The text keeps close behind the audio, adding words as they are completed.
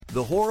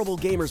The Horrible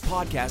Gamers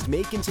podcast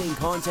may contain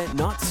content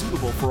not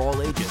suitable for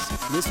all ages.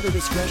 Listener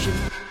discretion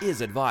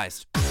is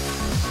advised.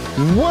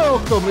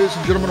 Welcome, ladies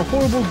and gentlemen, to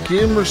Horrible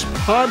Gamers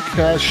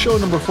podcast, show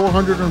number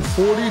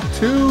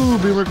 442,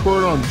 being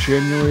recorded on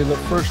January the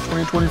 1st,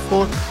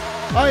 2024.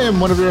 I am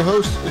one of your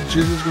hosts,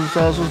 Jesus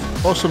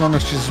Gonzalez, also known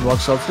as Jesus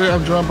Rocks Out. Today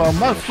I'm joined by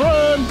my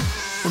friend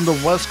from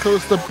the West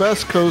Coast, the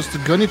best coast, the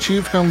Gunny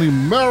Chief, Henley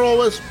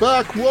Merrill is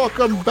back.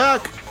 Welcome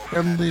back,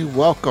 Henley,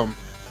 welcome.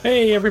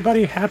 Hey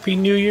everybody, Happy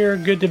New Year,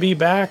 good to be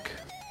back.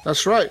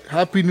 That's right,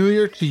 Happy New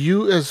Year to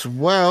you as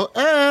well,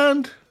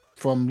 and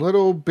from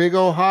Little Big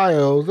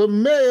Ohio, the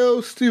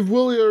Mayo, Steve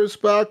Willier is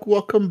back.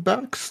 Welcome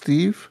back,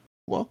 Steve.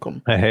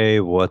 Welcome. Hey,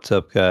 what's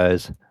up,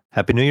 guys?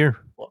 Happy New Year.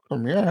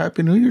 Welcome. Yeah,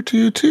 Happy New Year to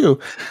you, too.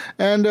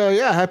 And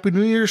Happy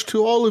New Year's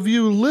to all of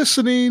you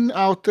listening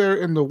out there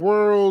in the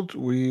world.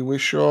 We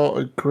wish you all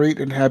a great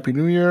and Happy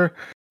New Year.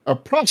 A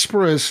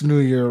prosperous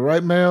New Year,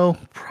 right, Mayo?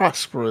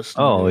 Prosperous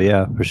New Year.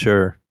 Yeah, for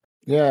sure.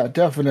 Yeah,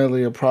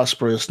 definitely a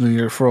prosperous New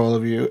Year for all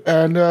of you.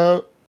 And,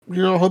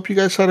 hope you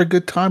guys had a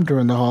good time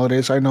during the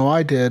holidays. I know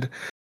I did.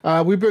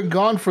 We've been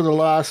gone for the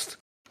last,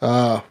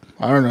 2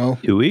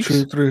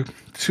 weeks?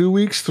 2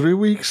 weeks, 3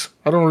 weeks.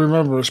 I don't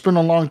remember. It's been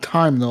a long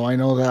time, though. I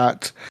know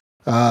that.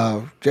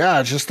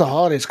 Just the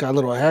holidays got a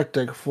little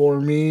hectic for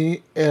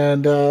me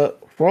and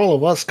for all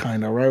of us,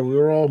 kind of, right? We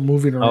were all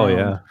moving around. Oh,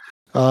 yeah.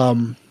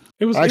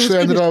 I actually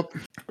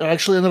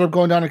ended up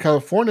going down to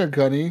California,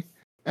 Gunny,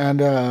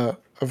 and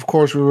of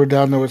course we were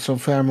down there with some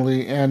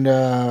family, and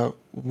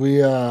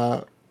me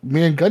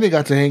and Gunny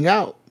got to hang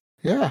out.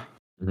 Yeah.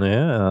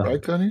 Yeah.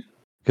 Right, Gunny?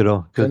 Good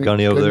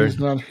Gunny over there. He's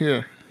not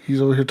here.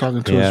 He's over here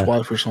talking to his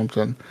wife or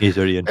something. He's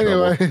already in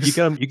trouble.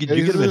 You get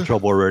him in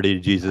trouble already,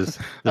 Jesus.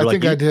 I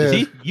think I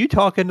did. You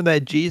talking to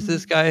that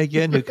Jesus guy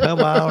again who come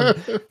out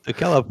to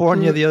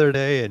California the other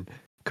day and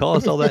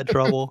caused all that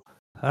trouble?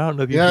 I don't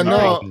know if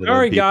you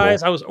Sorry,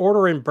 guys. I was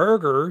ordering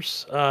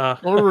burgers.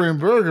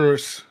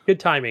 Good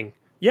timing.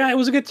 Yeah, it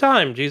was a good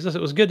time, Jesus.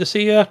 It was good to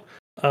see you.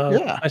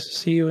 Nice to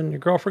see you and your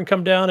girlfriend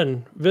come down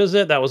and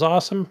visit. That was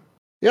awesome.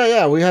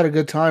 Yeah, we had a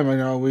good time. I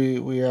know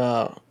we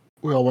all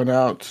went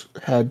out,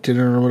 had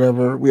dinner or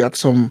whatever. We had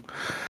some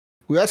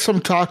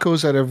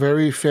tacos at a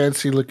very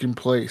fancy looking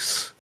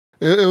place.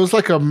 It was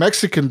like a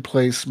Mexican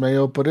place,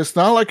 Mayo, but it's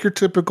not like your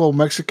typical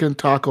Mexican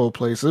taco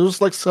place. It was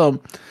like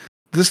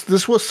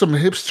this was some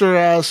hipster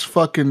ass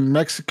fucking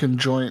Mexican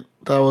joint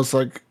that was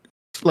like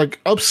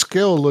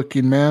upscale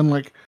looking, man.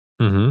 Like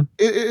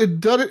it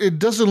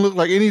doesn't look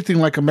like anything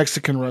like a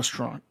Mexican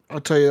restaurant.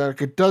 I'll tell you that.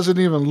 Like, it doesn't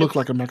even look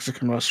like a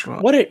Mexican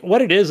restaurant. What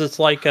it is, it's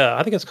like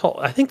I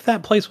think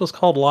that place was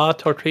called La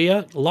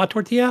Tortilla,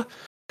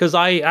 because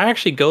I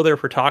actually go there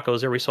for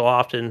tacos every so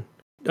often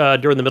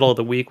during the middle of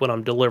the week when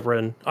I'm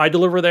delivering. I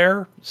deliver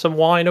there, some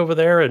wine over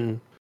there, and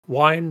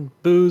wine,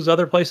 booze,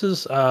 other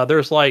places.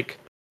 There's like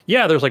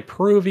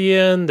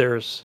Peruvian,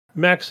 there's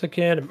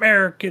Mexican,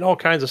 American, all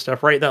kinds of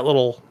stuff right in that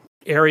little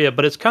area,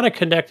 but it's kind of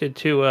connected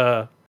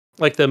to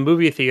like the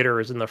movie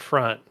theater is in the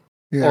front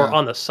or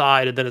on the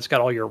side, and then it's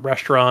got all your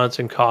restaurants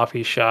and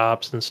coffee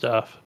shops and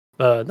stuff.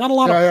 Not a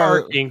lot of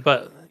parking,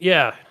 but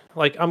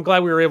like I'm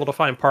glad we were able to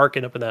find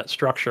parking up in that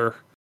structure.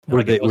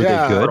 Were they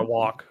good? To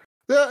walk.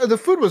 Yeah, the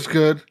food was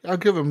good. I'll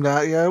give him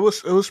that. Yeah, it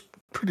was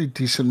pretty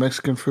decent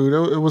Mexican food.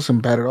 It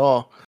wasn't bad at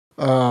all.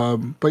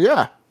 But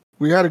yeah,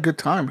 we had a good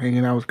time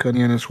hanging out with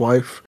Cuddy and his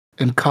wife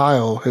and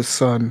Kyle, his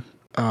son.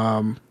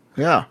 Giant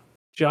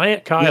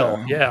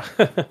Kyle. Yeah.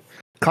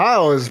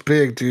 Kyle is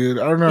big, dude.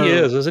 I don't know. He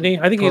is, isn't he?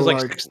 I think he's like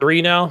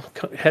 6'3" now.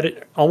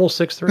 Headed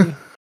almost 6'3".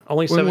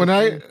 Only 7. When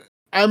I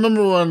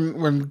remember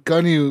when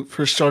Gunny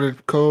first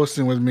started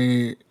co-hosting with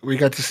me, we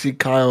got to see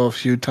Kyle a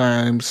few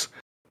times,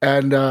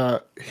 and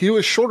he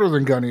was shorter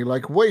than Gunny,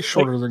 like way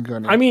shorter than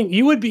Gunny. I mean,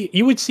 you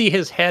would see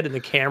his head in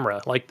the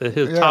camera, like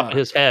top of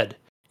his head.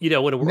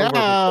 When we're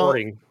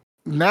recording.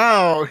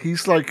 Now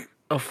he's like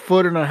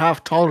 1.5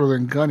 feet taller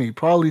than Gunny,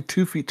 probably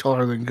 2 feet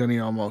taller than Gunny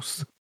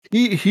almost.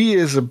 He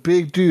is a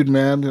big dude,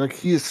 man. Like,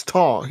 he is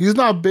tall. He's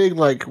not big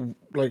like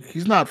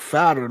he's not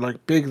fat or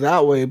like big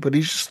that way, but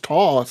he's just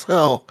tall as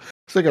hell.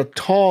 It's like a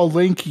tall,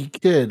 lanky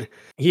kid.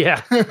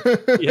 Yeah.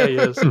 Yeah, he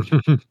is.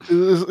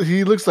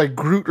 He looks like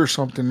Groot or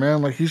something,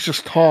 man. Like, he's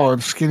just tall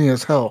and skinny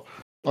as hell.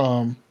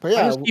 But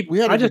yeah,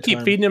 I just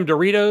keep feeding him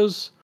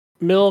Doritos,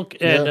 milk,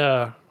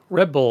 and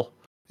Red Bull.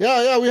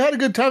 Yeah, we had a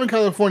good time in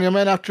California,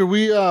 man. After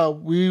we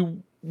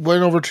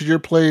went over to your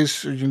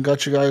place and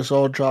got you guys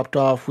all dropped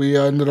off, we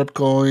ended up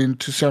going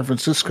to San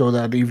Francisco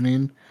that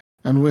evening,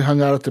 and we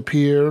hung out at the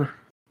pier.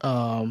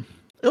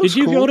 Did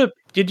you go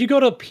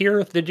to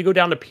Pier? Did you go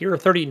down to Pier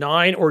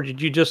 39, or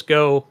did you just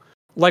go?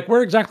 Like,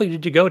 where exactly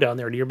did you go down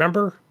there? Do you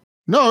remember?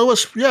 No,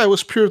 it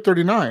was Pier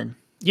 39.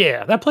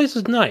 Yeah, that place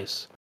is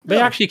nice.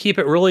 They actually keep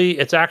it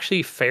it's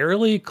actually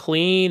fairly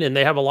clean, and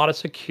they have a lot of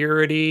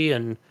security,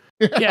 and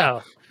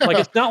like,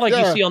 it's not like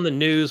you see on the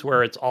news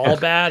where it's all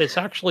bad. It's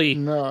actually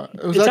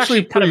it was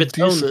actually kind of its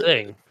decent. own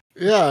thing.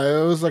 Yeah,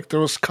 it was like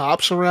there was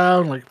cops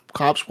around, like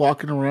cops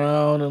walking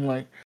around, and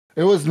like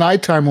it was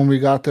nighttime when we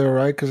got there,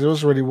 right? Because it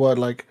was already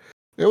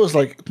it was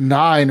like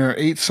 9 or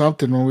 8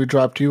 something when we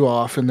dropped you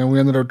off, and then we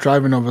ended up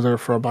driving over there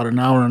for about an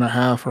hour and a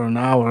half or an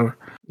hour.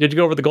 Did you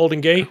go over the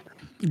Golden Gate?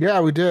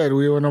 Yeah, we did.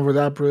 We went over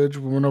that bridge.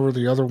 We went over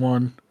the other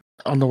one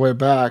on the way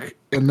back,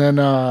 and then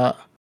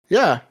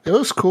yeah, it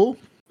was cool.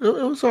 It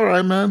was all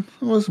right, man.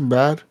 It wasn't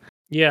bad.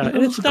 Yeah, It and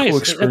was it's a cool nice.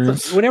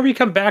 experience. Whenever you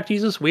come back,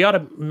 Jesus, we ought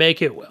to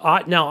make it.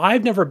 Now,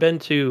 I've never been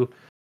to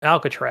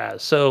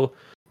Alcatraz, so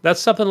that's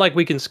something like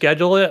we can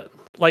schedule it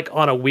like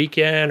on a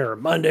weekend or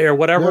Monday or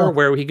whatever, Yeah.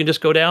 where we can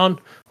just go down.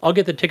 I'll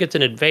get the tickets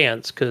in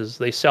advance because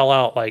they sell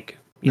out like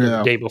the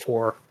Yeah. day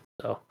before.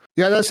 So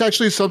Yeah, that's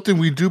actually something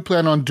we do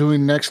plan on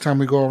doing next time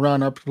we go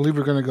around. I believe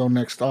we're gonna go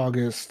next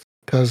August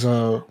because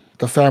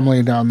the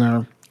family down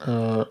there,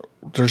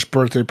 there's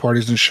birthday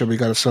parties and shit we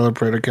gotta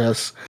celebrate, I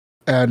guess.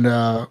 And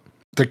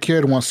the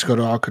kid wants to go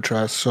to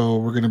Alcatraz, so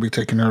we're gonna be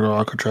taking her to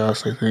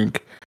Alcatraz, I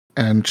think,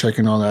 and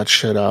checking all that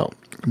shit out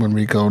when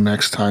we go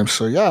next time.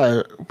 So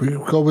yeah, we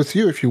go with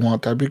you if you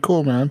want. That'd be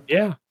cool, man.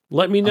 yeah,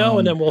 let me know,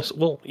 and Um,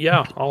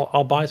 then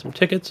I'll buy some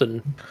tickets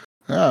and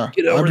Yeah,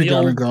 get I'd over be the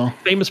down to old go.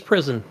 famous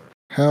prison.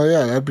 Hell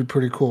yeah, that'd be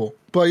pretty cool.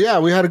 But yeah,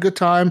 we had a good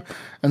time,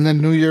 and then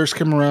New Year's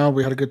came around.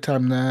 We had a good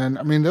time then.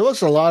 I mean, there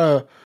was a lot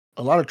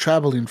of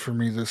traveling for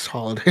me this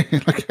holiday.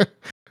 Like, I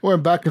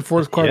went back and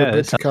forth quite a Yeah,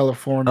 bit to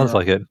California. Sounds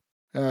like it.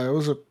 It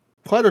was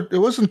it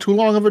wasn't too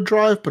long of a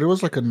drive, but it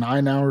was like a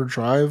 9-hour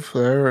drive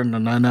there and a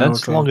 9-hour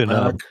That's drive long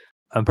enough. back.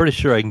 I'm pretty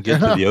sure I can get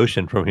to the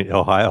ocean from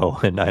Ohio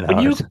in 9 When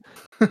you hours.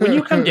 when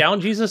you come down,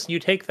 Jesus, you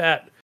take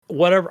that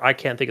whatever I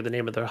can't think of the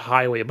name of the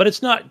highway, but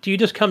it's not. Do you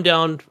just come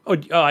down? Oh,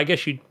 I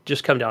guess you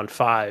just come down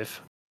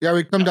 5 Yeah,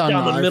 we come down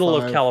the middle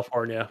of I-5.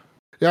 California.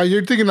 Yeah,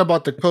 you're thinking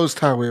about the Coast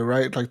Highway,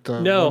 right? Like the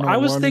No, I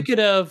was 101? thinking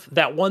of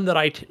that one that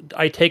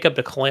I take up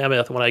to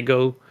Klamath when I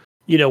go.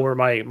 You know where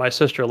my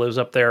sister lives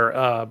up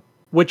there,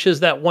 which is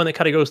that one that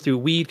kind of goes through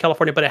Weed,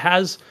 California, but it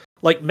has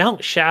like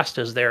Mount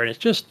Shasta's there, and it's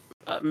just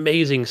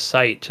amazing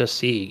sight to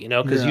see. You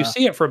know, because you Yeah.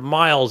 see it for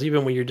miles,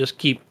 even when you just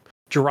keep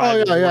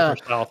driving yeah,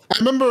 north or south.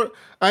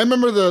 I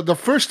remember the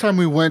first time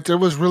we went, it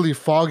was really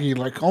foggy,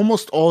 like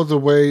almost all the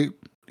way,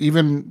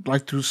 even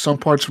like through some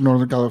parts of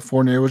Northern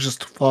California. It was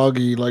just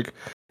foggy, like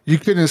you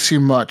couldn't see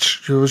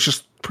much. It was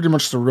just pretty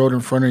much the road in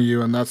front of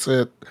you, and that's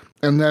it.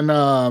 And then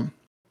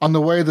on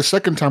the way, the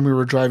second time we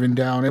were driving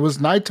down, it was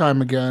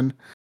nighttime again,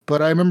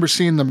 but I remember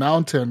seeing the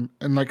mountain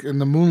and like in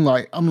the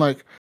moonlight, I'm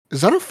like,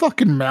 is that a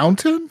fucking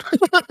mountain?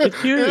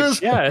 It's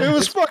huge. Yeah, It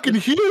was fucking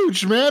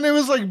huge, man. It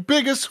was like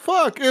big as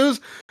fuck. It was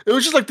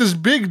just like this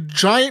big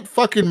giant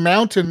fucking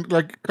mountain,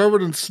 like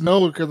covered in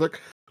snow. Because like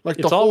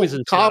it's the whole always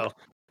in top, snow.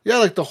 yeah,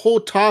 like the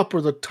whole top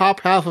or the top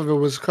half of it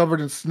was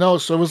covered in snow.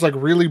 So it was like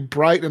really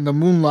bright in the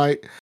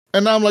moonlight.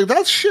 And I'm like,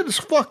 that shit is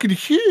fucking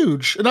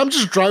huge. And I'm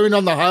just driving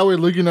on the highway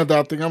looking at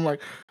that thing. I'm like,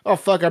 oh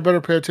fuck, I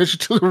better pay attention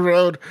to the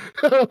road.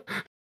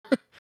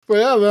 But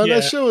yeah, man, Yeah.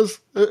 that shit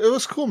it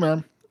was cool,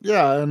 man.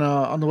 Yeah, and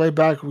on the way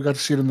back we got to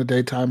see it in the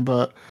daytime,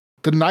 but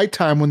the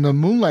nighttime when the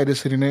moonlight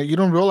is hitting it, you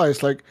don't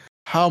realize like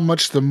how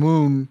much the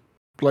moon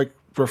like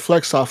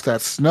reflects off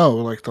that snow,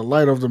 like the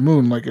light of the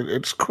moon, like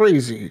it's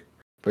crazy.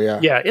 But yeah,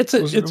 Yeah, it's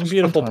it was a fun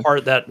beautiful time.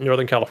 part, that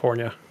Northern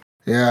California.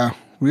 Yeah,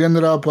 we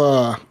ended up.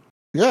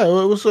 Yeah,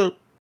 it was a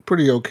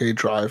pretty okay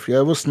drive. Yeah,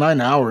 it was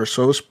 9 hours,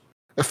 so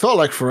it felt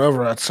like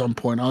forever at some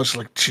point. I was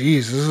like,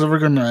 geez, this is ever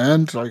gonna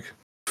end? Like,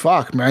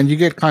 fuck, man, you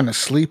get kind of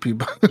sleepy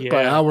by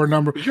Yeah. hour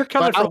number. You're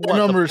coming By from hour what, the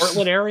numbers-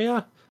 Portland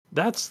area?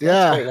 That's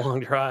Yeah. a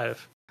long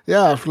drive.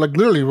 Yeah, like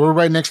literally, we're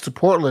right next to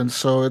Portland,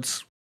 so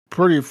it's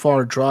pretty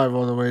far drive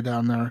all the way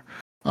down there.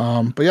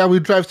 But yeah, we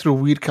drive through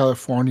Weed,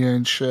 California,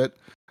 and shit,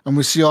 and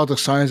we see all the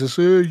signs that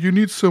say, "You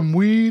need some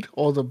weed."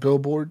 All the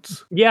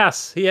billboards.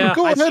 Yes, yeah,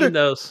 Go I've ahead seen and-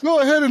 those. Go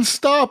ahead and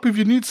stop if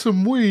you need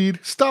some weed.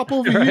 Stop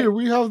over Right. here.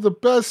 We have the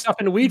best. Stuff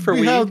and weed for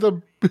we weed. have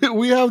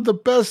the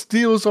best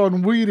deals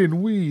on weed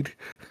and weed.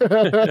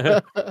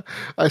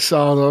 I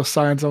saw all those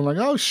signs. I'm like,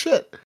 oh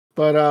shit.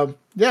 But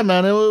yeah,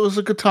 man, it was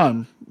a good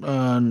time.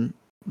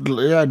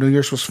 Yeah, New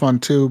Year's was fun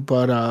too.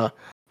 But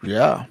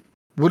yeah,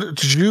 what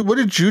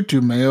did you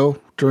do, Mayo,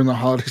 during the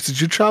holidays?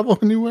 Did you travel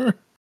anywhere?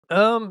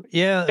 Yeah, Take it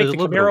was the a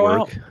little bit of Camaro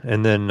work,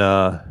 and then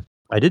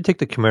I did take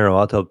the Camaro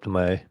out up to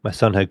my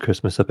son had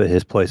Christmas up at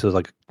his place. It was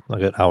like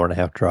an hour and a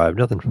half drive,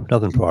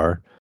 nothing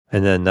far.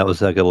 And then that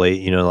was like a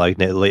late, like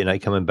late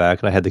night coming back,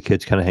 and I had the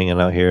kids kind of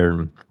hanging out here,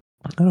 and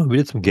I don't know, we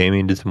did some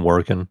gaming, did some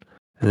working,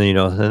 and then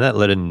and that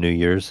led into New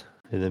Year's,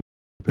 and then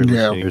pretty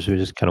Yeah. much New Year's we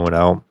just kind of went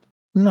out.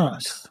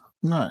 Nice.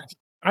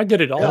 I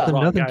did it all Yeah.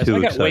 wrong, Nothing guys. too I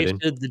got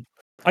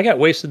exciting.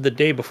 wasted the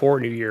day before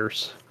New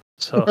Year's.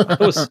 So that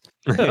was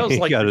You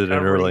like got it in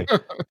recovery. early.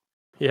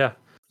 Yeah.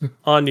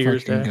 On New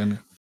Year's Fucking Day. goodness.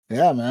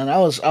 Yeah, man. I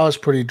was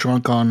pretty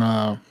drunk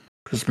on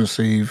Christmas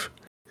Eve.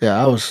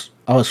 Yeah, I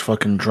was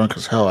fucking drunk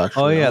as hell.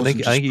 Actually. Oh yeah, I wasn't think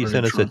just you pretty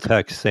sent us a drunk.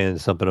 text saying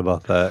something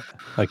about that.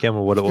 I can't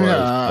remember what it was,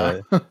 Yeah.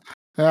 but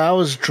Yeah, I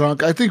was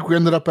drunk. I think we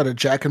ended up at a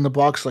Jack in the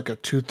Box like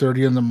at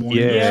 2:30 in the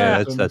morning. or yeah,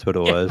 something. that's what it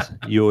was.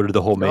 You ordered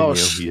the whole menu. Oh, You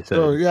said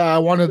so yeah, I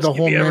wanted the Just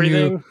give whole me menu.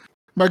 everything.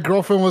 My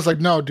girlfriend was like,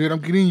 "No, dude, I'm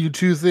getting you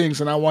 2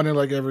 things," and I wanted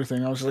like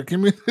everything. I was like, "Give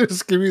me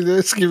this, give me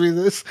this, give me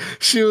this."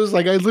 She was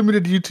like, "I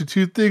limited you to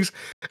 2 things,"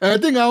 and I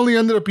think I only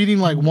ended up eating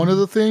like one of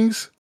the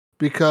things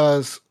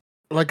because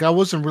like I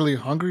wasn't really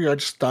hungry. I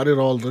just thought it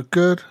all looked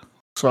good,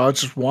 so I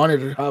just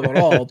wanted to have it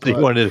all. So you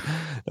But wanted to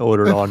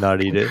order it all,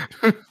 not eat it.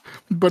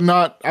 but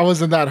not. I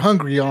wasn't that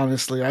hungry,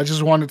 honestly. I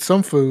just wanted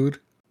some food,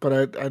 but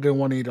I didn't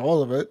want to eat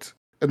all of it.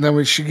 And then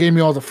when she gave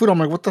me all the food, I'm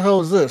like, "What the hell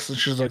is this?" And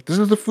she's like, "This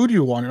is the food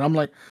you wanted." I'm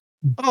like,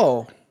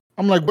 "Oh."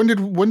 I'm like, when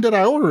did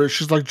I order it?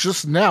 She's like,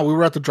 "Just now. We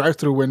were at the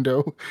drive-through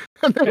window,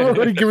 and they were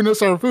already giving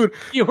us our food."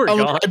 You were I'm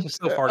gone. like,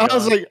 So far I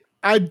was gone. like,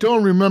 "I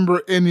don't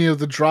remember any of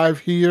the drive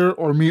here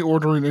or me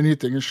ordering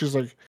anything." And she's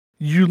like,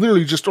 "You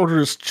literally just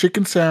ordered a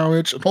chicken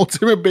sandwich, an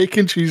ultimate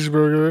bacon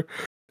cheeseburger,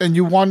 and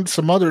you wanted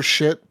some other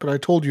shit, but I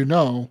told you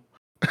no."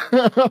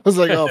 I was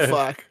like, "Oh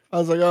fuck." I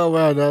was like, "Oh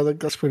man, no,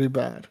 that's pretty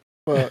bad."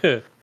 But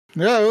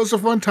yeah, it was a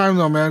fun time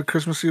though, man.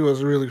 Christmas Eve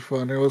was really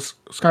fun. It was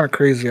kind of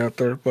crazy out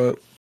there, but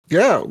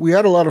yeah, we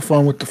had a lot of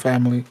fun with the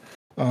family.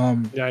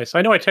 Nice.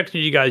 I know I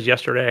texted you guys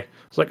yesterday.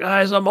 It's like,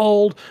 guys, I'm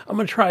old. I'm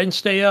gonna try and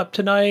stay up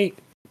tonight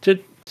to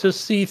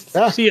see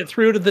it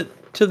through to the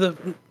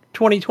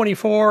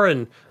 2024,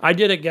 and I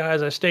did it,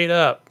 guys. I stayed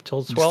up till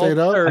You stayed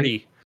up?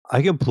 12:30.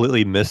 I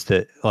completely missed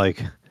it.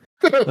 Like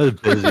I was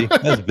busy.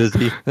 I was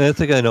busy. And next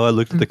thing I know, I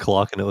looked at the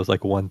clock and it was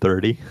like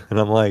 1:30, and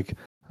I'm like,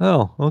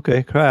 oh,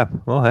 okay, crap.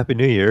 Well, Happy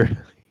New Year.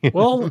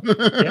 Well,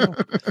 yeah,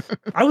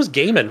 I was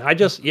gaming. I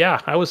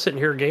was sitting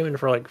here gaming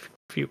for like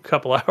a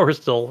couple hours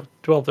till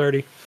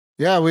 12:30.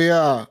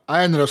 Yeah,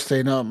 I ended up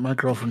staying up. My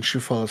girlfriend, she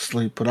fell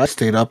asleep, but I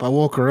stayed up. I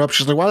woke her up.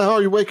 She's like, "Why the hell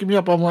are you waking me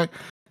up?" I'm like,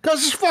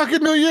 "'Cause it's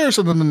fucking New Year's."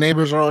 And then the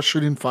neighbors are all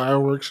shooting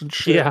fireworks and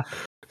shit. Yeah.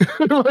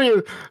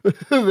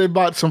 They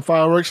bought some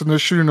fireworks and they're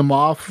shooting them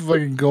off,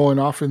 like going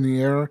off in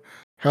the air,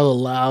 hella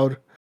loud.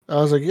 I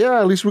was like, "Yeah,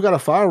 at least we got a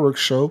fireworks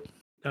show."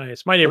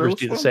 Nice. My neighbors was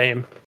do the fun.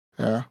 same.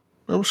 Yeah,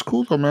 it was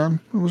cool though, man.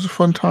 It was a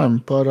fun time.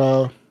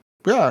 But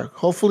yeah,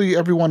 hopefully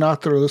everyone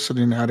out there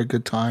listening had a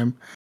good time,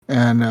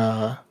 and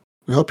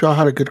we hope y'all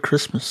had a good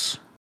Christmas.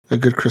 A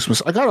good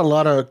Christmas. I got a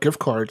lot of gift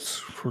cards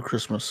for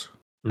Christmas.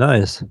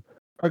 Nice.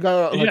 I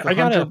got like I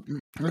got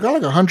I got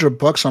like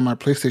 $100 on my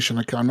PlayStation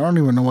account. I don't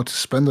even know what to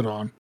spend it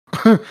on.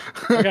 I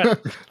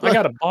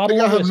got a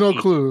bottle I of have no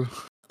whiskey. clue.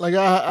 Like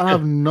I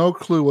have no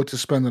clue what to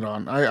spend it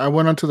on. I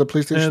went onto the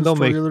PlayStation store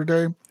the other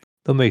day.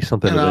 They'll make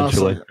something And I was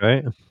eventually, like-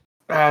 right?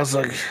 I was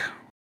like,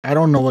 I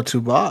don't know what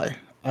to buy.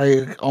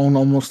 I own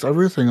almost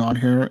everything on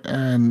here,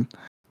 and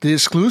the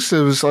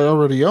exclusives I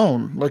already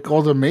own. Like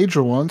all the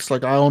major ones.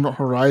 Like I own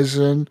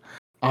Horizon,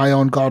 I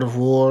own God of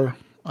War,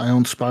 I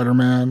own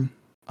Spider-Man,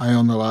 I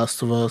own The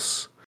Last of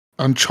Us.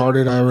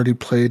 Uncharted I already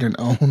played and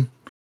own.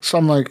 So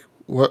I'm like,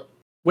 what?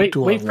 Wait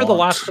do I for The want?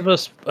 Last of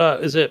Us.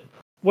 Is it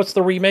what's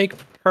the remake?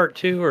 Part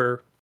 2,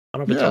 or I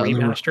don't know if it's Yeah, a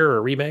the remaster or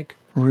a remake.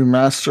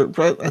 Remastered,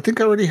 but I think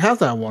I already have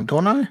that one,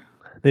 don't I?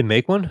 They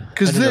make one?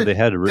 I didn't know they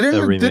had a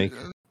remake.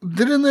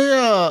 Didn't they?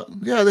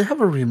 Yeah, they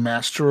have a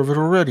remaster of it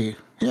already.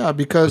 Yeah, Was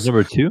because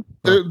number 2?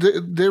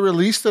 they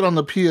released it on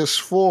the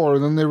PS4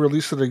 and then they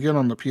released it again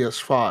on the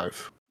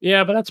PS5.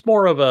 Yeah, but that's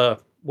more of a,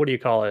 what do you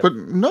call it? But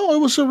no, it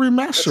was a It's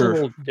a remaster.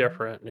 little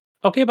different.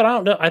 Okay, but I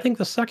don't know. I think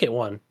the second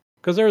one,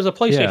 because there was a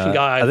PlayStation Yeah,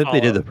 guy. I think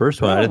they did the followed.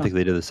 first one. I didn't Yeah. think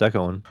they did the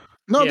second one.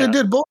 No, they Yeah.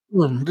 did both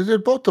of them. They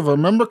did both of them.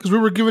 Remember, because we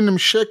were giving them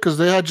shit because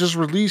they had just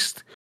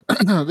released.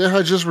 They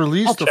had just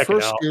released I'll the check it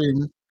first out.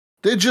 game.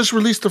 They just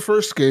released the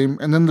first game,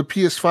 and then the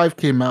PS5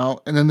 came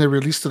out, and then they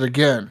released it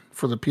again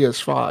for the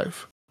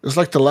PS5. It's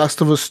like The Last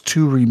of Us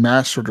 2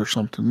 remastered or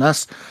something.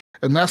 That's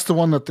the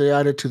one that they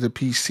added to the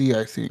PC,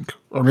 I think,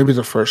 or maybe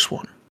the first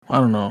one. I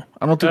don't know.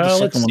 I don't think the Let's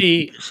second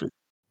see. one.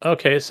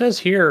 Okay, it says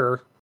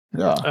here,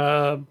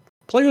 Yeah.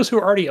 players who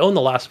already own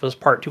The Last of Us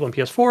Part 2 on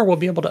PS4 will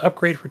be able to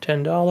upgrade for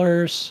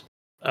 $10.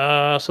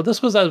 So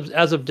this was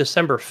as of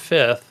December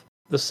 5th.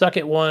 The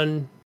second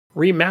one,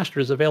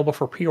 remastered, is available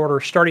for pre-order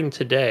starting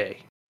today.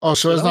 Oh,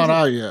 so it's that not was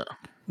out yet.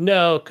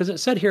 No, because it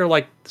said here,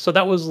 like, so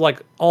that was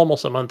like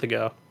almost a month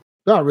ago.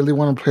 I really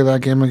want to play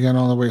that game again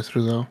all the way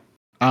through, though.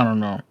 I don't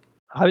know.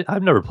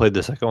 I've never played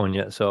the second one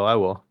yet, so I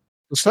will.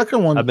 The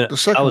second one.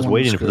 I was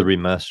waiting for the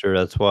remaster.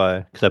 That's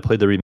why, because I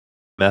played the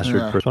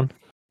remastered first one.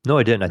 No,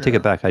 I didn't. I take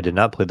it back. I did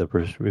not play the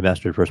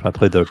remastered first one. I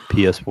played the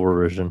PS4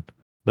 version,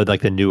 but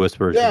like the newest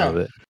version of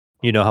it.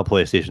 You know how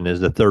PlayStation is,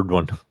 the third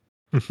one.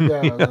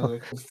 Yeah,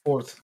 like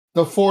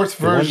the fourth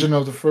version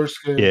of the first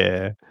game.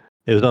 Yeah,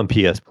 it was on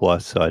PS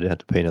Plus, so I didn't have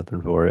to pay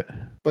nothing for it.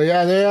 But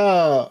yeah, they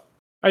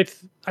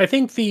I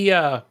think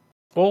the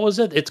what was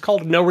it? It's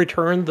called No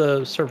Return,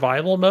 the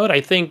survival mode. I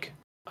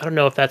don't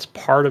know if that's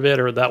part of it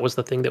or that was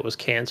the thing that was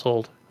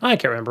canceled. I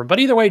can't remember. But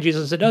either way,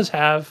 Jesus, it does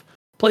have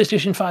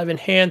PlayStation 5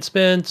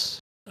 enhancements.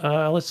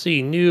 Let's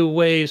see, new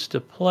ways to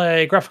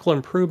play, graphical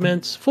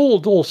improvements,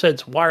 full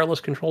DualSense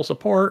wireless control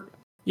support.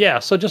 Yeah,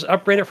 so just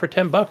upgrade it for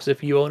 $10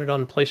 if you own it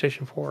on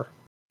PlayStation 4.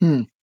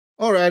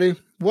 Alrighty.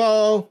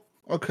 Well,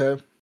 okay.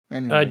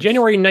 Anyways.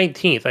 January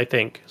 19th, I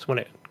think, is when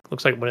it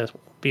looks like when it'll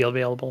be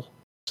available.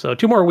 So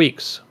 2 more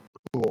weeks.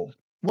 Cool.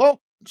 Well,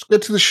 let's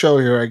get to the show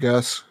here, I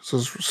guess.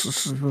 This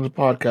is the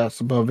podcast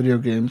about video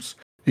games.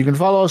 You can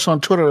follow us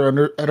on Twitter at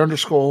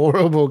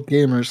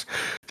 _horriblegamers.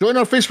 Join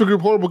our Facebook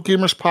group, Horrible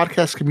Gamers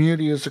Podcast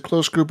Community. It's a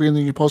close group, and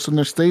then you post in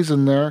there, stays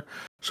in there,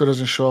 so it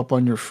doesn't show up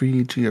on your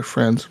feed to your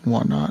friends and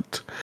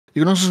whatnot.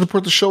 You can also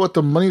support the show at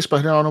the Money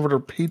Spot. Head on over to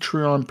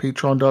Patreon,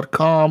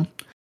 patreon.com,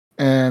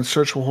 and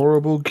search for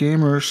Horrible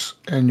Gamers,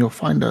 and you'll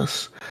find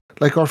us.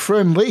 Like our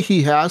friend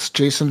Leahy has,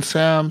 Jason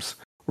Sams,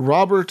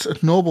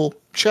 Robert Noble,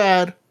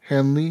 Chad,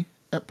 Henley,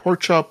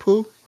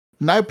 Porkchop,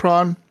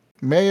 Nipron,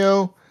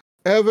 Mayo,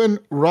 Evan,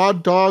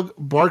 Rod Dog,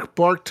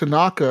 Bark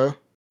Tanaka,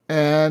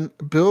 and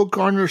Bill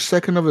Garner,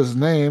 second of his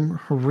name,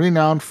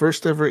 renowned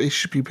first ever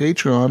HGP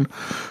Patreon,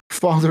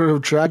 Father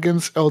of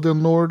Dragons,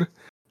 Elden Lord,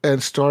 and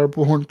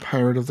Starborn,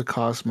 Pirate of the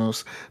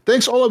Cosmos.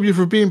 Thanks all of you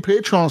for being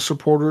Patreon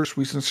supporters.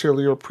 We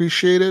sincerely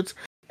appreciate it.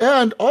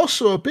 And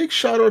also a big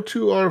shout out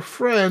to our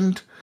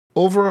friend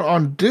over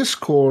on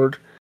Discord.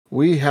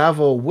 We have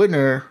a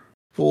winner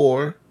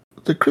for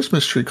the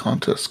Christmas tree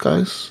contest,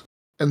 guys.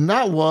 And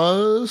that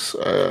was...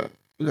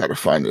 we gotta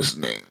find his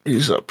name.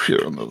 He's up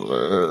here on the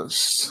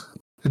list.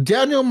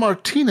 Daniel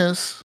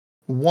Martinez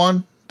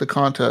won the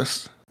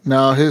contest.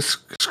 Now, his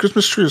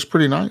Christmas tree is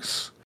pretty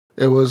nice.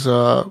 It was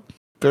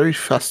very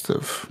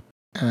festive.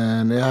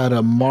 And it had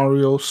a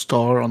Mario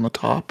star on the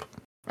top.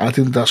 I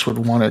think that's what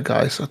won it,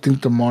 guys. I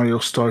think the Mario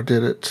star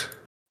did it.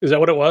 Is that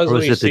what it was? Or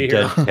was it the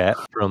dead cat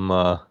from...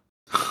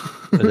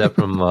 is that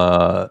from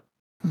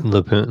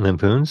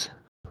Lampoons,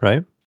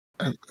 right?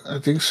 I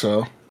think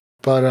so.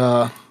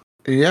 But,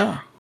 yeah.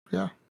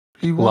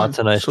 He won. Lots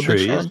of nice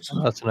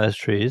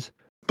trees.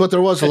 But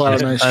there was a lot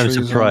of nice trees.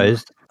 I'm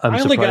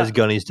surprised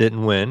Gunnies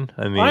didn't win.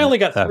 I mean, I only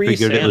got 3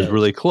 figured Santas. It was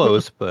really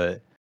close,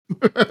 but...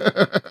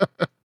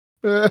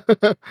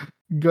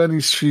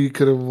 Gunny's tree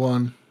could have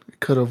won.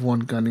 Could have won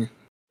Gunny.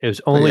 It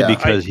was only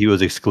because he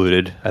was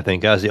excluded. I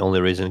think that's the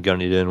only reason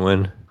Gunny didn't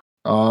win.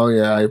 Oh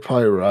yeah, you're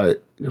probably right.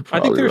 I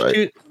think there's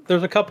two.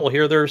 There's a couple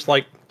here. There's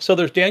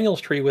there's Daniel's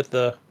tree with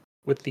the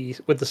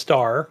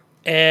star,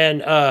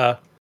 and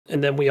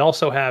then we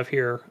also have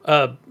here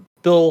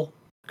Bill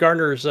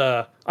Garner's.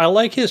 I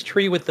like his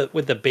tree with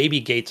the baby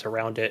gates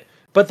around it,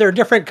 but they're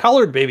different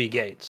colored baby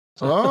gates.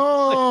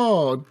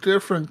 Oh,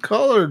 different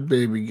colored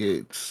baby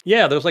gates.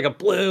 Yeah, there's like a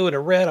blue and a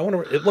red. I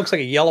wonder. It looks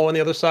like a yellow on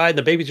the other side.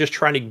 The baby's just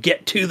trying to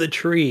get to the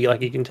tree,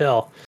 like you can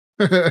tell.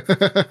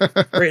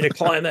 Ready to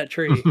climb that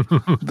tree.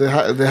 They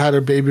had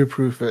to baby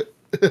proof it.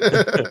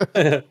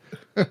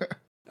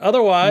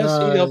 Otherwise,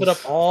 you open up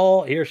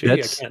all here. I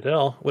can't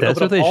tell.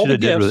 That's what they should have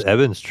did with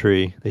Evan's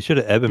tree. They should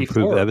have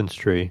Evan-proofed Evan's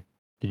tree.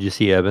 Did you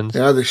see Evans?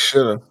 Yeah, they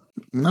should have.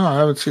 No, I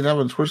haven't seen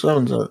Evans. Where's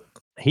Evans at?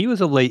 He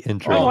was a late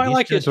entry. Oh, I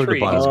like his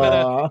tree.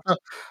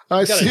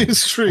 I see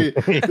his tree.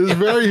 It's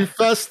very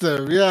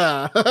festive.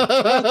 Yeah.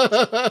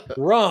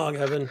 Wrong,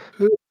 Evan.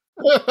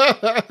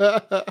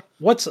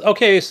 What's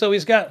okay? So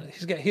he's got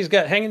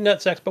hanging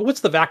nut sacks, but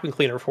what's the vacuum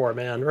cleaner for,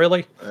 man?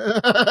 Really?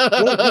 What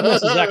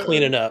mess is that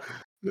cleaning up?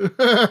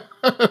 Has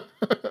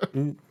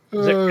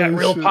it got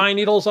real pine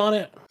needles on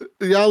it?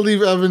 Y'all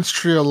leave Evan's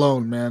tree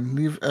alone, man.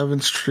 Leave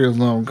Evan's tree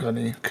alone,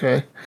 Gunny.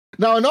 Okay.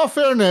 Now, in all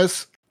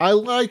fairness, I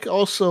like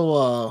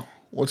also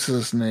what's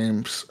his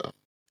name?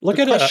 Look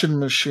at question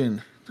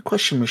machine. The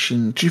question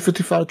machine.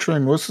 G55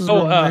 train. What's his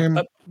name?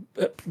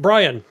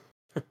 Brian.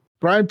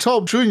 Brian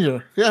Tulp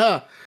Jr.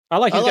 Yeah. I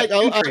like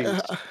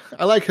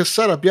his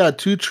setup. Yeah,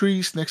 2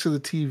 trees next to the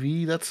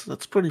TV.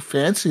 That's pretty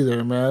fancy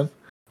there, man.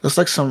 That's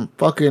like some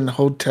fucking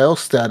hotel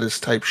status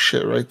type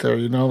shit right there,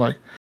 you know? Like,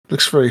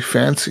 looks very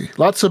fancy.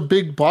 Lots of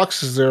big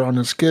boxes there on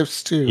his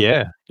gifts, too.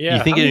 Yeah.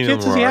 You think How many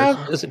kids does he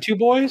have? Is it 2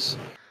 boys?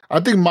 I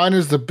think mine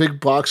is the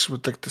big box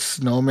with like the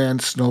snowman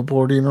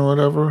snowboarding or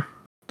whatever.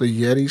 The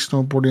Yeti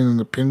snowboarding and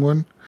the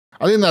penguin.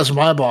 I think that's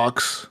my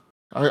box.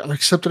 I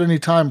accept it any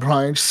time,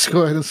 Brian. Just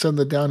go ahead and send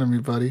it down to me,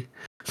 buddy.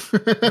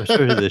 I'm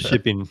sure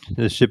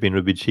the shipping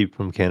would be cheap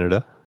from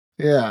Canada.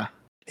 Yeah.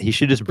 He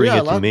should just bring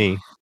it to me,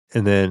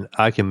 and then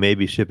I can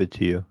maybe ship it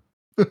to you.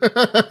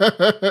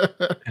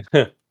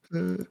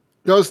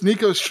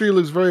 Nico's tree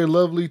looks very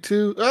lovely,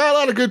 too. A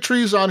lot of good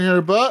trees on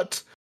here,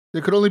 but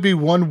there could only be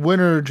one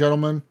winner,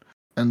 gentlemen.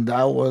 And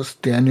that was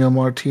Daniel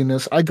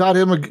Martinez. I got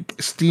him a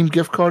Steam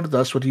gift card.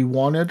 That's what he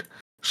wanted.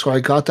 So I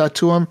got that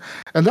to him.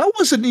 And that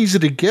wasn't easy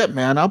to get,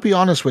 man. I'll be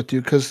honest with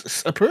you.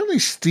 Because apparently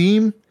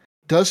Steam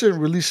doesn't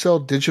really sell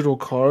digital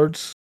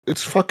cards.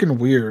 It's fucking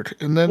weird.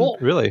 And then... Well,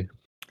 really?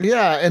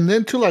 Yeah. And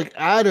then to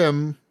add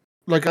him...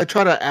 I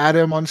try to add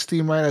him on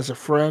Steam, right, as a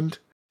friend.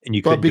 And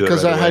you couldn't do it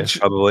right away,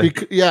 probably.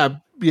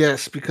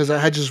 Because I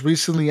had just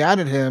recently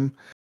added him.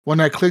 When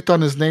I clicked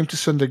on his name to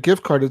send a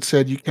gift card, it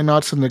said, you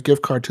cannot send a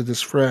gift card to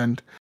this friend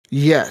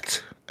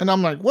yet. And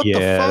I'm like, what the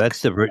fuck? Yeah,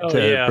 that's to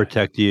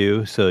protect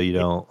you so you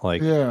don't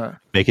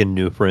make a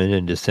new friend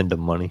and just send them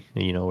money,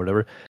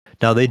 whatever.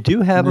 Now, they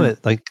do have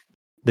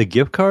the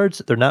gift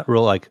cards. They're not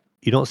real,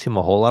 you don't see them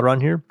a whole lot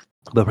around here.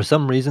 But for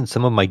some reason,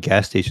 some of my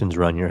gas stations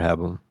around here have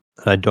them.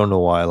 And I don't know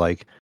why.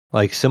 Like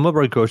some of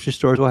our grocery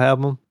stores will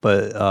have them.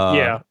 But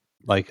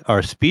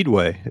our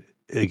Speedway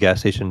gas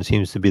station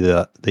seems to be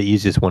the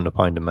easiest one to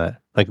find them at.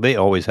 Like they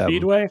always have 'em.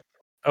 Speedway?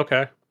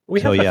 Okay. We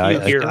So have a yeah, few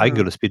here. I can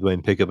go to Speedway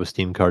and pick up a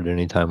Steam card at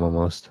any time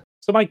almost.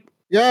 So my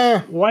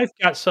Yeah. wife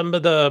got some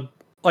of the,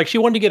 like, she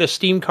wanted to get a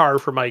Steam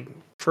card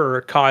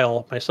for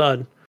Kyle, my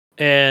son.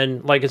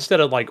 And like,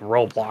 instead of like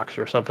Roblox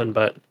or something,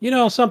 but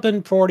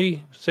something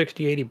 40,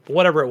 60, 80,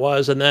 whatever it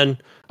was. And then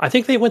I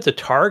think they went to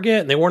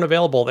Target and they weren't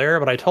available there.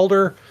 But I told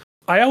her,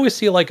 I always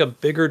see like a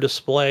bigger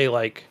display,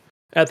 like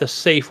at the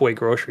Safeway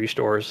grocery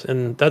stores.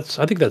 And I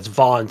think that's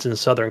Vaughn's in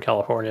Southern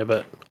California.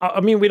 But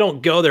I mean, we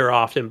don't go there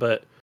often,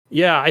 but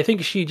yeah, I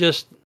think she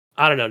just,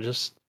 I don't know,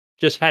 just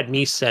had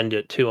me send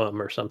it to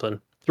them or something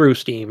through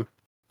Steam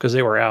because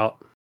they were out.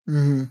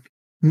 Mm-hmm.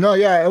 No,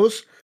 yeah, it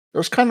was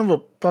kind of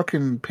a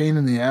fucking pain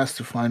in the ass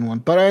to find one,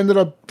 but I ended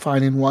up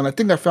finding one. I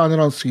think I found it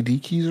on CD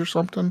Keys or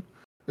something,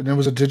 and there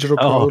was a digital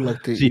code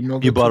like they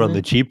emailed you it bought to on me.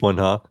 the cheap one,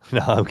 huh?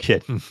 No, I'm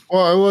kidding.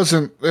 Well, it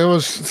wasn't. It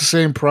was the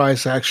same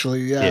price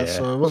actually. Yeah,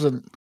 so it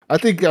wasn't. I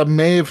think I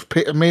may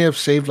have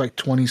saved like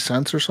 20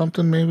 cents or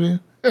something, maybe.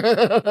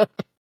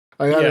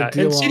 I got a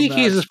deal and CD on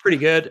Keys that. is pretty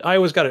good. I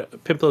always got to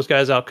pimp those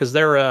guys out because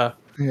they're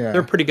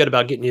pretty good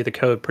about getting you the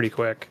code pretty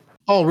quick.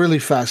 Oh, really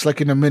fast,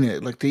 like in a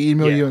minute. Like they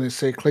email Yeah. you and they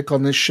say, click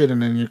on this shit,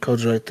 and then your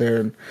code's right there.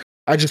 And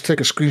I just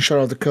take a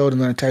screenshot of the code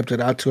and then I typed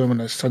it out to him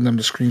and I send them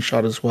the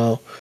screenshot as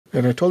well.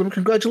 And I told him,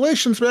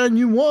 congratulations, man,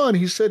 you won.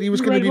 He said he was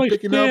going to be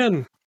picking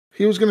up.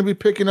 He was going to be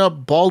picking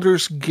up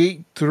Baldur's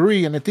Gate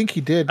 3, and I think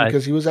he did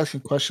because he was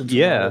asking questions.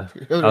 Yeah,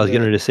 I was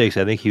going to say,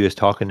 because I think he was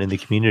talking in the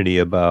community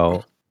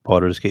about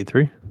Baldur's Gate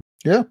 3.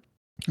 Yeah.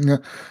 Yeah,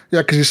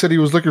 because he said he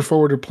was looking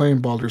forward to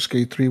playing Baldur's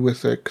Gate 3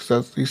 with it.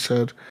 Because he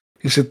said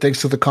thanks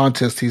to the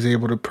contest, he's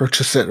able to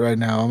purchase it right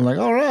now. I'm like,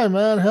 all right,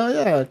 man, hell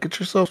yeah, get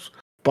yourself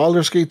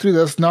Baldur's Gate 3.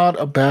 That's not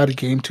a bad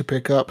game to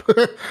pick up.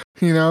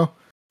 Game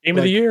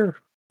of the year.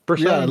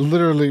 Yeah,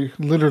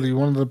 literally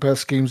one of the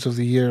best games of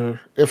the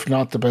year, if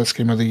not the best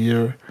game of the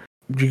year.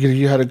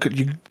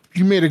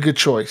 You made a good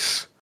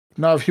choice.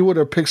 Now, if he would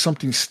have picked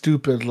something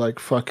stupid like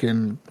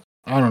fucking,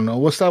 I don't know,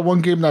 what's that one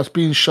game that's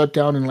being shut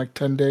down in like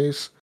 10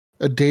 days?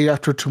 A day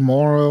after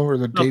tomorrow or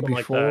the day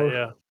before? Like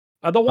that,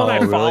 yeah. The one I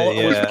was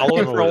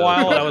following for a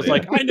while, and I was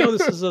like, I know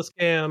this is a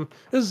scam.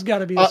 This has got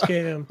to be a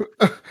scam.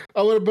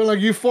 I would have been like,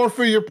 you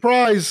forfeit your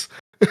prize.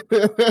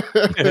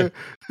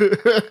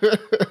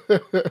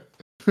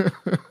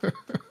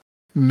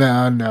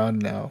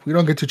 No. We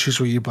don't get to choose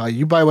what you buy.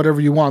 You buy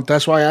whatever you want.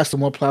 That's why I asked him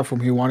what platform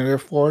he wanted it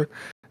for,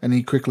 and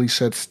he quickly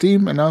said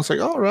Steam, and I was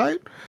like, all right.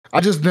 I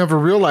just never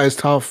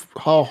realized how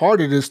hard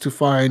it is to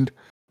find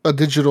a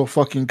digital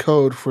fucking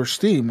code for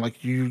Steam.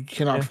 Like you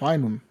cannot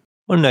find them.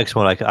 Well, next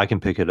one I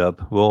can pick it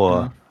up.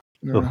 We'll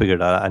figure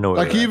it out. I know.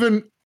 Like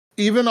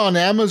even on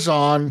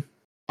Amazon,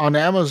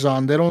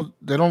 they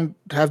don't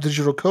have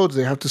digital codes.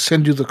 They have to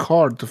send you the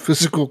card, the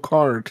physical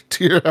card,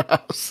 to your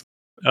house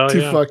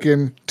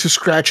to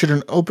scratch it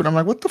and open. I'm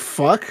like, what the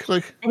fuck?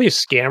 Like, all these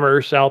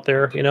scammers out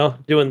there,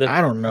 doing the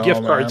I don't know,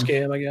 gift card man.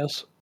 scam. I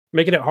guess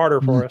making it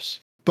harder for us.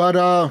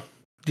 But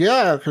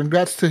yeah,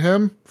 congrats to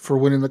him for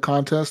winning the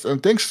contest,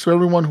 and thanks to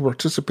everyone who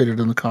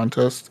participated in the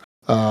contest.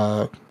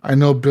 I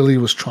know Billy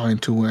was trying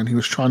to win. He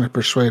was trying to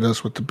persuade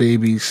us with the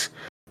babies,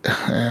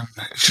 and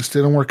it just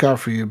didn't work out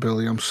for you,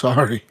 Billy. I'm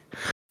sorry.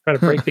 Trying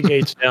to break the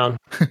gates down.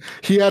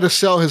 He had to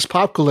sell his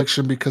pop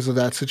collection because of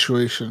that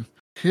situation.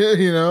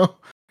 Yeah,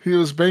 he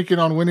was banking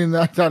on winning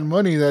that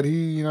money that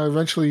he,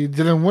 eventually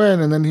didn't win,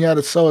 and then he had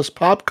to sell his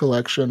pop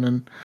collection,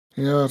 and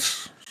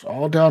it's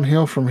all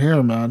downhill from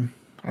here, man.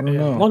 I don't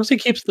know. As long as he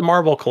keeps the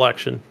Marvel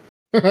collection.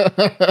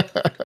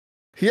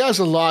 He has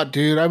a lot,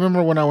 dude. I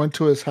remember when I went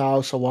to his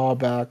house a while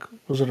back.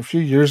 Was it a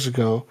few years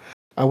ago?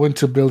 I went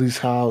to Billy's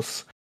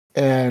house,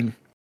 and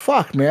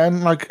fuck,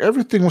 man, like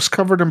everything was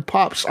covered in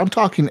pops. I'm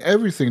talking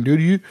everything,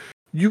 dude.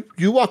 You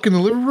walk in the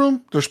living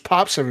room, there's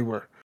pops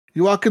everywhere.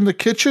 You walk in the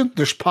kitchen,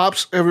 there's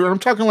pops everywhere. I'm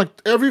talking like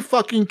every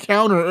fucking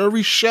counter,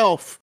 every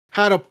shelf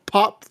had a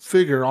pop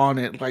figure on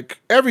it. Like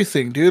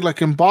everything, dude.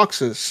 Like in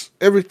boxes,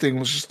 everything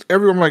was just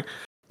everywhere.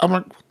 I'm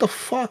like, what the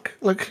fuck?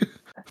 Like,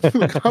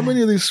 how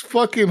many of these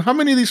fucking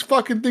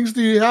things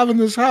do you have in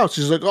this house?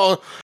 He's like,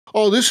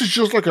 oh, this is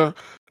just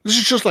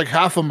like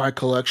half of my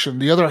collection.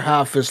 The other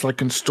half is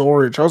like in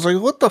storage. I was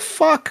like, what the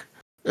fuck?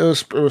 It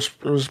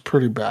was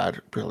pretty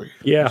bad, Billy.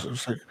 Yeah.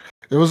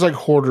 It was like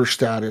hoarder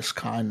status,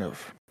 kind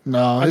of.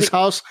 No, his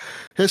house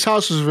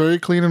was very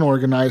clean and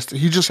organized.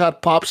 He just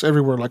had pops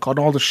everywhere, like on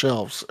all the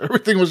shelves.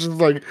 Everything was just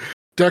like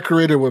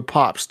decorated with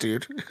pops,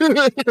 dude.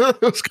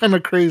 It was kind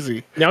of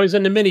crazy. Now he's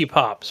into mini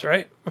pops,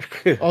 right?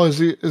 Oh,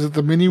 is it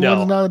the mini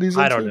ones now that he's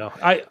into? I don't know.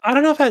 I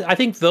don't know if I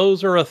think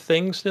those are a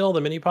thing still.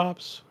 The mini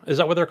pops, is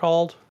that what they're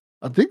called?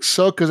 I think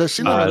so, because I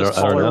seen them I don't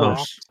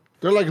know.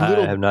 They're like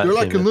little. They're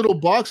like in it. little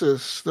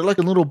boxes. They're like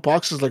in little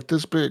boxes like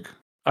this big.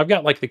 I've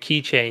got like the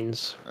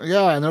keychains.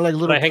 Yeah, and they're like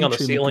little. That I hang on the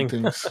ceiling.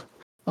 Things.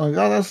 Oh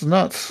god, that's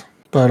nuts.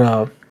 But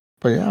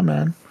yeah,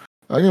 man.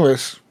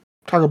 Anyways,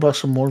 talk about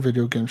some more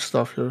video game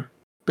stuff here.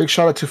 Big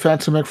shout out to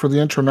Phantomic for the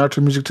intro and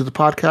outro music to the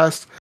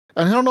podcast.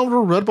 And head on over to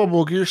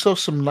Redbubble, get yourself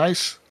some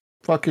nice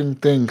fucking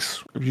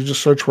things. If you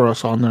just search for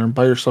us on there and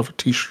buy yourself a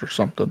t-shirt or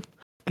something.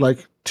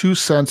 like 2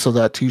 cents of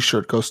that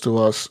T-shirt goes to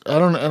us. I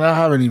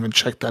haven't even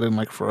checked that in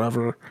like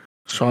forever.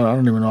 So I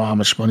don't even know how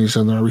much money's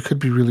in there. We could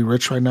be really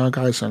rich right now,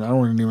 guys, and I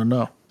don't even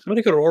know.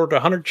 Somebody could have ordered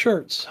 100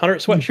 shirts, 100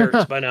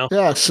 sweatshirts by now.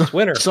 Yeah, It's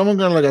winter. someone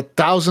got like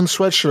 1,000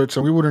 sweatshirts,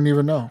 and we wouldn't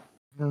even know.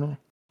 I don't know.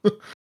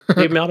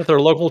 Gave them out at their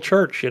local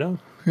church,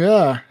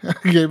 Yeah,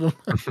 gave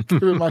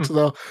them out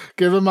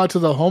to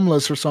the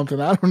homeless or something.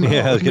 I don't know.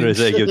 Yeah, I was gonna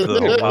say give to the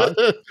homeless.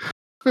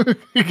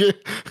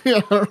 Yeah,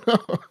 I don't know.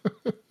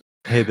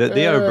 Hey,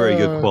 they are very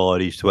good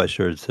quality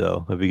sweatshirts,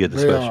 though. If you get the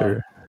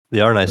sweatshirt,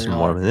 they are nice and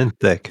warm and then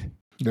thick.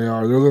 They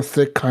are. They're the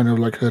thick kind of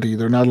like hoodie.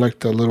 They're not like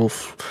the little.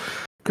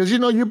 Because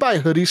you buy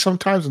hoodies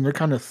sometimes and they're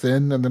kind of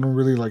thin and they don't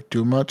really like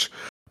do much.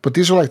 But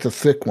these are like the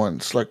thick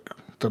ones, like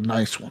the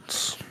nice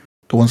ones,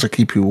 the ones that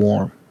keep you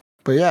warm.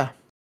 But yeah,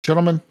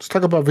 gentlemen, let's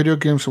talk about video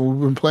games that we've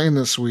been playing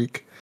this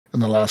week in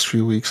the last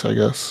few weeks, I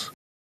guess.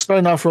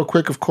 Starting off real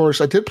quick, of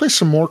course, I did play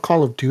some more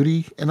Call of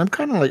Duty, and I'm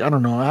kind of like, I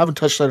don't know, I haven't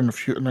touched that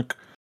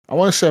I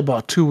want to say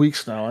about 2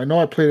 weeks now. I know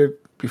I played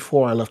it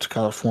before I left to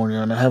California,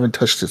 and I haven't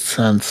touched it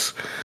since.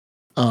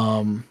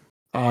 I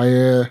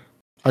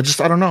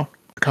don't know.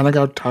 Kind of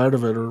got tired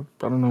of it, or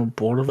I don't know,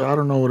 bored of it. I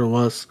don't know what it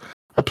was.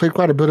 I played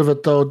quite a bit of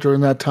it though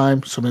during that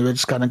time, so maybe I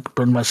just kind of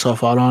burned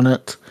myself out on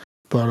it.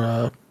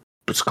 But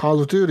it's Call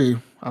of Duty.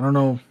 I don't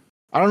know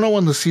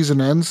when the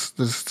season ends.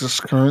 This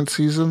current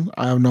season,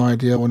 I have no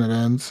idea when it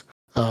ends.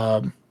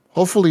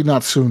 Hopefully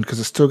not soon, because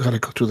I still got to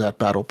go through that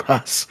battle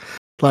pass.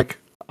 Like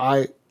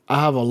I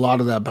have a lot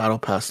of that battle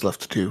pass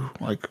left to do.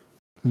 Like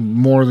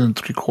more than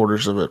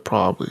 3/4 of it,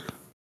 probably,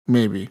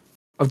 maybe.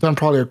 I've done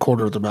probably a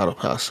quarter of the battle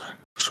pass.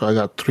 So I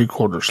got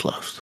 3/4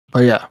 left.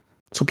 But yeah,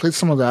 so played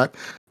some of that.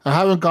 I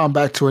haven't gone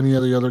back to any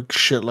of the other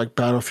shit like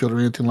Battlefield or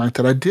anything like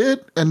that. I did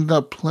end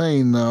up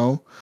playing,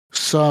 though,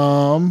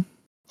 some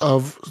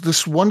of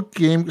this one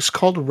game. It's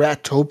called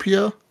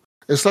Ratopia.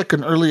 It's like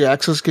an early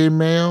access game,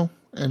 Mayo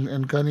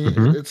and Gunny.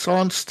 Mm-hmm. It's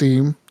on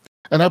Steam.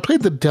 And I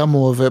played the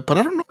demo of it, but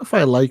I don't know if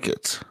I like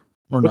it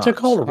or What's not. It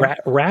called?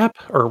 Rap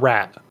or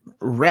rat?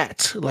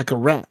 Rat. Like a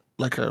rat.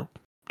 Like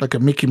a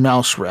Mickey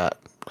Mouse rat.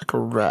 Like a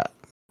rat.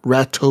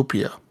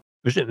 Ratopia.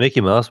 Isn't Mickey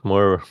Mouse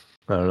more,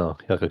 I don't know,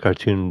 like a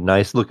cartoon,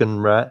 nice looking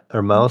rat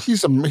or mouse?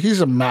 He's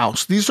a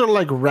mouse. These are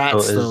like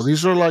rats though.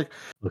 These are like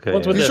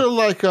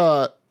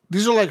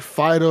these are like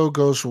Fido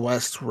Goes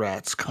West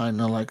rats,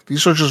 kind of like.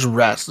 These are just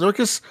rats. I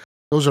guess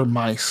those are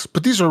mice,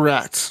 but these are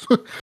rats.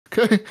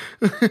 Okay,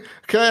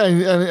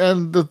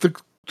 and the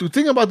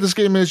thing about this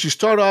game is you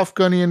start off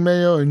Gunny and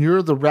Mayo, and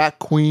you're the rat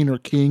queen or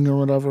king or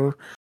whatever.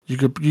 You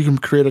can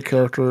create a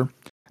character,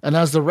 and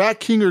as the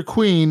rat king or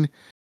queen,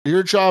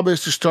 your job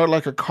is to start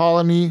like a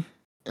colony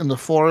in the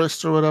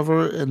forest or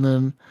whatever, and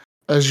then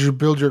as you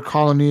build your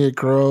colony, it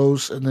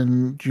grows, and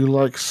then you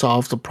like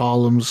solve the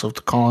problems of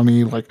the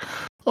colony. Like,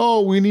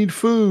 oh, we need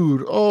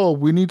food. Oh,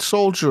 we need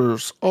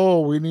soldiers. Oh,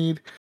 we need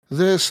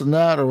this and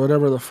that or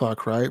whatever the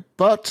fuck, right?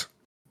 But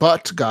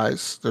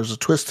guys, there's a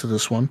twist to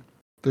this one.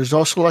 There's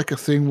also like a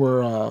thing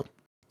where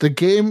the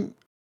game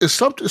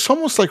is it's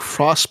almost like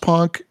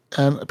Frostpunk,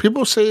 and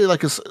people say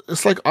like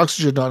it's like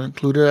Oxygen Not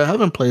Included. I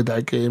haven't played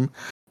that game,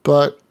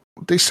 but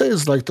they say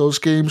it's like those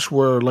games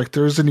where like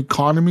there's an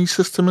economy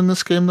system in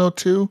this game though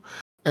too.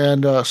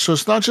 And so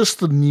it's not just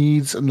the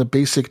needs and the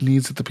basic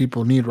needs that the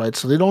people need, right?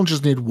 So they don't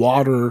just need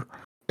water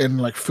and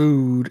like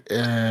food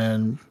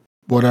and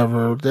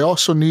whatever. They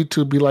also need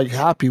to be like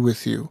happy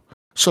with you.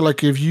 So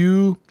like if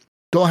you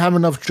don't have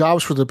enough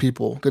jobs for the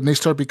people, then they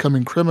start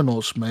becoming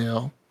criminals,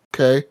 Mayo.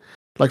 Okay?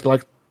 Like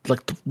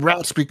the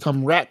rats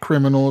become rat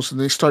criminals and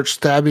they start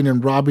stabbing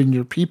and robbing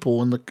your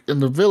people in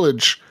the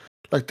village.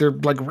 Like they're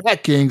like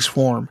rat gangs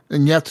form,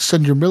 and you have to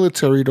send your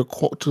military to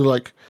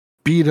like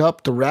beat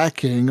up the rat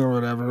gang or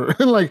whatever,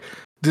 and like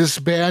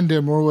disband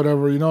him or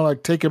whatever,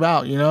 like take him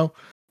out,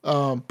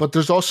 But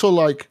there's also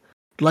like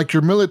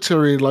your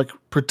military like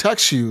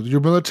protects you. Your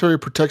military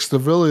protects the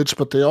village,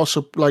 but they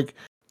also like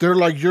they're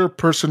like your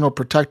personal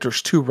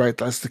protectors too, right?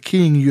 As the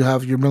king, you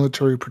have your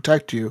military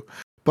protect you.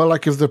 But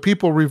like if the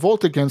people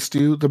revolt against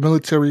you, the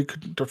military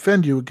could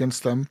defend you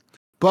against them.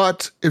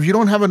 But if you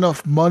don't have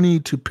enough money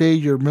to pay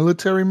your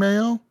military,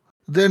 Mayo,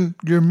 then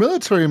your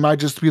military might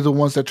just be the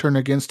ones that turn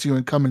against you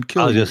and come and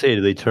kill you. I was going to say,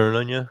 do they turn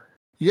on you?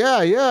 Yeah.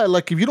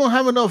 Like if you don't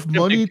have enough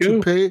money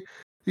to pay...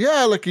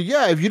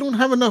 if you don't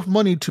have enough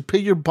money to pay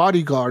your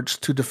bodyguards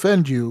to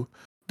defend you,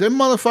 then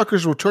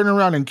motherfuckers will turn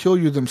around and kill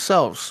you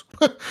themselves.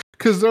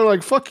 Because they're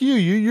like, fuck you,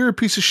 you're a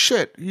piece of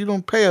shit. You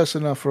don't pay us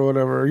enough or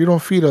whatever. You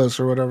don't feed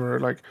us or whatever.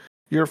 Like,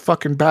 you're a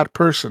fucking bad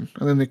person.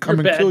 And then they come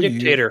and kill you. You're a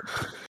bad dictator.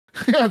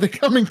 Yeah, they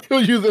come and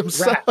kill you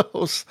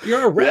themselves. Rat.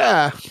 You're a rat.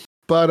 Yeah.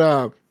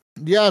 But,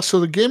 so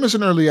the game is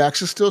in early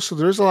access still, so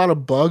there's a lot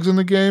of bugs in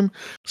the game.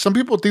 Some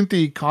people think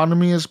the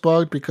economy is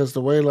bugged because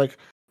the way, like,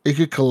 it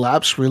could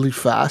collapse really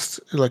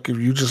fast. Like, if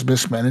you just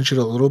mismanage it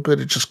a little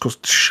bit, it just goes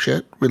to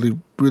shit really,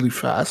 really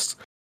fast.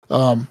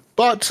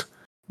 But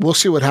we'll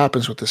see what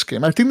happens with this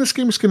game. I think this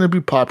game is going to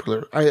be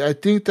popular. I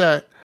think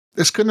that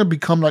it's going to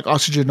become like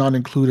Oxygen Not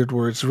Included,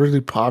 where it's really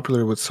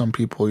popular with some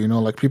people,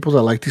 like people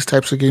that like these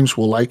types of games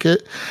will like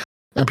it.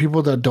 and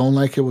people that don't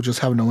like it will just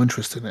have no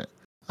interest in it.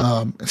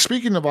 And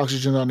speaking of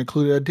Oxygen Not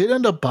Included, I did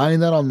end up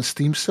buying that on the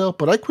Steam sale,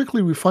 but I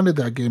quickly refunded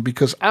that game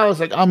because I was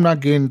like, I'm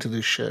not getting into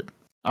this shit.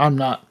 I'm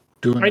not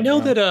doing it. I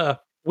know man. that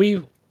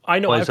I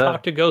know Why I've is that?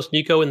 talked to Ghost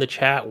Nico in the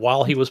chat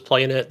while he was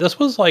playing it. This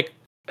was like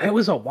it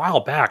was a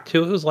while back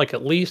too. It was like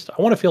at least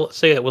I want to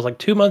say it was like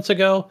 2 months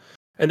ago,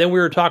 and then we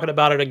were talking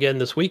about it again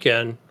this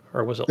weekend,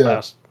 or was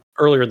it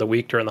earlier in the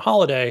week during the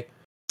holiday?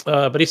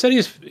 But he said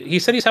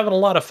he's having a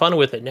lot of fun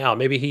with it now.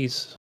 Maybe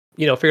he's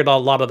figured out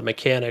a lot of the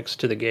mechanics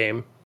to the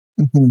game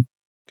Mhm.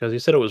 because he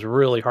said it was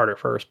really hard at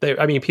first.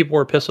 People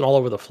were pissing all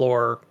over the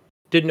floor,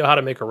 didn't know how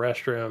to make a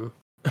restroom,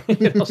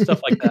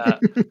 stuff like that.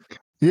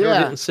 They were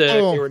Yeah. getting sick.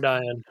 They were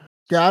dying.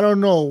 Yeah, I don't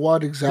know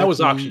what exactly. That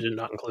was Oxygen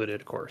Not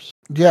Included, of course.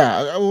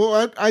 Yeah,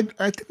 well, I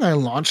think I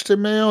launched it,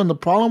 Mayo, and the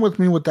problem with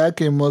me with that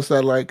game was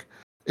that like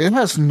it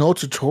has no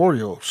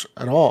tutorials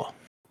at all.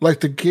 Like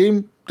the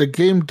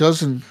game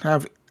doesn't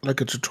have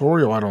like a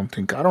tutorial. I don't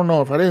think. I don't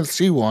know if I didn't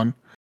see one.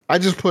 I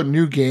just put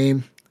new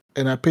game,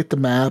 and I picked the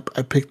map.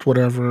 I picked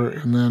whatever,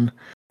 and then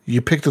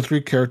you pick the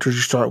 3 characters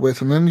you start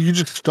with, and then you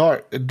just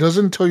start. It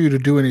doesn't tell you to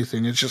do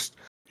anything. It's just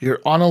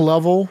you're on a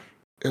level,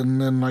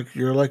 and then like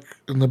you're like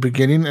in the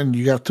beginning, and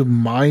you have to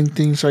mine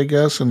things, I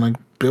guess, and like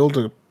build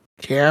a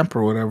camp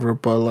or whatever,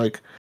 but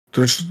like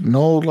there's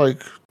no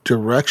like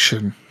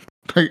direction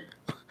like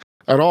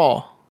at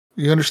all.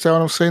 You understand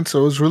what I'm saying?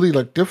 So it was really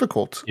like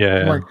difficult.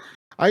 Yeah. I'm like,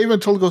 I even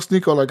told Ghost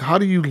Nico, like, how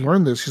do you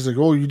learn this? He's like,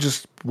 oh, you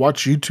just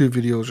watch YouTube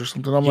videos or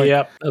something. I'm like,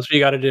 Yep, that's what you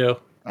got to do.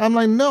 I'm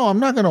like, no, I'm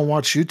not gonna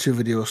watch YouTube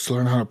videos to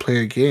learn how to play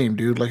a game,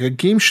 dude. Like a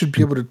game should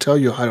be able to tell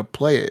you how to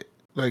play it.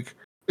 Like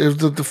if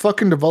the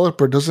fucking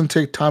developer doesn't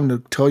take time to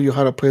tell you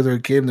how to play their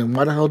game, then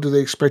why the hell do they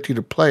expect you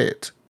to play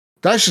it?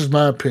 That's just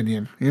my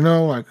opinion,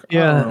 Like,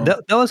 Yeah,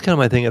 that was kind of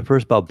my thing at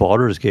first about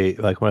Baldur's Gate.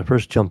 Like when I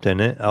first jumped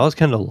in it, I was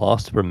kind of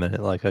lost for a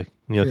minute. Like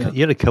you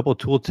had a couple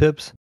tool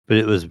tips, but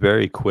it was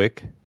very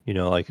quick.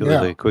 Like it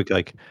was like quick,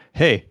 like,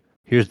 hey,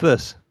 here's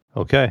this.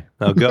 Okay,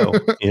 now go.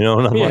 And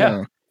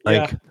I'm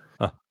like,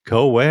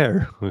 go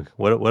where?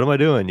 What am I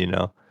doing?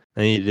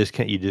 And you just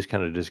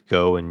kind of just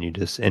go and you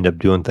just end up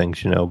doing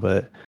things.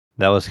 But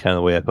that was kind of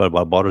the way I thought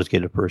about Baldur's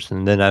Gate at first.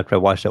 And then after I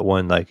watched that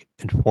one like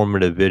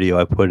informative video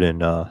I put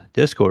in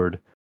Discord,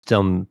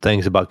 some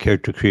things about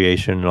character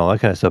creation and all that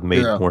kind of stuff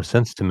made more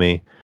sense to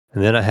me.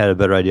 And then I had a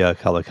better idea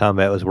of how the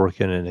combat was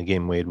working, and the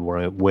game made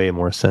way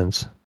more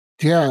sense.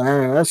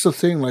 Yeah, that's the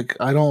thing. Like,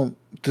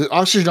 the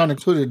Oxygen Not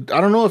Included. I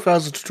don't know if it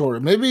has a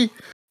tutorial. Maybe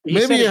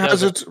it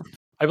has it.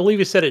 I believe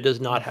he said it does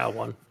not have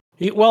one.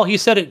 He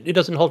said it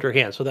doesn't hold your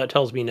hand, so that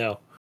tells me no.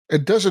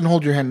 It doesn't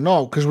hold your hand,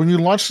 no, because when you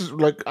launch,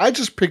 like, I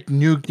just picked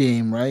new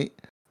game, right?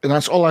 And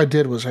that's all I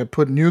did was I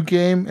put new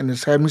game, and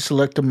it had me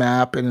select a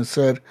map, and it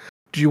said,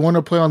 do you want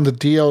to play on the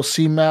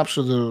DLC maps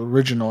or the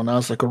original? And I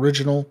was like,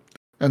 original.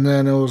 And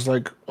then it was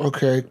like,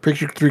 okay, pick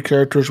your 3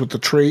 characters with the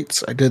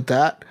traits. I did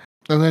that.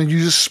 And then you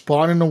just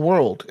spawn in the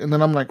world. And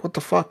then I'm like, what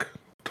the fuck?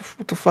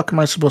 What the fuck am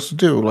I supposed to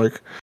do? Like,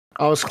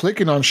 I was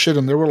clicking on shit,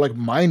 and they were like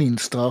mining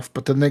stuff,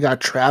 but then they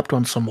got trapped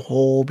on some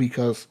hole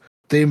because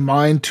they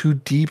mined too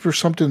deep or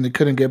something. They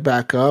couldn't get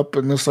back up.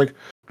 And it's like,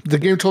 the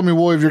game told me,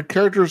 well, if your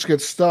characters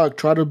get stuck,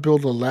 try to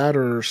build a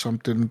ladder or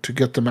something to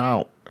get them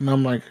out. And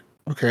I'm like,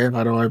 okay,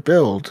 how do I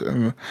build?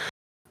 And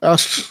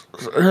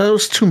it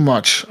was too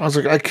much. I was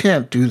like, I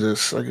can't do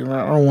this. Like,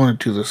 I don't want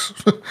to do this.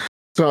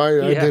 So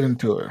I didn't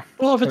do it.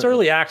 Well, if it's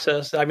early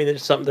access, I mean,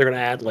 it's something they're going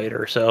to add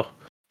later. So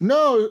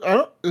no,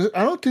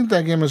 I don't think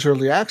that game is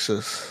early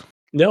access.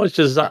 No, it's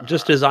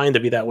just designed to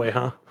be that way,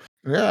 huh?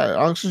 Yeah,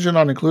 Oxygen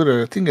Not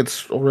Included. I think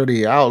it's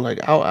already out.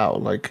 Like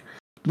out. Like,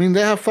 I mean,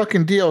 they have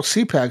fucking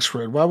DLC packs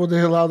for it. Why would they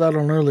allow that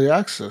on early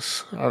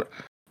access? I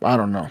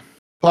don't know.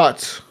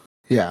 But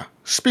yeah,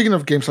 speaking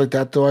of games like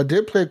that, though, I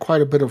did play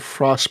quite a bit of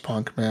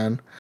Frostpunk, man,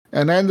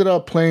 and I ended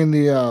up playing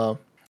the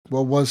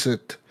what was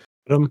it?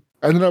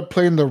 I ended up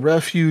playing the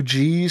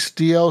Refugees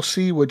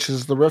DLC, which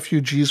is the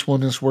Refugees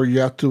one is where you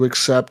have to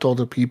accept all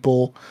the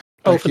people.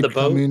 Oh, for the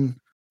boat?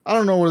 I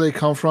don't know where they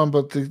come from,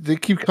 but they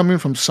keep coming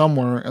from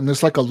somewhere, and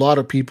there's like a lot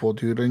of people,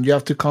 dude, and you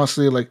have to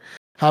constantly like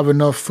have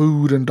enough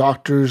food and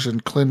doctors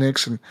and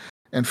clinics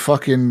and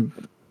fucking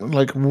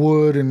like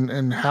wood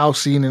and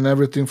housing and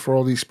everything for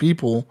all these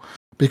people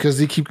because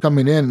they keep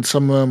coming in.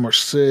 Some of them are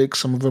sick,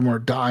 some of them are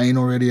dying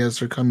already as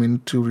they're coming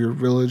to your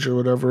village or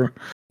whatever.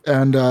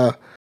 And I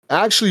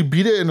actually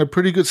beat it in a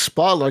pretty good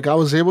spot. Like I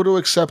was able to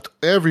accept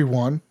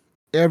everyone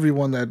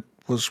that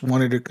was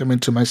wanted to come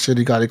into my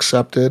city got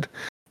accepted.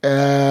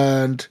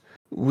 And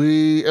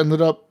we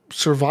ended up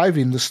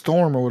surviving the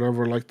storm or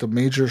whatever, like the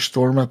major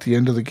storm at the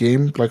end of the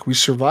game. Like we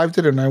survived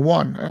it and I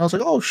won. And I was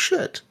like, oh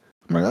shit.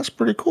 I'm like, that's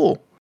pretty cool.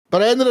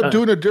 But I ended up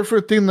doing a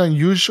different thing than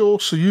usual.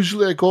 So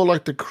usually I go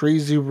like the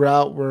crazy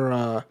route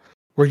where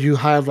you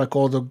have like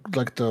all the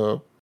like the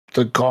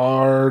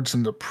guards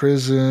and the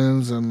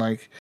prisons and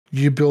like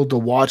you build the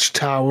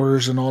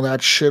watchtowers and all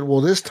that shit. Well,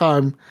 this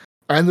time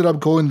I ended up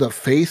going the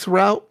faith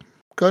route,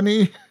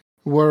 Gunny,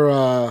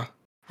 where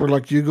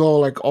like you go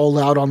like all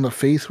out on the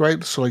faith,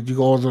 right? So like you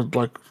go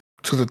like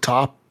to the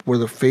top where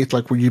the faith,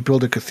 like where you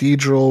build a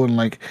cathedral and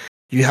like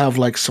You have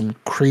like some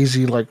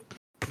crazy like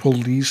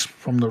police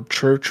from the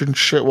church and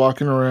shit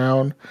walking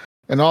around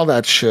and all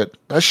that shit.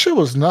 That shit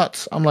was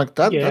nuts. I'm like,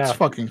 that's Yeah.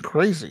 fucking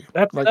crazy.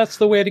 Like, That's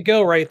the way to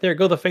go right there.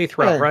 Go the faith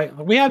route, yeah, right?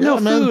 We have no yeah,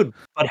 man. food,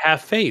 but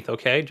have faith,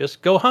 okay?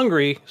 Just go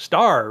hungry,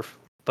 starve,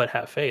 but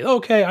have faith.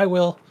 Okay, I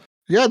will.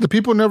 Yeah, the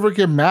people never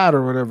get mad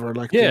or whatever.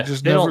 Like they Yeah,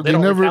 just they never,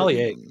 don't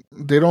retaliate.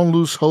 they don't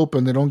lose hope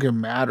and they don't get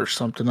mad or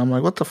something. I'm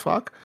like, what the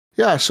fuck?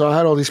 Yeah, so I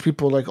had all these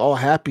people like all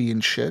happy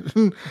and shit,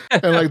 and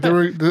like they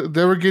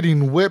were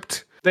getting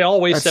whipped. They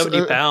all weigh At,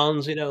 70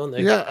 pounds, you know, and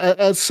they yeah,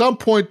 at some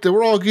point they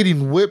were all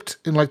getting whipped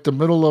in like the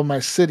middle of my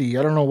city.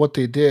 I don't know what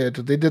they did.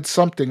 They did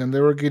something and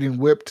they were getting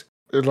whipped.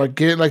 Like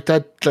getting like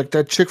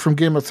that chick from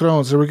Game of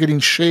Thrones. They were getting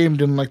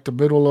shamed in like the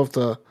middle of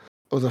the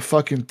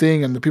fucking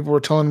thing, and the people were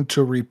telling them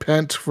to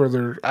repent for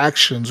their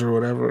actions or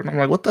whatever. And I'm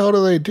like, what the hell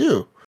do they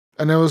do?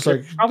 And it was they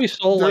like probably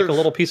stole like a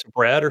little piece of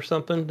bread or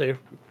something. They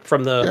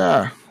from the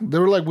yeah, they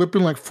were like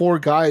whipping like 4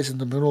 guys in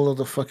the middle of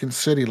the fucking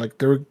city. Like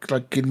they were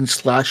like getting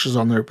slashes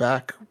on their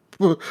back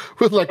with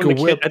like from a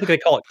the whip. I think they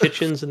call it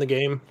kitchens in the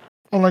game.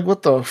 I'm like,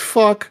 what the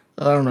fuck?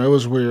 I don't know. It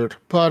was weird,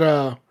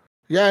 but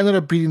yeah, I ended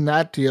up beating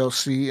that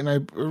DLC, and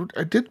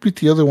I did beat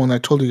the other one I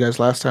told you guys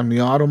last time, the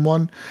Autumn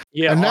one.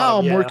 Yeah, And now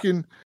Autumn, I'm yeah.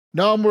 working.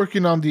 Now I'm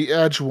working on the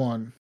Edge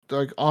one,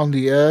 like on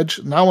the Edge.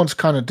 And that one's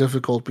kind of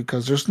difficult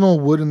because there's no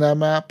wood in that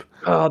map,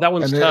 Oh, that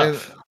one's and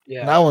tough.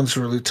 Yeah. that one's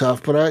really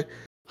tough. But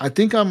I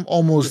think I'm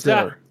almost Is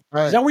that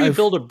there. is that where you I've-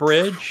 build a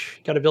bridge?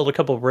 Got to build a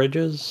couple of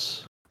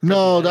bridges.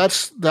 No,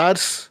 that's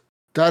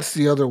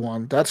the other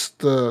one. That's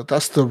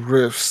the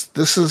rifts.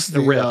 This is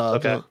The rift,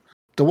 okay.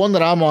 the one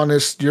that I'm on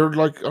is you're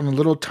like on a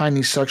little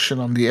tiny section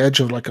on the edge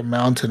of like a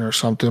mountain or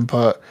something,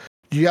 but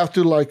you have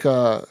to like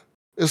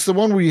it's the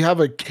one where you have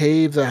a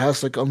cave that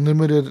has like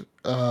unlimited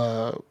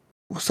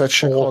what's that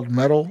shit Coal. called?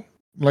 Metal?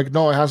 Like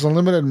no, it has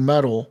unlimited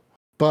metal,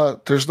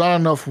 but there's not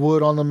enough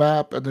wood on the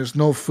map and there's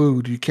no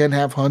food. You can't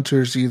have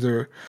hunters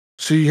either.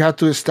 So you have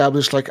to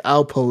establish like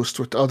outposts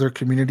with other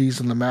communities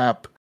in the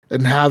map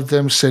and have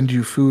them send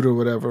you food or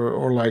whatever,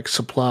 or like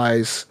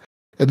supplies.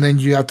 And then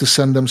you have to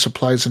send them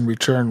supplies in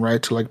return,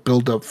 right? To like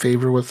build up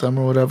favor with them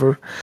or whatever.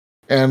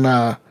 And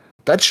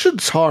that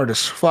shit's hard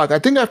as fuck. I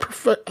think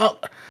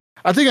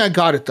I think I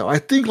got it though. I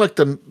think like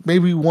the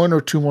maybe 1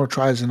 or 2 more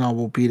tries and I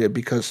will beat it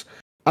because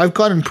I've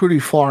gotten pretty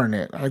far in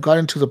it. I got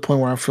into the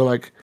point where I feel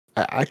like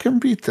I can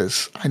beat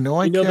this. I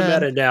know I can. You know the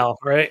meta now,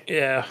 right?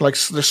 Yeah. Like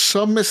there's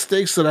some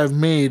mistakes that I've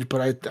made,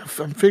 but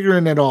I'm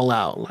figuring it all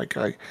out. Like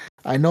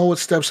I know what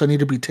steps I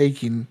need to be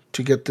taking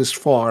to get this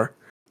far,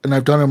 and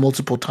I've done it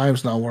multiple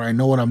times now where I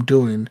know what I'm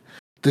doing.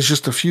 There's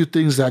just a few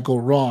things that go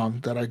wrong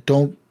that I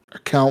don't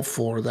account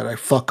for, that I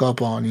fuck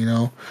up on, you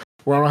know,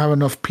 where I don't have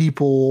enough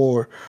people,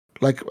 or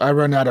like I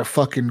run out of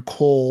fucking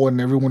coal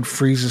and everyone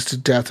freezes to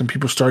death and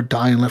people start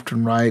dying left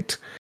and right.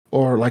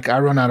 Or like I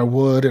run out of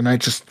wood and I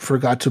just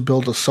forgot to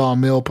build a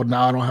sawmill, but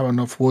now I don't have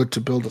enough wood to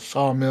build a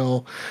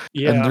sawmill.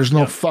 Yeah. And there's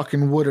no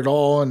fucking wood at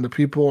all, and the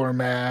people are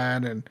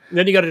mad. And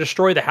Then you got to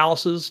destroy the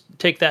houses,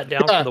 take that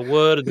down Yeah. for the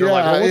wood, and they're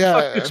like, Yeah, "Well, what the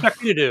fuck yeah. do you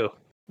expect me to do?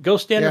 Go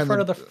stand Yeah, in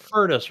front of the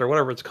furnace or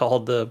whatever it's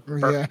called." yeah,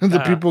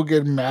 the people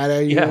get mad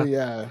at you. Yeah.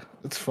 Yeah,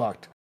 it's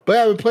fucked. But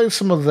yeah, I've been playing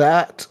some of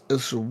that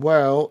as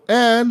well.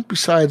 And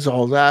besides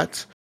all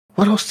that,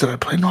 what else did I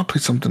play? No, I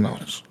played something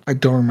else. I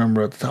don't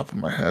remember at the top of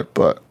my head,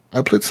 but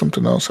I played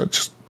something else. I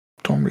just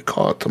don't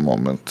recall at the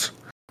moment.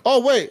 Oh,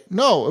 wait.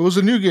 No, it was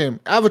a new game.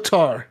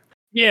 Avatar.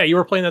 Yeah, you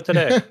were playing that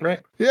today, right?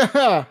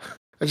 Yeah.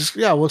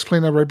 I was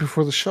playing that right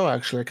before the show,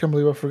 actually. I can't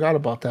believe I forgot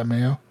about that,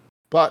 Mayo.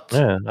 But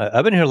Yeah,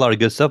 I've been hearing a lot of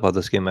good stuff about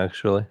this game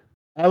actually.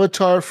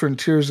 Avatar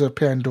Frontiers of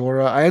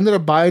Pandora. I ended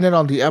up buying it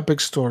on the Epic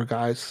Store,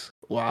 guys.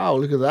 Wow,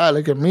 look at that.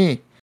 Look at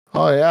me.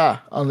 Oh, yeah.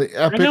 On the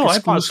Epic I know. I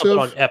bought exclusive. something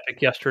on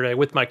Epic yesterday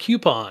with my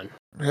coupon.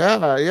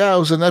 Yeah, it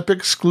was an Epic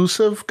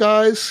exclusive,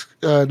 guys.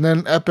 And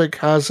then Epic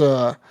has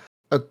a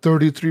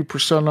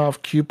 33%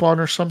 off coupon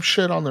or some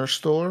shit on their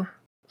store.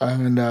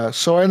 And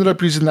so I ended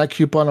up using that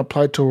coupon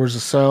applied towards the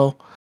sale.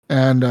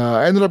 And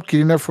I ended up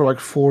getting it for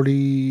like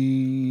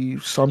 40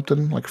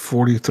 something, like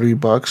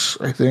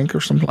 $43, I think,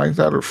 or something like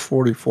that, or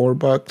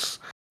 $44.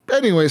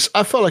 Anyways,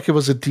 I felt like it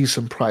was a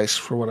decent price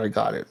for what I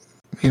got it,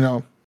 you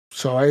know?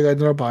 So I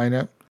ended up buying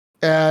it.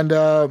 And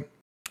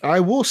I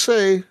will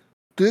say,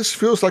 this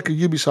feels like a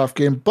Ubisoft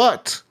game,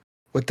 but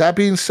with that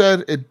being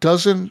said, it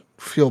doesn't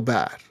feel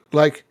bad.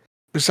 Like,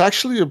 it's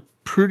actually a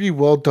pretty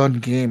well done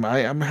game.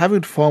 I'm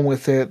having fun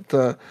with it.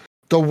 The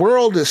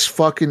world is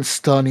fucking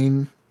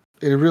stunning.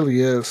 It really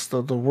is.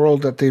 The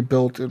world that they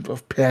built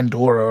of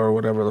Pandora or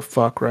whatever the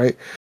fuck, right?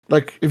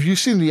 Like, if you've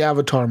seen the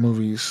Avatar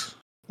movies,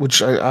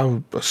 which I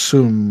would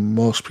assume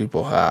most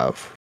people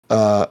have,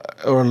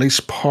 or at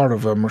least part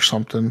of them or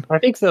something. I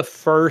think it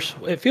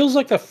feels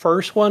like the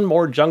first one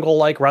more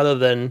jungle-like rather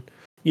than,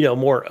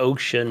 more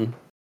ocean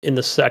in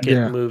the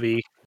second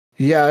movie.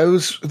 Yeah,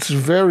 it's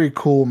very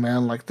cool,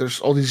 man. Like there's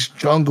all these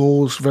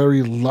jungles,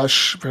 very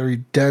lush, very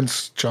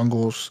dense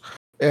jungles.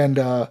 And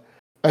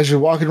as you're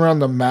walking around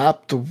the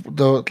map,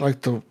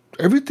 the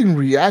everything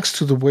reacts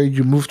to the way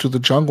you move through the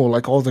jungle.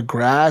 Like all the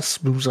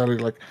grass moves out of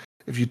like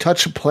If you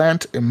touch a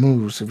plant, it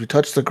moves. If you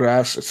touch the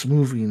grass, it's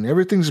moving.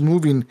 Everything's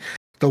moving.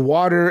 The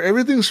water,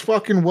 everything's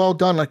fucking well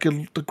done. Like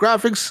the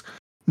graphics,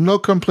 no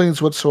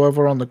complaints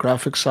whatsoever on the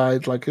graphics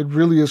side. Like it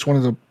really is one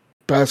of the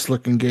best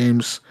looking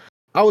games,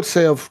 I would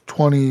say, of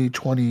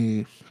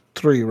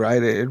 2023.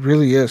 Right? It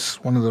really is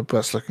one of the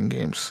best looking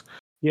games.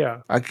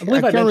 Yeah, I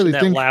believe I can't mentioned really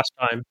that think. last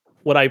time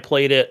when I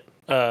played it.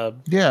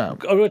 Yeah,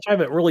 Which I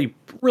haven't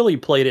really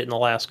played it in the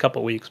last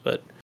couple of weeks,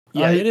 but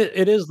yeah,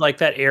 it is like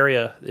that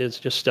area is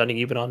just stunning,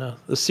 even on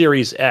the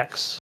Series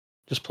X,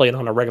 just playing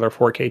on a regular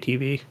 4K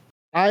TV.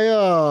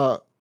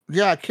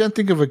 I can't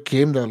think of a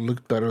game that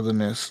looked better than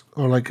this,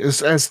 or like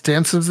is as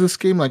dense as this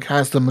game. Like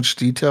has that much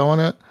detail on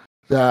it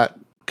that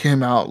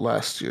came out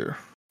last year.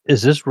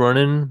 Is this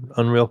running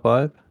Unreal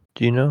 5?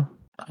 Do you know?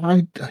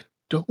 I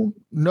don't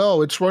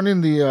know. It's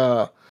running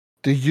the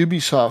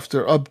Ubisoft,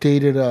 their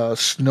updated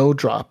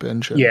Snowdrop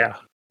engine. Yeah,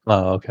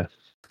 Oh, okay.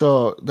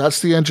 So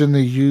that's the engine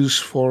they use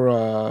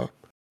for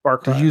Far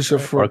Cry. they use it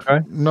right? for Far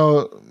Cry?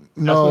 no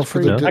Assassin's for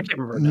Creed? the I can't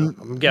remember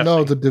now. I'm guessing.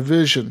 no the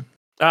Division.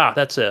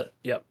 That's it.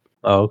 Yep.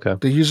 Oh, okay.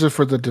 They use it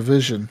for the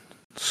Division.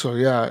 So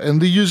yeah,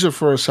 and they use it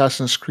for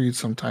Assassin's Creed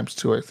sometimes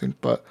too, I think.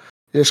 But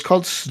it's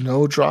called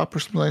Snowdrop or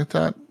something like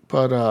that.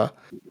 But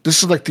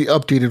this is like the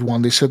updated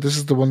one. They said this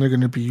is the one they're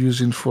going to be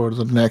using for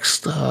the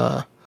next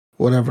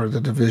whatever the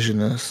Division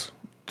is,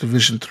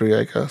 Division 3,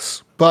 I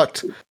guess.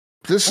 But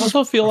this I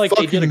also feel like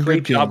they did a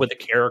great game. job with the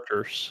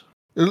characters.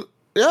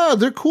 Yeah,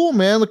 they're cool,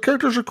 man. The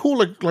characters are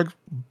cool, like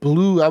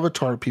blue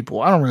avatar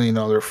people. I don't really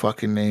know their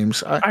fucking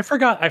names. I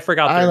forgot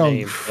their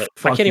name. But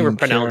I can't even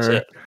pronounce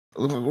it.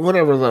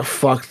 Whatever the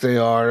fuck they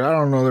are, I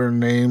don't know their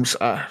names.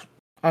 I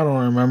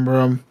don't remember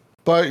them.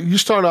 But you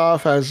start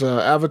off as an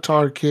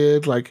avatar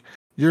kid, like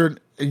you're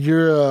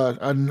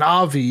a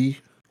Navi,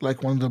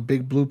 like one of the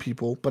big blue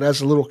people, but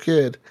as a little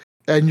kid,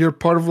 and you're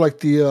part of like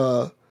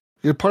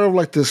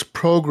this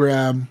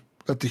program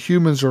that the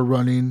humans are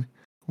running,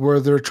 where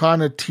they're trying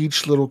to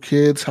teach little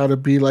kids how to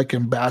be like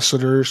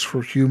ambassadors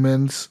for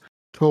humans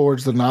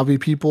towards the Navi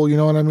people. You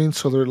know what I mean?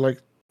 So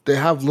they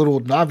have little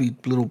Navi,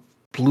 little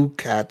blue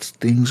cats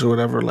things or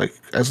whatever, like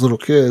as little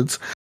kids.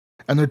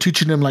 And they're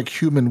teaching them like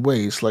human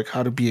ways, like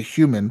how to be a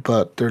human,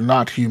 but they're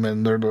not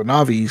human. They're the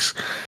Navis.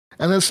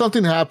 And then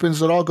something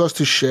happens. It all goes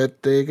to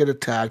shit. They get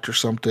attacked or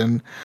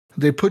something.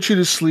 They put you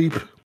to sleep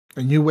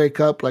and you wake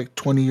up like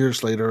 20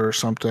 years later or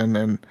something.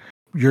 And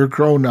you're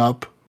grown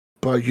up,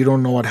 but you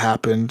don't know what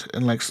happened.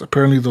 And like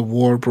apparently the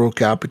war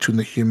broke out between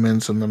the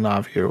humans and the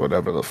Navi or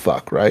whatever the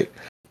fuck, right?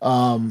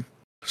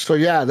 So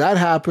yeah, that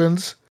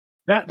happens.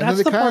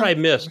 That's the part I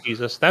missed,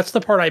 Jesus. That's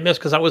the part I missed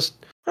because I was.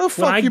 Oh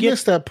fuck! You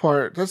missed that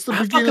part. That's the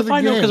beginning of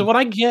the game. Because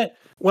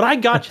when I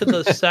got to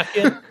the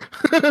second,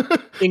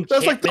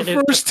 that's like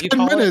the first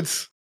 10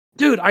 minutes.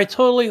 Dude, I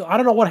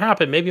don't know what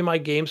happened. Maybe my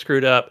game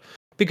screwed up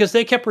because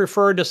they kept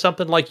referring to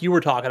something like you were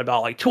talking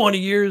about, like 10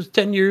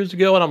 years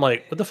ago, and I'm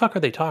like, what the fuck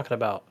are they talking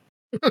about?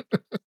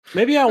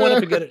 Maybe I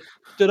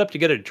stood up to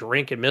get a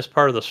drink and missed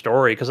part of the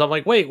story because I'm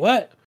like, wait,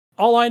 what?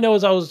 All I know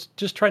is I was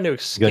just trying to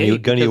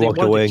escape. Gunny walked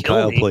away and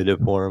Kyle played it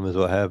for him is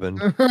what happened.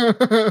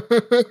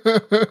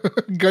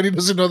 Gunny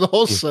doesn't know the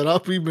whole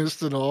setup. He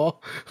missed it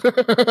all.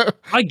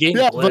 My game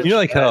but you know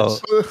like how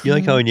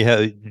when you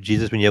have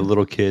Jesus, when you have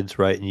little kids,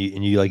 right? And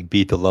you like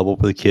beat the level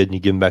for the kid and you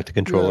give him back the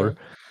controller.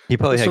 Yeah. He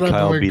probably had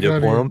Kyle beat it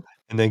for him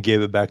and then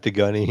gave it back to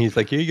Gunny. He's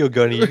like, here you go,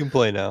 Gunny, you can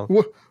play now.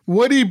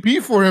 What did he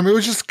beat for him? It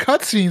was just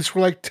cutscenes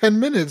for like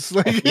 10 minutes.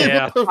 Like,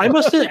 yeah, I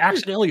must have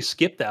accidentally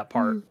skipped that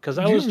part because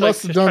I was like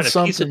just trying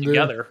to piece it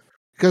together.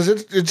 Because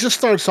it just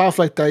starts off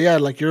like that. Yeah,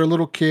 like you're a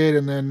little kid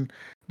and then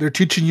they're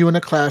teaching you in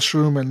a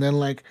classroom and then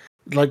like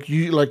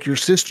your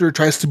sister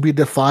tries to be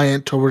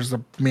defiant towards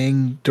the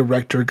main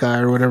director guy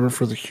or whatever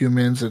for the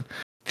humans, and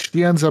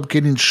she ends up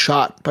getting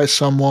shot by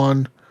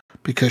someone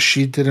because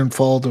she didn't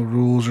follow the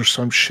rules or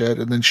some shit,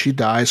 and then she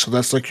dies. So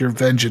that's like your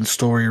vengeance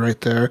story right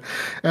there.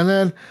 And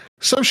then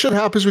some shit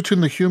happens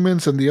between the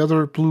humans and the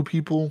other blue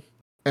people,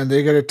 and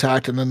they get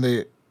attacked, and then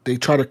they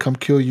try to come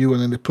kill you,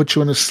 and then they put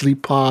you in a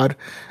sleep pod,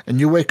 and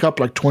you wake up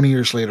like 20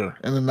 years later,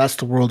 and then that's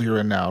the world you're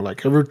in now.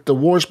 Like the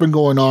war's been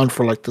going on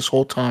for like this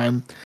whole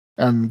time,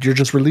 and you're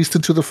just released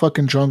into the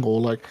fucking jungle.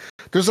 Like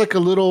there's like a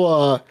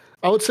little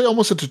I would say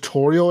almost a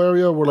tutorial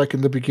area where like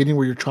in the beginning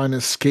where you're trying to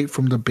escape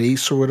from the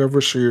base or whatever.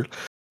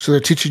 So they're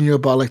teaching you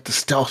about like the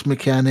stealth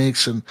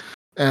mechanics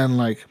and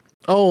like,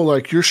 oh,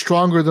 like you're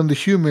stronger than the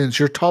humans,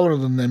 you're taller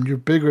than them, you're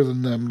bigger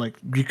than them. Like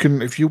you can,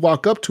 if you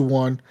walk up to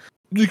one,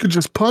 you can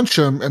just punch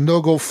them and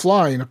they'll go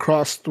flying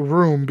across the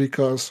room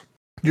because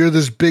you're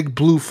this big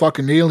blue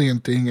fucking alien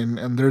thing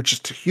and they're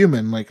just a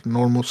human, like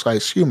normal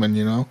size human,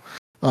 you know?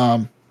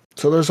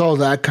 So there's all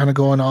that kind of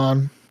going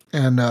on.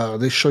 And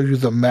they show you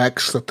the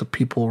mechs that the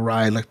people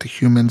ride, like the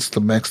humans, the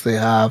mechs they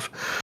have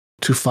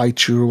to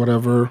fight you or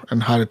whatever,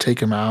 and how to take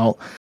them out.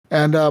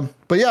 And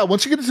but yeah,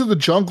 once you get into the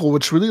jungle,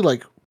 it's really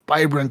like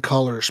vibrant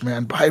colors,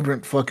 man.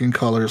 Vibrant fucking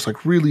colors,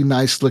 like really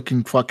nice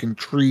looking fucking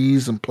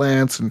trees and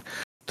plants and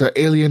the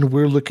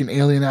weird looking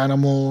alien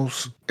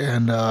animals.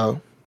 And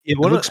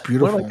Yeah, It looks one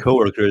of my beautiful.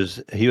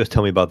 coworkers, he was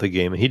telling me about the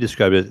game, and he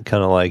described it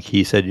kind of like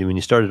he said when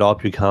you started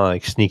off, you're kind of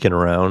like sneaking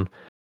around,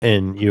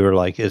 and you were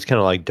like it's kind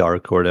of like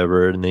dark or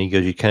whatever, and then he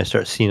goes, you kind of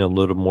start seeing a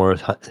little more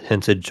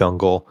hinted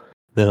jungle,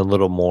 then a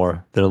little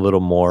more, then a little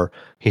more.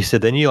 He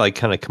said then you like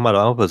kind of come out, I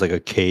don't know if it was like a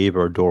cave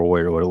or a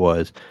doorway or what it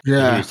was. And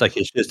Yeah, he's like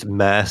it's just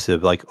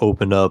massive, like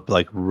open up,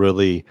 like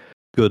really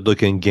good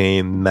looking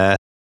game, massive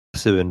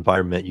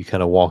environment you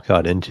kind of walk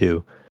out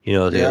into.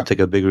 yeah. It's like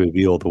a big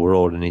reveal of the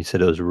world, and he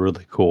said it was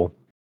really cool.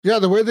 Yeah,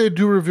 the way they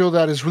do reveal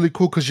that is really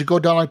cool because you go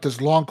down like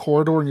this long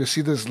corridor and you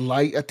see this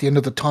light at the end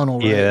of the tunnel,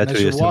 right? Yeah, And that's what as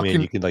he you're was telling me,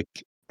 and you walking, can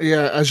like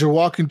yeah, as you're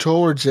walking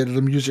towards it,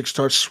 the music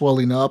starts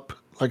swelling up,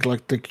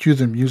 like they cue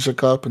the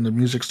music up, and the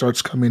music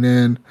starts coming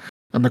in,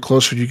 and the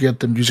closer you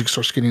get, the music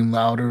starts getting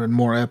louder and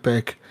more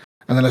epic.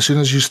 And then as soon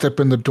as you step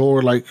in the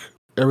door, like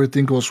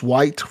everything goes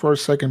white for a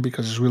second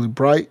because it's really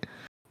bright,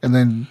 and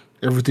then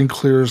everything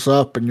clears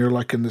up, and you're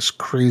like in this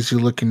crazy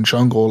looking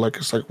jungle. Like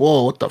it's like,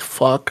 whoa, what the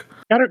fuck?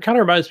 Kind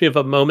of reminds me of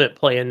a moment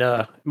playing.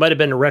 Might have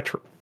been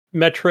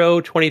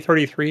Metro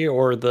 2033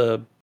 or the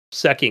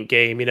second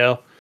game.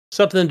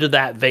 Something to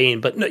that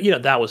vein. But no,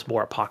 that was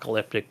more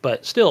apocalyptic.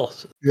 But still,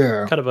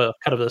 Yeah. kind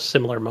of a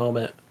similar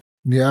moment.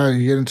 Yeah,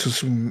 you get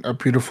into a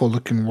beautiful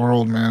looking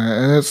world, man,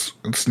 and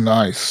it's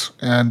nice.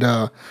 And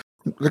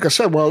like I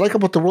said, what I like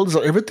about the world is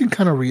that everything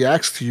kind of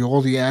reacts to you.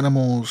 All the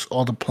animals,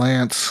 all the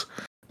plants.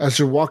 As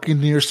you're walking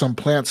near some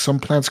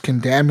plants can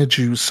damage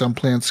you. Some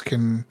plants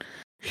can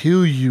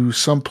heal you.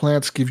 Some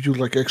plants give you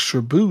like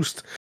extra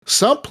boost.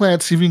 Some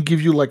plants even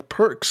give you like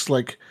perks.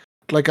 Like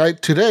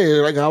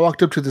I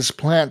walked up to this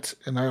plant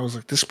and I was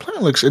like, this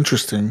plant looks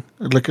interesting.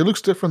 Like it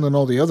looks different than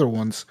all the other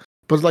ones.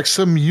 But like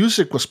some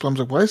music was playing. I was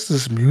like, why is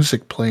this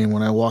music playing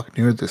when I walk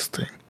near this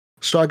thing?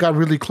 So I got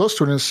really close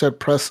to it and it said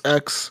press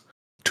X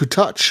to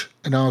touch.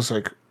 And I was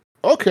like,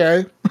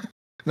 okay.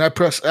 And I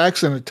pressed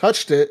X and it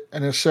touched it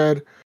and it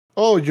said,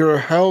 oh, your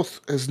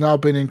health has now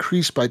been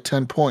increased by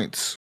 10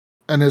 points.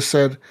 And it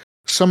said,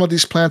 some of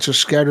these plants are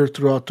scattered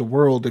throughout the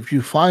world. If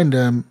you find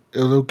them,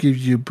 it'll give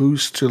you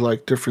boosts to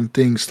like different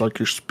things like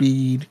your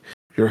speed,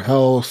 your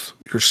health,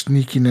 your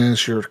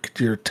sneakiness,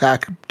 your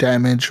attack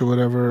damage or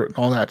whatever, and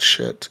all that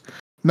shit.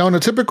 Now, in a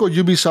typical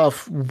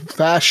Ubisoft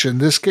fashion,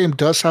 this game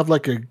does have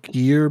like a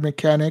gear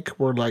mechanic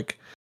where like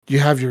you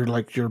have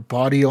your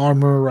body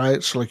armor,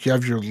 right? So like you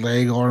have your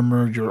leg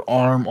armor, your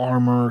arm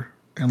armor,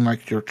 and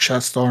like your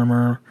chest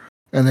armor,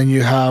 and then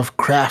you have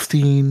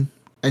crafting,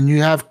 and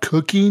you have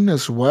cooking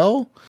as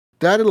well.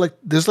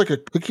 There's like a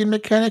cooking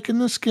mechanic in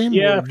this game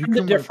Yeah, where you from the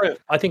can different.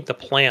 I think the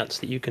plants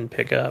that you can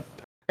pick up.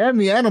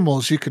 and the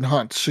animals you can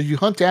hunt. So you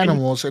hunt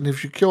animals, and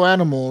if you kill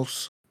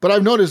animals, but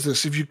I've noticed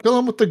this: if you kill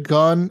them with the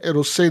gun,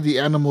 it'll say the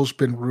animal's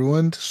been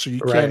ruined, so you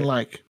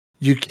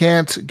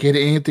can't get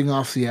anything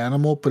off the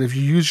animal. But if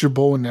you use your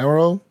bow and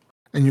arrow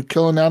and you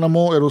kill an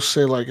animal, it'll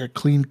say like a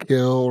clean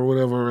kill or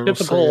whatever. It'll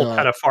Typical say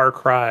kind of Far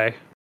Cry.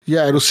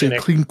 yeah, it'll say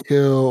mechanic. clean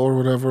kill or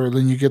whatever.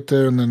 Then you get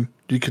there, and then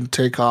you can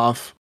take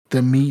off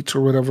the meat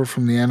or whatever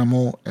from the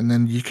animal, and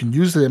then you can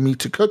use that meat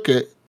to cook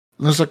it.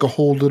 And there's like a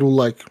whole little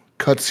like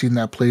cutscene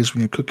that plays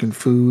when you're cooking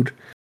food,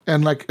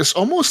 and like it's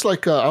almost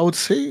like I would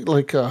say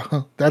like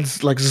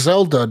that's like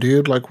Zelda,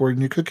 dude. Like when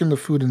you're cooking the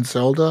food in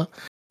Zelda,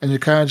 and you're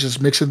kind of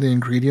just mixing the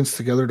ingredients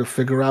together to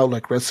figure out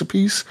like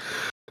recipes.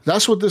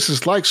 That's what this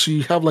is like. So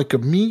you have like a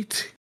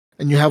meat.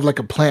 And you have like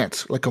a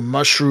plant, like a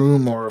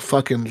mushroom or a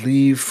fucking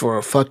leaf or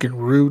a fucking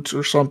root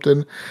or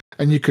something,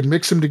 and you can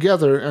mix them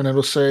together, and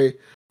it'll say,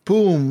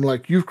 boom,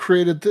 like you've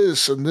created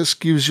this, and this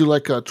gives you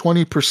like a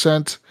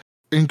 20%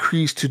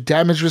 increase to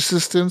damage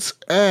resistance,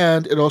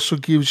 and it also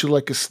gives you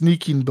like a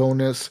sneaking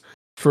bonus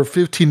for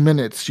 15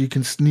 minutes. You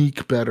can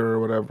sneak better or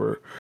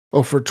whatever.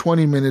 Or for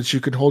 20 minutes,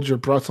 you can hold your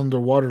breath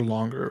underwater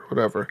longer or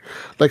whatever.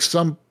 Like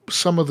some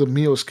of the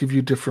meals give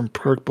you different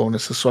perk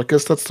bonuses, so I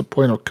guess that's the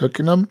point of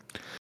cooking them.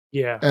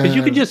 Yeah, because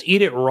you can just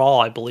eat it raw.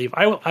 I believe.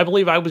 I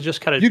believe I was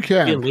just kind of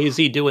being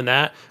lazy doing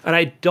that, and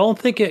I don't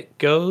think it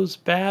goes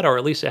bad, or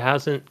at least it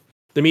hasn't.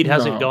 The meat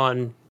hasn't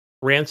gone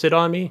rancid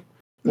on me.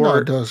 No,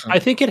 it doesn't. I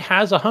think it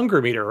has a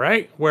hunger meter,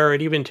 right, where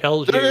it even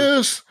tells you.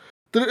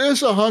 There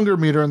is a hunger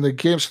meter in the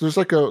game. So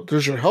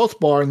there's your health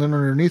bar, and then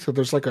underneath it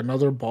there's like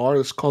another bar.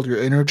 It's called your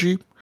energy,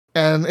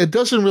 and it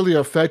doesn't really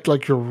affect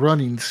like your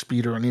running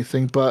speed or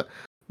anything. But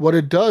what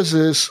it does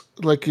is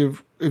like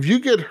if you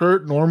get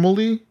hurt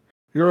normally,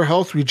 your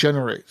health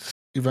regenerates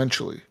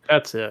eventually.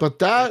 That's it. But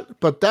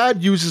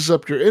that uses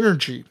up your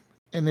energy.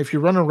 And if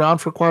you run around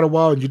for quite a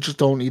while and you just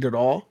don't eat at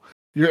all,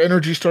 your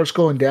energy starts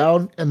going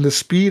down, and the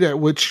speed at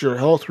which your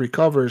health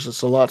recovers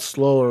is a lot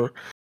slower.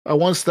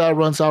 And once that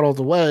runs out all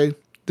the way,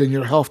 then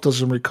your health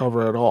doesn't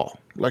recover at all.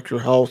 Like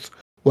your health,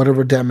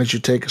 whatever damage you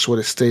take is what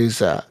it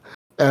stays at.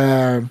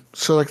 And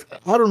so like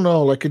I don't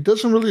know, like it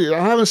doesn't really.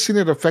 I haven't seen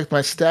it affect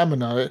my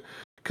stamina.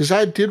 Because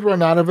I did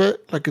run out of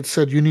it. Like it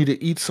said, you need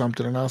to eat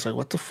something. And I was like,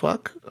 what the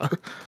fuck?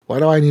 Why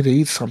do I need to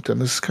eat something?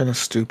 This is kind of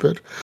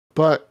stupid.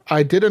 But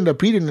I did end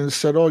up eating it and it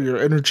said, oh, your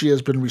energy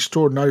has been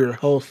restored. Now your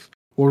health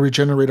will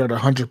regenerate at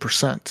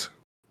 100%.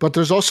 But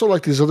there's also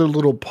like these other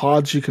little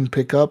pods you can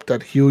pick up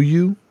that heal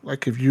you.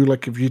 Like if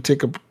you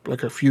take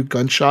a few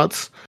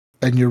gunshots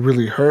and you're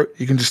really hurt,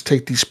 you can just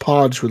take these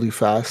pods really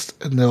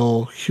fast and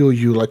they'll heal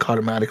you like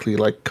automatically,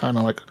 like kind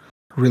of like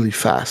really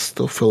fast.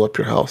 They'll fill up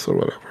your health or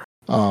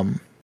whatever.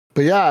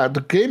 But yeah,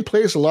 the game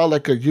plays a lot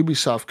like a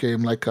Ubisoft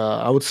game, like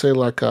I would say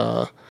like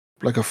a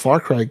Far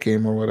Cry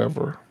game or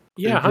whatever.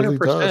 Yeah, It really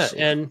 100%. does.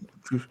 And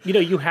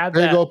you have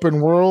Big that. open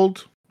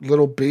world,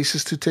 little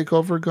bases to take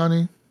over,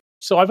 Gunny.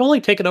 So I've only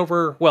taken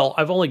over. Well,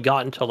 I've only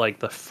gotten to like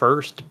the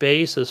first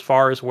base as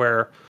far as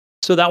where.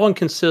 So that one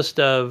consists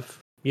of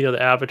the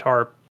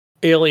Avatar,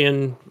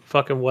 alien,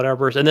 fucking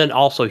whatever's, and then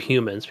also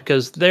humans,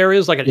 because there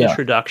is like an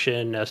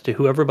introduction as to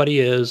who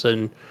everybody is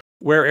and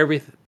where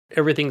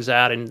everything's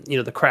at, and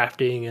the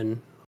crafting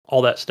and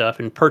all that stuff,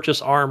 and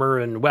purchase armor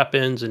and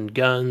weapons and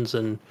guns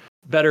and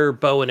better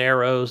bow and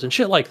arrows and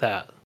shit like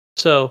that.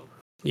 So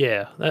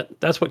yeah,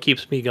 that's what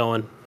keeps me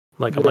going.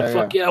 Like I'm like,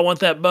 fuck yeah, I want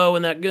that bow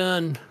and that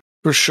gun.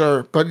 For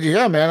sure. But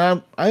yeah,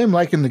 man, I am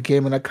liking the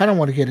game, and I kind of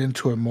want to get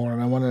into it more,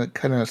 and I want to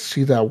kind of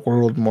see that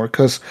world more,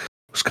 because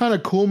it's kind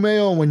of cool,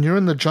 Mayo, when you're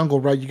in the jungle,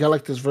 right? You got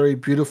like this very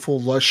beautiful,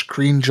 lush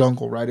green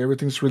jungle, right?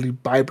 Everything's really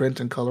vibrant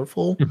and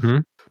colorful. Mm-hmm.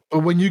 But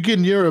when you get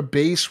near a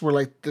base where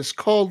like they're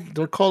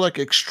called like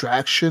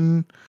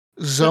extraction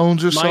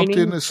zones or mining,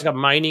 something. It's like a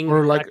mining,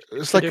 or like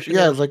it's like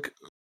it's like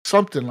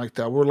something like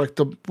that. Where like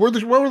where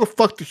the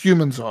fuck the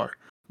humans are.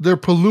 They're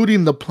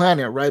polluting the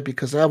planet, right?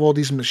 Because they have all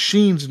these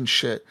machines and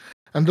shit.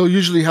 And they'll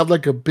usually have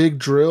like a big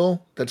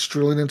drill that's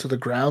drilling into the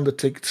ground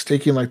that's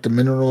taking like the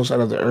minerals out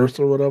of the earth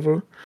or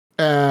whatever.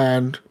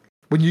 And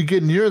when you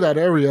get near that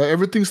area,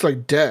 everything's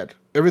like dead.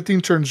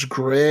 Everything turns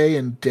gray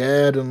and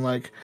dead, and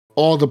like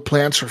all the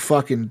plants are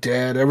fucking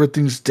dead.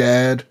 Everything's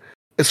dead.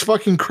 It's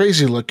fucking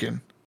crazy looking.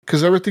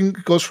 Because everything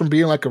goes from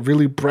being like a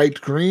really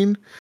bright green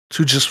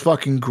to just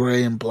fucking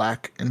gray and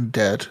black and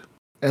dead.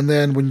 And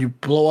then when you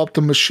blow up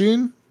the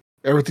machine,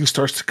 everything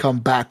starts to come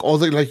back. All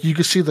the like you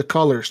can see the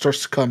color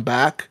starts to come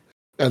back.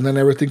 And then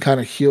everything kind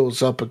of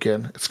heals up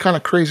again. It's kind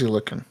of crazy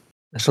looking.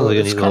 That sounds like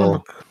a neat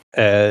little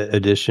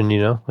addition,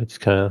 Like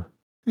just kind of.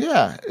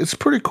 Yeah, it's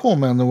pretty cool,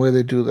 man, the way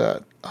they do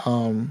that.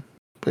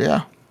 But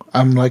yeah,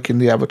 I'm liking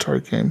the Avatar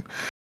game.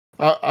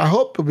 I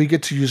hope we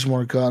get to use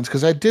more guns,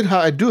 because I do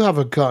have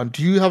a gun.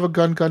 Do you have a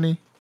gun, Gunny?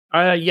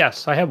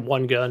 Yes, I have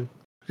one gun.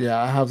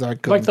 Yeah, I have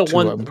that gun. Like the too,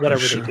 one,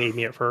 whatever they gave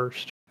me at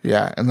first.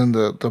 Yeah, and then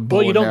the bow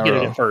well, you don't and get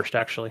arrow. it at first,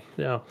 actually.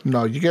 No.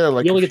 No, you get it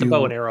like you only get the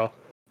bow and arrow.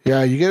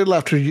 Yeah, you get it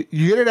after you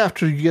get it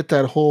after you get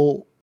that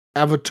whole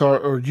Avatar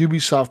or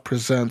Ubisoft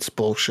Presents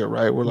bullshit,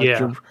 right? Where like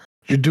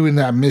you're doing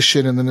that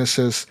mission, and then it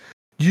says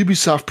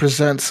Ubisoft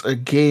presents a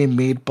game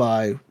made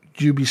by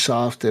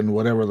Ubisoft and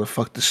whatever the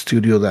fuck the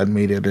studio that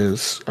made it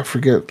is. I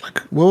forget. Like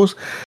what was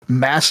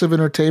Massive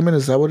Entertainment?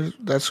 Is that what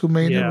that's who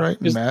made it, right?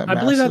 I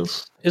believe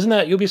isn't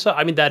that Ubisoft?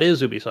 I mean, that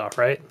is Ubisoft,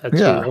 right? That's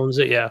who owns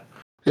it. Yeah.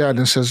 Yeah, and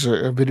it says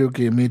a video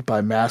game made by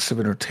Massive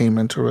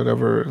Entertainment or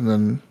whatever, and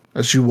then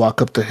as you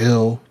walk up the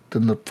hill,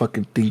 then the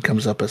fucking thing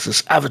comes up as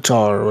this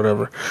Avatar or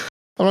whatever.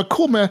 I'm like,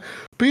 cool, man.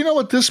 But you know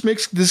what this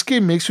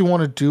game makes me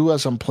want to do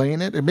as I'm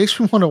playing it? It makes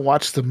me want to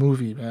watch the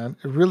movie, man.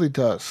 It really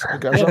does.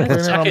 Like, as I'm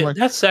playing I'm like,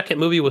 that second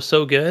movie was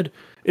so good.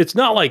 It's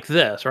not like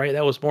this, right?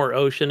 That was more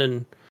ocean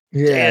and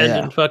sand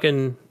and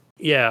fucking,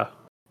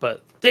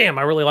 But damn,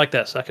 I really like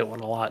that second one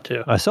a lot,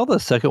 too. I saw the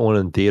second one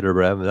in theater,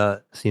 but I have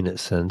not seen it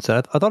since.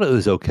 I thought it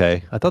was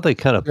okay. I thought they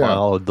kind of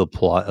followed the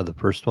plot of the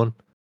first one,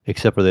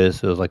 except for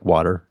this. It was like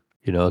water.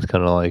 It's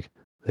kind of like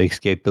they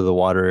escaped to the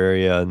water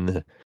area, and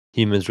the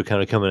humans were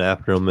kind of coming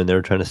after them, and they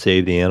were trying to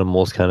save the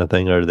animals, kind of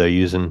thing. Or they're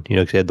using,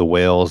 because they had the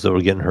whales that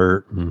were getting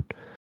hurt and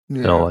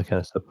all that kind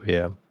of stuff.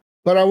 Yeah.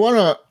 But I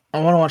wanna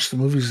watch the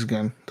movies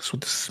again. That's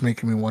what this is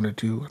making me want to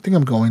do. I think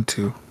I'm going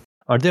to.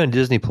 Aren't they on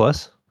Disney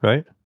Plus?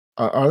 Right?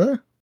 Are they?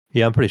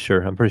 Yeah, I'm pretty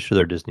sure. I'm pretty sure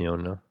they're Disney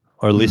owned now,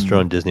 or at least they're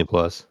on Disney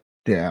Plus.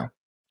 Yeah,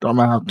 I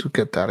might have to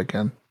get that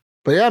again.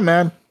 But yeah,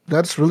 man,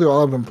 that's really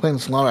all I've been playing.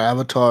 It's a lot of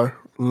Avatar.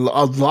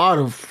 A lot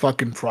of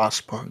fucking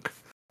Frostpunk.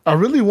 I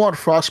really want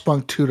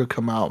Frostpunk 2 to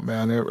come out,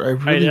 man. I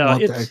really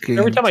want that game.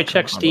 Every time I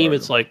check Steam,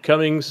 it's like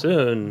coming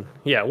soon.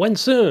 Yeah, when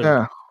soon?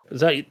 Yeah.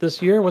 Is that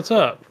this year? What's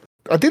up?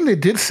 I think they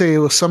did say it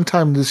was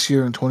sometime this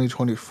year in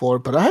 2024,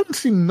 but I haven't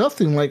seen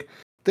nothing. Like,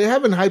 they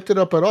haven't hyped it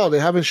up at all. They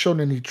haven't shown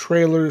any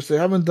trailers. They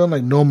haven't done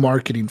like no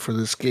marketing for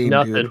this game,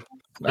 dude,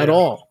 at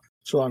all.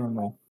 So I don't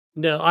know.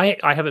 No, I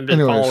haven't been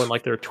following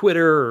like their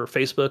Twitter or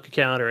Facebook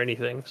account or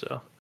anything.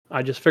 So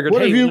I just figured,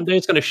 one day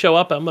it's going to show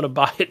up. I'm going to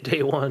buy it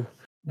day one.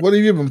 What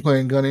have you been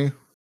playing, Gunny?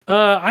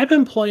 I've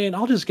been playing.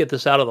 I'll just get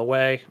this out of the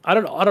way. I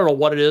don't know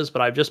what it is,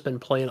 but I've just been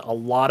playing a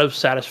lot of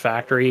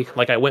Satisfactory.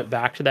 Like I went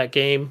back to that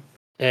game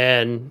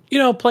and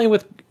playing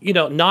with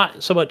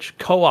not so much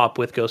co-op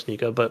with Ghost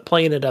Nico, but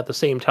playing it at the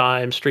same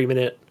time, streaming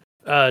it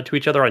to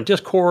each other on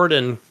Discord,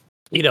 and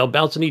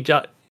bouncing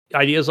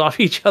ideas off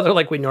each other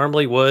like we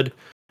normally would.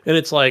 And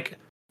it's like,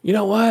 you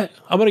know what?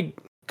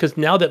 Because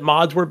now that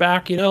mods were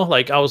back,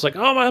 like I was like,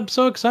 oh, I'm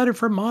so excited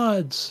for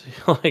mods.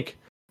 Like,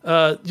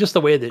 just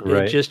the way that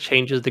it just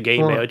changes the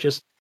game now. It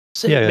just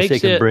Yeah, I guess makes it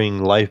can it,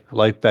 bring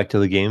life back to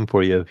the game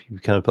for you. If you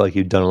kind of feel like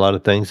you've done a lot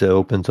of things, it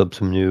opens up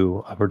some new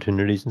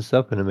opportunities and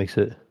stuff, and it makes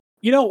it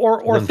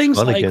or sometimes things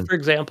fun like, again. for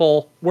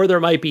example, where there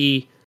might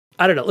be,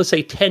 I don't know, let's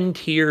say 10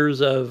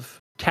 tiers of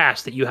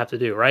tasks that you have to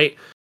do, right?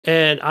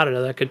 And I don't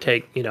know, that could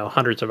take,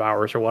 hundreds of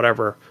hours or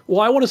whatever. Well,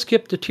 I want to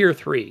skip to tier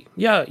 3.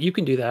 Yeah, you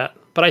can do that.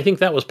 But I think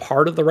that was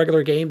part of the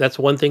regular game. That's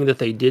one thing that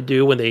they did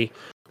do when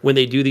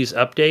they do these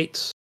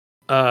updates,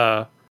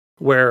 uh,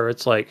 where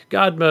it's like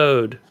God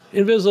mode,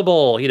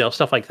 invisible,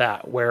 stuff like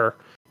that, where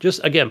just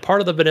again, part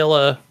of the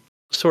vanilla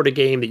sort of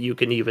game that you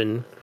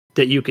can,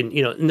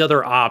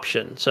 another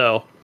option.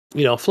 So,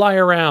 fly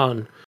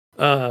around.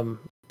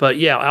 But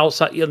yeah,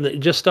 outside,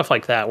 just stuff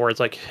like that, where it's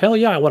like, hell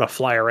yeah, I want to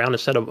fly around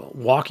instead of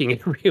walking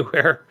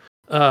everywhere.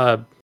 Uh,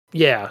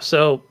 yeah.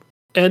 So,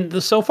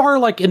 so far,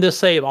 like in this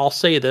save, I'll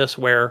say this,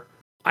 where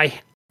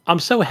I'm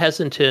so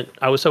hesitant.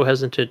 I was so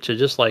hesitant to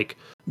just like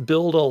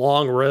build a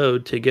long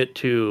road to get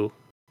to,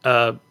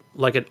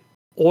 like an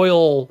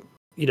oil,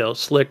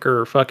 slick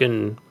or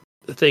fucking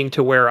thing,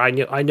 to where I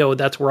know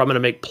that's where I'm going to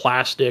make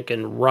plastic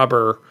and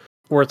rubber,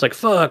 where it's like,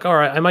 fuck, all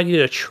right, I might need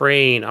a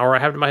train, or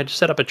I might have to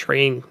set up a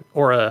train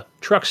or a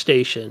truck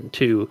station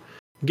to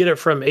get it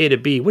from A to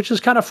B, which is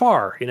kind of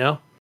far,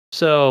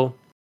 So,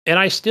 and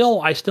I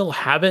still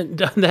haven't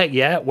done that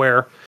yet,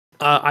 where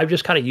I've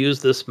just kind of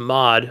used this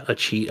mod, a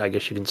cheat, I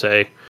guess you can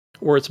say,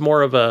 where it's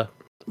more of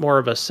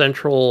a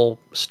central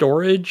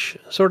storage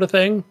sort of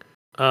thing.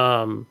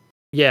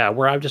 Yeah,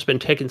 where I've just been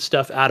taking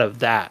stuff out of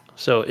that.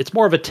 So it's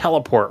more of a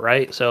teleport,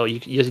 right? So you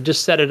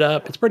just set it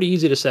up. It's pretty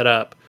easy to set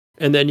up.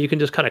 And then you can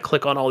just kind of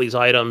click on all these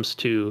items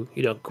to,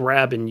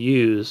 grab and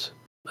use.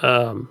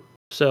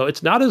 So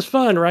it's not as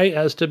fun, right,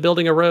 as to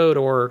building a road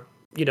or,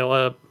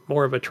 a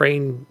more of a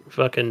train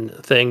fucking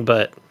thing.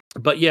 But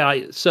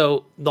yeah,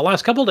 so the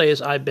last couple of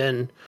days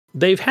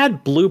they've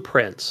had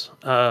blueprints,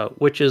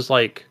 which is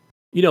like,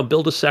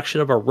 build a section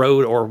of a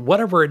road or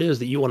whatever it is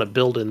that you want to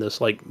build in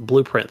this like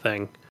blueprint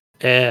thing.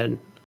 And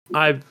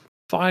I'm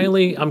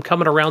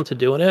coming around to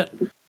doing it,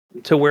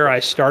 to where I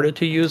started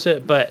to use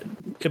it, but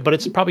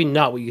it's probably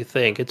not what you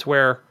think. It's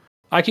where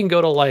I can go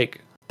to,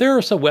 like, there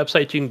are some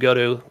websites you can go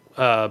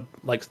to,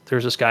 like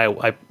there's this guy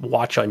I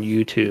watch on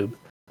YouTube.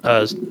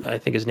 I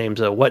think his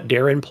name's What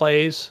Darren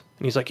Plays.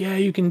 And he's like, yeah,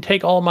 you can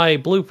take all my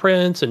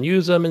blueprints and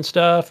use them and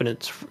stuff. And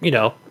it's,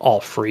 all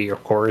free,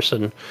 of course.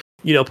 And,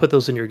 put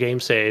those in your game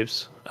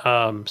saves.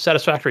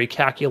 Satisfactory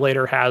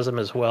Calculator has them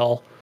as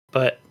well.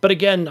 But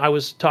again, I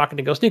was talking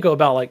to Ghost Nico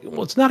about, like,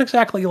 well, it's not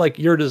exactly like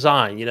your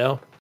design,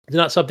 It's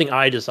not something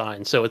I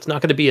designed, so it's not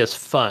going to be as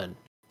fun.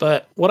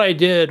 But what I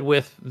did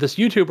with this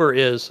YouTuber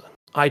is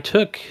I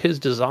took his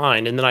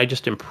design and then I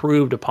just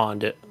improved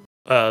upon it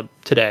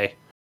today.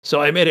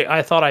 So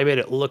I thought I made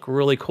it look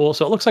really cool.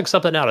 So it looks like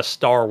something out of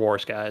Star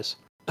Wars, guys.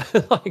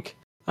 Like,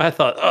 I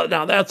thought, oh,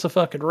 now that's a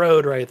fucking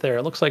road right there.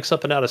 It looks like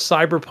something out of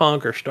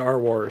Cyberpunk or Star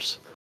Wars.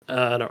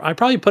 I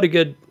probably put a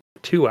good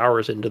 2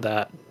 hours into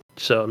that.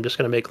 So I'm just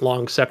going to make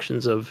long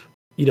sections of,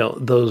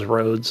 those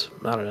roads.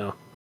 I don't know.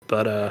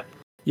 But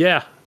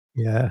yeah.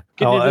 Yeah.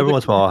 Every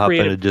once in a while I'll hop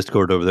into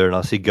Discord over there and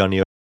I'll see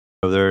Gunny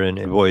over there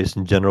in voice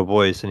and general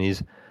voice, and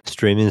he's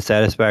streaming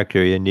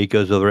Satisfactory, and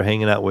Nico's over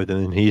hanging out with him,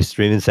 and he's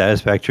streaming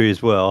Satisfactory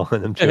as well.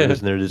 And them two are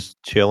just there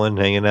just chilling,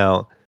 hanging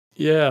out.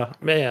 Yeah,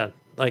 man.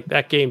 Like,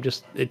 that game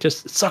just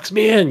sucks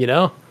me in,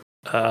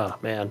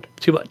 man.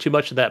 Too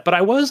much of that. But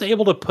I was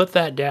able to put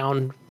that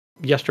down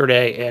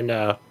yesterday, and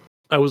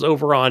I was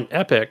over on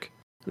Epic,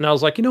 and I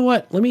was like, you know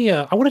what? Let me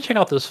I want to check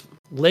out this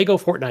Lego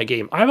Fortnite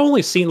game. I've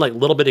only seen like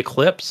little bitty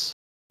clips,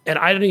 and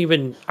I couldn't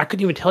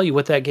even tell you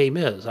what that game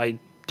is. I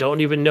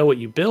don't even know what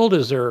you build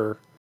is, or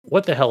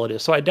what the hell it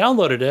is. So I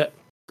downloaded it,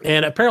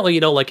 and apparently,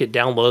 like, it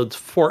downloads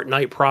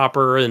Fortnite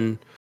proper and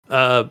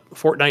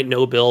Fortnite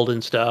no build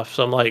and stuff.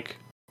 So I'm like,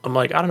 I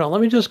don't know,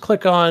 let me just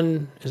click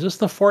on, is this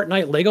the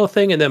Fortnite Lego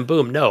thing? And then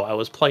boom, no, I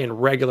was playing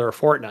regular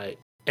Fortnite.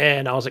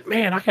 And I was like,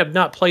 man, I have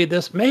not played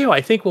this. Mayo,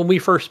 I think when we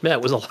first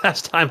met was the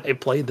last time I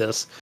played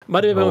this.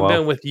 Might have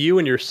been with you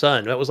and your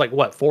son. That was like,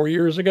 what, 4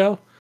 years ago?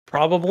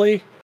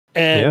 Probably.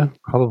 And yeah,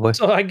 probably.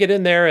 So I get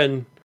in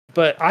there,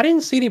 but I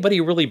didn't see anybody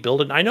really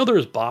build it. I know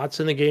there's bots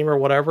in the game or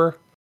whatever.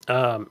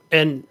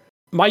 And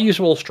my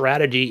usual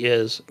strategy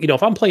is,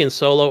 if I'm playing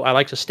solo, I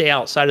like to stay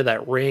outside of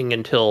that ring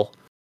until,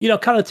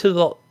 kind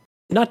of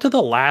not to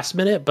the last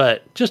minute,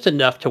 but just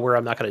enough to where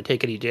I'm not going to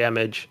take any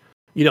damage.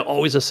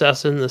 Always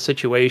assessing the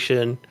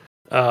situation.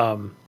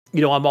 I'm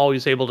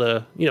always able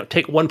to,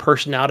 take one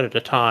person out at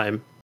a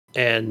time.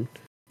 And,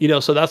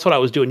 so that's what I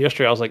was doing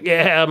yesterday. I was like,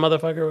 yeah,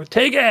 motherfucker,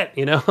 take it.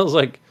 I was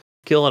like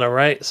killing them,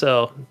 right?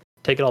 So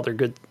taking all their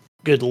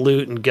good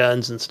loot and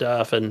guns and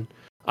stuff. And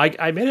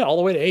I made it all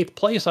the way to 8th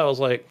place. I was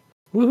like,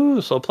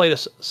 woohoo. So I played a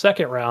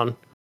second round.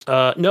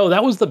 No,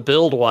 that was the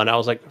build one. I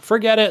was like,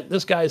 forget it.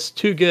 This guy's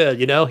too good.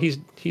 He's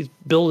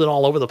building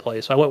all over the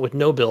place. So I went with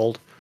no build.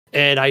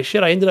 And I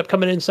ended up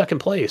coming in 2nd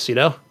place,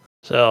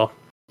 So,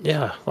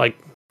 yeah, like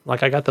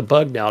I got the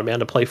bug now, man,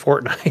 to play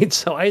Fortnite.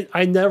 So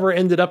I never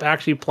ended up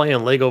actually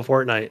playing Lego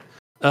Fortnite.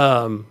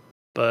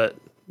 But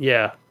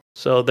yeah,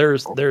 so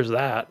there's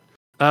that.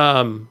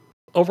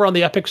 over on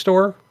the Epic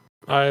Store.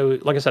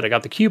 Like I said, I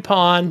got the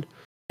coupon,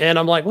 and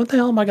I'm like, what the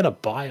hell am I gonna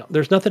buy?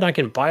 There's nothing I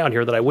can buy on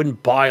here that I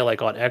wouldn't buy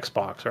like on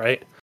Xbox,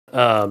 right?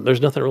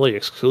 There's nothing really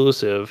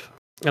exclusive.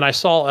 And I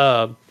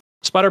saw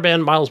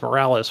Spider-Man Miles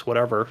Morales,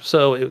 whatever.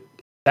 So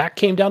that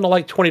came down to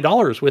like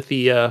 $20 with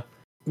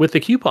the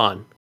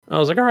coupon. I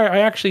was like, all right, I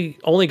actually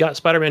only got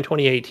Spider-Man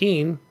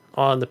 2018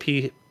 on the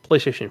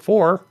PlayStation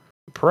 4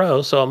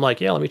 Pro. So I'm like,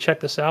 yeah, let me check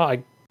this out.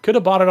 I could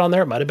have bought it on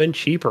there. It might have been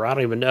cheaper. I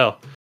don't even know.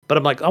 But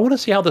I'm like, I want to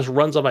see how this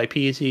runs on my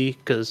PC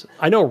because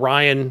I know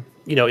Ryan,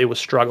 it was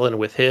struggling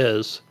with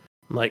his.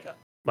 I'm like,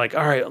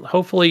 all right,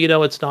 hopefully,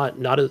 it's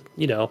not as,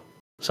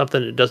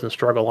 something that doesn't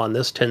struggle on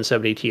this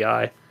 1070 Ti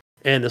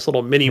and this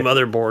little mini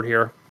motherboard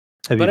here.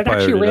 Have But you it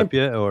actually fired it ran, up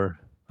yet, or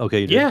okay?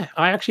 You did? yeah,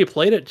 I actually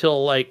played it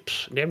till like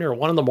damn near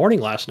 1 a.m.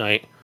 last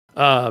night.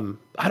 I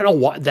don't know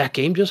why that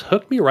game just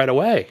hooked me right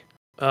away.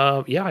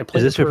 Yeah, I played.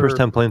 Is this your first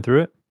time playing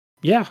through it?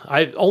 Yeah,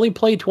 I only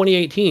played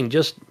 2018,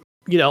 just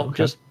Okay.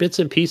 just bits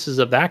and pieces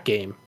of that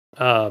game.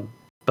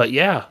 But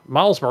yeah,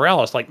 Miles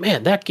Morales, like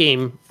man, that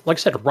game, like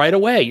I said, right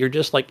away, you're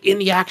just like in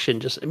the action,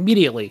 just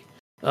immediately.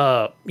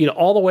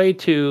 All the way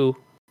to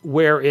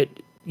where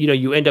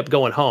you end up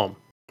going home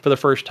for the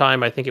first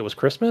time. I think it was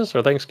Christmas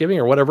or Thanksgiving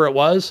or whatever it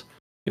was.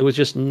 It was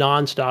just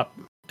nonstop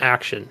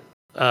action.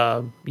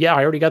 Yeah,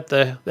 I already got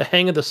the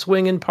hang of the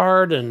swinging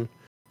part and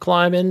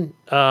climbing.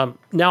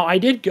 Now I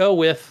didn't go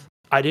with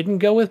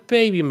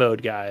baby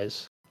mode,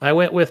 guys. I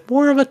went with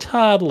more of a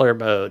toddler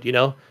mode.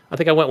 I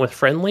think I went with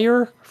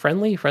friendlier,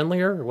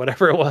 or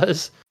whatever it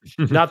was.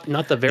 Not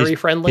the very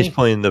friendly. He's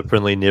playing the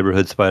friendly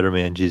neighborhood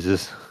Spider-Man.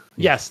 Jesus.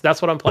 Yes,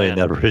 that's what I'm playing.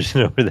 Playing that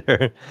version over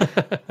there.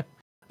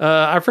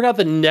 I forgot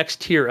the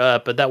next tier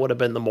up, but that would have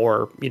been the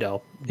more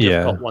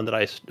difficult one that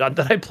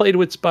I played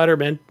with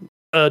Spider-Man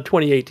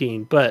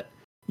 2018. But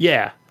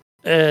yeah,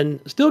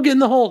 and still getting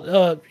the whole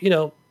the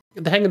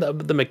hang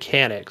of the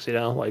mechanics.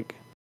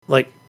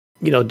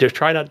 Just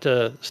try not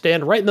to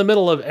stand right in the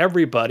middle of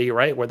everybody,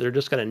 right, where they're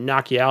just going to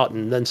knock you out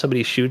and then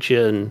somebody shoots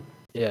you, and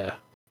yeah,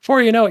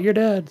 before you know it, you're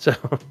dead. So,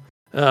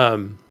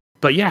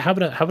 but yeah,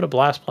 having a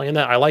blast playing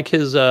that. I like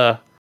his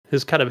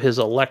kind of his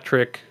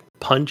electric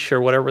punch or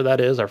whatever that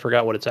is. I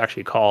forgot what it's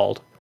actually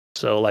called.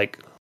 So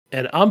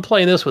and I'm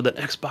playing this with an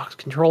Xbox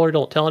controller.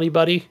 Don't tell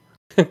anybody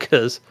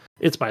because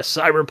it's my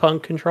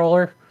Cyberpunk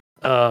controller.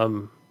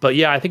 But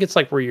yeah, I think it's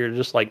like where you're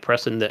just like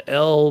pressing the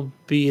L,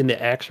 B, and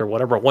the X or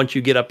whatever once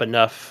you get up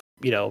enough,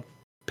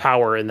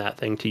 power in that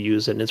thing to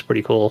use it. And it's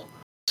pretty cool.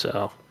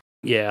 So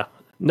yeah,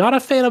 not a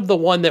fan of the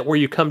one that where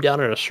you come down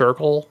in a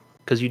circle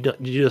because you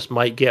just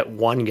might get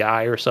one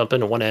guy or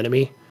something, one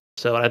enemy.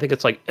 So I think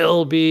it's like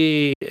L,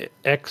 B,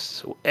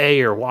 X,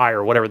 A, or Y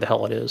or whatever the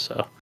hell it is.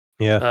 So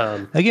yeah,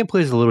 that game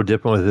plays a little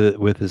different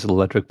with his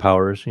electric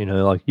powers.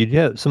 Like you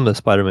have some of the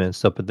Spider-Man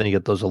stuff, but then you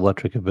get those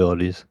electric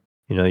abilities.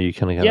 You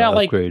kind of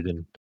upgrade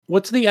and.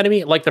 What's the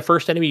enemy, like the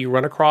first enemy you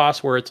run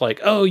across where it's like,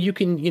 oh, you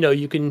can do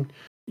the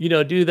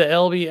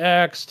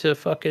LBX to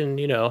fucking,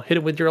 hit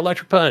it with your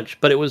electric punch.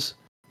 But it was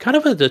kind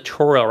of a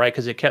tutorial, right?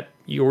 Because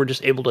you were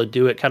just able to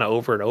do it kind of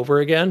over and over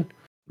again.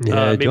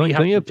 Yeah, don't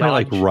you play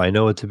like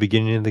Rhino at the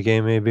beginning of the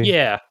game, maybe?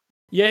 Yeah.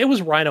 Yeah, it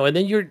was Rhino. And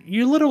then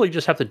you literally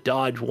just have to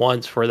dodge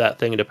once for that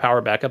thing to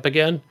power back up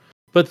again.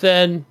 But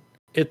then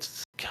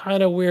it's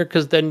kind of weird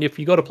because then if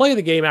you go to play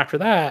the game after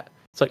that,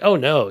 it's like, oh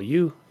no,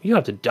 you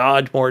have to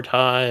dodge more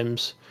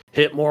times.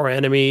 Hit more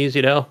enemies,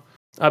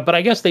 but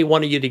I guess they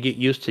wanted you to get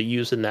used to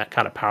using that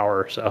kind of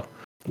power. So,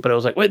 but I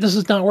was like, wait, this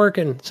is not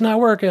working. It's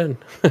not working.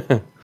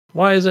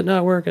 Why is it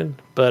not working?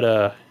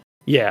 But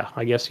yeah,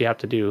 I guess you have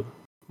to do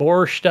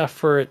more stuff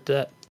for it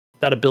that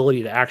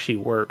ability to actually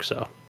work.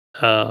 So,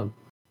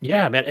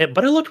 yeah, man.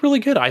 But it looked really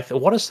good. I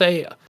want to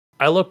say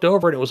I looked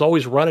over and it was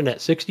always running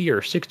at 60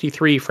 or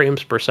 63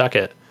 frames per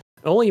second.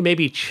 Only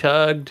maybe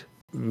chugged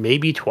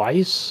maybe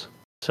twice.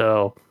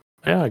 So.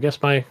 Yeah, I guess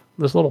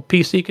this little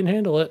PC can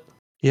handle it.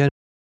 Yeah,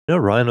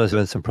 Ryan was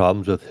having some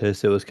problems with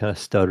his. It was kind of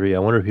stuttery. I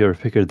wonder if you ever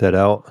figured that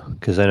out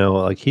because I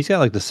know he's got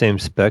like the same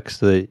specs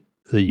that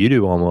you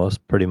do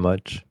almost pretty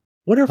much.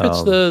 Wonder if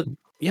it's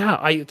yeah.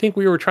 I think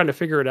we were trying to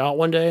figure it out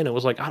one day, and it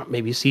was like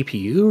maybe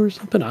CPU or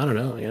something. I don't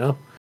know.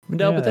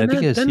 No, yeah, but then I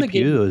think his then CPU the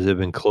game has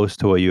been close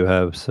to what you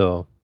have.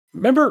 So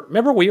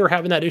remember we were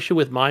having that issue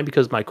with mine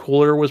because my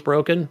cooler was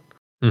broken.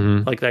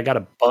 Mm-hmm. Like I got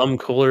a bum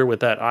cooler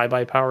with that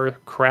iBuyPower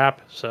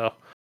crap. So.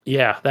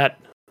 Yeah, that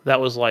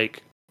was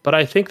like, but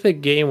I think the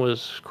game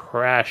was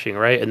crashing,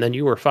 right? And then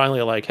you were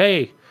finally like,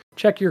 "Hey,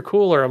 check your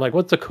cooler." I'm like,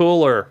 "What's a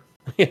cooler?"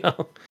 Yeah,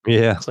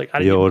 it's like I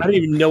didn't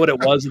even know what it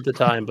was at the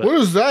time. But what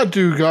does that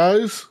do,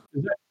 guys?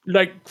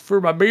 Like for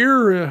my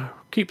beer,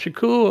 keeps you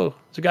cool.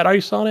 Has it got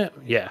ice on it?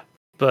 Yeah,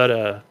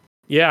 but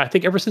yeah, I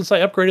think ever since I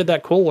upgraded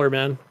that cooler,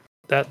 man,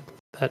 that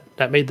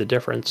made the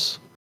difference.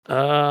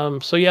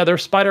 So yeah,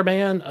 there's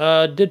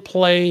Spider-Man. Did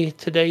play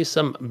today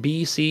some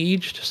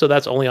Besieged, so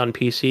that's only on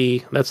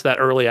PC. That's that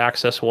early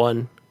access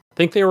one. I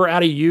think they were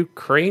out of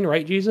Ukraine,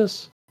 right,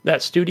 Jesus?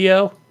 That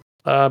studio?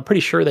 Pretty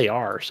sure they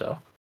are, so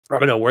I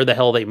don't know where the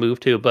hell they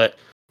moved to, but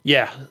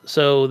yeah,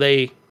 so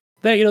they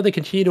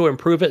continue to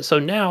improve it. So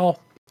now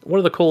one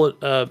of the cool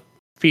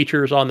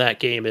features on that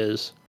game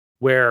is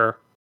where,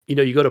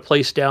 you go to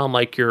place down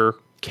like your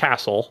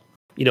castle,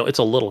 it's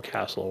a little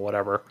castle or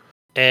whatever.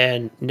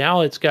 And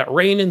now it's got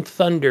rain and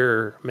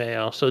thunder,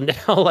 Mayo. So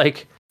now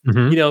like,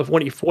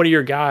 if one of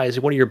your guys,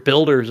 one of your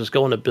builders is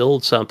going to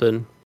build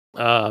something,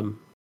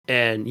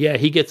 and yeah,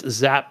 he gets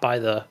zapped by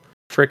the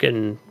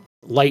freaking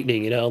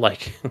lightning,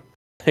 like,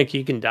 like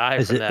he can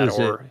die from that,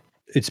 or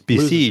it's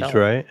Besieged,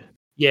 right?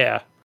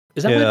 Yeah.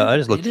 Is that what I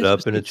just looked it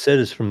up, and it said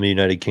it's from the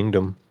United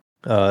Kingdom.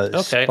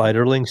 Okay.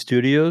 Spiderling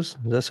Studios.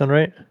 Does that sound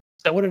right?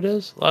 Is that what it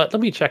is? Let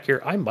me check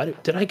here.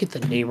 Did I get the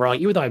name wrong?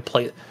 Even though I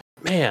played,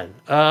 man.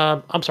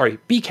 I'm sorry.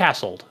 Be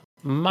Castled.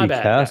 My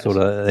bad. Castled.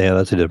 Yeah,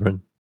 that's a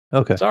different.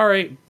 Okay.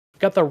 Sorry,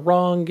 got the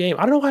wrong game.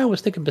 I don't know why I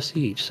was thinking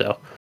Besiege. So,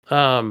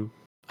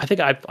 I think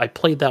I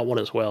played that one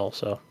as well.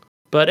 So,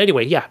 but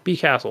anyway, yeah, Be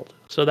Castled.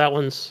 So that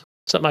one's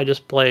something I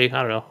just play.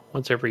 I don't know,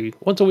 once a week,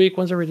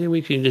 once every 2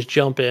 weeks. You can just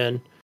jump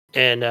in,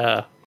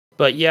 and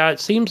but yeah, it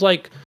seems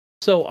like.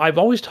 So I've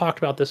always talked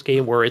about this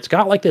game where it's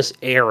got like this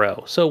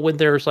arrow. So when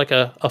there's like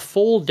a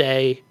full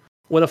day,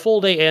 when a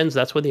full day ends,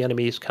 that's when the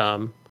enemies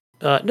come.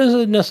 It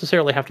doesn't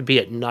necessarily have to be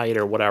at night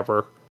or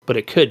whatever, but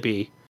it could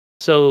be.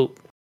 So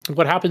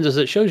what happens is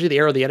it shows you the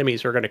area the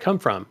enemies are going to come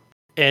from.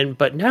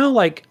 But now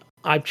like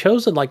I've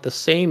chosen like the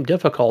same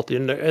difficulty,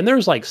 and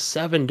there's like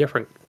 7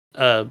 different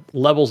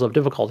levels of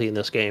difficulty in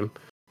this game.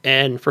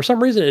 And for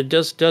some reason it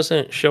just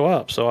doesn't show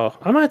up. So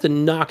I might have to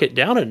knock it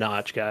down a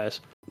notch, guys.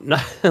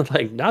 Not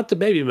the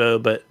baby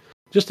mode, but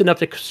just enough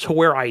to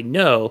where I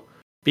know,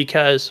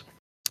 because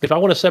if I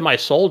want to send my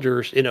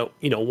soldiers in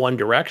one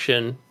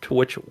direction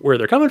to where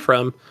they're coming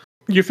from,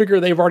 you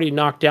figure they've already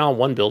knocked down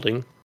one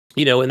building,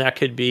 and that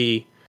could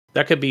be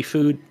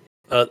food,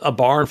 a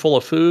barn full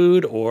of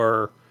food,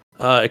 or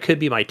it could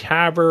be my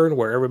tavern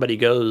where everybody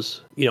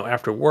goes,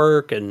 after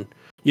work, and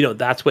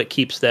that's what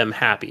keeps them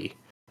happy.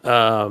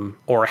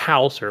 Or a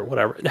house or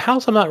whatever. The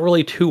house I'm not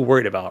really too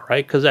worried about,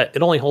 right? Because it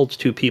only holds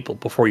 2 people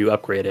before you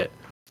upgrade it.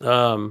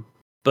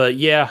 But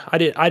yeah,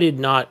 it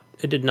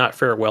did not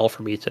fare well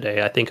for me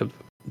today. I think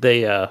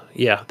they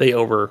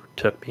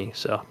overtook me,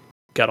 so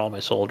got all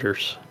my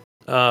soldiers.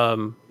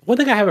 One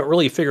thing I haven't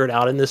really figured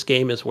out in this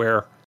game is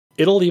where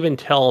it'll even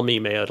tell me,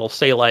 it'll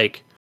say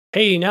like,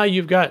 hey, now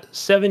you've got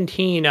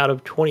 17 out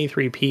of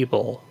 23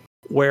 people,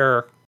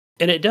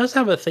 and it does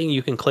have a thing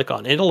you can click on,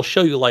 and it'll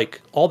show you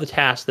like all the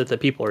tasks that the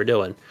people are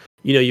doing.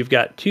 You've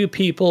got 2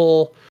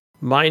 people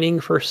mining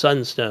for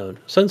sunstone.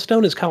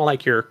 Sunstone is kind of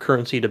like your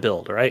currency to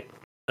build, right?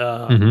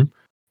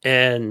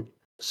 And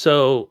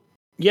so,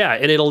 yeah,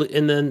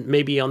 and then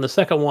maybe on the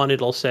second one,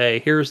 it'll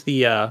say, here's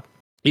the,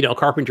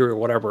 carpentry or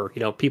whatever,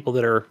 people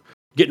that are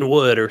getting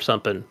wood or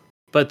something.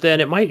 But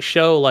then it might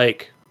show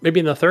like,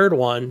 maybe in the third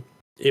one,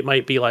 it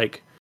might be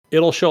like,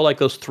 it'll show like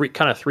those 3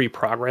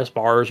 progress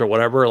bars or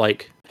whatever,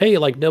 like, hey,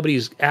 like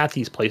nobody's at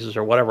these places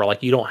or whatever,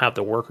 like you don't have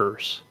the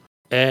workers.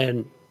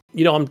 And,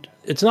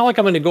 it's not like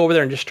I'm going to go over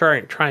there and just try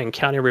and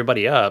count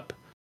everybody up,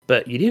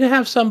 but you need to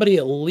have somebody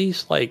at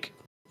least like,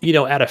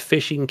 at a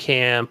fishing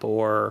camp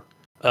or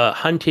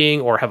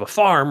hunting or have a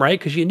farm, right?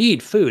 Because you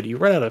need food. You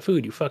run out of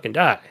food, you fucking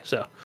die.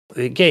 So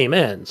the game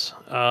ends.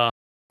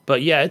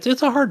 But yeah,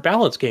 it's a hard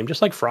balance game,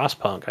 just like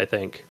Frostpunk, I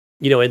think,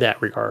 in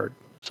that regard.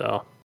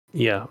 So,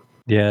 yeah.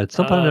 Yeah, it's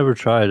something I've never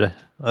tried.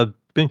 I've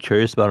been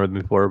curious about it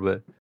before,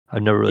 but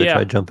I've never really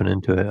tried jumping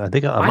into it. I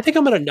think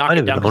I'm going to knock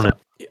it down.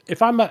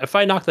 If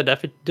I knock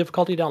the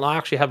difficulty down, I'll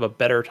actually have a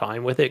better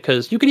time with it,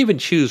 because you can even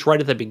choose right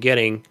at the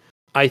beginning.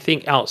 I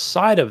think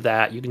outside of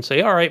that, you can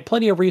say, all right,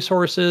 plenty of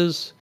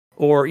resources,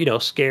 or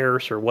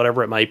scarce, or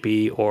whatever it might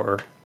be, or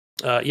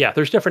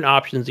there's different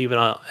options even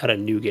at a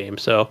new game.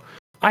 So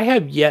I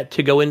have yet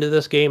to go into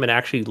this game and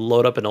actually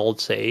load up an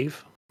old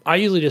save. I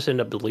usually just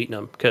end up deleting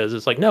them, because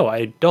it's like, no,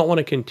 I don't want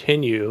to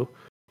continue,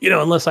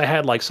 unless I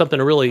had like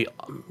something really,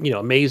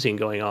 amazing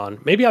going on.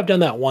 Maybe I've done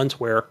that once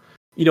where,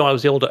 I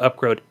was able to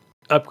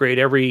upgrade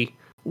every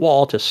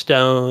wall to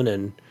stone,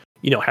 and,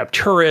 have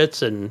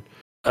turrets and,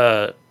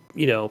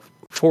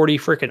 40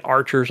 freaking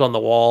archers on the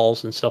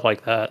walls and stuff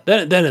like that.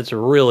 Then it's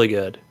really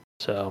good.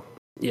 So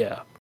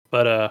yeah,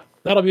 but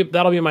that'll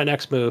be my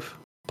next move,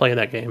 playing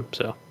that game.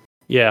 So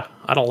yeah,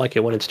 I don't like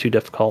it when it's too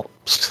difficult.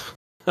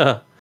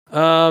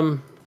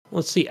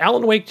 Let's see,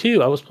 Alan Wake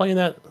 2. I was playing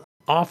that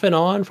off and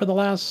on for the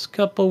last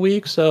couple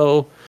weeks.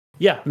 So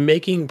yeah,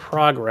 making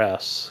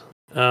progress.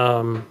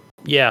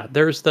 Yeah,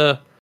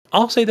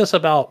 I'll say this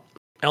about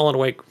Alan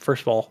Wake.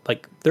 First of all,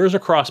 like, there's a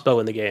crossbow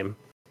in the game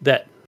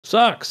that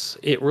sucks.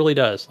 It really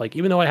does. Like,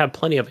 even though I have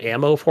plenty of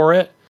ammo for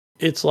it,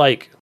 it's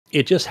like,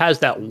 it just has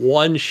that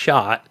one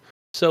shot.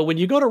 So when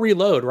you go to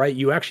reload, right,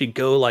 you actually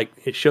go, like,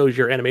 it shows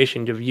your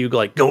animation of you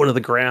like go into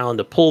the ground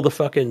to pull the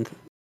fucking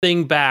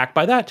thing back.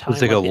 By that time,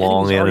 it's like a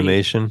long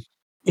animation.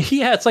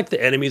 Yeah, it's like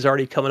the enemy's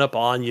already coming up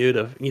on you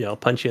to,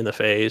 punch you in the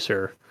face,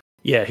 or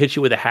hit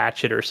you with a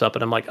hatchet or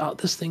something. I'm like, oh,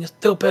 this thing is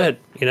stupid,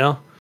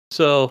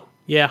 So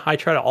yeah, I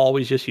try to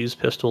always just use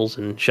pistols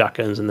and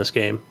shotguns in this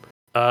game.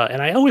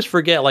 And I always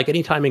forget, like,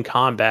 anytime in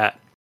combat,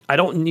 I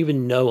don't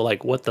even know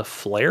like what the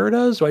flare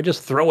does. Do I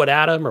just throw it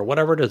at him or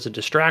whatever? Does it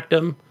distract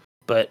him?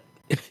 But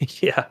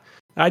yeah,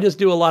 I just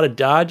do a lot of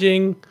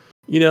dodging,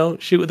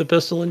 shoot with a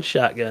pistol and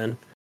shotgun.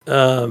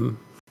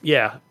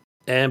 Yeah.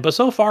 But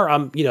so far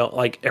I'm,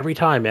 like every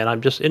time, man,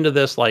 I'm just into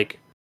this like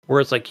where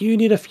it's like you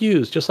need a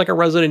fuse, just like a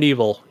Resident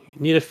Evil.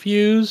 You need a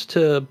fuse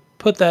to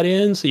put that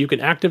in so you can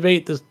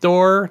activate this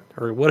door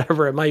or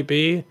whatever it might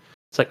be.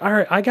 It's like, all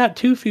right, I got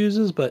 2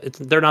 fuses, but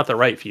they're not the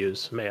right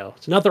fuse, Mayo.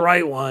 It's not the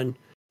right one.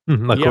 Of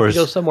You have to go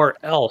course. somewhere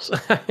else.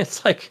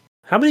 It's like,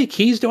 how many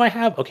keys do I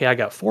have? Okay, I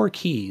got 4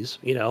 keys,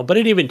 but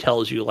it even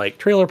tells you like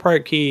trailer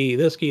park key,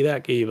 this key,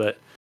 that key, but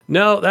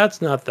no,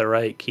 that's not the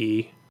right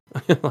key.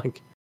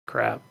 Like,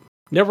 crap.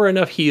 Never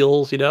enough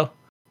heals,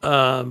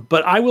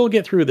 But I will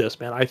get through this,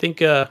 man. I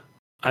think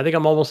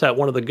I'm almost at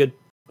one of the good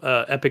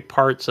epic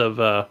parts of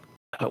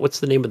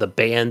what's the name of the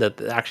band that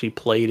actually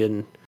played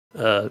in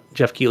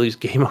Jeff Keighley's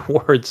Game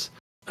Awards?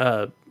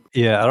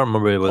 Yeah, I don't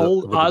remember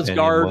Old what the band name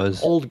Osgard,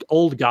 was.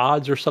 old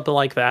gods or something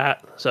like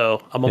that.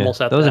 So I'm Yeah,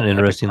 almost at that was an that epic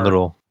interesting part.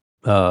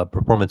 little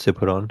performance they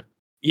put on.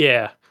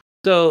 Yeah.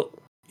 So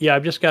yeah,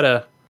 I've just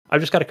gotta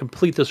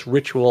complete this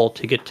ritual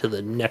to get to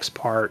the next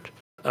part.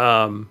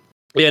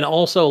 And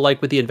also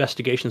like with the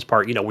investigations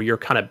part, where you're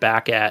kind of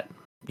back at,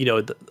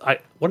 what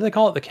do they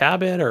call it? The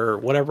cabin or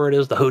whatever it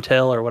is, the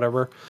hotel or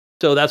whatever.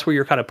 So that's where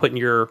you're kind of putting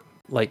your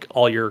like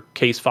all your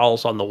case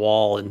files on the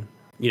wall and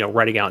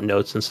writing out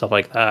notes and stuff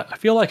like that. I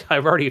feel like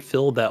I've already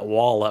filled that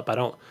wall up.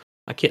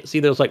 I can't see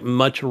there's like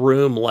much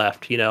room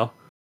left,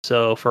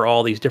 So for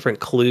all these different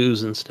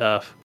clues and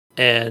stuff.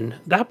 And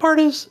that part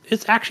it's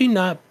actually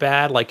not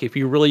bad. Like if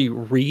you really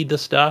read the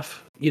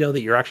stuff,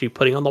 that you're actually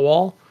putting on the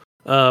wall,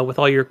 with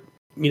all your,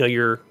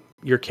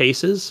 your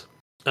cases.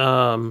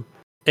 And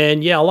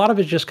yeah, a lot of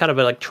it's just kind of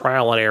like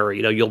trial and error.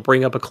 You'll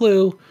bring up a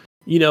clue,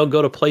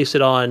 go to place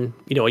it on,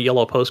 a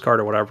yellow postcard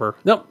or whatever.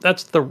 Nope,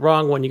 that's the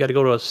wrong one. You got to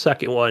go to a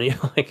second one.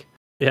 Like,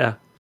 yeah,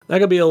 that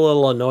could be a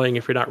little annoying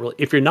if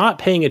you're not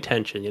paying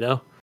attention.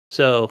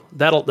 So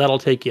that'll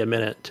take you a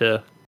minute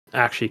to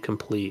actually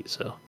complete.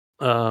 So,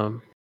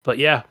 but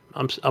yeah,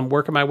 I'm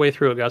working my way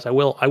through it, guys. I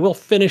will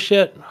finish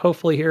it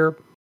hopefully here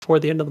before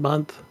the end of the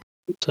month.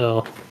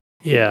 So,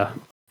 yeah,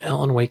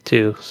 Alan Wake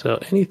 2. So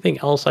anything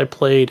else I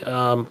played?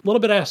 A little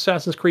bit of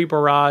Assassin's Creed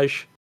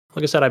Mirage.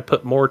 Like I said, I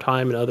put more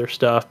time in other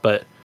stuff,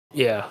 but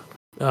yeah,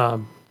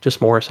 just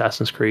more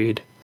Assassin's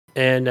Creed.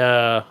 And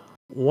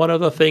one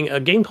other thing, a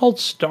game called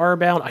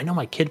Starbound. I know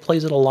my kid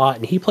plays it a lot,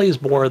 and he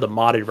plays more of the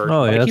modded version.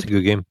 Oh yeah, that's a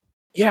good game.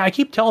 Yeah, I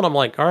keep telling him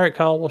like, all right,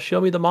 Kyle, well, show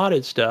me the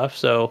modded stuff.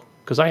 So,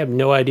 because I have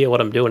no idea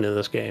what I'm doing in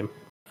this game.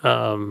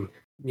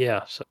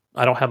 Yeah, so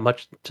I don't have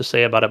much to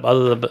say about it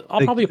other than, but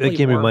I'll probably play that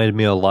game more. reminded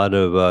me a lot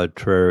of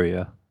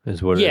Terraria,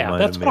 is what it Yeah,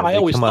 reminded that's me what of. I They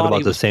always come out thought. about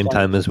He the was same like,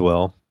 time as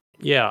well.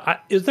 yeah,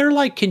 is there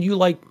like, can you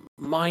like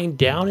mine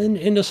down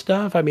into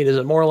stuff? I mean, is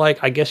it more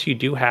like, I guess you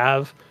do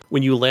have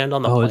when you land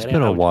on the Oh, planet? it's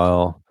been a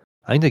while.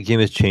 I think the game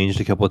has changed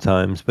a couple of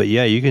times, but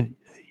yeah, you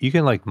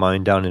can like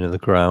mine down into the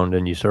ground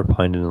and you start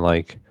finding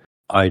like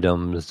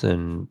items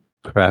and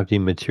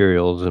crafting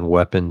materials and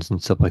weapons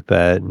and stuff like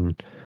that.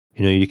 And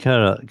you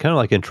kind of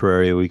like in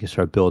Terraria, where you can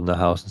start building a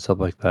house and stuff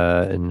like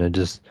that, and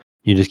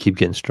you just keep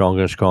getting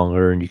stronger and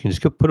stronger, and you can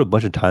just go put a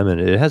bunch of time in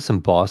it. It has some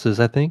bosses,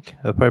 I think,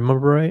 if I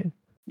remember right.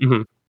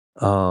 Mhm.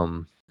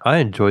 I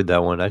enjoyed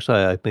that one.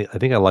 Actually, I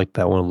think I liked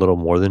that one a little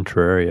more than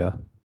Terraria,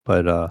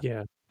 but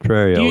Yeah.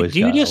 Terraria Do you always do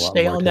you got a just lot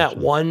stay more on that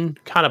attention. one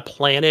kind of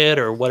planet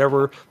or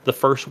whatever, the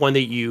first one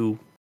that you,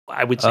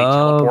 I would say,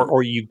 teleport, Um,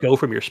 or you go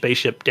from your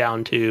spaceship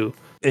down to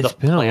the it's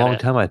been a long planet?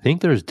 time. I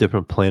think there's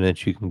different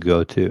planets you can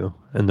go to,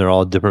 and they're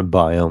all different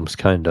biomes,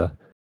 kinda.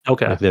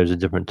 Okay. Like there's a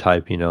different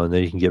type, and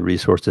then you can get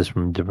resources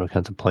from different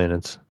kinds of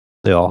planets.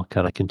 They all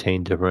kind of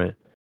contain different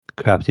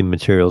crafting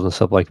materials and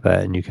stuff like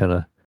that, and you kind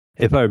of,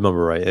 if I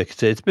remember right,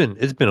 it's been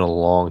a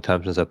long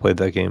time since I played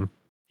that game.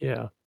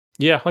 Yeah.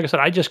 Yeah. Like I said,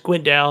 I just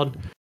went down,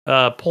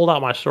 pulled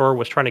out my sword,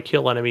 was trying to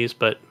kill enemies,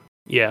 but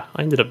yeah,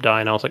 I ended up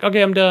dying. I was like,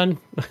 okay, I'm done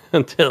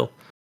until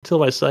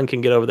my son can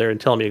get over there and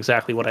tell me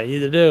exactly what I need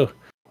to do.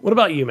 What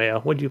about you,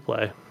 Mayo? What'd you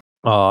play?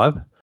 Oh,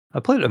 I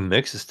played a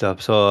mix of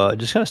stuff. So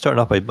just kind of starting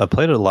off, I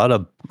played a lot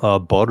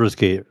of Baldur's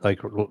Gate, like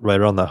right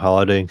around the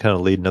holiday and kind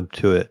of leading up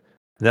to it.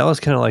 And that was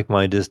kind of like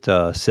my just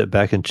sit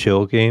back and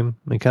chill game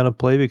and kind of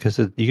play, because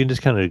you can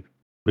just kind of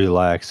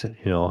relax,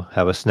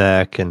 have a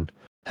snack and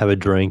have a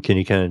drink, and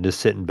you kind of just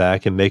sitting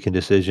back and making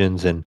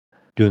decisions and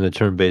doing the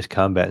turn-based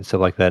combat and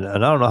stuff like that.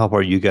 And I don't know how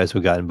far you guys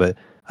have gotten, but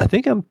I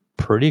think I'm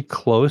pretty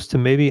close to,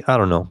 maybe, I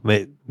don't know,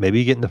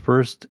 maybe getting the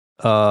first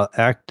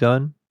act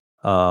done.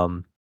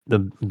 Um,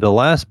 the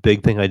last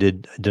big thing I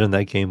did in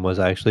that game was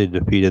I actually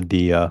defeated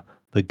the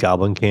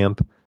goblin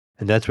camp,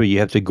 and that's where you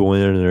have to go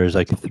in there, and there's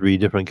like 3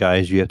 different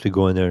guys you have to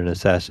go in there and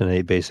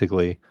assassinate,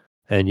 basically,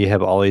 and you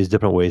have all these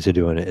different ways of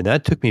doing it, and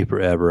that took me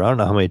forever. I don't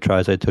know how many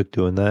tries I took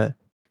doing that,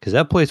 because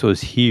that place was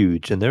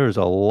huge and there was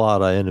a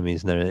lot of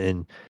enemies in there,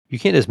 and you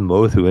can't just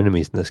mow through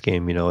enemies in this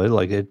game.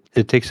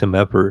 It takes some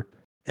effort.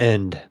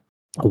 And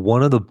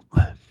one of the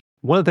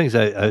one of the things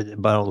I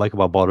don't like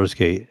about Baldur's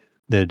Gate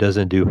that it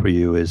doesn't do for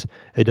you is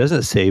it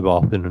doesn't save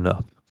often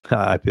enough.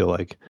 I feel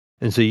like,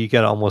 and so you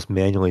got to almost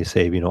manually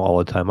save, all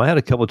the time. I had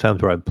a couple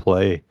times where I'd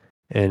play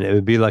and it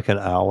would be like an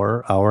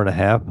hour and a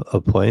half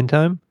of playing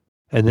time,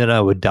 and then I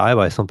would die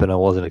by something I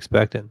wasn't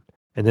expecting,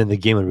 and then the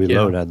game would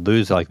reload, and I'd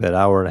lose like that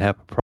hour and a half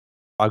of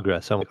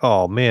progress. So I'm like,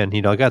 oh man,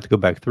 I got to go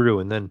back through,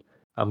 and then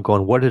I'm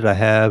going, what did I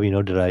have?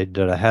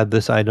 Did I have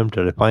this item?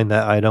 Did I find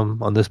that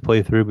item on this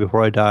playthrough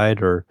before I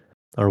died, or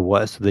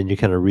what? So then you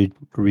kind of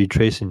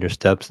retracing your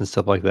steps and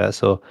stuff like that.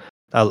 So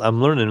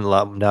I'm learning a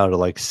lot now to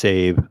like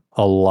save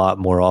a lot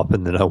more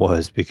often than I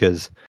was,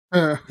 because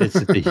it's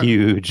just a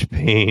huge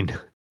pain,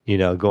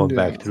 going Yeah.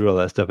 back through all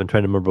that stuff and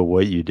trying to remember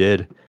what you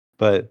did.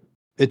 But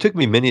it took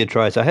me many a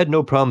tries. I had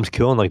no problems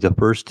killing like the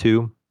first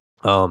two.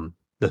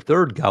 The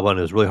third goblin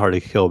is really hard to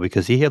kill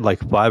because he had like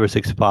 5 or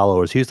 6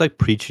 followers. He was like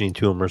preaching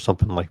to him or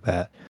something like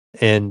that.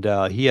 And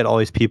he had all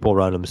these people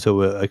around him. So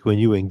like when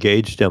you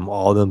engaged him,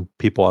 all them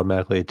people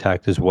automatically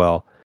attacked as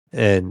well.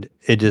 And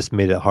it just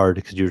made it hard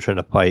because you were trying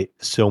to fight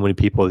so many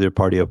people with your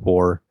party of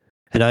 4.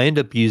 And I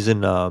ended up using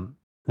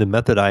the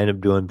method I ended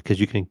up doing, because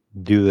you can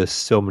do this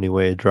so many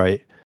ways,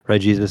 right? Right,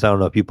 Jesus? I don't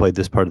know if you played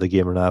this part of the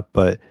game or not,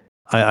 but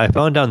I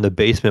found down in the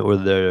basement where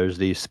there's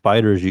these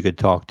spiders you could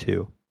talk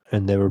to.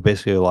 And they were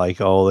basically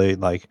like, oh, they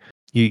like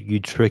you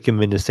trick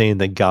them into saying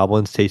that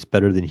goblins taste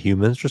better than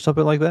humans or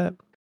something like that.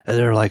 And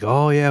they're like,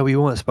 oh yeah, we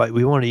want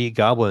to eat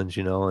goblins,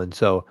 And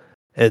so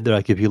they're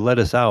like, if you let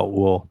us out,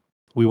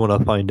 we want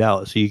to find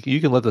out. So you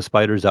can let the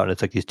spiders out, and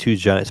it's like these 2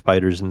 giant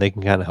spiders, and they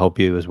can kind of help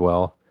you as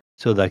well.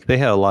 So like they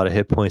had a lot of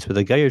hit points, but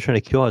the guy you're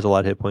trying to kill has a lot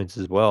of hit points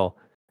as well.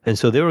 And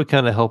so they were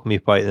kind of helping me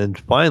fight. And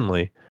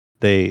finally,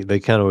 they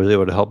kind of was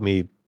able to help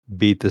me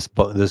beat this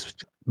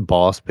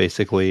boss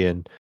basically.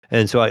 And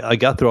so I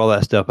got through all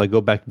that stuff. I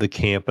go back to the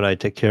camp and I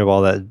take care of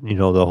all that,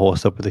 the whole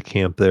stuff with the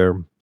camp there,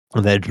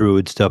 and that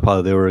druid stuff.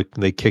 How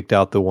they kicked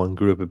out the one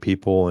group of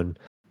people, and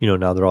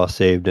now they're all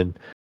saved. And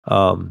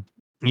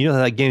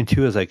that game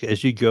too is like,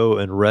 as you go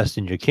and rest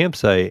in your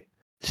campsite,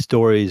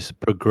 stories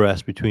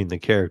progress between the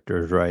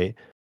characters, right?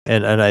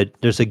 And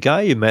there's a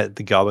guy you met at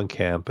the Goblin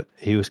Camp.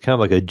 He was kind of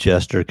like a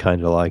jester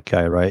kind of like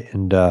guy, right?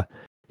 And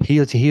he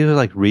was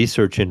like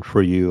researching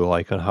for you,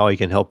 like on how he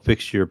can help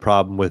fix your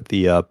problem with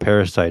the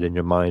parasite in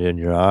your mind and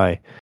your eye.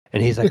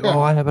 And he's like,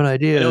 "Oh, I have an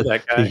idea." I know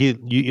that So guy.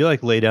 you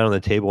like lay down on the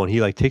table, and he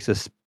like takes a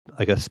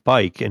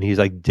spike, and he's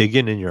like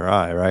digging in your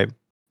eye, right?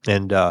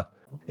 And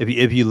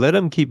if you let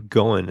him keep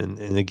going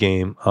in the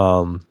game,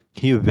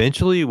 he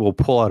eventually will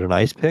pull out an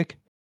ice pick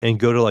and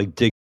go to like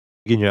dig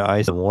in your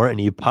eye some more, and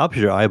he pops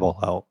your eyeball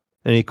out.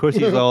 And of course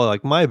he's all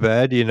like, "My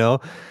bad,"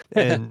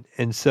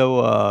 and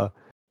so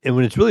and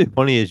when it's really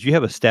funny is you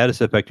have a status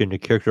effect on your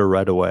character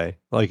right away.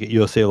 Like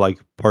you'll say like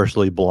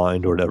partially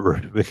blind or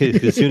whatever,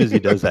 because as soon as he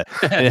does that,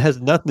 and it has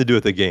nothing to do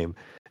with the game,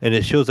 and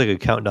it shows like a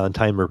countdown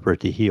timer for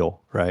it to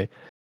heal, right?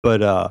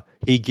 But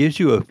he gives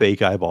you a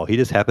fake eyeball. He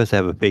just happens to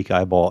have a fake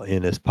eyeball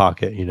in his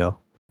pocket,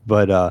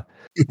 But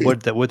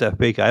what that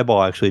fake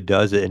eyeball actually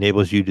does, it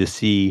enables you to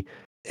see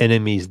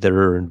enemies that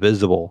are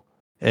invisible.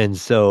 And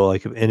so,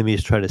 like, if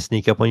enemies try to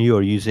sneak up on you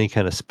or use any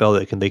kind of spell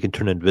that they can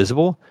turn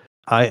invisible,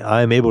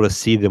 I'm able to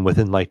see them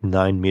within like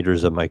 9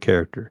 meters of my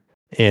character,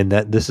 and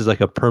that this is like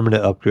a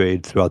permanent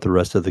upgrade throughout the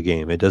rest of the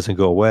game. It doesn't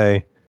go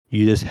away;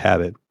 you just have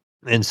it.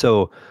 And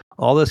so,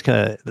 all this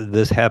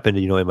happened,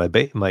 in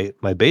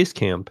my base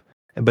camp.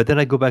 But then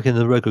I go back into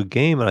the regular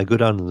game, and I go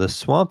down to the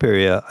swamp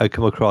area. I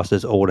come across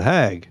this old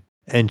hag,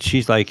 and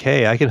she's like,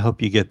 "Hey, I can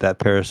help you get that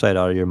parasite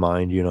out of your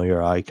mind,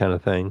 your eye, kind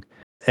of thing."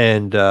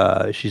 And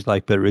she's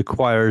like, "But it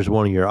requires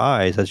one of your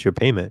eyes. That's your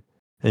payment."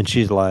 And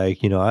she's like,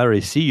 I already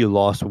see you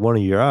lost one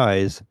of your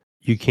eyes.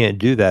 You can't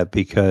do that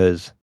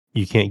because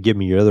you can't give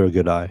me your other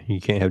good eye.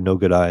 You can't have no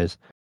good eyes.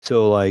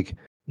 So like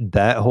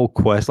that whole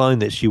quest line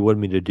that she wanted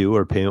me to do,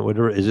 or payment,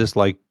 whatever, is just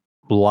like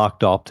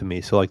blocked off to me.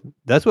 So like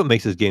that's what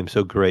makes this game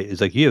so great.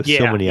 Is like you have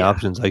so many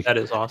options. Like that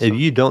is if awesome.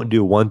 you don't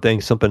do one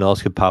thing, something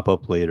else could pop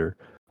up later,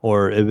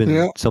 or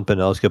even something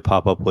else could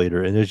pop up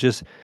later. And there's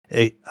just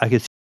I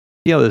could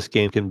see how this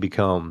game can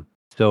become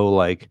so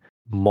like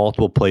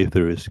multiple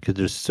playthroughs, because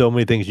there's so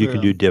many things you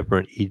can do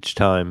different each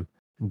time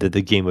that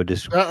the game would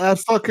just that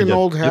fucking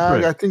old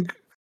hag. I think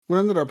what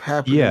ended up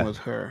happening with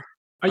her.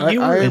 You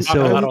were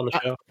talking about on the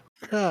show.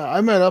 I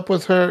met up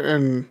with her,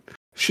 and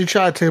she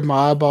tried to take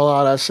my eyeball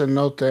out. I said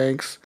no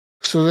thanks.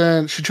 So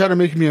then she tried to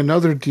make me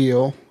another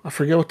deal. I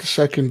forget what the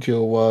second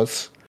deal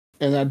was,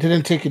 and I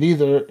didn't take it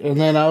either.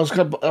 And then I was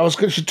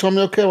gonna. She told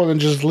me, okay, well then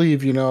just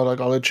leave. Like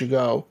I'll let you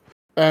go.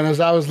 And as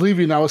I was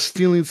leaving, I was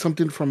stealing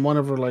something from one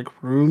of her like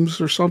rooms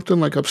or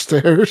something, like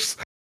upstairs.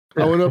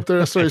 I went up there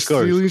and started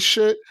stealing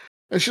shit.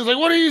 And she's like,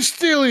 "What are you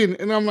stealing?"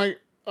 And I'm like,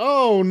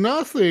 "Oh,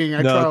 nothing."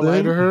 I try to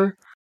lie to her.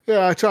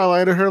 Yeah, I try to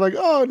lie to her, like,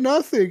 "Oh,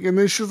 nothing." And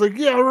then she's like,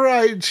 "Yeah,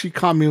 right." And she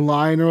caught me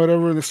lying or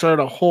whatever, and they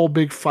started a whole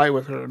big fight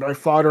with her. And I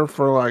fought her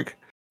for like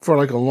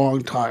a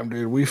long time,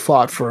 dude. We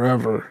fought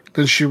forever.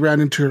 Then she ran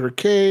into her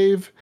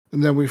cave.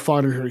 And then we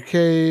fought in her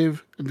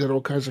cave and did all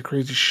kinds of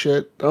crazy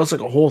shit. That was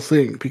like a whole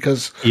thing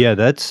because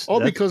that's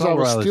because I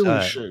was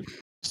stealing shit.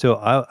 So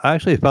I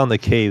actually found the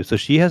cave. So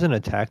she hasn't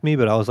attacked me,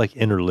 but I was like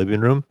in her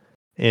living room,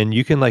 and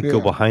you can like go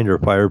behind her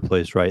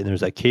fireplace, right? And there's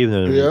that cave,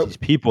 and there's these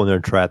people, and they're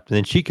trapped. And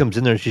then she comes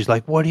in there, and she's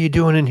like, "What are you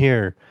doing in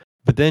here?"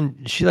 But then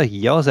she like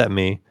yells at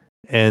me,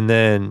 and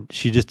then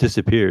she just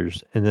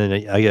disappears. And then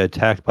I get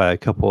attacked by a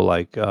couple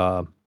like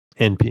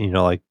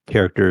like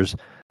characters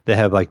that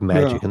have like Yeah.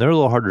 magic, and they're a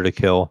little harder to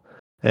kill.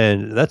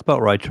 And that's about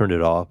where I turned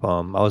it off.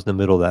 I was in the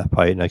middle of that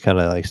fight, and I kind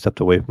of like stepped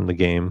away from the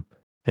game,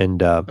 and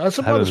That's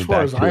I about haven't as been far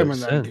back as to I am it in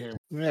that since. game.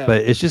 Yeah.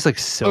 But it's just like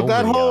But so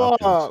many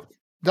options.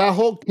 that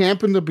whole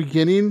camp in the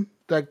beginning,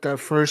 like that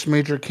first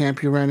major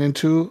camp you ran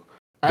into,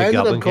 The I ended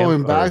up Goblin Camp,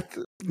 going or back.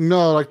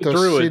 No, like The the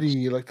druids.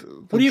 city, like the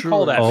What do you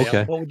call that, druids. Oh,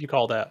 man? okay. What would you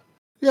call that?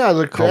 Yeah,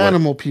 like the Call it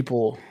animal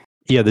people.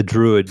 yeah, the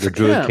druid It's a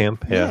camp.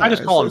 camp. Yeah. I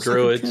just call them it's like a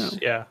druids.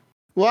 camp. Yeah.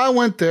 Well, I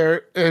went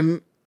there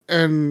and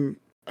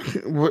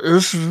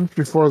this was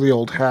before the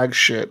old hag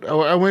shit.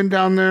 I went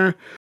down there.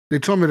 They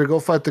told me to go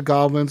fight the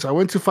goblins. I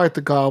went to fight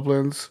the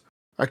goblins.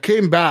 I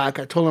came back.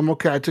 I told them,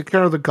 okay, I took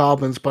care of the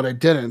goblins, but I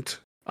didn't.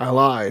 I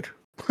lied.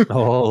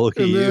 Oh, look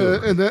at And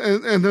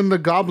you. then the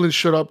goblins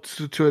showed up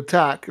to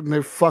attack, and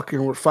they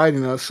fucking were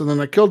fighting us. And then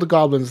I killed the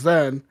goblins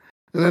then.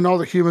 And then all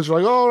the humans were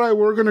like, all right,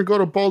 we're going to go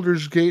to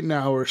Baldur's Gate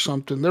now or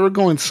something. They were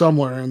going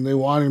somewhere, and they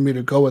wanted me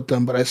to go with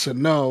them, but I said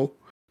no.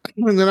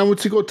 And then I went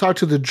to go talk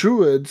to the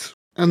druids,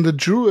 and the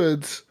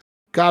druids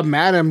got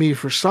mad at me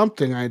for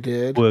something I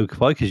did. Well,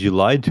 probably because you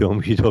lied to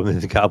him. You told him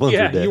the goblins were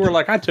Yeah, dead. you were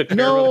like, I took care of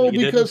it. No, but you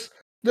didn't. because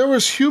there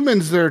was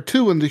humans there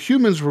too, and the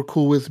humans were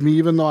cool with me,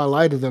 even though I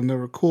lied to them. They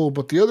were cool,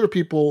 but the other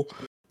people,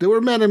 they were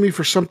mad at me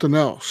for something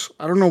else.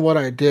 I don't know what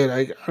I did.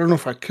 I don't know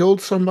if I killed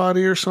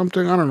somebody or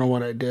something. I don't know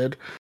what I did,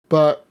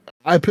 but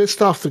I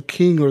pissed off the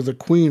king or the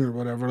queen or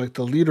whatever, like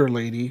the leader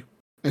lady,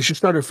 and she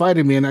started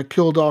fighting me, and I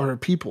killed all her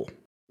people.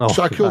 Oh,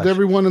 So I killed gosh.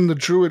 everyone in the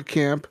druid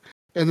camp,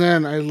 and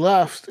then I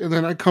left, and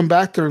then I come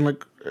back there, and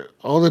like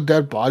all the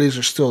dead bodies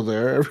are still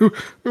there.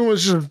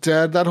 Everyone's just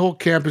dead. That whole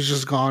camp is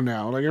just gone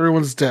now. Like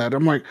everyone's dead.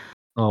 I'm like,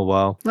 Oh,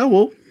 wow.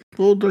 oh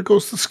well, there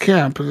goes this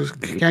camp.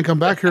 Can't come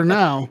back here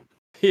now.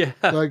 Yeah.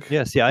 Like,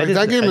 Yeah, see, I like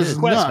didn't. that game I is didn't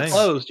Quest nuts.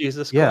 closed,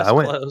 Jesus. Yeah, Quest I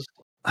went- closed.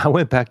 I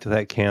went back to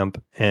that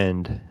camp,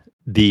 and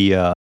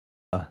the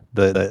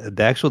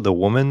the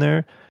woman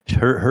there,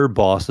 her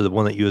boss, the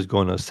one that you was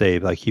going to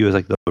save, like he was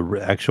like the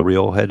actual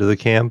real head of the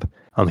camp.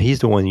 He's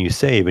the one you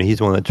save, and he's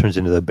the one that turns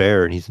into the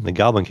bear, and he's in the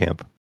goblin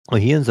camp. Well,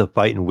 he ends up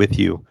fighting with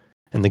you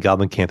in the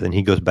goblin camp, and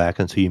he goes back,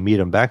 and so you meet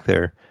him back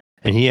there,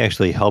 and he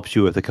actually helps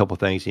you with a couple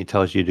things. And he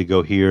tells you to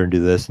go here and do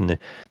this, and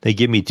they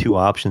give me two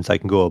options. I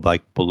can go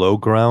like below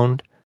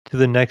ground to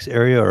the next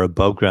area or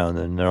above ground,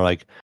 and they're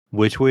like,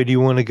 which way do you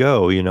want to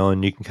go?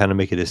 And you can kind of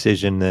make a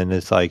decision. Then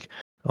it's like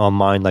on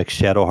mine, like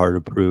Shadowheart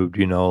approved,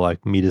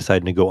 like me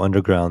deciding to go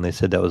underground. They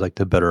said that was like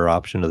the better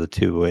option of the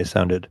two, the way it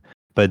sounded.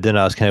 But then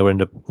I was kind of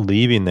end up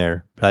leaving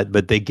there.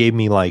 But they gave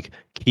me like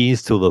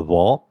keys to the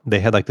vault. They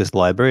had like this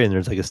library, and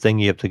there's like this thing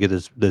you have to get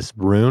this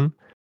rune.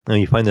 And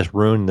you find this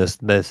rune, this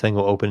thing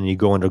will open, and you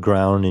go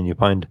underground, and you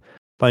find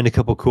a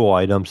couple cool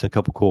items, and a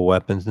couple cool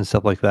weapons and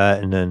stuff like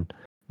that. And then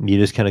you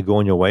just kind of go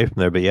on your way from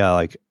there. But yeah,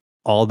 like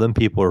all of them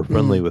people are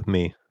friendly with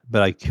me.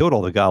 But I killed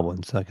all the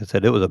goblins. Like I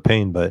said, it was a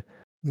pain, but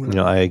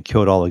I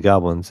killed all the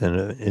goblins,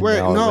 and Wait,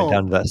 now I no. went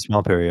down to that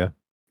swamp area.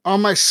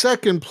 On my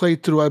second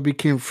playthrough, I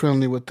became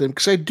friendly with them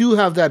because I do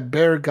have that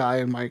bear guy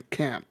in my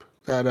camp.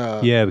 That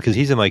Yeah, because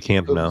he's in my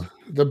camp now.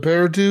 the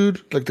bear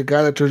dude, like the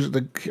guy that turns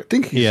I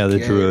think he's Yeah, the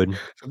gay. druid.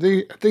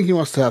 I think he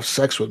wants to have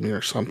sex with me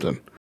or something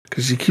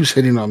because he keeps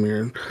hitting on me.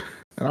 And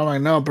I'm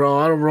like, no, bro,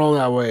 I don't roll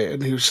that way.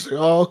 And he was like,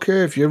 oh,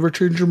 okay, if you ever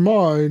change your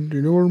mind,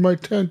 you know where my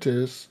tent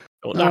is.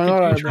 Don't knock it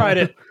till you tried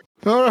it.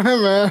 All right,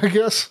 man. I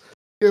guess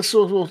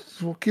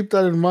we'll keep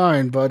that in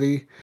mind,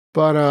 buddy.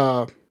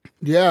 But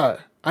yeah,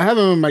 I have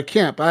him in my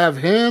camp. I have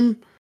him.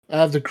 I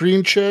have the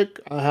green chick.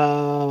 I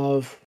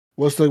have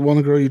what's the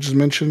one girl you just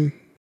mentioned?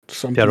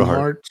 Something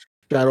Shadowheart.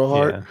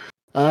 Shadowheart. Yeah.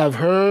 I have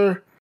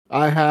her.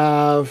 I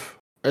have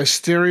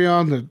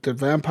Asterion, the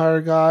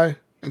vampire guy,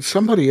 and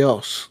somebody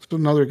else. There's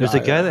another guy. There's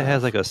a guy that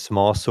has like a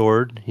small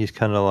sword. He's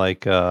kind of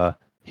like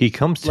he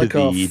comes to Like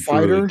a the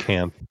fighter? druid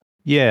camp.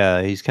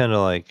 Yeah, he's kind of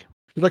like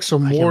He's like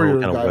some I can't remember warrior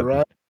what kind of guy, weapon.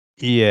 right?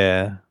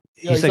 Yeah,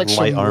 Yeah, he's like some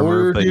light armor,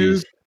 warrior but dude.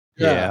 he's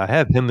yeah. I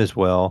have him as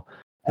well.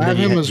 I have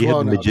then him as you well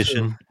have the now,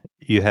 magician.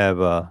 You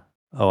have I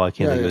can't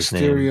Yeah, think of his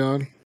name.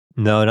 Asterion.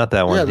 No, not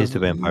that one. Yeah, He's the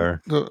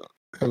vampire.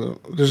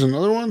 There's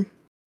another one.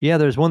 Yeah,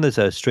 there's one that's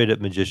a straight up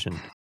magician.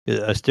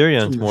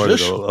 Asterion's more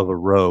magician? of a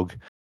rogue.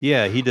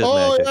 Yeah, he does Oh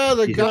magic.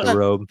 yeah, He's like a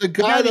rogue. the The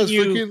guy guy that that's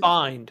you looking,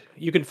 find,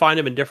 you can find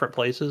him in different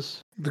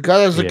places. the guy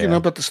that's looking Yeah.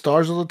 up at the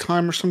stars all the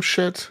time or some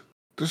shit.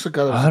 There's a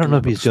guy. That's I don't looking know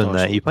up if at he's the doing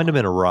stars that. all You the find him time.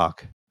 in a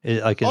rock.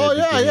 Like in Oh the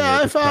yeah, beginning, yeah,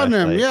 like I a found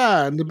him. flashlight.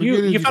 Yeah, in the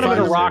beginning You found him in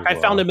find a rock. I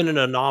Wow. found him in an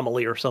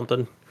anomaly or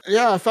something.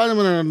 Yeah, I found him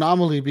in an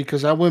anomaly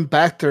because I went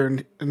back there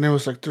and there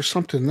was like there's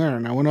something there,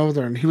 and I went over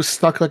there and he was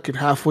stuck like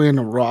halfway in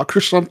a rock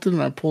or something,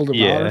 and I pulled him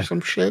out or Yeah.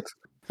 some shit.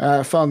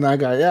 I found that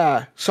guy.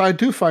 Yeah, so I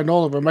do find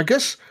all of them. I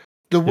guess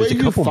the way There's a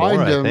you couple find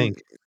more, I them,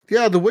 think.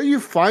 yeah, the way you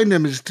find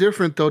them is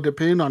different though,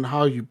 depending on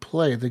how you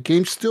play. The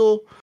game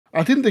still,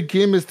 I think the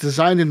game is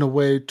designed in a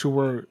way to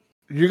where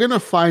you're gonna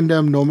find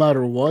them no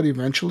matter what.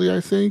 Eventually, I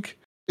think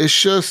it's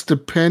just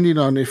depending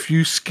on if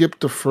you skip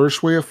the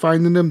first way of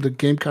finding them, the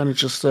game kind of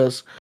just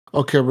says,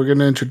 okay, we're going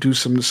to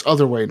introduce them this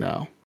other way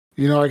now.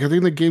 You know, like I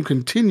think the game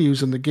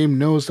continues, and the game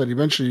knows that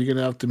eventually you're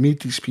gonna have to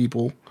meet these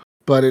people,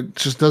 but it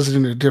just does it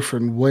in a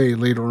different way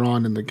later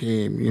on in the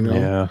game. You know,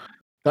 Yeah.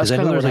 that's Because I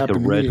kind know of what there's like a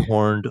happened to red me.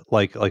 horned,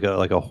 like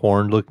a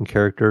horned looking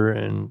character,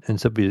 and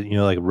some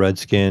people, like red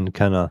skin,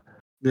 kind of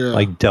Yeah,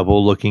 like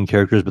devil looking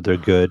characters, but they're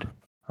good.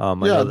 I yeah,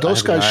 know that I those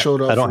have guys not.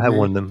 showed I up don't for have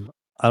one me. of them.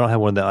 I don't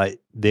have one that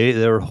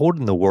they were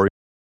holding the warrior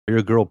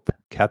girl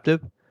captive,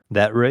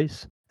 that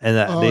race, and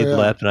that Oh they yeah,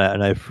 left,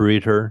 and I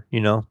freed her.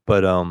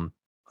 But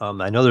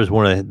I know there's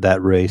one of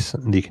that race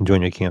that you can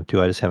join your camp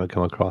too. I just haven't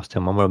come across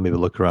him. I'm gonna maybe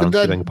look around did and see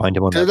that if I can find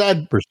him on did that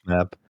that first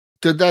map.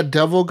 did that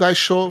devil guy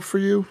show up for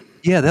you?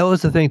 Yeah, that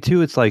was the thing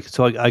too. It's like,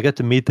 so I got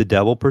to meet the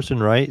devil person,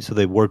 right? So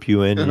they warp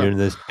you in, and Yeah, you're in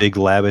this big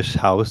lavish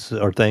house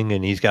or thing,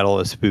 and he's got all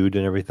this food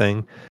and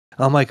everything.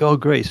 I'm like, oh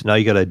great! So now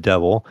you got a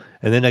devil,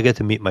 and then I get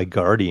to meet my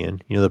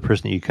guardian. The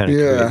person that you kind of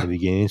create in yeah. the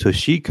beginning. So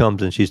she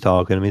comes and she's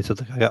talking to me. So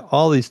it's like I got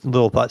all these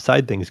little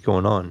side things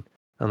going on.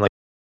 I'm like,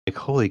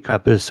 holy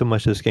crap! There's so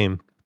much to this game.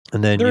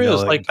 And then There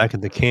is like, back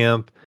in the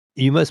camp,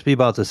 you must be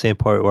about the same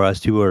part where I was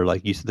too, where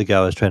like you said the guy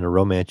was trying to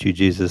romance you,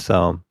 Jesus.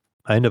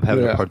 I ended up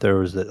having a Yeah. part there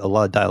was a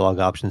lot of dialogue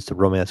options to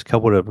romance a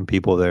couple of different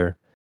people there.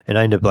 And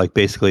I ended up like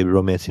basically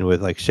romancing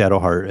with like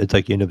Shadowheart. It's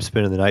like you end up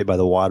spending the night by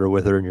the water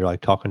with her and you're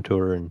like talking to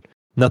her and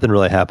nothing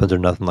really happens or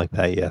nothing like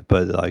that yet.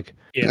 But like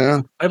yeah.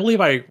 Yeah. I believe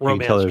I you can tell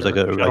romanced there's like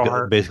her,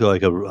 Shadowheart. basically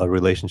like a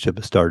relationship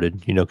has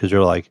started, because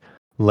you're like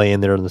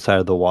laying there on the side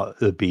of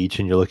the beach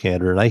and you're looking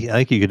at her and I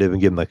think you could even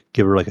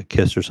give her like a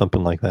kiss or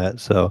something like that.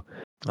 So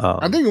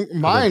I think I went through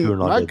mine,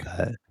 and all my, did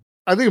that.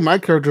 I think my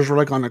characters were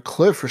like on a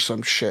cliff or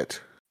some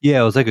shit, Yeah,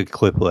 it was like a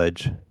cliff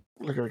ledge.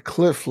 like a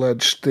cliff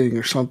ledge thing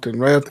or something,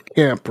 right at the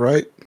camp,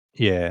 right?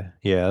 Yeah,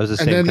 it was the And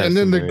same then kind of and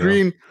then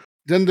scenario.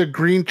 the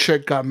green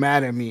chick got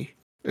mad at me,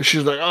 and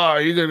she's like, "Oh,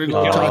 you're gonna Who's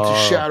go talk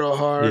to jealous? Oh,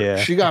 Shadowheart." yeah.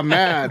 She got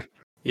mad,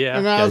 Yeah.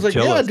 and I was Got like,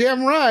 "Yeah, jealous.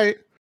 damn right."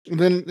 And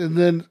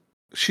then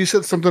she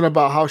said something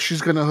about how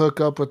she's gonna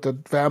hook up with the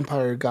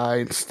vampire guy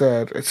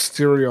instead,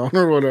 Asterion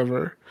or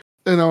whatever.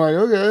 And I'm like,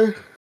 "Okay,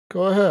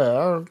 go ahead.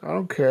 I don't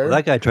Well, care."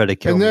 that guy tried to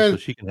kill And me, so then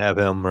she can have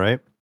him, right?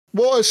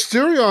 well,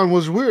 Asterion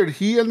was weird.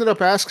 He ended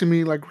up asking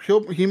me, like,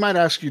 he might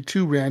ask you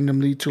too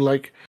randomly to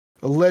like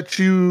let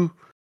you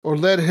or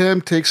let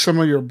him take some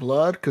of your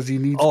blood because he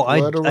needs Oh,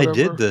 blood or I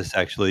did whatever. this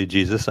actually,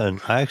 Jesus,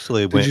 and I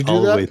actually Did went you do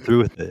all the way that? through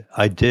with it.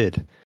 I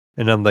did,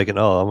 and I'm like,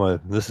 oh,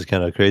 this is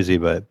kind of crazy,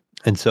 but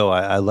and so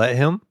I let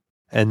him,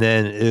 and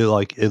then it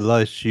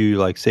lets you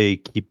like say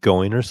keep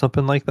going or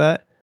something like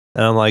that,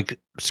 and I'm like,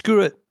 screw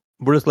it,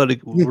 we're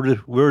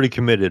already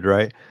committed,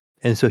 right?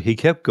 And so he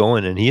kept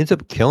going, and he ends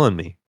up killing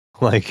me.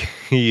 Like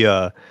he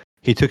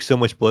took so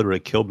much blood where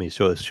it killed me.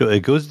 So it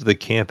goes to the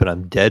camp, and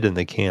I'm dead in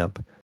the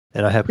camp,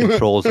 and I have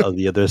controls of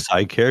the other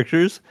side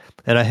characters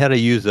and I had to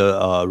use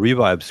a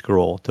revive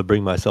scroll to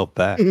bring myself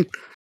back.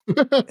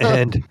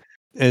 And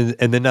and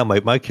then now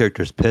my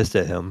character's pissed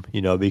at him,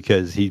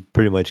 because he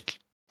pretty much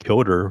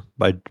killed her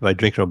by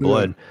drinking her Yeah.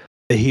 blood.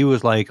 He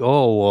was like,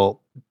 "Oh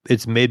well,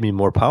 it's made me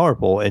more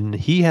powerful," and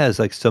he has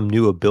like some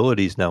new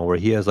abilities now where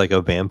he has like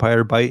a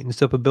vampire bite and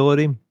stuff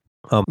ability.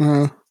 Um,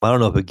 Uh, I don't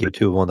know if it gave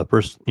to one of the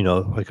first,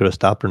 if I could have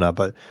stopped or not,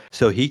 but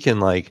so he can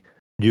like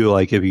do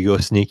like if you go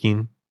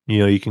sneaking,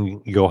 you can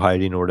go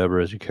hiding or whatever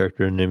as your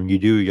character, and then you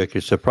do like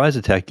your surprise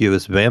attack, you have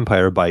this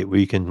vampire bite where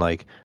you can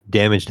like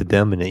damage to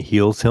them and it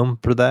heals him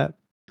for that.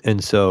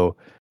 And so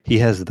he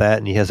has that,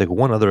 and he has like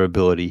one other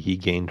ability he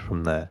gained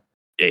from that.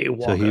 So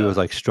he was Daywalker.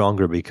 like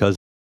stronger because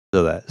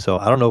of that. So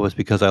I don't know if it's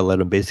because I let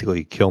him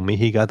basically kill me.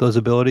 He got those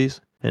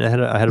abilities, and I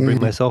had to bring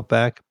mm. myself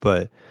back.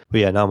 But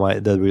yeah, now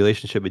the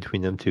relationship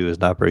between them two is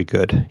not very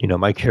good.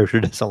 My character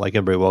doesn't like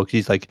him very well because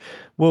he's like,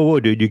 whoa,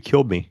 dude, you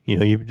killed me.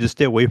 You just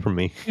stay away from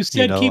me. You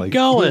said keep Like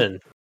going.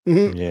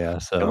 yeah. Come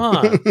So,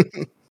 on.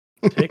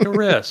 Take a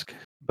risk.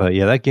 but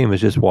yeah, that game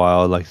is just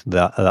wild. Like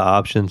the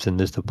options and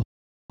just to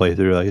play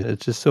through, like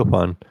it's just so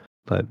fun.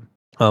 But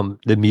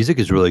the music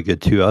is really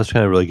good too. I was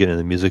trying to really get into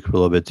the music for a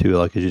little bit too,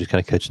 like you just kind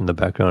of catch in the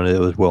background. It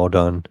was well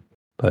done,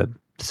 but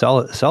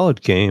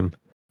solid game.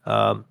 The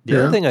other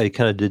Yeah. thing I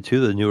kind of did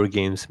too, the newer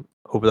games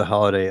over the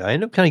holiday, I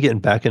ended up kind of getting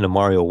back into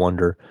Mario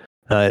Wonder.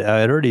 I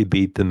had already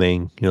beat the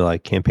main,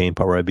 like campaign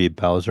part where I beat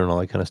Bowser and all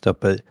that kind of stuff,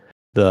 but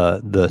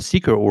the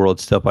secret world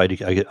stuff I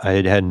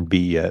hadn't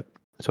beat yet.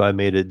 So I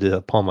made it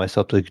upon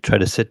myself to try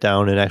to sit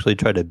down and actually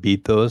try to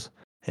beat those.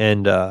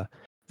 And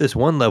this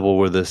one level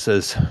where this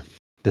says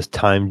this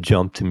time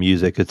jump to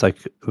music, it's like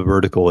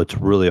vertical. It's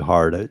really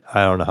hard.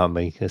 I don't know how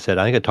many. I said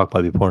I think I talked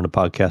about it before in the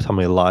podcast how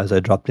many lives I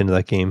dropped into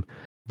that game.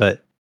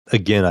 But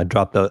again,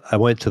 I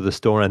went to the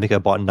store and I think I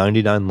bought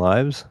 99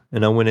 lives,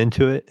 and I went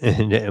into it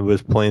and it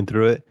was playing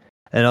through it.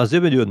 And I was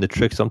even doing the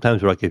trick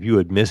sometimes where like if you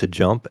would miss a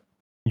jump,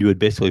 you would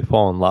basically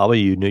fall in lava.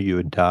 You knew you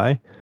would die.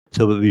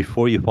 So, but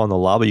before you fall in the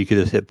lava, you could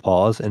just hit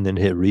pause and then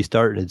hit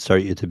restart and it'd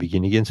start you at the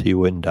beginning again, so you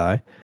wouldn't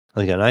die.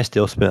 Like, and I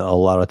still spent a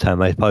lot of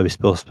time. I probably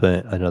still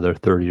spent another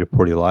 30 to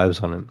 40 lives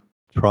on it,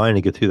 trying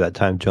to get through that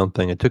time jump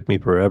thing. It took me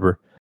forever,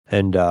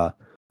 and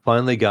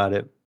finally got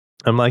it.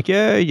 I'm like,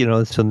 yeah,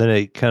 So then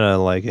it kind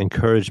of like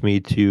encouraged me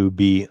to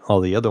beat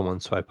all the other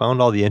ones. So I found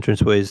all the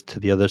entranceways to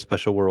the other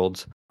special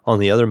worlds. on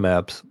the other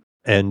maps,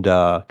 and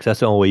 'cause that's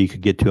the only way you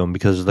could get to them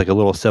because it's like a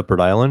little separate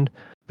island,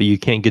 but you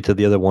can't get to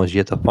the other ones. You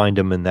have to find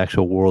them in the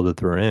actual world that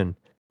they're in.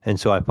 And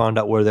so I found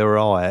out where they were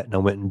all at, and I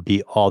went and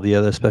beat all the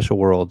other special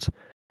worlds.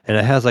 And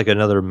it has like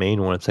another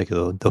main one. It's like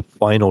the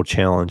final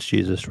challenge,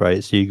 Jesus,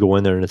 right? So you go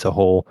in there and it's a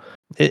whole.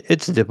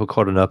 It's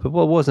difficult enough, but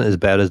it wasn't as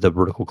bad as the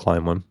vertical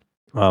climb one.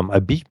 I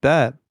beat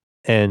that,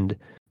 and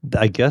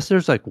I guess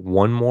there's like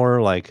one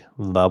more like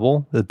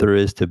level that there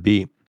is to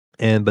beat.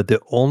 But the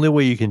only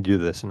way you can do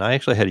this, and I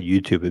actually had to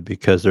YouTube it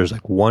because there's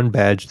like one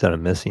badge that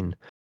I'm missing,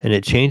 and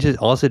it changes.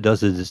 All it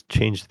does is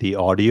change the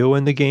audio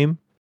in the game.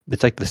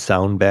 It's like the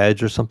sound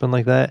badge or something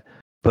like that.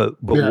 But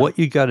Yeah. what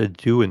you got to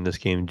do in this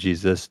game,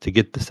 Jesus, to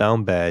get the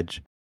sound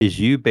badge is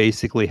you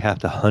basically have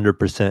to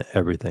 100%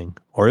 everything,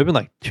 or even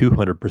like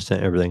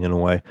 200% everything in a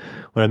way.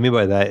 What I mean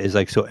by that is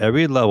like, so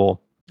every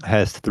level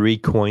has 3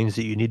 coins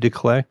that you need to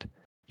collect.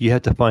 You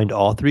have to find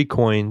all 3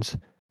 coins,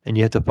 and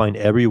you have to find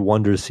every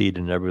wonder seed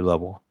in every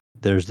level.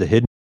 There's the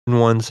hidden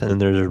ones, and then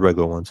there's the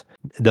regular ones.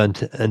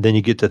 And then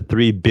you get the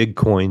 3 big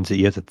coins that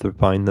you have to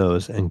find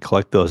those and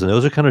collect those. And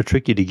those are kind of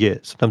tricky to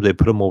get. Sometimes they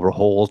put them over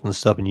holes and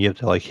stuff, and you have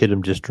to like hit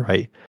them just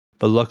right.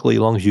 But luckily,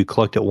 as long as you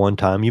collect it one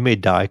time, you may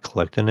die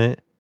collecting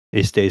it.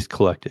 It stays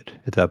collected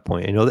at that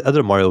point. You know, the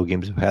other Mario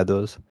games have had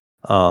those.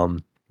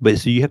 But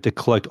so you have to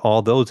collect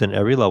all those in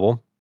every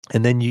level.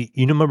 And then you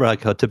remember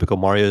like how typical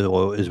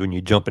Mario is when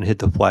you jump and hit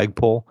the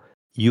flagpole?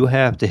 You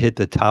have to hit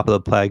the top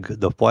of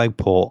the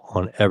flagpole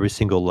on every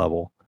single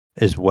level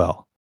as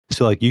well.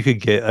 So like you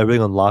could get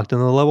everything unlocked in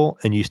the level,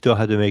 and you still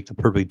have to make the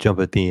perfect jump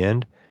at the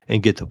end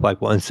and get the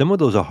flagpole. And some of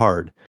those are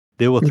hard.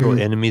 They will throw Mhm.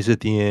 enemies at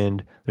the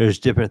end. There's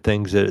different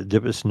things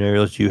different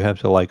scenarios you have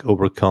to like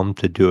overcome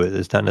to do it.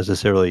 It's not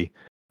necessarily,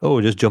 oh,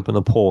 just jump in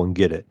the pole and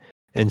get it.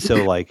 And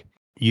so like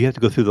you have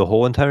to go through the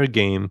whole entire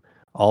game,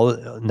 all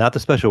not the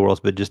special worlds,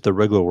 but just the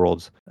regular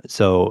worlds.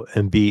 So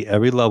and beat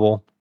every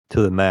level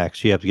to the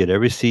max. You have to get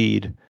every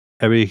seed,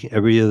 every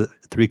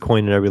 3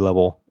 coin in every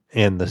level,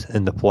 and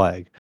the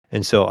flag.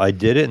 And so I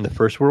did it in the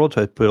first world.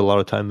 So I put a lot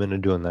of time into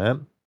doing that,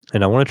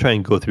 and I want to try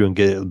and go through and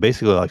get it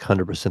basically like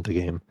 100% the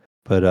game.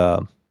 But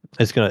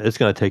it's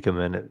gonna take a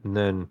minute, and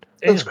then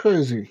That's Damn.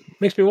 crazy.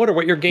 Makes me wonder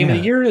what your game of the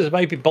Yeah. year is. It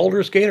might be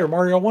Baldur's Gate or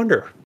Mario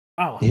Wonder.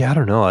 Wow. Yeah, I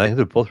don't know. I think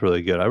they're both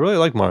really good. I really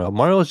like Mario.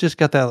 Mario's just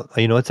got that,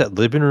 it's that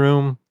living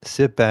room,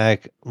 sit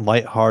back,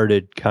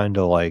 lighthearted, kind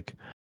of like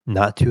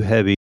not too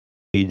heavy.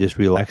 You just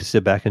relax,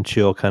 sit back and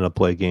chill kind of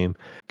play game.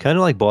 Kind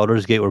of like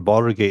Baldur's Gate, where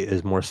Baldur's Gate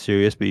is more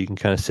serious, but you can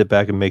kind of sit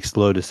back and make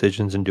slow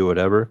decisions and do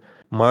whatever.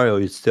 Mario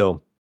is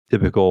still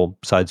typical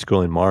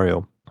side-scrolling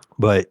Mario,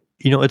 but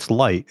it's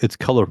light, it's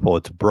colorful,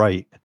 it's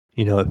bright.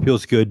 It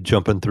feels good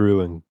jumping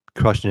through and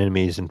crushing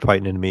enemies and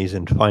fighting enemies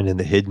and finding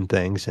the hidden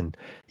things and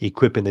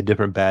equipping the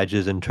different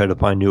badges and try to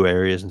find new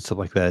areas and stuff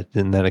like that.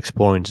 And then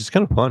exploring, it's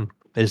kind of fun.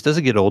 It just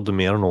doesn't get old to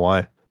me. I don't know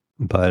why,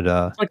 but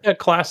It's like that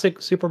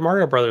classic Super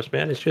Mario Brothers,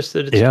 man. It's just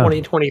that it's yeah,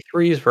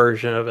 2023's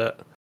version of it.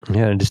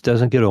 yeah, it just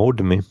doesn't get old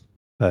to me.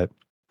 But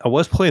I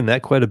was playing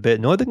that quite a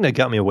bit. The only thing that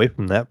got me away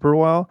from that for a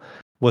while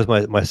was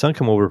my son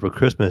come over for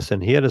Christmas,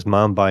 and he had his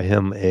mom buy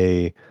him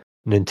a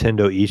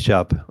Nintendo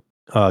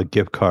eShop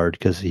gift card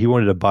because he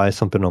wanted to buy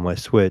something on my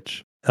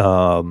Switch.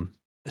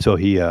 So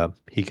he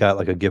got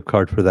like a gift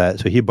card for that.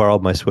 So he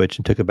borrowed my Switch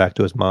and took it back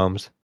to his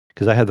mom's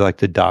because I had like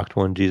the docked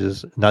one,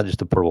 Jesus, not just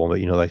the purple one,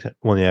 but like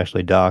one they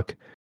actually dock.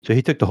 So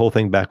he took the whole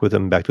thing back with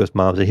him back to his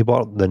mom's, and he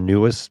bought the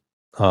newest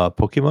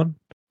Pokemon,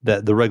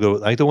 that the regular,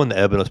 like the one that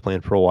Evan was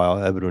playing for a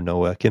while. Evan would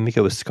know. I think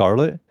it was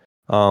Scarlet.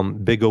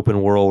 Big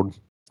open world.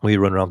 We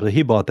run around. But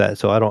he bought that,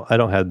 so I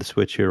don't have the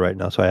Switch here right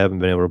now, so I haven't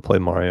been able to play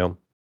Mario.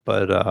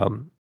 But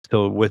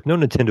so with no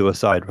Nintendo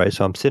aside, right?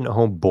 So I'm sitting at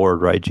home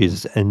bored, right,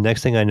 Jesus? And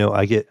next thing I know,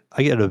 I get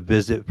a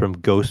visit from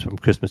Ghost from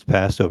Christmas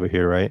Past over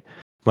here, right?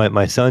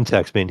 My son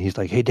texts me and he's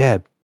like, "Hey,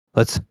 Dad,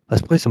 let's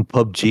play some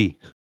PUBG."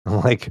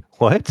 I'm like,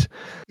 "What?"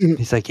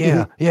 He's like,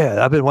 "Yeah,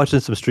 yeah. I've been watching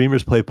some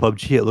streamers play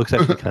PUBG. It looks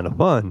actually kind of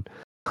fun."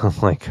 I'm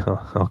like,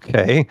 oh,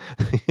 "Okay,"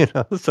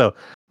 So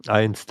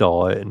I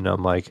install it and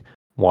I'm like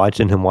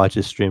watching him watch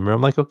his streamer.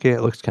 I'm like, "Okay,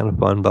 it looks kind of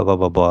fun." Blah blah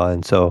blah blah.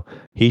 And so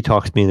he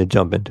talks me into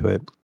jump into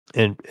it.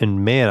 And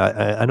man,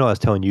 I know I was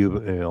telling you,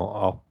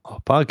 off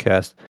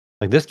podcast,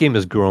 like this game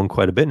has grown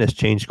quite a bit and it's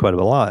changed quite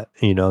a lot.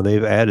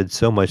 They've added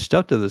so much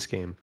stuff to this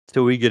game.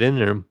 So we get in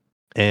there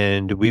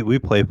and we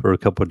play for a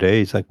couple of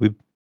days. Like we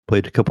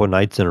played a couple of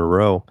nights in a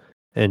row.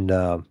 And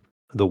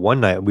the one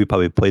night we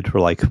probably played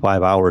for like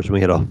 5 hours. And we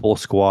had a full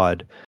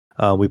squad.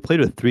 We played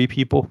with 3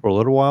 people for a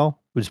little while.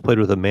 We just played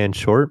with a man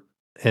short,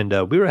 and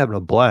we were having a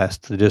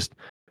blast. Just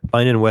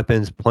finding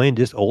weapons, playing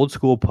just old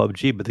school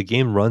PUBG. But the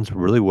game runs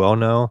really well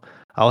now.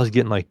 I was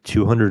getting like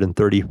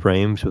 230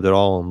 frames, but they're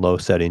all in low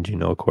settings,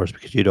 of course,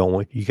 because you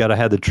got to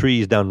have the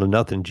trees down to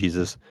nothing,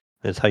 Jesus.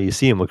 That's how you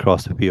see them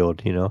across the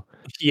field.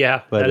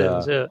 Yeah, But that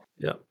is it.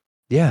 Yeah.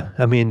 yeah,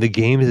 I mean, the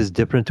game is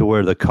different to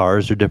where the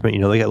cars are different.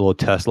 They got little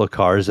Tesla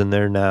cars in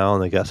there now,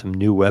 and they got some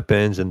new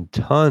weapons and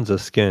tons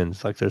of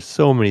skins. Like, there's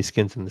so many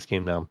skins in this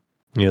game now.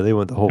 They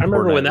went the whole I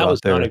remember when Fortnite that was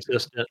route there.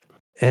 non-existent.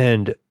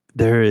 And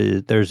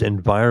there's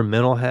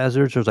environmental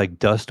hazards. There's like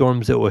dust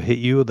storms that will hit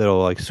you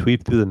that'll like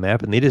sweep through the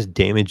map and they just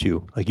damage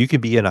you. Like you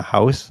could be in a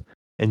house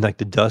and like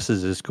the dust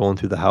is just going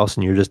through the house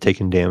and you're just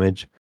taking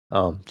damage.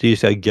 So you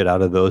just gotta get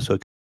out of those so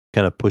it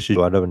kind of pushes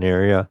you out of an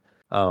area.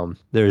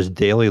 There's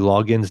daily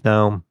logins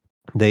now.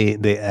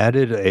 They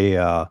added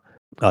a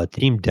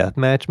team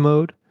deathmatch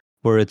mode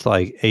where it's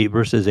like 8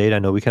 versus 8. I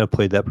know we kind of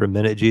played that for a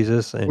minute,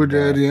 Jesus, We and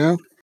did, yeah.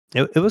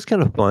 it was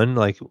kind of fun.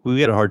 Like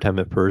we had a hard time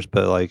at first,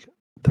 but like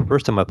the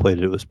first time I played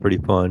it, it was pretty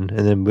fun.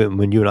 And then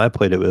when you and I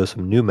played it with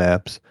some new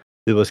maps,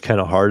 it was kind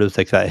of hard. It was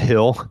like that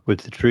hill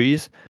with the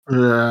trees.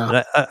 Yeah.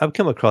 And I've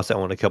come across that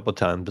one a couple of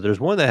times, but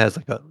there's one that has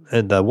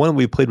and the one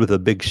we played with a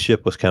big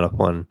ship was kind of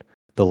fun.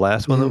 The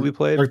last one that we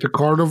played, Like the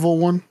carnival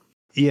one?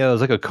 yeah, it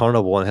was like a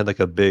carnival and had like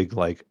a big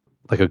like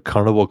a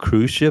carnival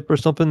cruise ship or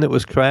something that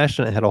was crashed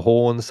and it had a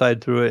hole in the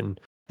side through it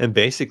and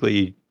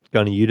basically,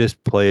 Johnny, you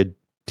just played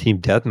team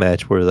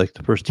deathmatch where like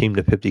the first team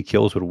to 50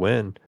 kills would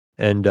win.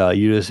 And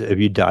you just if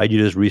you died, you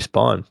just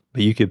respawn.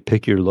 But you could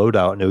pick your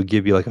loadout and it would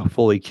give you like a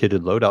fully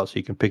kitted loadout so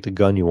you can pick the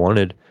gun you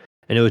wanted.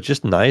 And it was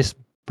just nice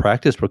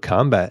practice for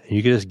combat. And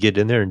you could just get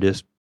in there and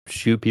just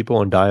shoot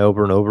people and die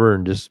over and over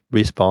and just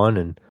respawn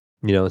and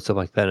stuff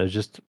like that.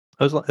 It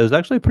was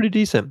actually pretty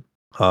decent.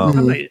 I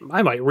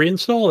might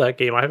reinstall that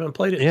game. I haven't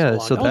played it in so Yeah,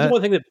 long. so That was the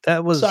one thing that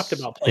that was sucked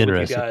about playing with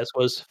you interesting. guys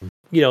was,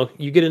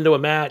 you get into a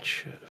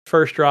match,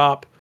 first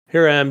drop,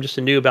 here I am, just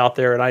a noob out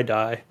there, and I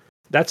die.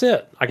 That's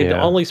it. I can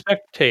Yeah. only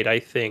spectate, I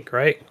think,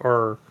 right?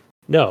 Or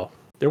no,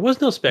 there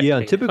was no spectate. Yeah,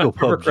 in if I typical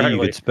remember PUBG, you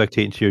could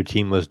correctly. spectate until your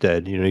team was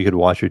dead. You could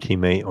watch your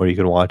teammate or you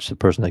could watch the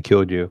person that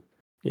killed you.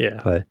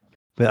 Yeah.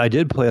 But I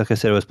did play, like I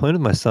said, I was playing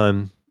with my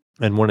son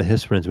and one of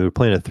his friends. We were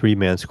playing a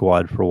 3-man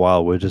squad for a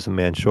while. We were just a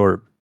man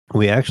short.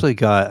 We actually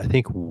got, I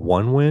think,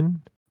 1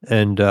 win.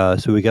 And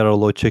so we got our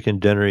little chicken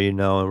dinner, and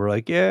we're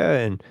like, yeah.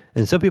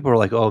 And some people are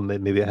like, oh,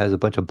 maybe it has a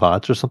bunch of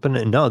bots or something.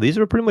 And no, these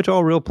are pretty much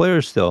all real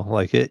players still.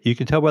 Like you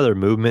can tell by their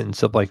movement and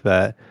stuff like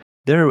that.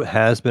 There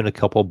has been a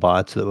couple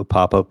bots that would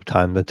pop up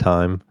time to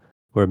time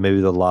where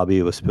maybe the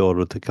lobby was filled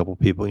with a couple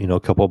people, a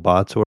couple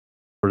bots or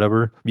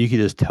whatever. You could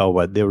just tell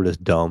what they were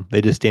just dumb.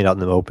 They just stand out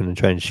in the open and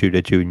try and shoot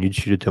at you, and you'd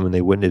shoot at them and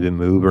they wouldn't even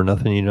move or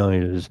nothing.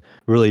 It was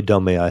really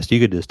dumb AI. So you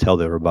could just tell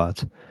they were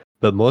bots.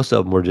 But most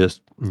of them were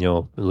just,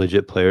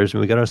 legit players, and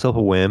we got ourselves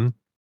a win.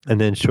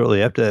 And then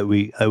shortly after that,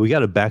 we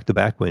got a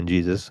back-to-back win.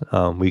 Jesus,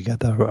 we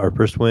got our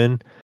first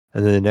win,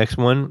 and then the next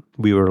one,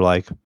 we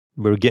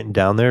were getting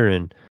down there,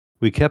 and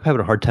we kept having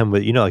a hard time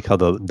with, like how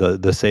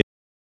the safe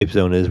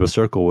zone is, where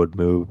circle would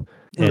move,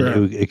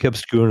 and it kept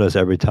screwing us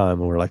every time.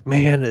 And we're like,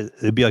 man,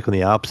 it'd be like on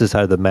the opposite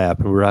side of the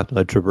map, and we're having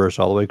to traverse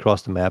all the way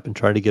across the map and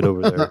try to get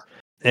over there.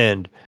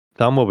 And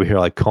I'm over here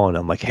like calling.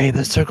 I'm like, hey,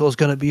 this circle is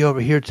gonna be over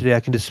here today. I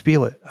can just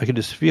feel it.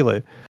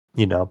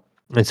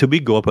 And so we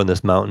go up on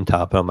this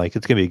mountaintop, and I'm like,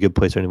 it's gonna be a good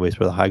place anyways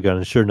for the high ground.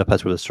 And sure enough,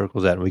 that's where the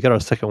circle's at. And we got our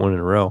second one in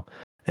a row.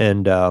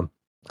 And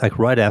like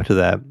right after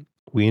that,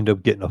 we end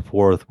up getting a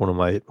fourth. One of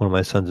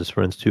my son's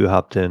friends too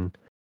hopped in,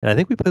 and I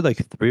think we played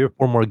like 3 or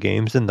 4 more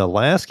games. And the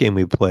last game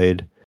we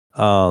played,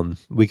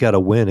 we got a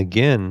win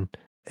again.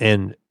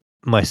 And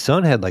my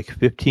son had like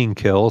 15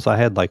 kills. I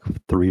had like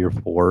 3 or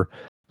 4.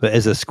 But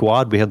as a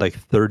squad, we had like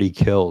 30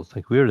 kills.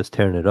 Like we were just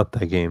tearing it up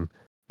that game.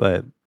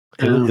 But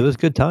it was a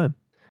good time.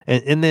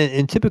 And then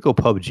in typical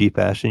PUBG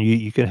fashion,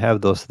 you can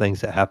have those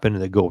things that happen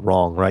and that go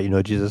wrong, right?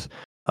 Jesus.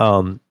 I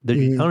don't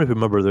know if you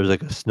remember, there's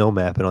like a snow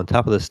map, and on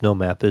top of the snow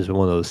map, there's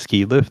one of those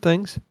ski lift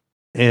things.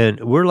 And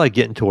we're like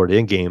getting toward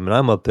end game, and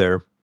I'm up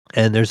there,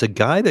 and there's a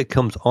guy that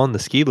comes on the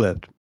ski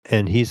lift,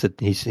 and he's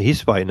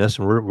fighting us,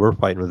 and we're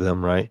fighting with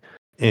him, right?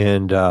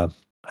 And I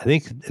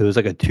think it was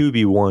like a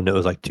 2v1. It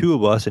was like 2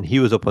 of us, and he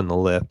was up on the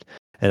lift,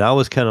 and I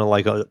was kind of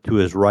like to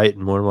his right,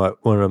 and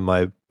one of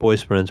my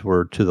boys' friends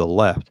were to the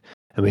left,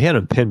 and we had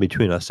him pinned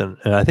between us, and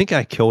I think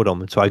I killed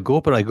him, and so I go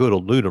up and I go to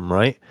loot him,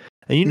 right?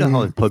 And you know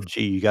how in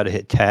PUBG you got to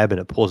hit tab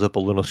and it pulls up a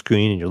little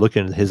screen, and you're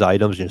looking at his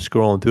items and you're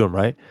scrolling through them,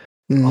 right?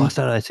 All of a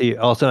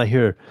sudden I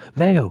hear,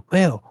 Mayo,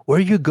 where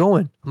are you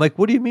going? I'm like,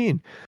 what do you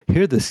mean?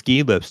 Here the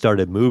ski lift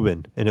started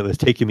moving and it was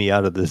taking me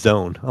out of the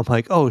zone. I'm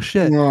like, oh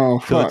shit. Oh,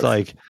 So it's fuck.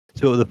 like,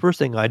 so the first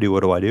thing I do,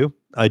 what do?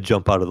 I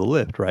jump out of the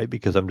lift, right?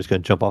 Because I'm just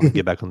going to jump off and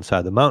get back on the side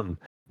of the mountain.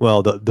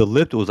 Well, the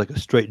lift was like a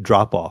straight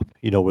drop off,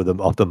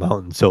 off the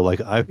mountain. So like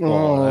I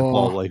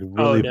fall like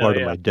really far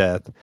to my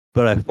death,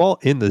 but I fall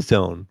in the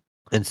zone.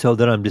 And so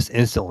then I'm just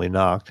instantly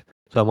knocked.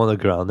 So I'm on the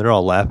ground. They're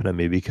all laughing at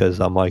me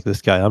because I'm like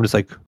this guy. I'm just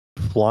like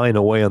flying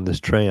away on this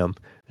tram.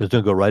 It's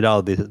gonna go right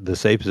out of the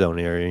safe zone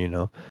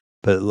area.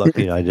 But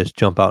luckily, I just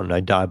jump out and I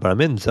die. But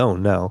I'm in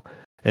zone now,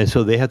 and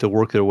so they had to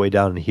work their way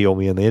down and heal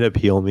me, and they ended up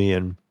healing me.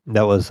 And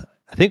that was,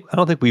 I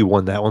don't think we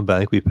won that one, but I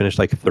think we finished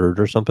like 3rd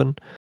or something.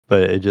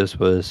 But it just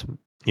was,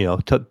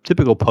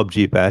 typical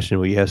PUBG fashion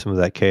where you have some of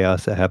that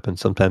chaos that happens.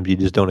 Sometimes you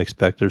just don't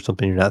expect, or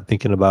something you're not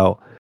thinking about.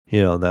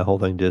 That whole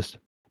thing just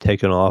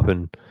taking off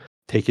and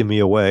taking me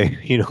away.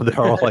 They're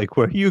all like,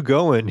 where are you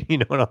going?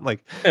 And I'm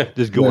like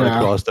just going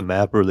across the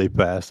map really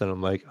fast. And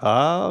I'm like,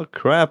 oh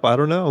crap, I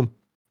don't know.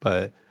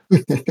 But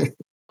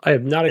I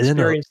have not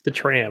experienced the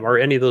tram or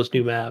any of those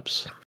new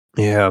maps.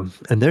 Yeah,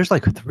 and there's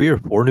like 3 or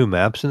 4 new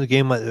maps in the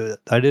game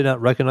I did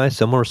not recognize.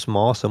 Some were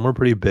small, some were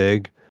pretty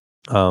big.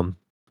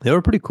 They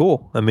were pretty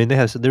cool. I mean,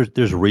 there's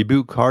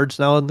reboot cards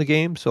now in the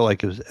game, so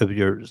like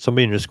if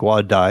somebody in your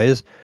squad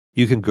dies,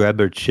 you can grab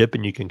their chip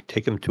and you can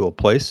take them to a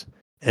place,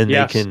 and they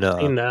Yes, can I've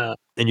seen that.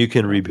 and you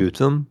can Yeah. reboot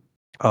them.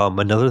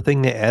 Another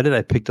thing they added,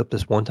 I picked up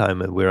this one time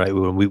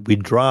when we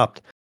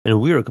dropped and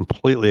we were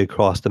completely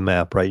across the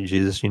map, right?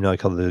 Jesus, I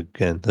call the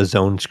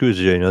zone screws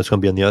you. It's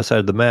going to be on the other side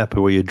of the map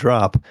where you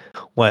drop.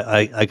 Well,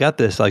 I got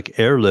this like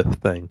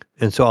airlift thing,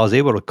 and so I was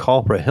able to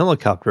call for a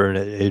helicopter,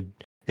 and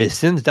it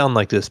sends down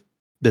like this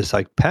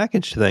like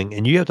package thing,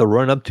 and you have to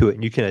run up to it,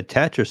 and you can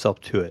attach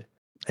yourself to it,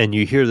 and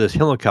you hear this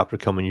helicopter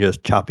coming. You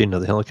just chop into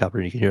the helicopter,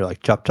 and you can hear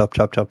like chop chop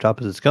chop chop chop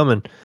as it's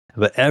coming,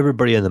 but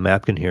everybody in the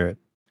map can hear it,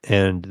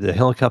 and the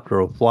helicopter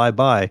will fly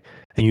by,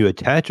 and you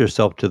attach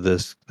yourself to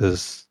this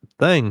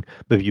thing,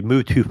 but if you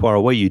move too far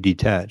away, you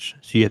detach.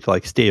 So you have to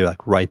like stay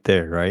like right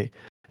there, right?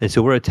 And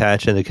so we're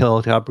attached, and the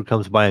helicopter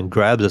comes by and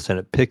grabs us, and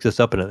it picks us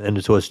up,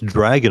 and so it's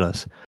dragging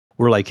us.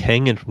 We're like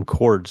hanging from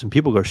cords, and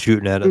people are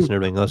shooting at us and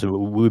everything else. And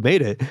we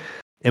made it,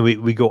 and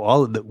we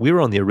go we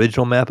were on the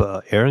original map,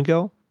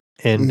 Erangel,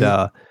 and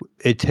Mhm.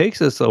 it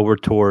takes us over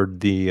toward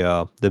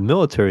the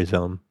military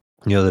zone.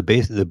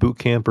 The boot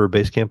camp or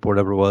base camp or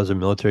whatever it was, or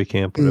military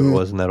camp, whatever it Mhm.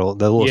 was, in that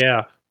little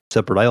Yeah.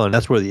 separate island.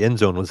 That's where the end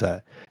zone was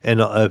at. And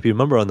if you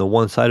remember, on the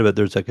one side of it,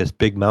 there's like this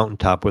big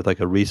mountaintop with like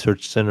a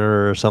research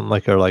center or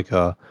something or like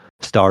a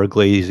star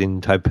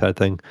glazing type of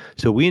thing.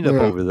 So we end up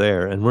Yeah, over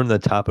there, and we're in the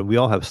top, and we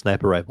all have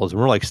sniper rifles,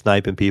 and we're like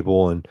sniping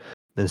people and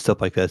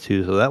stuff like that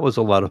too. So that was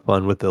a lot of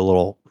fun with the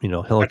little Got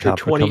your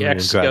helicopter coming in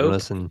 20x and grabbing scope.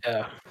 us and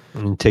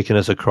Yeah. taking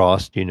us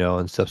across,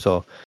 and stuff.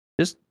 So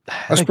just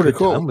had that's a pretty good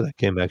time cool. with that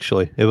game.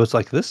 Actually, it was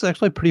like this is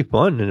actually pretty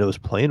fun, and it was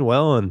playing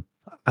well. And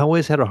I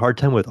always had a hard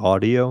time with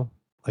audio,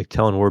 like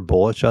telling where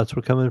bullet shots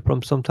were coming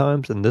from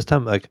sometimes. And this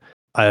time, like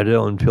I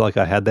don't feel like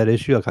I had that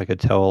issue. Like I could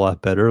tell a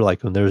lot better.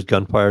 Like when there's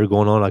gunfire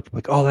going on, I could be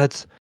like, oh,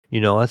 that's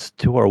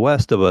to our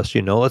west of us.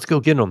 Let's go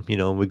get them.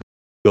 And we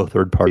go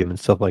third party and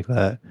stuff like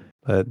that.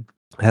 But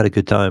I had a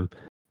good time.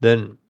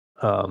 Then,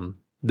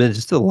 then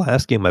just the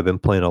last game I've been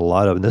playing a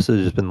lot of, and this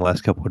has just been the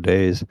last couple of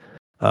days.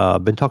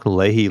 I've been talking to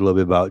Leahy a little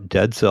bit about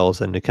Dead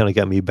Cells, and it kind of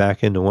got me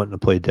back into wanting to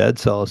play Dead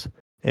Cells.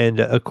 And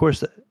of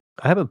course,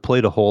 I haven't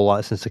played a whole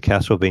lot since the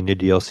Castlevania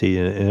DLC,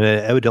 and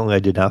evidently I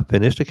did not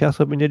finish the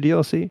Castlevania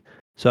DLC.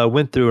 So I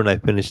went through and I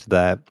finished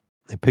that.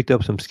 I picked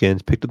up some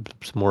skins, picked up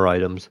some more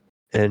items,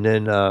 and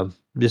then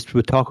just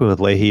with talking with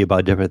Leahy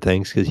about different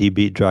things because he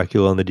beat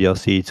Dracula on the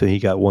DLC, so he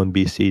got 1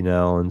 BC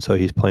now, and so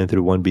he's playing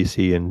through 1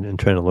 BC and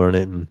trying to learn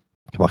it. And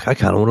I'm like, I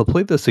kind of want to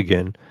play this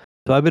again.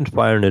 So I've been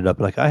firing it up.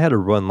 Like I had a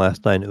run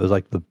last night. It was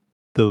like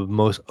the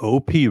most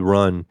OP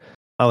run.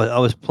 I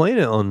was playing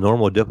it on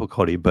normal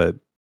difficulty, but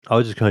I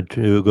was just going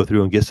to go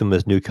through and get some of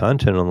this new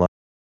content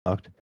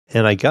unlocked.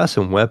 And I got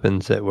some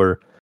weapons that were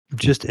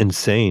just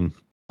insane.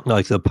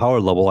 Like the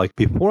power level, like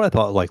before I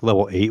thought like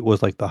level 8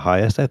 was like the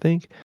highest, I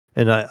think.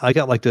 And I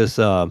got like this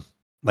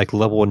like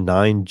level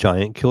 9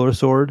 giant killer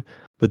sword,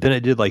 but then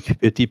it did like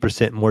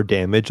 50% more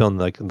damage on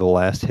like the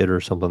last hit or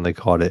something they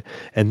called it.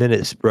 And then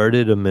it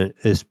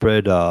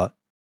spread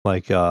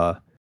like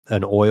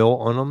an oil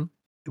on them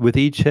with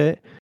each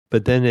hit,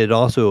 but then it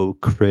also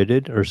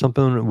critted or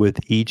something with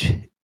each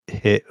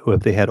hit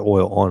if they had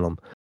oil on them.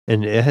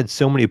 And it had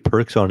so many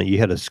perks on it. You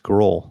had to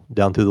scroll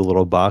down through the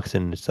little box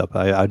and stuff.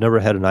 I've never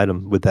had an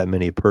item with that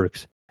many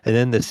perks. And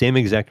then the same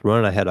exact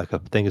run, I had like a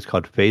thing it's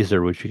called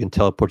phaser, which you can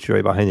teleport you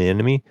right behind the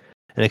enemy,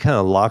 and it kind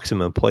of locks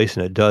him in place,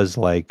 and it does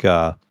like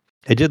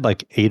it did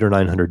like 800 or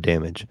 900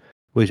 damage,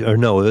 which or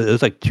no, it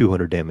was like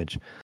 200 damage.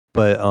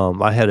 But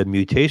I had a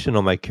mutation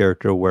on my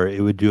character where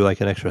it would do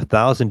like an extra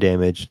 1,000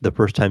 damage the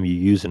first time you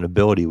use an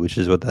ability, which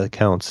is what that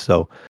counts.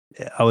 So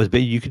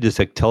you could just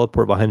like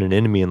teleport behind an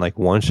enemy and like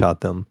one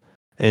shot them.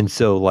 And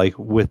so like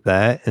with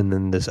that, and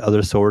then this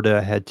other sword that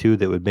I had too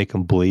that would make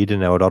them bleed,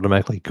 and I would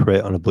automatically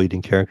crit on a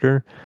bleeding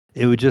character.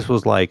 It would just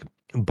was like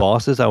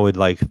bosses. I would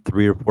like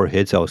 3 or 4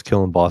 hits. I was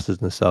killing bosses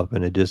and stuff,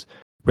 and it just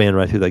ran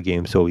right through that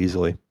game so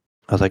easily.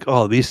 I was like,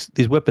 oh, these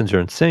weapons are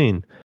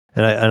insane.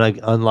 And I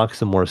unlocked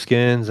some more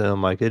skins, and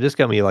I'm like, it just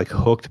got me like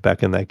hooked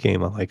back in that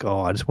game. I'm like,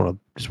 oh, I just want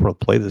to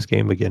play this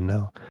game again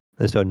now.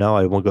 And so now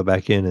I want to go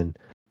back in and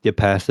get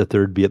past the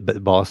third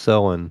boss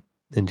cell and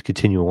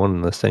continue on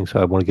in this thing. So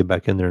I want to get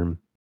back in there and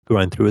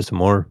grind through it some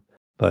more.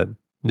 But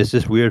it's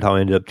just weird how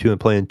I ended up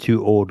playing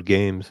 2 old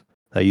games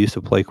I used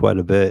to play quite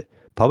a bit.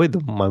 Probably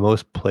my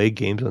most played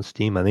games on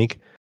Steam. I think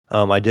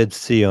I did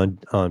see on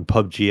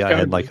PUBG It's I gotta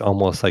had be. like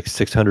almost like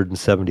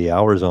 670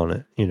 hours on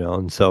it,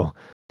 and so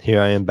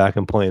here I am back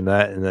and playing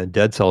that. And then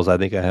Dead Cells, I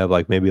think I have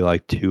like maybe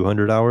like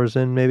 200 hours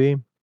in, maybe.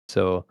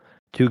 So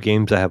 2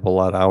 games I have a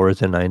lot of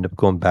hours in. I end up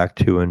going back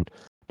to and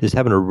just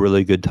having a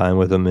really good time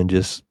with them, and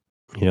just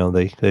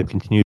they've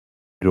continued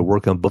to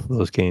work on both of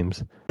those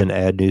games and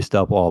add new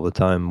stuff all the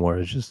time, where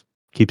it just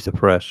keeps it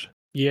fresh.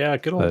 Yeah,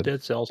 good old But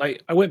Dead Cells. I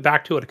went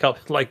back to it a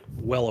couple like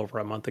well over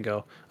a month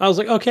ago. I was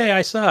like, okay,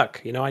 I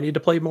suck. I need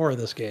to play more of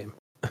this game.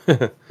 I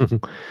know,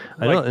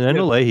 Like, and I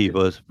know Leahy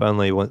was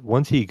finally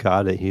once he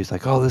got it, he's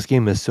like, "Oh, this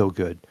game is so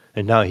good,"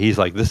 and now he's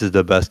like, "This is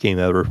the best game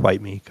ever,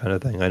 fight me," kind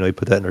of thing. I know he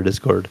put that in our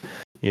Discord,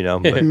 but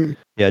Mm.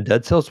 yeah,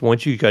 Dead Cells.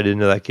 Once you got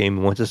into that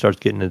game, once it starts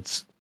getting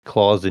its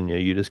claws in you,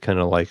 you just kind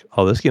of like,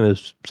 "Oh, this game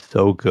is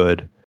so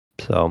good."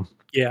 So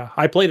yeah,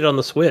 I played it on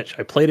the Switch.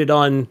 I played it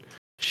on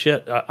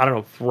shit. I don't know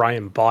if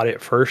Ryan bought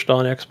it first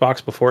on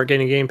Xbox before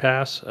getting Game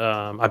Pass.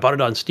 I bought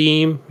it on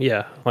Steam.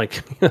 Yeah,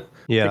 like I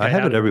yeah, think I I have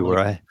had it it in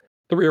everywhere. like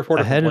 3 or 4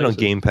 I different had it on places.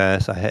 Game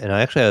Pass.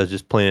 I was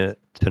just playing it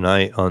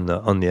tonight on the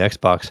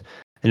Xbox,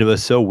 and it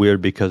was so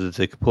weird because it's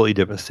a completely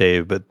different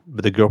save. But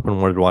the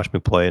girlfriend wanted to watch me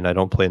play, and I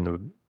don't play in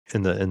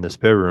the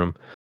spare room.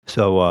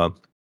 So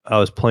I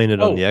was playing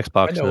it on the Oh, I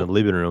Xbox in the know.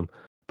 living room,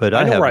 but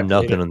I I know where have I played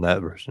nothing it. on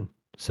that version.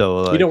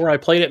 So You know like, where I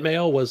played it,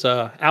 Mail, was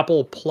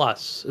Apple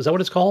Plus. Is that what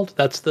it's called?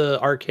 That's the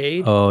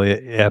arcade. oh yeah,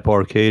 Apple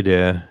Arcade,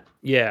 yeah,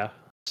 Yeah.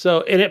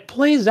 So, and it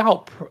plays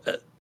out.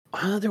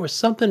 There was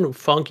something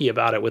funky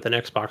about it with an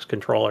Xbox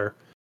controller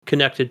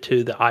connected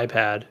to the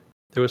iPad.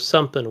 There was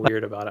something I,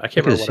 weird about it. I I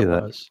can't could remember what see it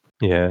that. was.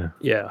 Yeah,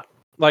 Yeah.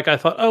 Like I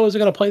thought, oh, is it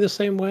going to play the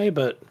same way?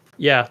 But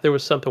yeah, there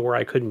was something where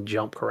I couldn't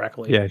jump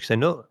correctly. yeah, because I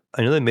know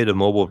they made a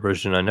mobile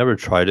version. I never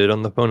tried it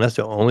on the phone. That's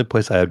the only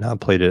place I have not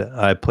played it.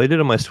 I played it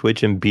on my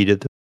Switch and beat it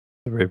the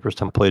very first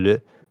time I played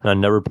it, and I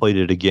never played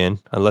it again.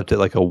 I left it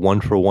like a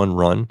 1-for-1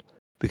 run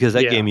because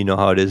that Yeah. game, you know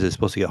how it is. It's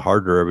supposed to get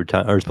harder every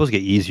time, or it's supposed to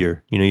get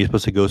easier. You're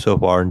supposed to go so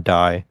far and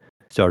die,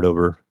 start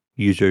over,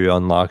 use your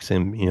unlocks,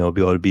 and be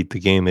able to beat the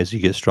game as you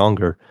get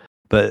stronger.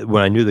 But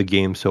when I knew the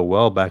game so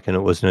well back and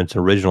it was in its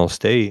original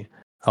state,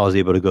 I was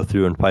able to go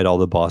through and fight all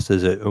the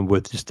bosses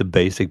with just the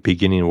basic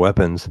beginning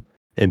weapons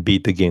and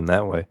beat the game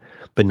that way.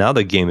 But now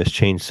the game has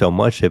changed so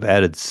much. They've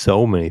added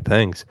so many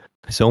things,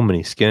 so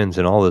many skins,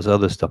 and all this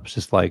other stuff. It's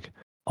just like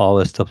all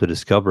this stuff to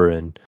discover,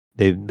 and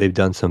they've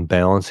done some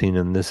balancing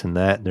and this and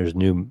that. And there's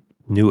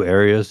new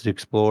areas to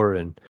explore,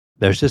 and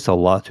there's just a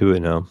lot to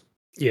it now.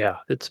 Yeah.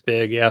 It's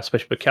big. Yeah.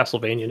 Especially with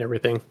Castlevania and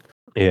everything.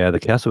 Yeah, the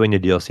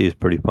Castlevania DLC is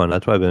pretty fun.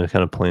 That's what I've been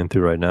kind of playing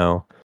through right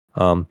now.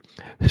 Um,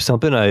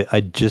 something I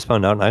just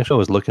found out, and actually I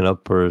was looking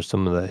up for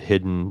some of the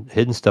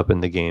hidden stuff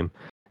in the game,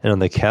 and on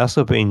the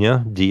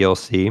Castlevania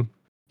DLC,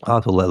 I'll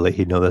have to let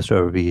Leahy know this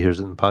or if he hears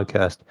it in the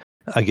podcast.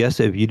 I guess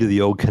if you do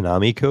the old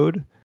Konami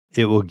code,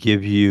 it will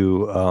give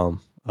you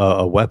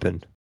a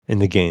weapon in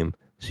the game.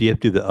 So you have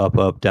to do the up,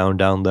 up, down,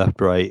 down, left,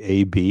 right,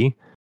 A, B,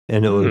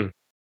 and it will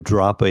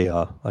drop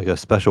a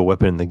special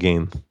weapon in the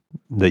game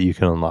that you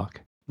can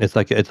unlock. It's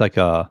like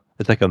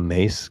a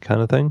mace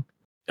kind of thing.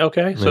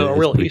 Okay. So a It's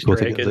real pretty cool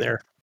Easter to egg get in the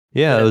there.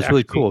 yeah, And it it was really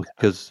actually, cool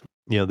because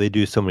they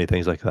do so many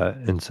things like that,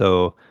 and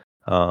so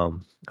I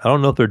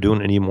don't know if they're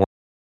doing any more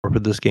for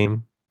this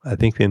game. I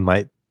think they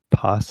might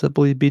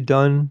possibly be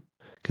done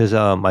because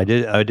I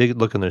did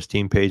look on their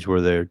Steam page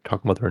where they're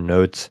talking about their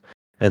notes,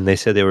 and they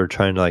said they were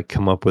trying to like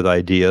come up with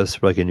ideas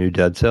for like a new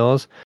Dead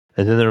Cells,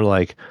 and then they're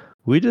like,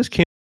 we just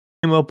came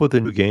up with a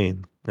new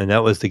game, and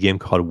that was the game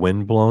called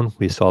Windblown.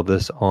 We saw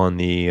this on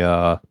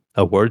the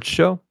awards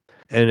show,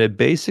 and it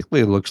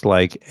basically looks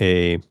like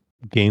a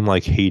game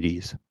like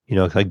Hades.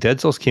 Like Dead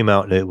Cells came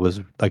out and it was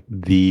like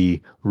the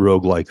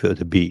roguelike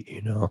to beat,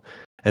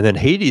 And then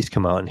Hades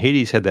come out and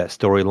Hades had that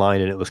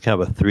storyline and it was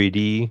kind of a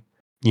 3D,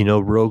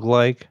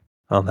 roguelike,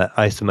 that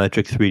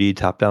isometric 3D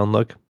top-down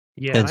look.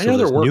 yeah. And I so know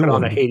they're this new working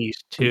on a one,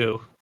 Hades too.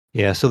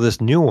 yeah, so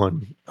this new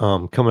one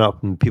coming out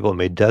from people that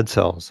made Dead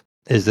Cells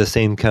is the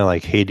same kind of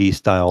like Hades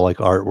style, like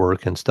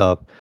artwork and stuff.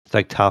 It's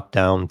like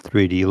top-down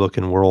 3D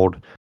looking world,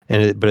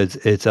 but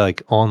it's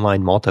like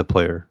online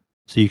multiplayer,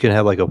 so you can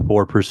have like a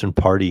 4-person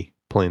party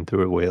playing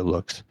through it the way it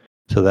looks.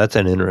 So that's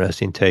an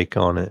interesting take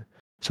on it.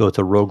 So it's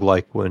a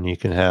roguelike when you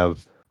can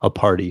have a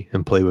party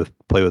and play with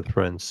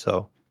friends.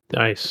 So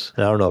Nice.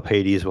 and I don't know if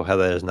Hades will have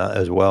that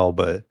as well,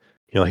 but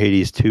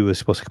Hades 2 is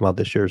supposed to come out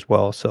this year as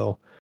well. So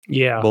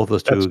Yeah. both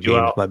those That's two due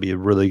games out. might be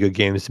really good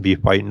games to be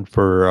fighting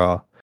for. I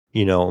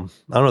don't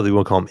know if they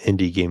want to call them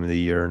indie game of the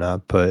year or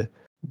not, but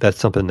that's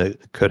something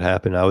that could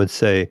happen. I would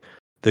say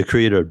the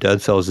creator of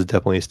Dead Cells is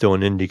definitely still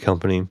an indie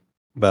company,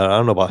 but I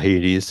don't know about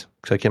Hades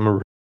because I can't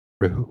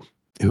remember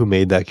who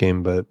made that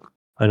game. But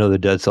I know the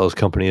Dead Cells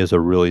company is a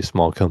really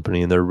small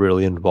company and they're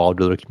really involved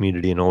with their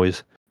community and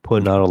always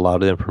putting out a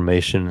lot of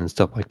information and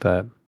stuff like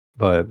that.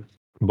 But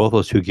both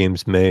those two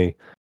games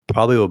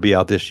probably will be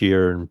out this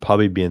year and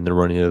probably be in the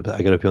running of,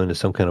 I got a feeling, to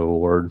some kind of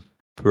award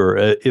for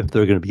if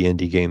they're going to be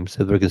indie games,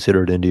 if they're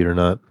considered indie or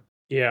not.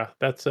 Yeah.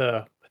 That's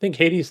I think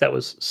Hades, that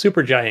was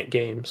Supergiant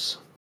Games.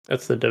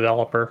 That's the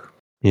developer.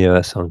 Yeah,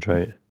 that sounds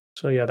right.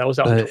 So yeah, that was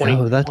out in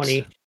But that's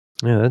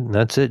 2020.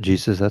 that's it,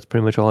 Jesus. That's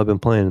pretty much all I've been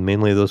playing.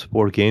 Mainly those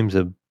 4 games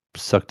have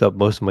sucked up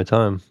most of my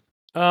time.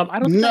 I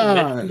don't think I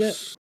mentioned it.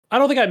 Nice. I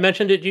don't think I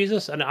mentioned it,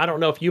 Jesus, and I don't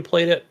know if you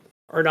played it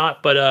or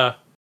not, but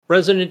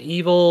Resident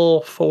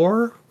Evil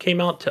 4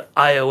 came out to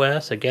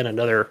iOS. Again,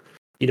 another,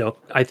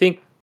 I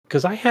think,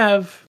 because I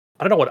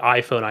don't know what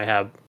iPhone I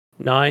have,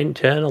 9,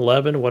 10,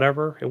 11,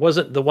 whatever. It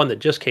wasn't the one that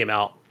just came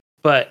out.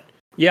 But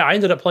yeah, I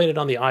ended up playing it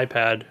on the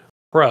iPad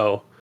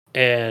Pro.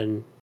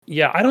 And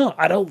yeah,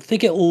 I don't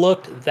think it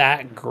looked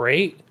that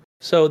great.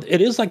 So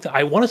it is like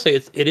I want to say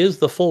it is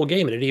the full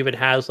game, and it even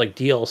has like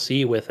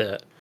DLC with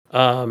it.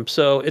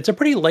 So it's a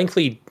pretty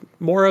lengthy,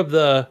 more of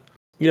the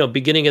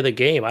beginning of the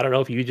game. I don't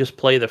know if you just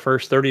play the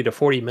first 30 to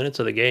 40 minutes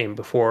of the game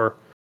before.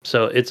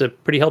 So it's a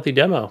pretty healthy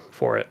demo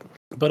for it.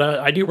 But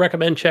I do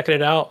recommend checking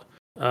it out.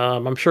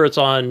 I'm sure it's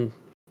on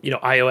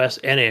iOS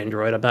and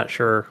Android. I'm not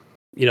sure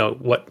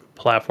what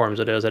platforms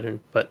it is.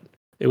 But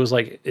it was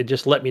like it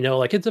just let me know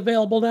like it's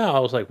available now. I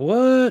was like,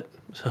 what?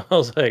 So I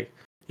was like,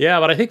 yeah,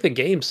 but I think the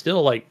game's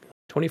still like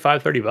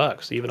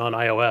 $25-$30 even on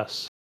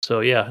iOS. So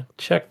yeah,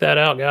 check that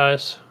out,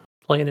 guys.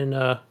 Playing in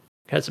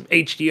had some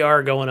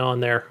HDR going on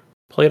there.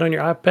 Play it on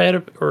your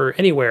iPad or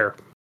anywhere.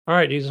 All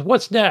right, Jesus,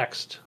 what's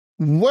next?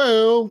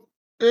 Well,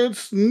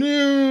 it's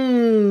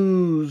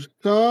news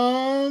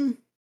time.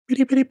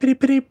 Beep, beep, beep,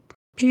 beep,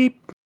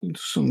 beep.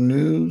 Some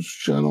news,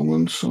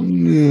 gentlemen, some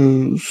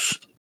news.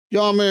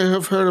 Y'all may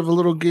have heard of a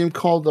little game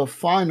called The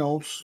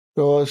Finals.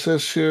 So it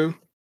says here,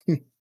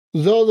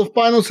 though The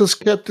Finals has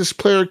kept its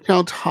player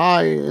count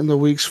high in the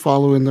weeks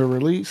following their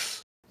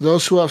release,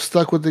 those who have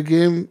stuck with the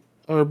game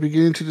are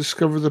beginning to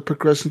discover the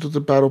progression to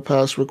the Battle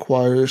Pass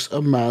requires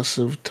a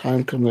massive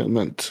time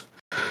commitment.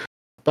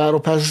 Battle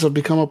Passes have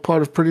become a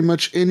part of pretty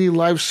much any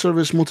live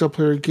service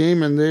multiplayer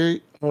game, and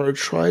they are a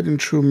tried and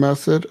true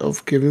method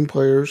of giving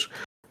players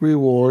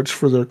rewards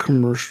for their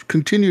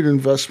continued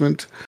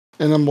investment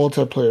in a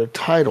multiplayer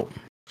title.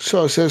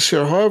 So it says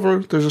here, however,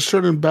 there's a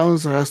certain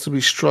balance that has to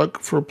be struck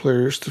for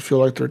players to feel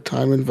like their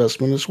time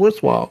investment is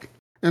worthwhile.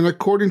 And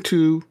according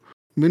to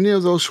many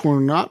of those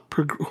who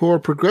are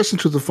progressing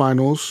to the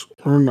finals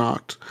or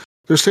not,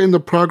 they're saying the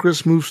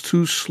progress moves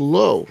too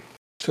slow.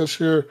 It says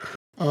here,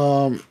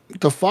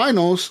 the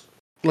finals,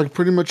 like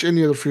pretty much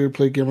any other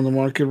free-to-play game on the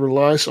market,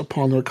 relies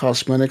upon their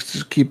cosmetics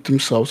to keep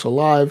themselves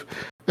alive.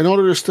 In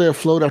order to stay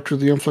afloat after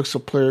the influx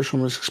of players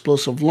from its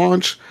explosive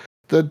launch,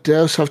 the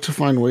devs have to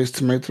find ways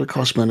to make their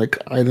cosmetic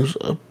items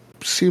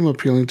seem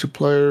appealing to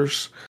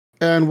players.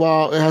 And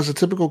while it has a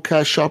typical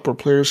cash shop where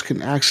players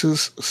can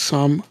access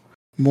some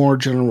more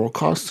general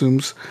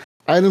costumes,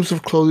 items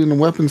of clothing and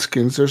weapon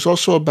skins, there's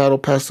also a battle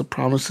pass that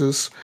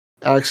promises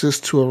access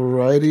to a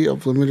variety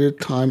of limited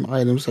time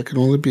items that can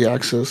only be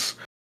accessed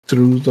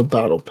through the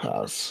battle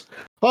pass.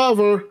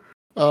 However,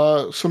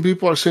 some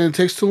people are saying it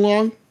takes too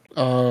long.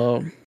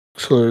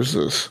 So there's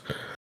this.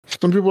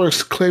 Some people are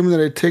claiming that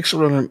it takes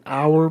around an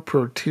hour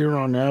per tier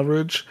on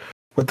average,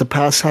 with the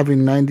pass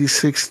having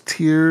 96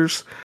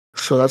 tiers.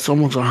 So that's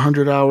almost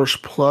 100 hours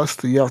plus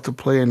that you have to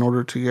play in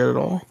order to get it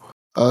all.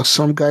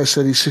 Some guy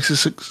said he's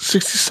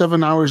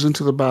 67 hours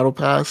into the battle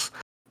pass,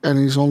 and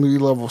he's only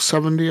level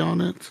 70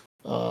 on it.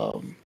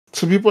 Some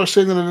people are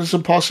saying that it is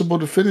impossible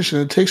to finish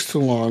and it takes too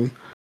long.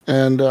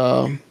 And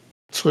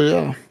so,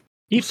 yeah.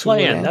 Keep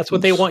playing. That's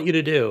what they want you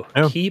to do.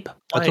 Yeah. Keep playing.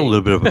 That's a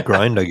little bit of a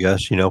grind, I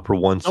guess, for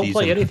one season. Don't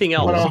play anything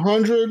else. But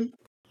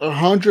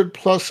 100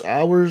 plus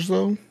hours,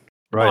 though?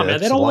 Right. Oh, man,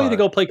 they don't want you to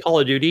go play Call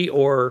of Duty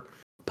or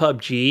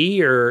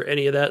PUBG or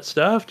any of that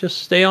stuff. Just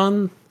stay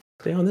on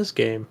this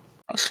game.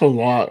 That's a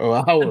lot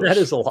of hours. That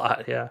is a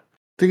lot, yeah.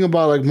 Think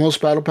about like most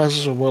battle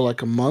passes are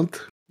like a month.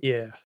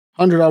 Yeah.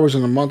 100 hours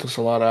in a month is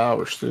a lot of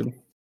hours, dude.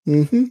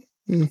 Yeah,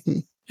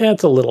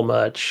 it's a little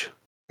much.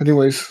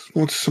 Anyways,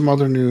 what's some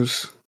other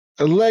news?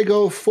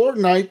 Lego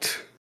Fortnite.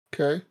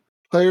 Okay.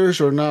 Players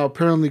are now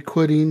apparently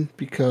quitting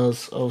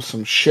because of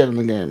some shit in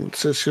the game. It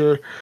says here,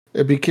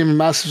 it became a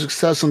massive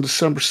success on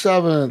December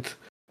 7th.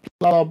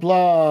 Blah,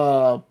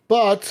 blah.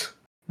 But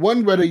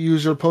one Reddit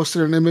user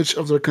posted an image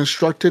of their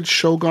constructed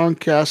Shogun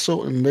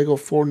Castle in Lego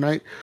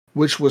Fortnite,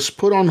 which was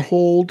put on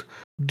hold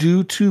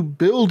due to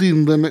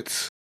building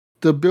limits.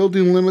 The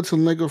building limits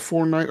in Lego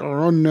Fortnite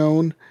are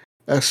unknown,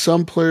 as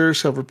some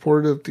players have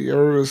reported that the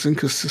error is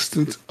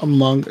inconsistent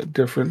among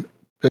different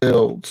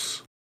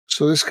builds.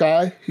 So this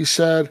guy, he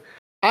said,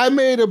 I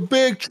made a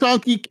big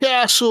chunky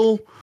castle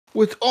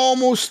with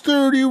almost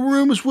 30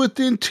 rooms with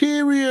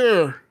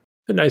interior.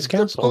 A nice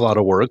castle. A lot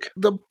of work.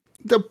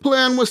 The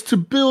plan was to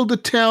build a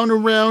town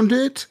around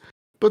it,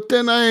 but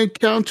then I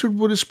encountered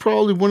what is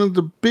probably one of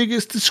the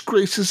biggest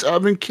disgraces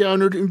I've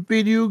encountered in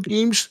video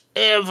games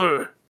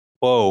ever.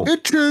 Whoa.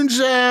 It turns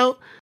out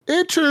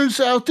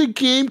the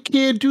game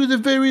can't do the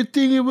very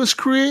thing it was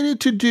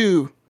created to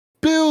do.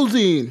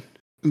 Building.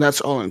 And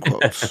that's all in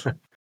quotes.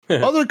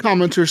 Other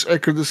commenters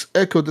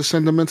echoed the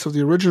sentiments of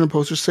the original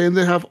poster, saying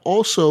they have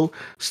also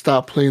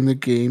stopped playing the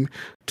game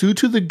due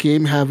to the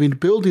game having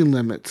building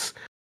limits.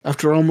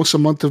 After almost a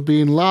month of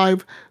being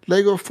live,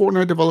 LEGO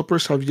Fortnite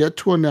developers have yet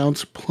to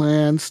announce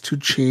plans to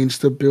change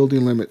the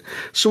building limit.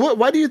 So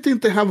why do you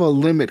think they have a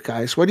limit,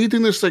 guys? Why do you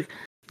think there's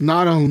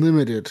not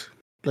unlimited?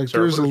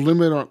 There's a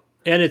limit on...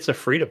 And it's a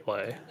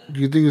free-to-play. Do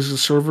you think it's a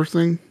server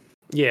thing?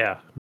 Yeah.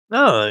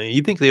 No,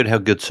 you think they would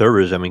have good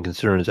servers,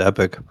 considering it's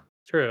Epic.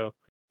 True.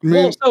 I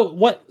mean, I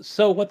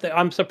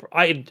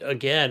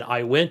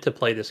went to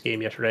play this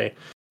game yesterday,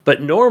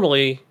 but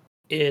normally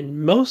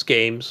in most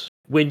games,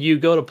 when you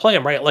go to play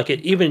them, right,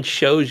 it even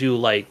shows you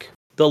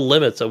the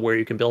limits of where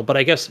you can build. But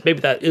I guess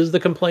maybe that is the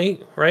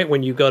complaint, right?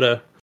 When you go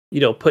to,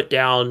 put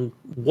down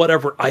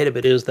whatever item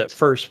it is that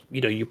first,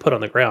 you put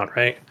on the ground,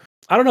 right?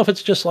 I don't know if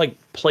it's just like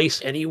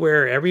place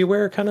anywhere,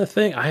 everywhere kind of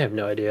thing. I have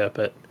no idea,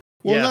 but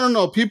Well, yeah.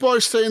 no. People are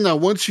saying that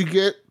once you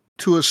get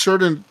to a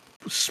certain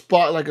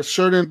spot, like a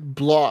certain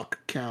block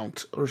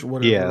count or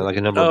whatever, Yeah, like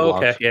a number of Oh,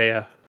 blocks. okay.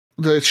 Yeah.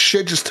 the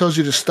shit just tells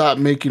you to stop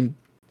making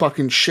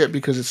fucking shit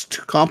because it's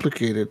too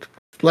complicated.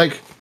 Like,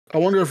 I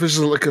wonder if this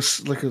is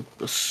like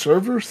a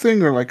server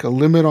thing or like a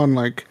limit on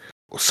like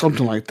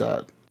something like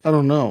that. I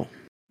don't know.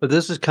 But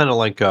this is kind of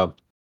like a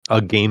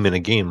game in a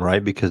game,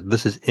 right? Because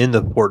this is in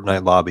the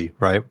Fortnite lobby,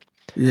 right?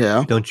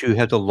 Yeah. Don't you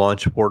have to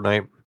launch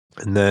Fortnite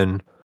and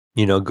then,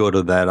 go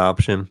to that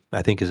option?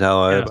 I think is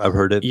how Yeah. I've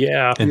heard it.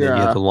 Yeah. And then you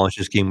have Yeah. to launch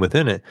this game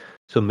within it.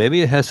 So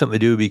maybe it has something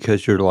to do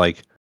because you're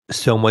like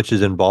so much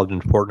is involved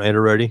in Fortnite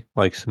already.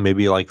 Like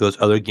maybe like those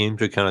other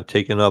games are kind of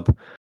taking up.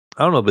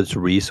 I don't know if it's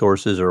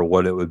resources or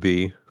what it would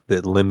be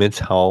that limits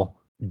how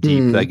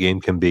deep that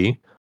game can be.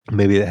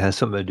 Maybe it has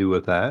something to do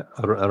with that.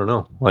 I don't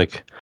know.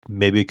 Like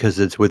maybe because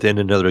it's within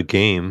another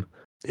game,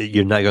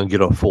 you're not going to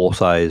get a full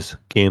size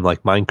game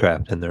like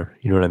Minecraft in there.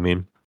 You know what I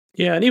mean?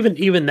 Yeah, and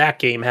even that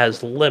game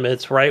has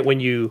limits, right? When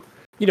you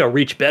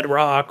reach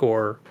bedrock,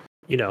 or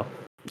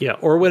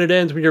or when it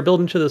ends when you're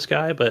building to the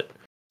sky. But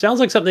sounds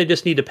like something they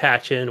just need to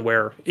patch in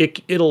where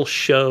it'll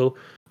show.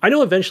 I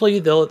know eventually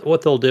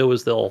what they'll do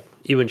is they'll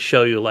even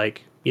show you,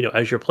 like,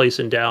 as you're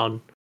placing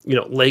down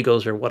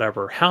Legos or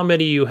whatever, how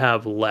many you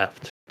have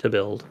left to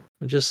build,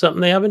 which is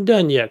something they haven't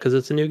done yet because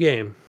it's a new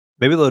game.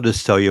 Maybe they'll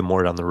just tell you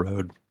more down the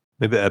road.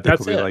 Maybe Epic That's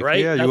will be it, like, right?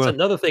 "Yeah, That's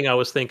another thing I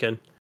was thinking.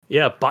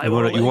 Yeah, buy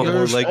more you want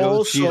more Legos. There's Legos,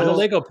 also- And a Jesus?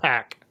 Lego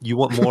pack. You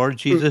want more,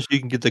 Jesus? You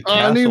can get the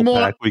I need castle more-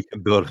 pack. We can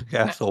build a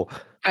castle.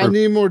 I for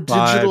need more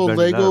digital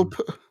Lego,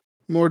 $5.99.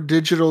 more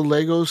digital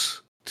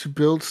Legos to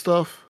build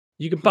stuff.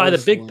 You can buy the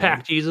That's big lame.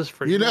 pack, Jesus,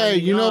 for You know what?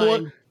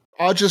 $99.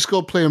 I'll just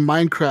go play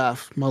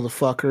Minecraft,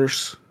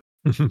 motherfuckers.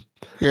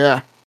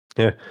 Yeah.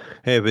 Yeah.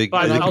 Hey, but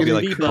Buy the it could be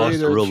like Ultimate cost of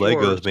Creative real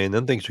Legos, Swords. man.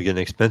 Them things are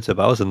getting expensive.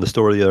 I was in the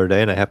store the other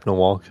day and I happened to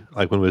walk,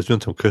 like when we was doing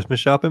some Christmas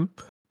shopping.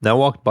 And I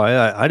walked by,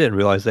 I didn't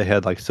realize they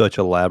had like such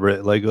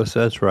elaborate Lego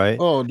sets, right?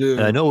 Oh, dude.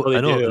 And Oh,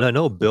 they do. I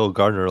know Bill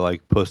Gardner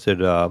like posted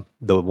the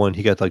one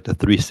he got like the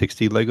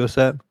 360 Lego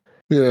set.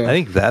 Yeah. I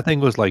think that thing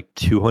was like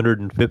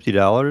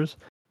 $250.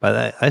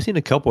 But I seen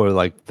a couple of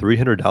like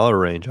 $300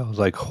 range. I was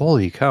like,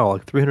 holy cow,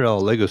 like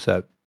 $300 Lego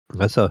set.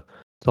 That's a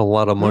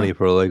lot of money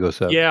for a Lego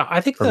set. Yeah, I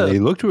think They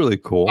looked really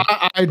cool.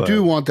 I but-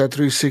 do want that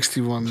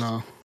 360 one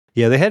though.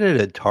 Yeah, they had it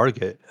at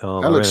Target. I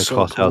ran looks so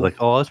across it. I was cool. like,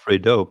 oh, that's pretty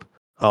dope.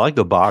 I like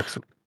the box,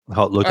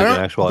 how it looked I like an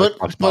don't- actual but- Xbox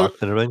but-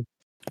 box and everything.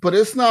 But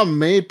it's not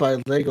made by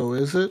Lego,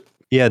 is it?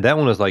 Yeah, that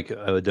one was like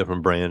a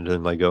different brand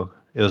than Lego.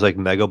 It was like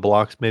Mega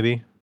Blocks,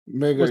 maybe.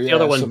 Mega, What's the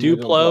other one? some Mega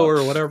Duplo or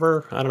blocks.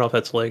 whatever? I don't know if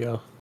that's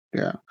Lego.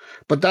 Yeah.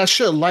 But that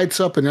shit lights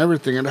up and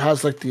everything. It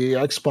has like the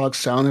Xbox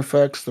sound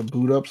effects, the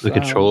boot up The sound.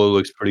 controller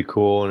looks pretty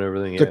cool and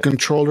everything. The Yeah.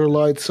 controller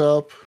lights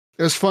up.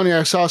 It's funny.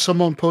 I saw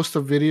someone post a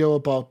video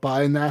about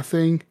buying that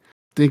thing,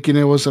 thinking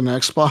it was an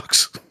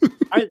Xbox.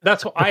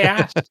 That's what I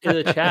asked in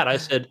the chat. I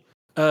said,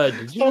 "Did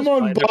you just Someone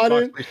buy an bought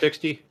Xbox it.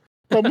 360?"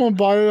 Someone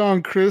bought it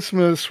on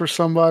Christmas for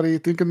somebody,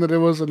 thinking that it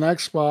was an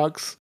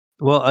Xbox.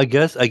 Well, I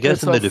guess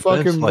It's in the a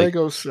defense, fucking like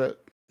Lego set.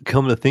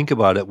 come to think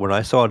about it, when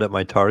I saw it at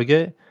my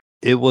Target,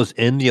 it was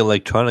in the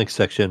electronics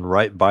section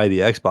right by the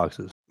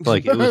Xboxes.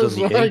 Like it was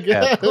on the end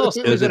cap. Little It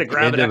Steve's was gonna at the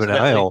grab end it of an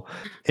accidentally. aisle,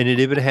 and it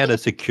even had a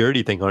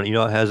security thing on it. You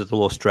know, it has its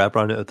little strap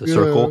on it with the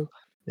circle,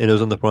 and it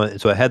was on the front.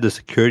 So it had the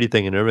security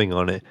thing and everything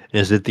on it,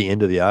 and it's at the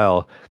end of the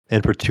aisle.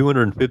 And for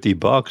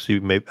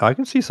 $250, I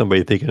can see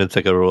somebody thinking it's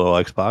like a real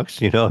Xbox.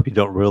 You know, if you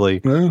don't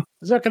really, Yeah.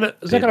 Is that gonna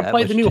pay that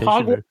play much the new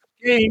attention Hogwarts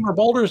game or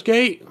Baldur's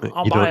Gate?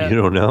 I'll buy you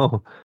don't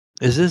know.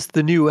 Is this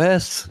the new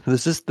S?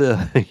 Is this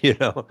the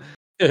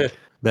it.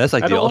 That's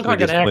like I the don't look ultimate like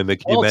an X. disappointment.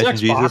 Can you Well, it's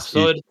imagine Xbox, Jesus?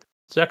 so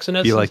it's X and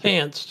S you like-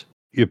 enhanced.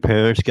 Your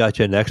parents got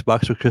you an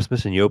Xbox for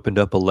Christmas and you opened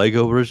up a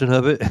Lego version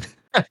of it.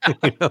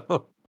 You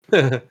know?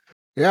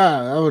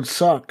 Yeah, that would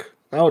suck.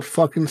 That would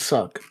fucking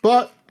suck.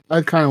 But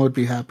I kind of would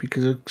be happy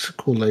because it's a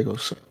cool Lego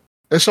set.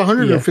 It's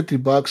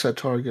 $150 at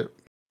Target.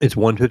 It's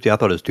 $150. I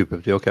thought it was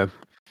 $250. Okay,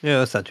 yeah,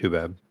 that's not too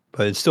bad,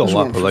 but it's still It's a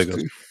lot for $150.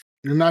 Legos.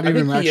 You're not I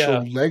even think an the,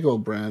 actual Lego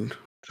brand.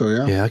 So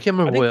yeah. Yeah, I can't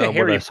remember think the what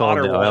Harry I saw in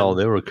Potter the aisle. one-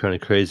 They were kind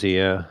of crazy.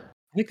 Yeah,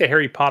 I think the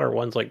Harry Potter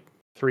one's like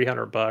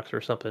 $300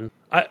 or something.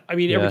 I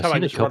mean, yeah. every I've time I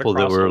seen a just run couple that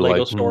across a were Lego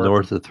like store.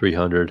 north of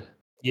 300.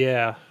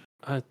 Yeah,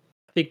 I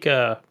think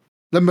The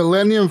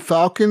Millennium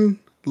Falcon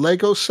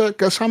Lego set.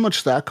 Guess how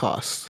much that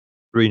costs?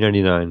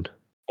 $399.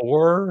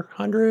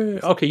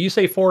 400. Okay, you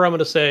say 4. I'm going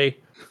to say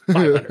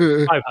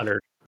 500.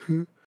 500.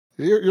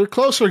 You're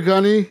closer,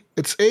 Gunny.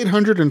 It's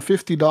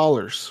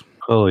 $850.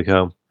 Holy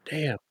cow!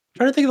 Damn. I'm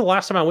trying to think of the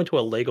last time I went to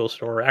a Lego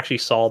store or actually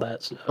saw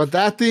that stuff. But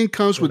that thing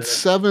comes with Okay.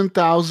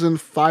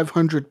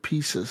 7,500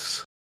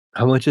 pieces.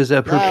 How much is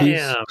that per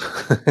Damn.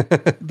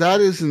 piece? That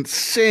is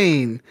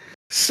insane.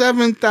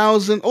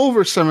 7,000,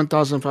 over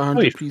 7,500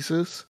 Holy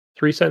pieces.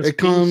 3 cents. It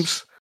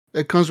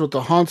comes with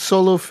the Han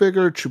Solo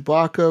figure,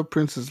 Chewbacca,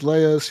 Princess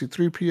Leia,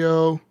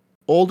 C-3PO,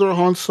 older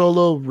Han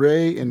Solo,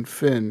 Rey, and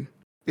Finn.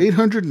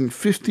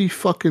 $850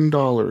 fucking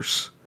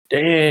dollars.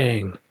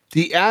 Dang.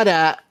 The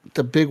AT-AT,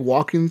 the big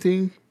walking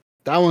thing,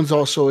 That one's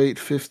also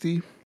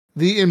 $850.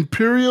 The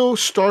Imperial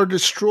Star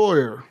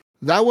Destroyer.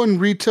 That one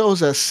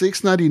retails at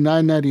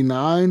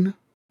 $699.99,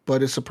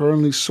 but it's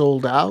apparently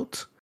sold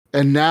out.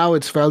 And now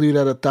it's valued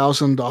at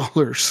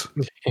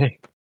 $1,000.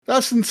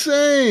 That's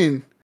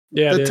insane.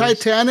 Yeah, The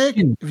Titanic,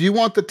 if you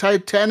want the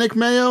Titanic,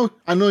 Mayo,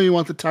 I know you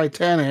want the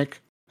Titanic.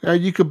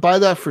 You could buy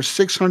that for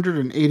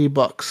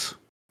 $680.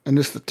 And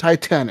it's the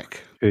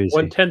Titanic. Crazy.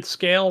 1/10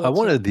 scale. I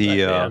wanted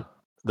the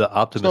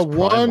Optimus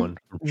Prime one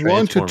from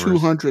 1 to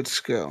Transformers. 200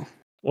 scale.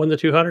 1 to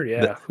 200,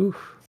 yeah.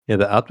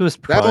 The Optimus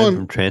Prime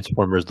from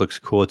Transformers looks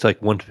cool. It's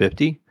like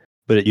 150,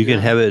 but you can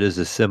have it as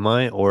a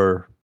semi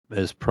or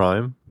as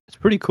Prime. It's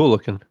pretty cool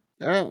looking.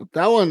 Yeah,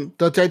 that one,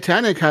 the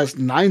Titanic has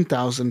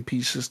 9,000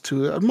 pieces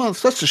to it.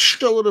 That's a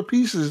shitload of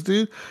pieces,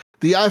 dude.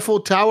 The Eiffel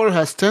Tower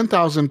has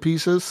 10,000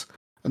 pieces,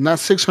 and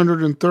that's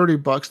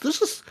 $630.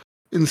 This is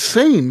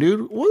insane,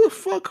 dude. What the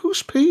fuck?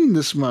 Who's paying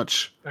this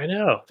much? I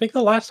know. I think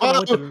the last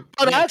time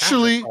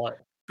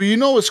but you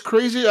know what's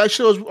crazy?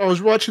 Actually, I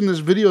was watching this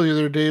video the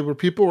other day where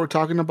people were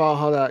talking about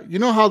how that, you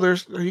know how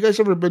have you guys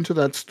ever been to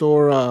that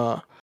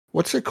store,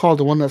 what's it called?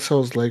 The one that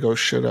sells Lego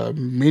shit,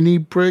 Mini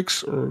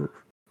Bricks or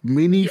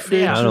Mini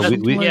Figs? I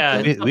don't know. We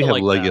have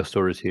like Lego that.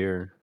 stores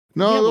here.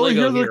 No,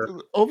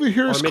 over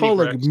here it's called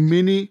Bricks.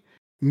 like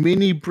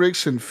mini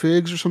Bricks and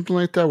Figs or something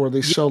like that, where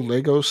they sell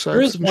Lego sets.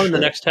 There is one in the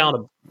next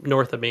town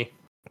north of me.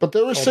 But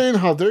they were saying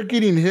how they're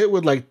getting hit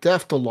with like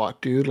theft a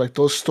lot, dude. Like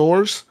those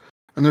stores,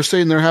 and they're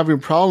saying they're having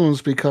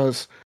problems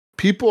because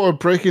people are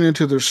breaking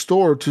into their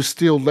store to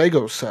steal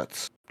Lego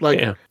sets.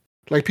 Like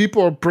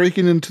people are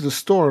breaking into the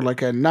store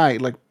like at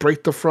night, like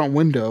break the front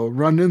window,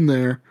 run in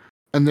there,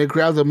 and they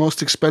grab the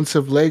most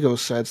expensive Lego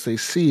sets they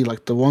see,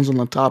 like the ones on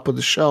the top of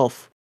the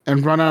shelf,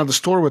 and run out of the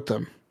store with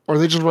them. Or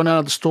they just run out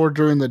of the store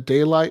during the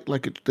daylight,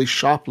 like they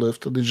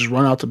shoplift, and they just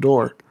run out the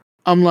door.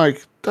 I'm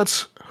like,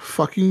 that's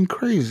fucking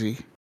crazy.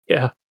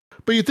 Yeah.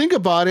 But you think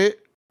about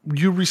it,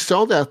 you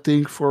resell that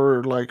thing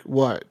for like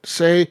what?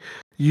 Say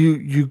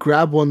you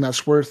grab one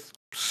that's worth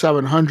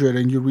 $700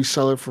 and you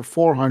resell it for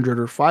 $400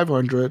 or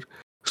 $500.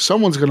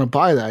 Someone's gonna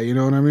buy that. You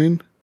know what I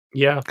mean?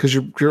 Yeah. Because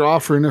you're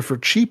offering it for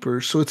cheaper,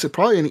 so it's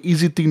probably an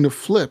easy thing to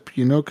flip.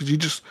 You know, because you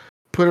just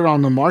put it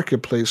on the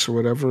marketplace or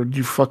whatever, and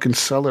you fucking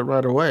sell it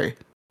right away.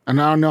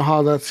 And I don't know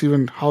how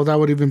that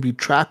would even be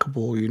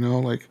trackable. You know,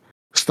 like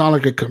it's not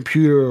like a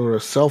computer or a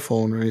cell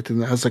phone or anything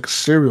that has like a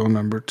serial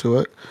number to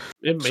it.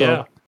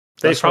 Yeah.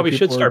 They probably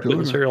should start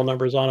putting serial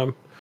numbers on them.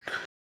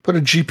 Put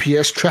a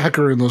GPS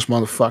tracker in those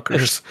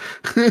motherfuckers.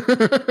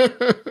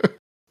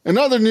 In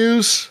other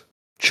news,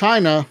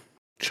 China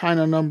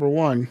number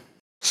one.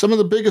 Some of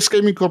the biggest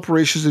gaming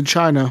corporations in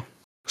China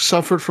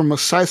suffered from a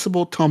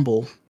sizable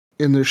tumble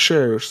in their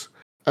shares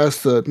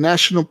as the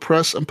National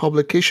Press and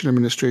Publication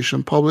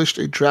Administration published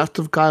a draft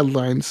of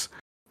guidelines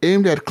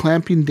aimed at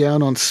clamping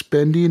down on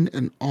spending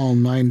in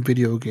online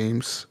video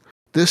games.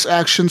 This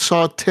action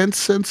saw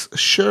Tencent's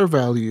share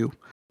value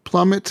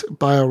plummet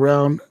by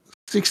around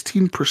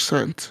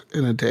 16%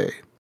 in a day.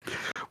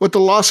 With the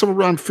loss of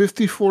around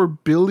 $54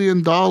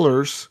 billion,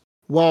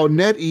 while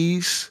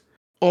NetEase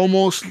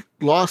almost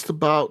lost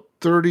about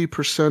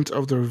 30%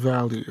 of their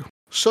value.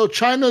 So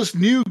China's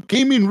new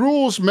gaming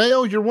rules,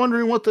 Mayo, you're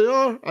wondering what they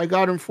are? I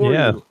got them for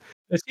you.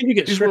 They seem to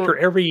get stricter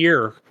every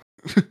year.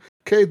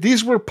 Okay,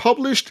 these were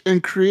published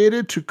and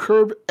created to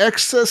curb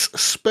excess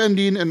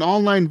spending in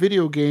online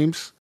video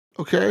games.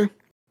 Okay?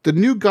 The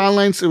new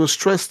guidelines, it was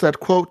stressed that,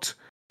 quote,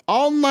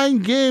 online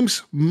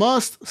games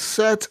must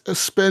set a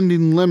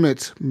spending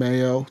limit,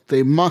 Mayo.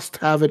 They must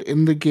have it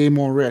in the game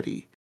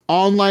already.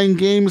 Online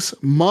games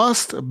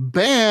must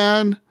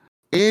ban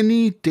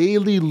any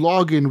daily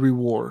login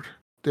reward.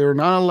 They're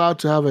not allowed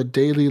to have a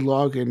daily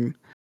login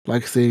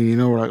like thing, you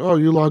know, where like, oh,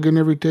 you log in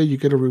every day, you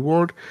get a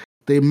reward.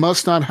 They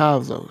must not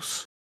have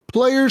those.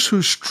 Players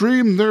who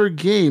stream their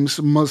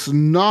games must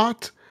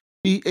not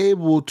be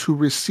able to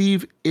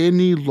receive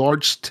any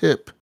large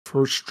tip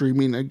for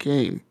streaming a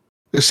game.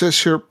 It says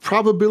here,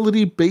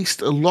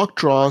 probability-based luck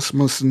draws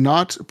must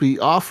not be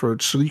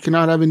offered. So you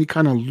cannot have any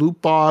kind of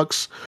loot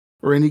box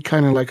or any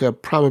kind of like a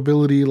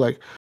probability like,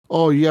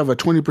 oh, you have a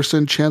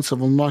 20% chance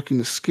of unlocking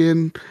the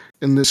skin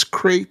in this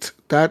crate.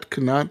 That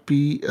cannot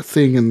be a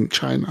thing in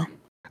China.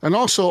 And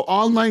also,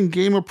 online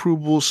game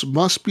approvals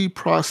must be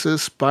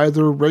processed by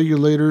their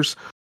regulators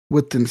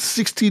within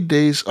 60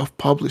 days of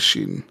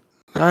publishing.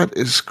 That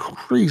is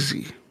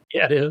crazy.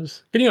 Yeah, it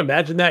is. Can you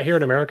imagine that here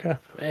in America?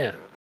 Man.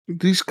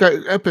 These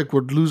guys, Epic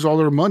would lose all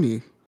their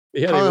money.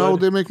 Yeah, how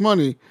would they make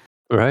money?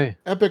 Right.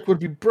 Epic would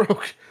be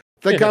broke.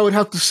 That guy would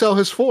have to sell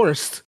his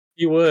forest.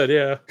 He would,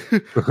 yeah.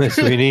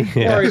 Sweeney.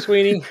 Yeah. Sorry,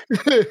 Sweeney.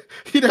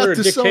 He'd have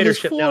to sell his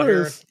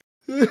forest.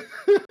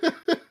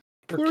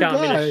 Poor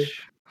guy.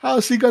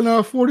 How's he gonna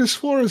afford his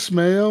forest,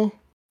 Mayo?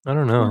 I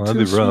don't know.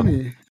 That'd be rough.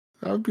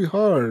 That would be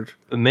hard.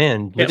 But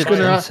man, look at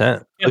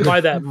Tencent. Can't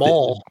buy that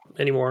mall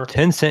anymore.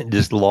 Tencent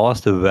just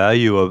lost the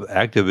value of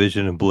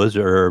Activision and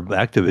Blizzard or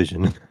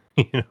Activision.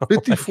 You know,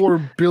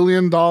 $54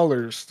 billion,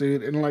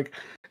 dude,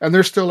 and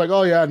they're still like,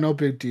 oh yeah, no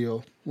big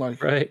deal.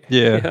 Like, right?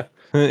 Yeah.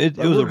 It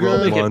was a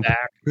rough month.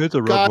 It's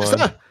a rough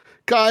month.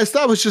 guys,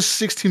 that was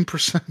just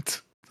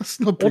 16%. That's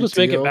no big deal. We'll just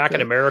make it back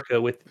in America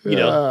with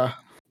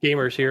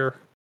gamers here.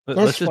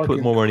 Let's just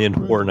put more money in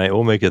Fortnite.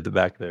 We'll make it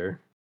back there.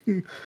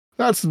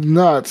 That's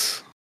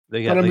nuts.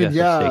 They got some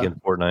stake in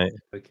Fortnite.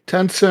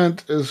 10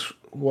 cent is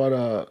what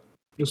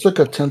let's look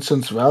at 10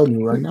 cents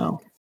value right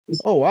now.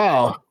 Oh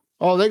wow.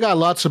 Oh, they got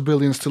lots of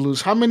billions to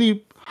lose. How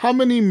many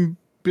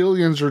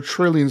billions or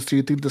trillions do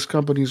you think this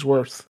company's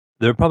worth?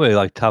 They're probably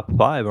like top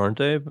 5, aren't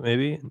they?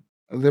 Maybe.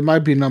 They might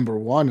be number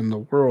 1 in the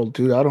world,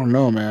 dude. I don't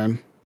know, man.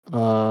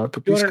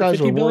 But these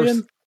guys are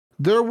worth.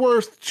 They're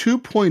worth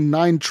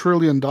 $2.9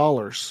 trillion.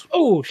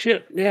 Oh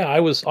shit! Yeah, I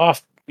was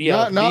off.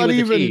 Yeah, not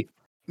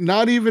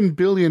even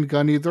billion,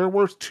 Gunny. They're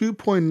worth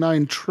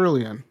 2.9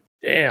 trillion.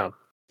 Damn.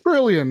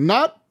 Trillion,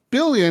 not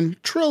billion.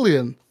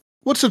 Trillion.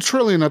 What's a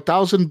trillion?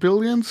 1,000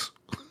 billions?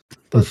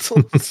 That's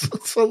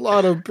a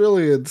lot of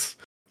billions.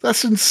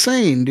 That's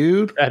insane,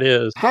 dude. That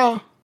is.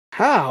 How?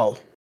 Wow,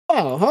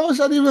 how is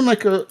that even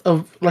like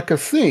a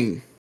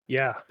thing?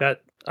 Yeah,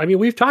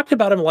 we've talked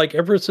about them like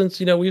ever since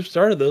we've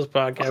started those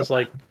podcasts,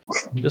 like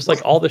just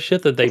like all the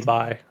shit that they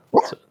buy.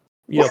 So,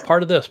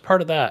 part of this,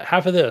 part of that,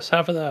 half of this,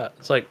 half of that.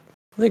 It's like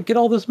they get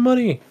all this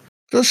money.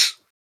 That's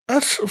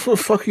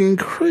fucking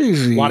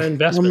crazy. A lot of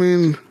investment. I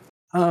mean,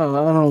 I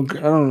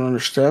don't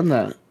understand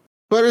that.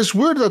 But it's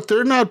weird that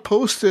they're not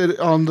posted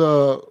on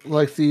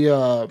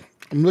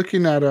I'm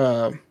looking at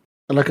a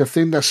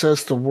thing that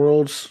says the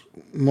world's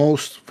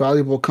most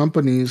valuable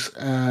companies,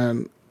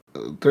 and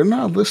they're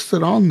not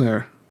listed on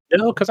there.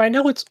 No, because I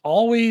know it's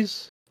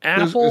always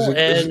Apple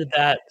and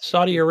that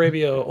Saudi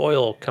Arabia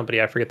oil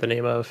company. I forget the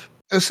name of.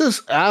 It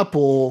says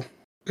Apple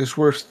is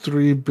worth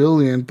 $3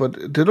 billion, but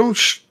they don't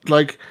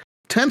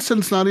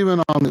Tencent's not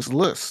even on this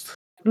list.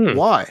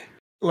 Why?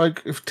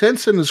 Like, if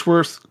Tencent is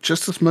worth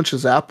just as much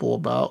as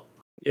Apple,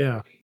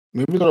 yeah,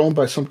 maybe they're owned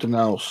by something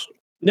else.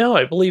 No,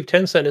 I believe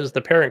Tencent is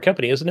the parent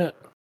company, isn't it?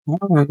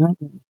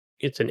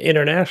 It's an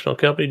international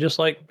company, just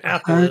like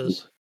Apple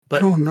is. But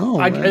I don't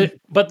know.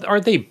 But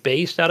aren't they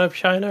based out of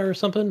China or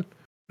something?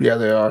 Yeah,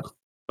 they are.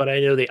 But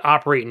I know they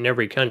operate in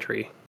every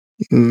country.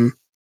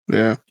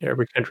 Yeah.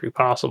 Every country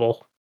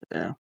possible.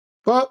 Yeah.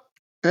 But,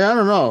 I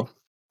don't know.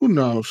 Who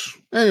knows?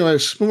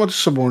 Anyways, move on to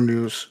some more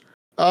news.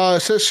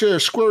 It says here,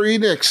 Square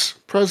Enix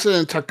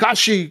President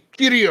Takashi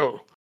Kiryu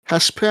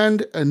has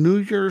penned a New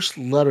Year's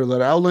letter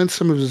that outlines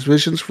some of his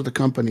visions for the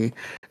company,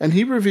 and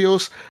he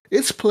reveals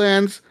its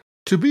plans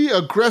to be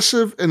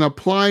aggressive in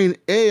applying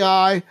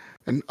AI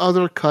and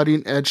other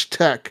cutting-edge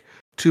tech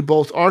to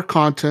both our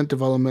content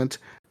development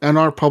and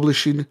our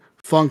publishing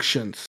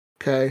functions.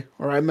 Okay?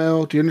 All right,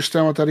 Mel? Do you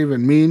understand what that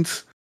even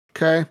means?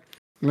 Okay?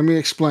 Let me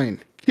explain.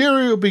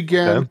 Kiryu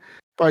began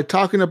by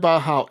talking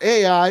about how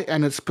AI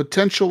and its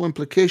potential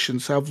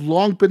implications have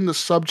long been the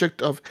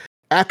subject of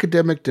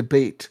academic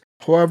debate.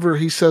 However,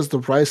 he says the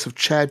rise of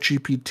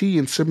ChatGPT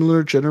and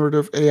similar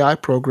generative AI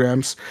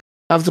programs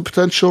have the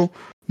potential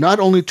not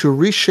only to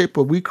reshape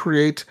what we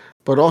create,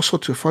 but also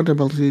to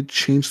fundamentally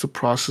change the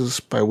process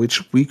by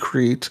which we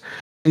create,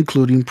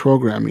 including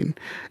programming.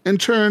 In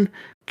turn,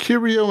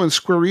 Kiryu and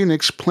Square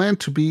Enix plan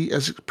to be,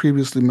 as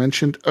previously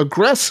mentioned,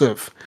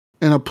 aggressive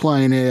in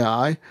applying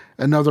AI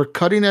and other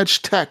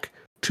cutting-edge tech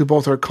to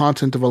both our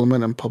content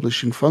development and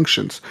publishing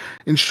functions.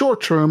 In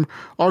short term,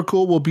 our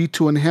goal will be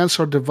to enhance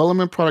our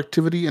development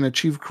productivity and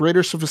achieve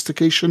greater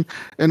sophistication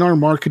in our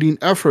marketing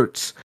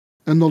efforts.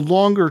 In the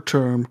longer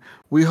term,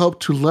 we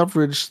hope to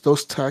leverage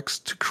those techs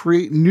to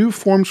create new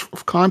forms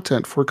of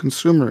content for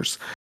consumers,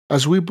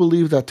 as we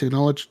believe that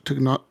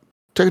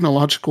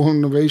technological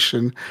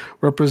innovation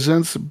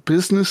represents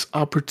business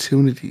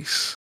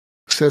opportunities.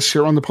 It says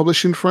here on the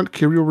publishing front,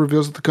 Kiryu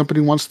reveals that the company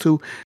wants to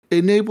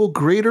enable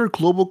greater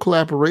global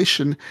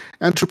collaboration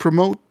and to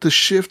promote the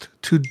shift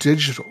to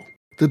digital.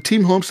 The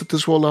team hopes that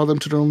this will allow them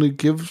to not only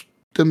give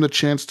them the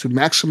chance to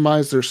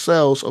maximize their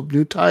sales of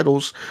new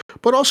titles,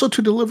 but also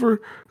to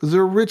deliver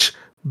their rich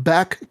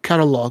back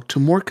catalog to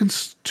more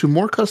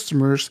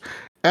customers,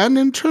 and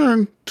in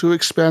turn to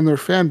expand their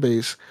fan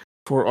base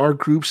for our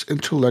group's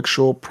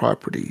intellectual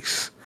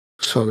properties.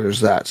 So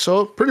there's that.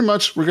 So pretty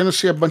much we're going to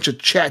see a bunch of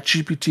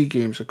ChatGPT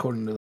games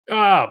according to them.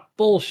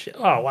 Bullshit.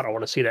 Oh, I don't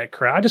want to see that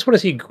crap. I just want to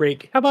see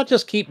great. How about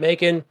just keep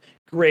making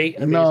great,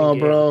 amazing games?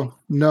 Bro.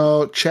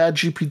 No,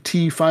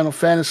 ChatGPT Final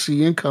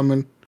Fantasy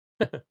incoming.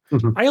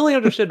 I only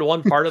understood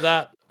one part of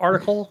that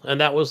article, and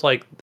that was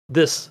like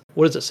this,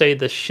 what does it say?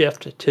 The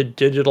shift to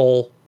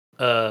digital,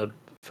 I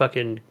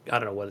don't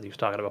know what he was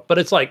talking about. But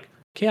it's like,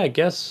 okay, I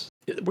guess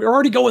we're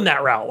already going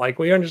that route. Like,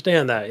 we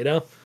understand that,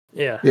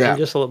 Yeah. And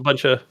just a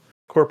bunch of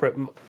corporate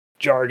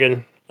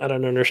jargon I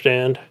don't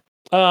understand.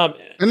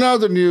 In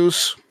other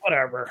news,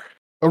 whatever.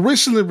 A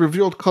recently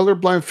revealed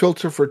colorblind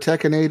filter for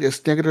Tekken 8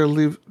 is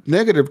negatively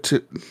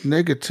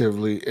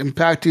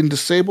impacting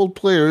disabled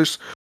players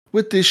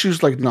with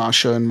issues like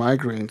nausea and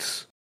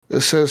migraines.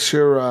 It says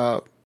here,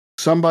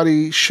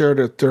 somebody shared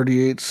a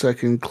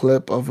 38-second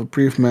clip of a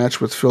brief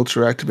match with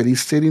filter activated,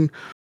 stating,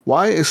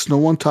 "Why is no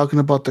one talking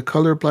about the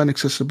colorblind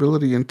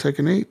accessibility in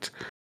Tekken 8?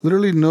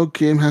 Literally no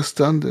game has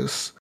done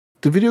this.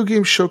 The video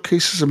game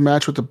showcases a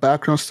match with the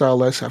background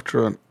stylized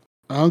after an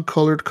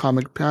uncolored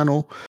comic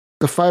panel.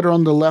 The fighter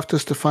on the left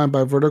is defined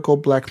by vertical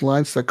black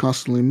lines that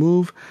constantly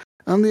move,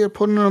 and the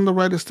opponent on the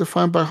right is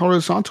defined by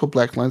horizontal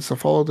black lines that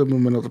follow the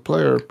movement of the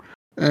player.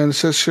 And it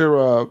says here,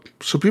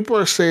 so people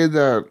are saying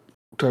that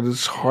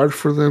it's hard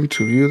for them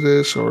to view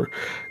this, or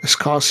it's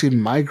causing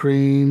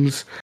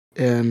migraines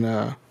and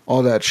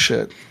all that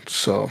shit.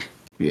 So,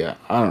 yeah,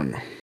 I don't know.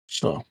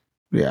 So,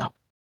 yeah,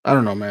 I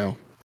don't know, man.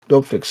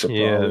 They'll fix it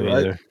Yeah, probably, me right?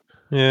 either.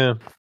 Yeah,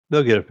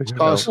 they'll get it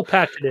figured out. We'll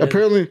patch it in.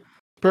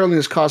 Apparently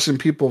it's causing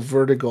people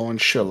vertigo and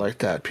shit like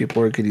that.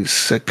 People are getting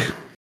sick,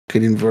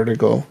 getting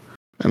vertigo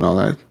and all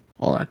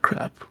that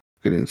crap.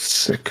 Getting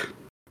sick.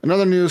 In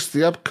other news,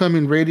 the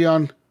upcoming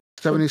Radeon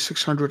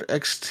 7600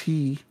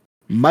 XT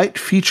might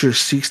feature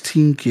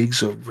 16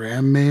 gigs of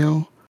RAM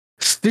mail.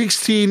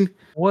 16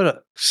 What an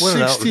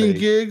 16 outrage.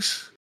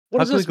 gigs? What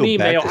How does can we this go mean,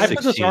 back Mayo? to I put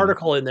this 16?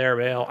 article in there,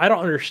 Mayo. I don't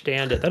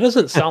understand it. That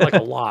doesn't sound like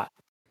a lot.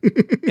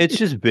 It's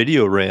just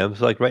video RAM.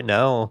 So like right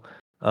now,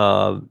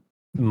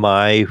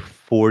 my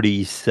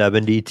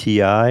 4070 Ti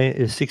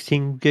is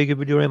 16 gig of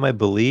video RAM, I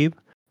believe.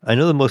 I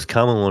know the most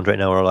common ones right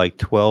now are like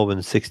 12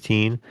 and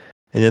 16.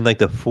 And then like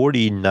the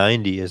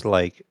 4090 is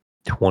like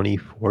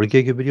 24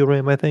 gig of video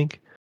RAM, I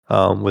think.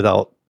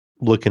 Without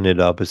looking it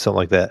up, it's something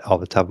like that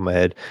off the top of my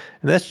head.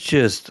 And that's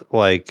just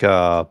like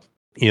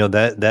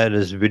that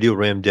is video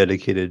RAM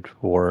dedicated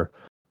for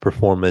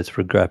performance,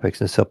 for graphics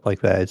and stuff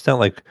like that. It's not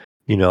like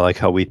like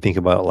how we think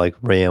about like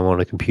RAM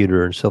on a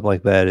computer and stuff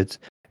like that. It's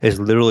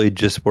literally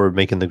just for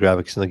making the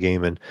graphics in the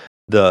game. And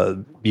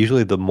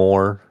usually the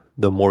more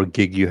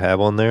gig you have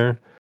on there,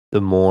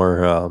 the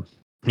more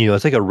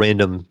it's like a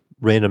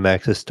random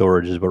access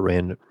storage is what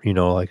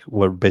like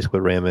what basically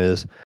what RAM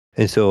is.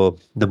 And so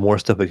the more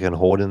stuff it can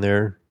hold in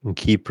there and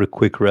keep for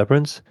quick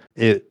reference,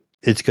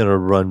 it's gonna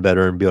run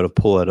better and be able to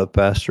pull it up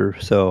faster.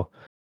 So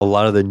a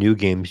lot of the new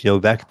games,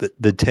 back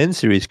the 10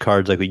 series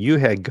cards like what you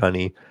had,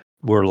 Gunny,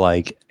 were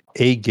like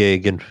 8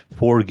 gig and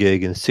 4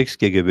 gig and 6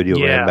 gig of video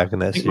RAM Yeah, back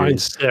in I that think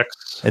mine's series.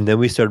 6. And then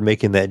we started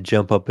making that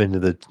jump up into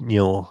the,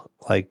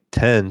 like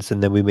 10s.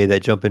 And then we made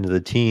that jump into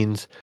the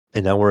teens.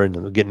 And now we're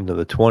getting into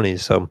the 20s.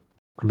 So,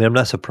 I mean, I'm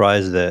not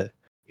surprised that,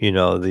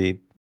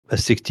 a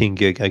 16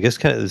 gig, I guess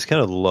it's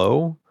kind of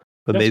low,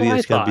 but That's what maybe I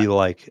it's going to be thought.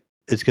 like,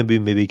 it's going to be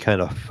maybe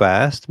kind of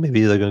fast.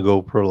 Maybe they're going to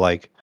go for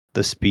like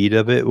the speed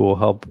of it will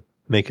help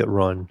make it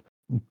run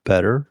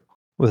better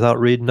without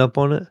reading up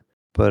on it.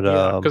 But,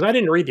 Yeah, because I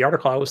didn't read the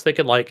article. I was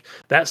thinking like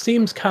that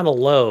seems kind of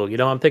low.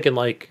 I'm thinking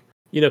like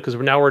because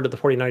we're into the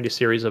 4090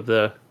 series of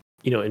the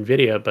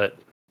Nvidia, but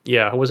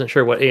yeah, I wasn't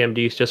sure what AMD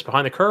is just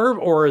behind the curve,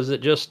 or is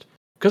it just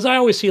because I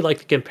always see like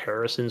the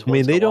comparisons. I mean,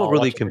 Once in they a while, don't I'll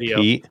really watch a video.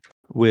 compete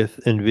with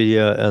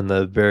Nvidia on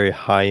the very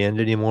high end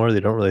anymore. They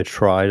don't really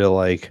try to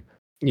like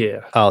Yeah,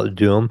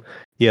 outdo them.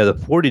 Yeah, the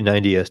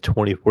 4090 has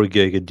 24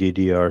 gig of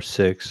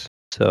DDR6.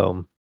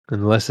 So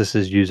unless this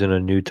is using a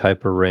new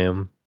type of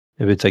RAM,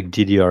 if it's like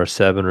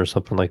DDR7 or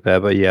something like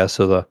that. But yeah,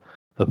 so the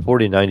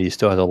 4090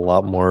 still has a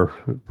lot more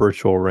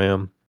virtual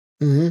RAM.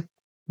 Mm-hmm.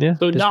 Yeah,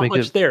 so just not make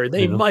much it, there.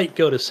 They might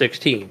go to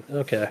 16.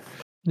 Okay.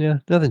 yeah,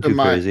 nothing too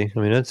crazy. I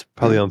mean, that's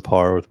probably on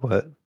par with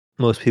what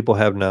most people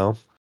have now.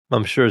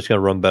 I'm sure it's going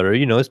to run better.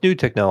 It's new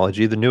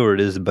technology. The newer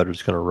it is, the better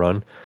it's going to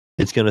run.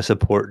 It's going to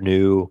support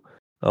new,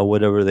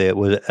 whatever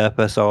was it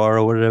FSR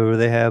or whatever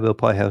they have. They'll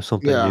probably have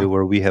something Yeah, new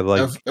where we have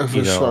like,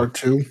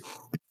 FSR2.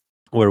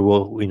 where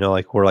we'll,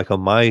 like we're like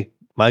on my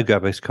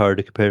graphics card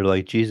to compare to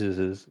like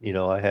Jesus's.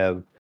 I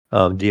have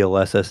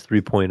DLSS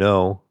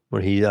 3.0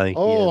 where I think he has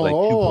like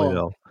Oh,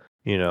 2.0.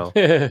 You know,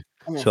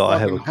 I'm a so I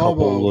have fucking a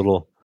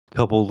hobo.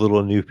 couple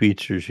little new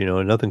features,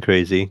 nothing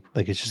crazy.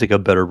 Like it's just like a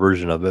better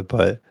version of it,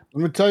 but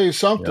Let me tell you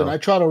something. know. I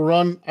try to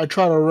run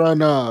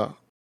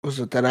was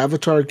it that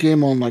Avatar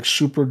game on like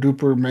super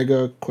duper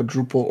mega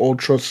quadruple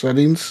ultra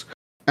settings?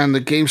 And the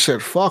game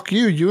said, "Fuck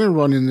you, you ain't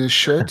running this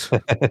shit."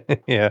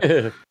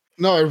 Yeah.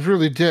 No, it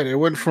really did. It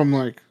went from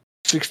like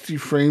 60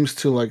 frames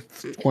to like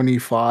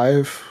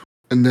 25,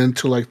 and then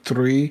to like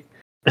 3,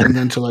 and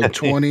then to like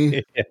 20,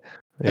 Yeah.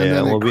 and Yeah,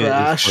 then well, it it's probably a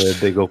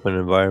crashed. big open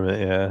environment,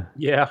 yeah.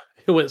 Yeah,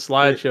 it went It,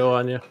 slideshow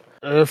on you.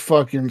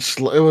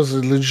 it was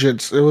a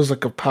legit. It was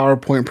like a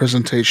PowerPoint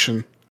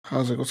presentation. I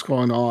was like, "What's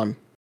going on?"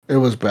 It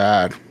was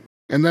bad.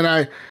 And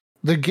then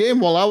the game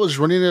while I was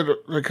running it,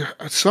 like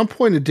at some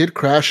point it did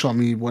crash on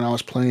me when I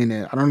was playing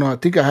it. I don't know. I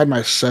think I had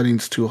my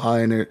settings too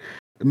high in it.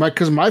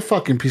 Because my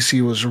fucking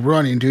PC was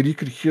running, dude. You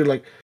could hear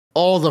like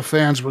all the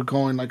fans were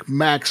going like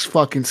max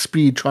fucking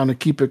speed trying to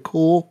keep it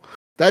cool.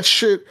 That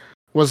shit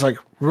was like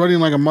running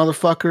like a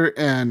motherfucker,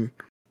 and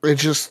it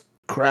just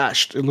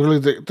crashed. It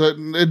literally,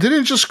 it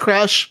didn't just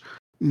crash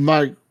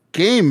my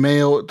game,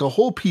 mail. The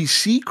whole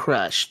PC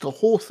crashed. The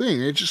whole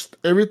thing.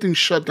 Everything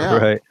shut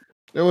down. Right.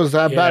 It was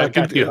that bad. Yeah, it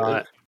got too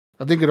hot.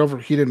 I think it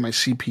overheated my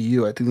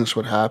CPU. I think that's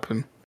what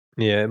happened.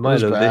 Yeah, it It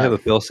was might have. They have bad.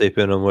 a failsafe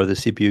in them where the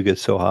CPU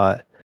gets so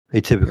hot,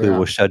 they typically Yeah.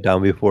 will shut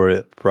down before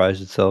it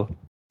fries itself.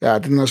 Yeah, I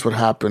think that's what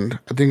happened.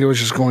 I think it was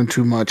just going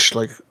too much.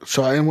 Like,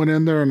 so I went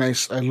in there and I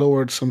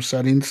lowered some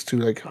settings to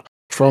like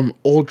from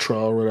ultra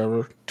or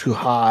whatever to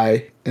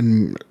high,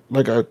 and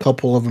like a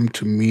couple of them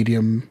to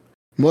medium,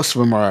 Most of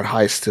them are at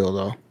high still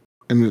though,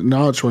 and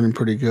now it's running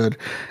pretty good.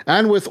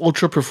 And with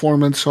ultra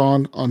performance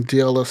on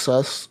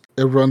DLSS,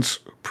 it runs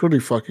pretty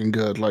fucking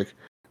good. Like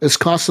it's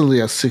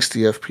constantly at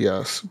 60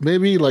 FPS.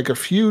 Maybe like a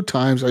few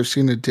times I've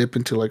seen it dip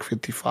into like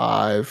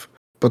 55,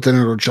 but then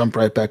it'll jump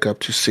right back up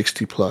to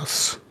 60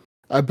 plus.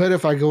 I bet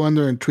if I go in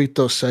there and tweak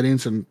those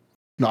settings and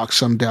knock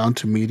some down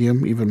to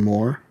medium even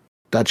more,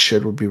 that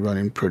shit would be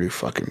running pretty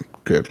fucking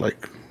good,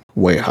 like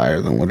way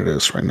higher than what it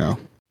is right now.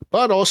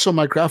 But also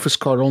my graphics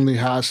card only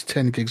has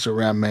 10 gigs of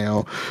RAM,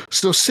 Mayo.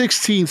 So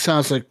 16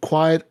 sounds like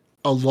quite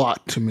a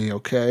lot to me,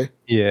 okay?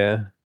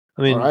 Yeah.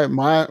 I mean, all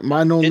right,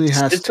 mine only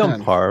has it's 10.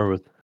 on par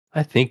with.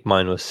 I think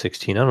mine was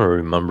 16. I don't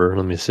remember.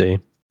 Let me see.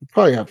 You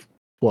probably have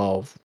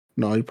 12.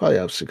 No, you probably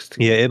have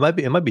 16. Yeah, it might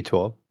be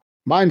 12.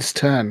 Mine's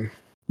 10.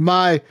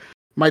 My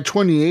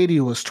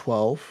 2080 was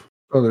 12.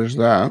 So there's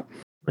that.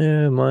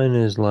 Yeah, mine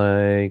is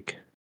like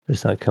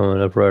it's not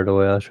coming up right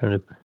away. I was trying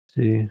to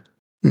see.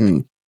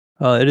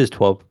 It is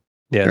 12.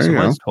 Yeah, There so you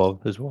mine's go.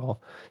 12 as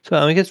well. So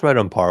I mean, it's right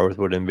on par with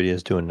what Nvidia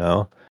is doing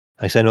now.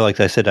 Like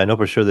I said, I know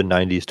for sure the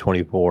 90 is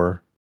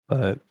 24,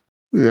 but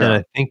and Yeah.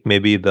 I think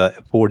maybe the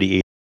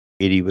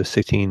 4080 was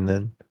 16.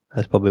 Then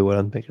that's probably what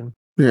I'm thinking.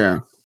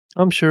 Yeah.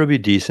 I'm sure it'll be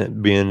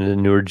decent. Being a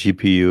newer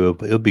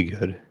GPU, it'll be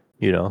good.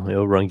 You know,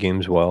 it'll run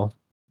games well.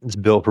 It's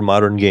built for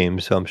modern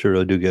games, so I'm sure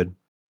it'll do good.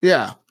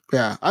 Yeah.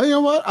 Yeah. You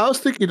know what? I was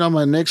thinking on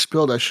my next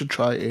build I should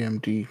try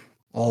AMD.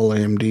 All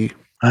AMD.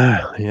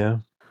 Yeah.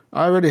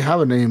 I already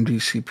have an AMD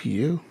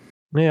CPU.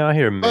 Yeah, I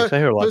hear a mix. I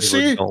hear a lot of people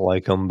see, don't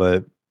like them,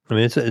 but I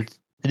mean, it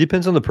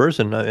depends on the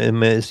person. I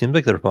mean, it seems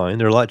like they're fine.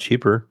 They're a lot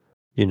cheaper,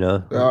 you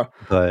know.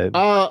 But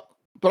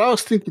but I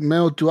was thinking,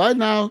 Mel, do I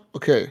now?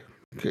 Okay,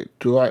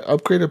 do I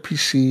upgrade a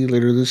PC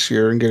later this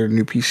year and get a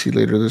new PC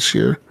later this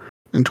year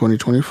in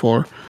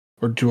 2024,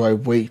 or do I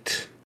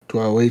wait? Do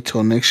I wait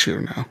till next year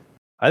now?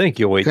 I think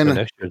you'll wait till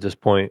next year at this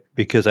point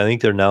because I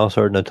think they're now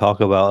starting to talk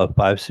about a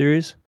 5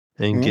 series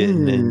and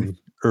getting in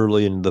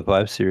early into the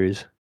 5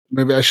 series.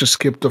 Maybe I should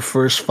skip the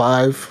first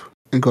 5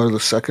 and go to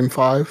the second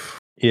 5.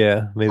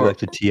 Yeah, maybe like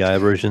the TI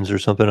versions or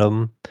something of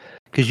them.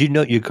 Because you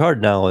know your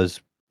card now is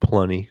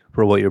plenty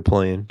for what you're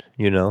playing,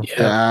 you know?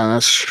 Yeah,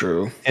 that's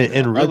true.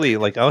 And really,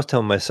 like I was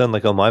telling my son,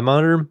 like on my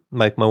monitor,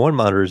 like my one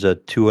monitor is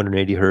at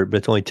 280 hertz, but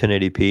it's only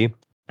 1080p.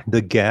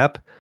 The gap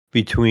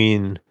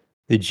between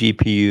the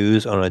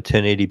GPUs on a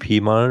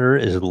 1080p monitor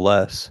is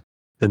less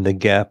than the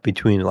gap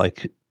between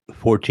like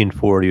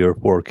 1440 or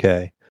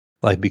 4K.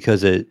 Like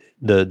because the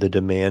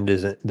demand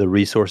isn't, the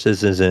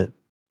resources isn't,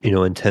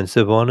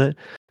 intensive on it.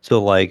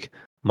 So like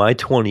my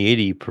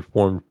 2080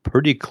 performed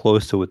pretty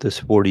close to what this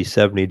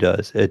 4070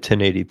 does at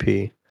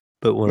 1080p.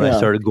 But when I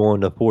started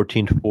going to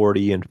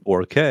 1440 and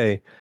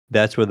 4K,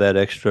 that's where that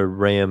extra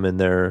RAM in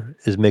there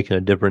is making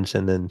a difference,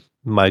 and then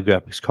my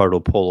graphics card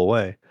will pull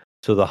away.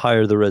 So the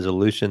higher the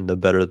resolution, the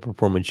better the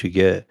performance you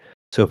get.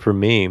 So for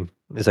me,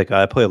 it's like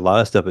I play a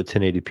lot of stuff at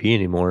 1080p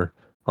anymore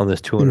on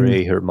this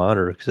 280 hertz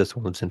monitor because that's the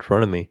one that's in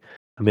front of me.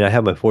 I mean, I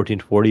have my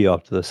 1440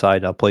 off to the side,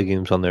 and I'll play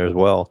games on there as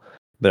well.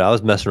 But I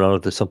was messing around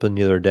with this something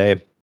the other day,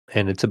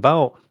 and it's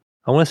about,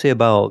 I want to say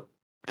about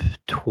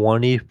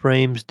 20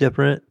 frames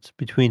difference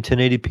between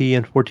 1080p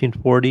and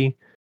 1440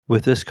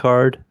 with this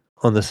card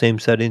on the same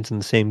settings in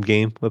the same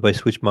game if I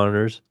switch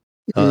monitors.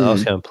 I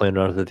was kind of playing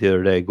around with it the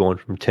other day, going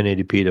from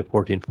 1080p to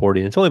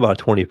 1440, and it's only about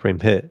a 20 frame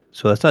hit,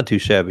 so that's not too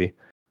shabby.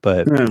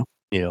 But but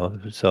yeah,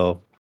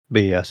 so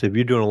if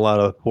you're doing a lot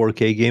of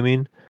 4K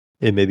gaming,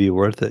 it may be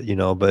worth it,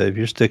 But if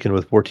you're sticking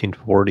with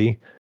 1440,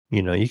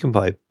 you can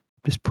probably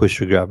just push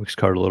your graphics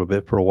card a little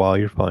bit for a while.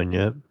 You're fine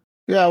yet.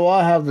 Yeah, well,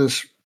 I have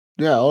this.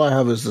 Yeah, all I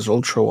have is this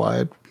ultra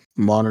wide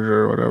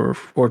monitor or whatever,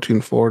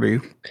 1440.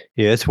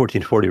 Yeah, it's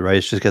 1440, right?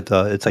 It's just got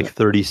it's like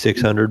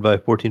 3600 by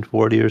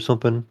 1440 or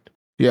something.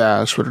 Yeah,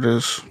 that's what it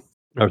is.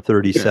 Or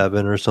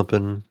 37 or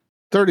something.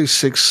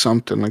 36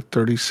 something, like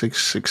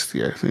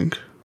 3660, I think.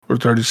 Or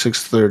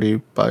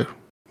 3630 by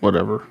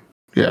whatever.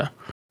 Yeah.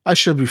 I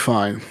should be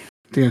fine.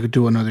 I think I could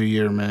do another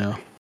year, man.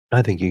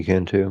 I think you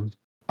can too.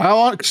 I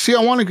want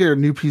to get a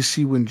new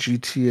PC when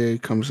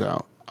GTA comes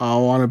out. I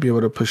want to be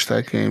able to push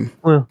that game.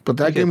 Well, but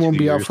that game won't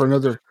be out for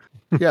another.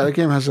 Yeah, that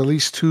game has at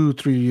least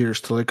 2-3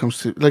 years till it comes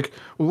to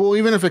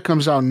even if it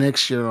comes out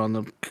next year on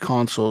the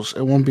consoles,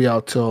 it won't be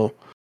out till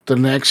the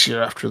next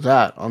year after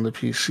that on the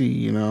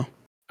PC.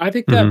 I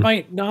think that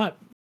might not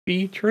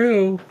be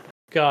true,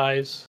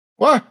 guys.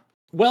 What?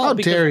 Well, how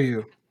dare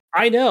you?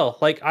 I know.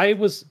 Like I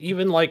was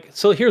even like,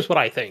 so here's what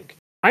I think.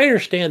 I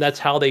understand that's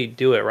how they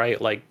do it, right?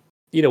 Like,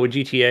 with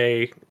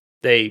GTA,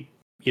 they,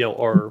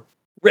 or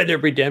Red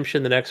Dead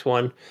Redemption, the next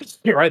one,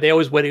 right? They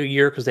always wait a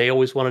year because they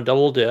always want to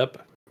double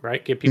dip,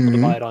 right? Get people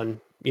to buy it on,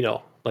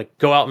 like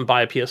go out and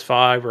buy a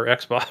PS5 or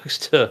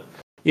Xbox to,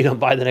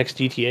 buy the next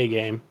GTA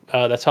game.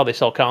 That's how they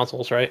sell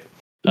consoles, right?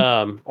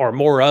 Or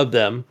more of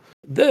them.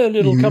 Then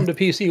it'll come to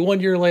PC 1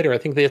 year later. I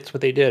think that's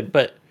what they did.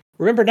 But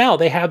remember now,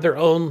 they have their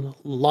own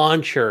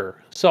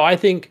launcher. So I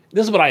think,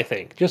 this is what I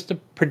think, just a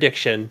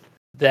prediction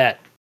that,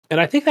 and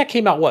I think that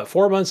came out,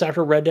 4 months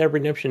after Red Dead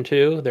Redemption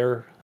 2,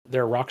 their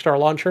Rockstar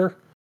launcher.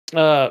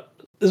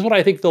 this is what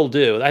I think they'll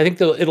do. I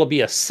think it'll be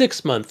a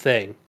 6-month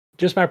thing.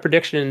 Just my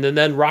prediction. And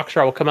then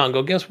Rockstar will come out and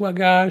go, guess what,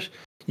 guys?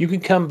 You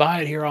can come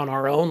buy it here on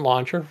our own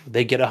launcher.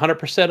 They get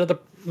 100% of the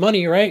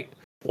money, right?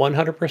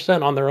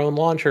 100% on their own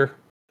launcher.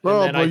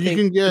 Well, and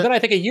then I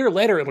think a year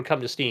later it'll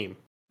come to Steam.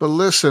 But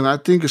listen, I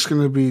think it's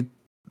going to be,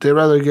 they'd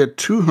rather get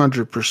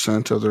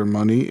 200% of their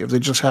money if they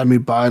just had me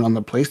buy it on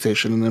the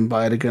PlayStation and then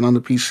buy it again on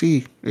the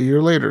PC a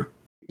year later.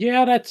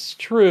 Yeah, that's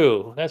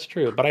true. That's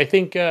true. But I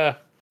think, I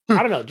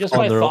don't know, just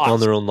my thoughts. On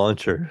their own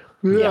launcher.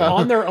 Yeah,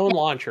 on their own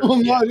launcher.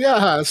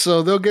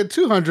 So they'll get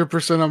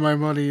 200% of my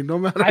money no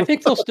matter I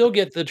think they'll still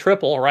get the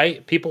triple,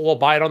 right? People will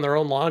buy it on their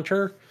own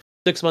launcher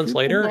 6 months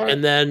later,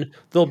 and then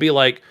they'll be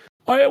like,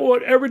 I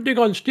want everything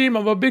on Steam.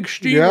 I'm a big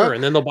Steamer.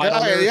 And then they'll buy it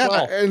on there as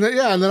well. And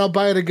then I'll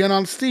buy it again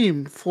on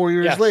Steam 4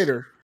 years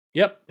later.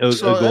 Yep.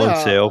 It'll go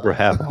on sale for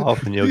half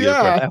off, and you'll get it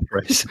for half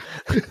price.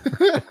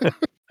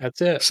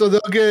 That's it. So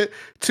they'll get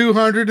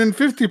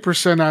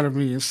 250% out of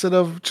me instead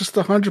of just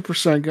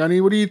 100%.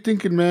 Gunny, what are you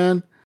thinking,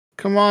 man?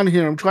 Come on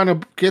here. I'm trying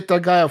to get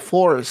that guy a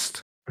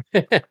forest.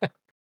 Okay.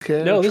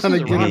 No, this is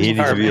he needs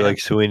to be like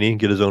Sweeney,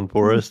 get his own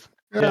forest.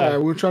 Yeah,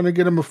 we're trying to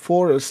get him a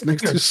forest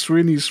next to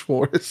Sweeney's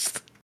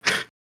forest.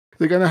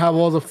 They're going to have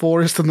all the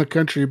forests in the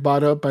country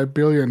bought up by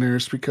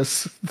billionaires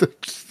because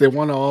they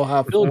want to all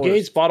have Bill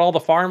Gates bought all the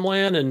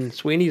farmland and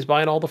Sweeney's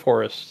buying all the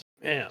forests.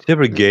 Yeah. Except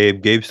for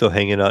Gabe. Gabe's still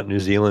hanging out in New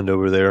Zealand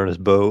over there on his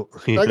boat.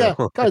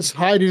 That guy's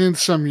hiding in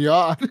some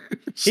yacht.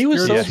 He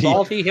was so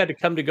salty he had to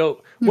come to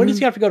go. When does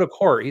he have to go to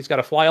court? He's got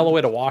to fly all the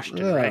way to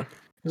Washington, right?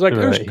 He's like,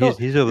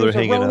 he's over there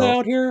hanging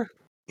out here.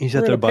 He's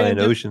out there buying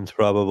oceans,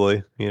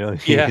 probably.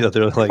 He's out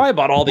there like, probably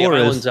bought all the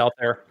islands out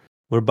there.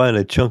 We're buying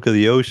a chunk of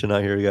the ocean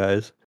out here,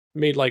 guys.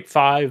 Made like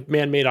 5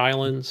 man-made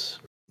islands.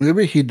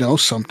 Maybe he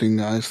knows something,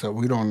 guys, that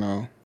we don't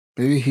know.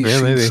 Maybe he's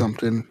seen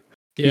something.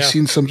 Yeah. He's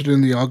seen something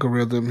in the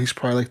algorithm. He's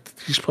probably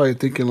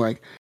thinking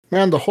like,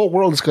 man, the whole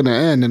world is going to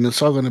end and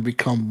it's all going to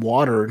become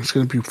water. It's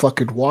going to be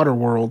fucking water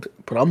world.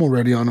 But I'm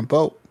already on a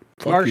boat.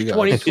 Fuck March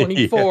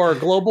 2024,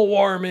 global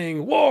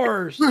warming,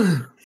 wars,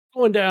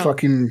 going down.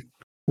 Fucking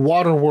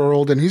water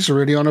world, and he's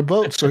already on a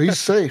boat, so he's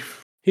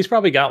safe. He's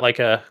probably got like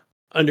a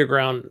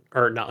underwater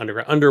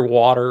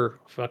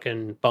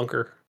fucking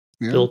bunker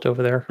built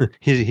over there.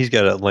 He's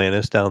got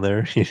Atlantis down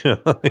there,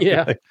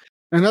 Yeah.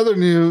 In other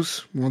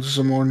news, there's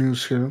some more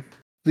news here.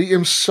 The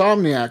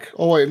Insomniac.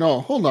 Oh wait,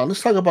 no, hold on.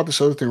 Let's talk about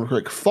this other thing real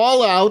quick.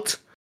 Fallout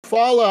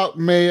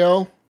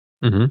Mayo.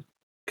 Mm-hmm.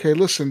 Okay,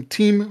 listen.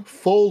 Team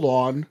Full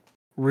On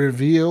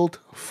revealed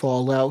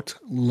Fallout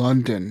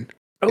London.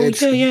 Oh,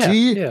 it's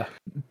yeah.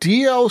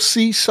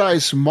 DLC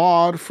size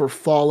mod for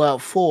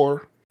Fallout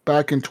 4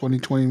 back in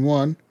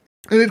 2021,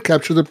 and it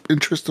captured the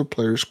interest of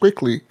players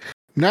quickly.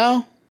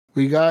 Now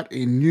we got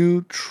a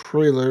new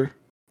trailer,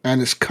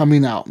 and it's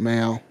coming out,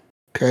 Mayo.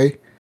 Okay,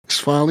 it's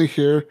finally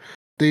here.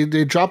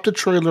 They dropped a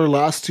trailer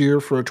last year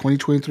for a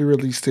 2023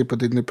 release date, but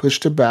then they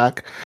pushed it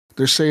back.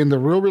 They're saying the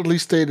real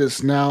release date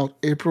is now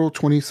April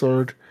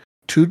 23rd,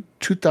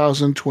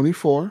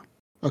 2024.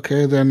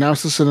 Okay, they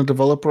announced this in a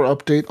developer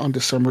update on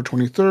December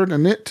 23rd,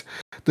 and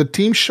the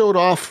team showed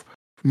off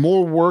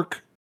more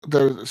work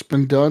that has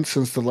been done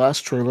since the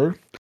last trailer.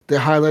 They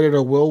highlighted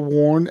a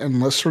well-worn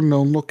and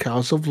lesser-known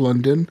locales of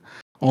London,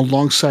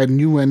 alongside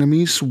new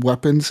enemies,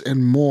 weapons,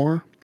 and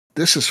more.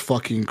 This is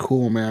fucking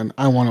cool, man.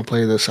 I want to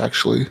play this,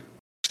 actually.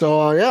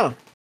 So, yeah.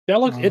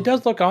 It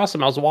does look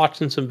awesome. I was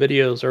watching some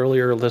videos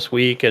earlier this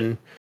week, and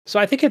so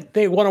I think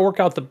they want to work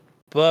out the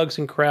bugs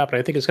and crap, and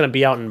I think it's going to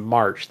be out in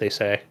March, they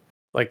say.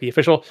 Like the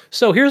official.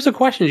 So here's the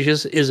question: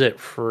 is it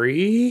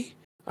free?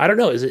 I don't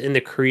know. Is it in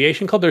the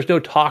Creation Club? There's no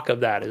talk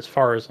of that as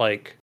far as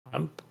like.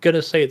 I'm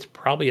gonna say it's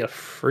probably a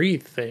free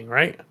thing,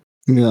 right?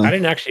 Yeah. I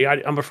didn't actually.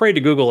 I'm afraid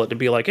to Google it to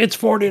be like it's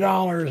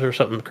 $40 or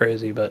something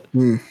crazy. But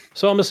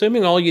so I'm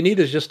assuming all you need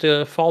is just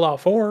a Fallout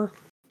 4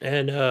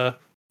 and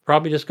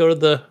probably just go to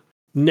the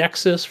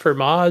Nexus for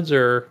mods,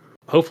 or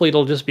hopefully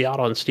it'll just be out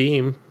on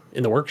Steam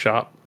in the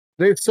workshop.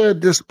 They said,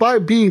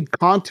 despite being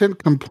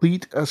content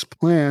complete as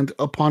planned,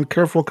 upon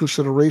careful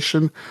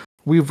consideration,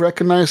 we've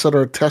recognized that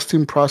our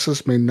testing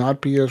process may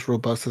not be as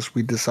robust as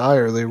we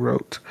desire, they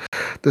wrote.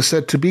 They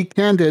said, to be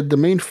candid, the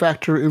main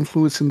factor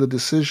influencing the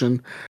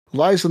decision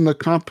lies in the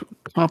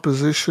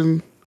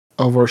composition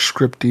of our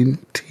scripting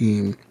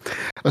team.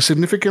 A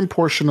significant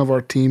portion of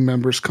our team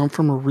members come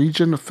from a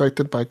region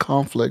affected by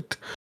conflict,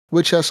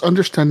 which has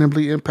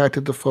understandably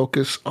impacted the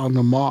focus on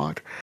the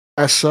mod.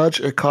 As such,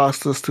 it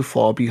caused us to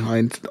fall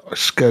behind our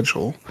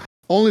schedule.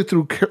 Only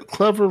through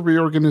clever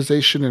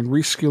reorganization and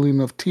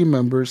reskilling of team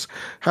members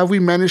have we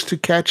managed to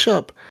catch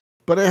up,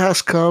 but it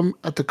has come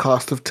at the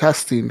cost of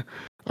testing.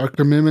 Our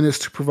commitment is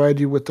to provide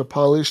you with a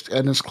polished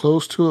and as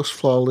close to a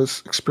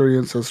flawless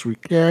experience as we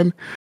can.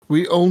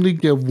 We only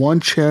get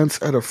one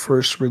chance at a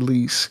first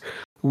release.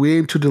 We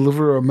aim to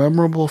deliver a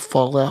memorable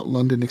Fallout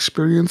London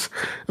experience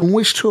and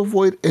wish to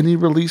avoid any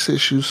release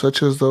issues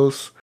such as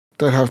those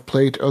that have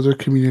plagued other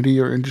community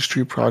or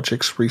industry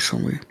projects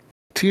recently.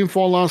 Team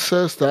Fallout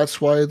says that's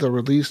why the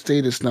release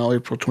date is now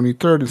April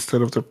 23rd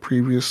instead of the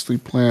previously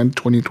planned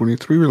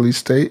 2023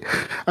 release date.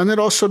 And it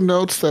also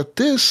notes that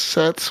this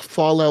sets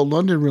Fallout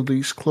London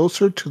release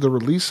closer to the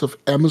release of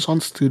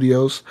Amazon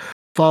Studios'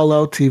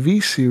 Fallout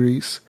TV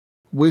series,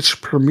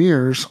 which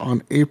premieres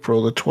on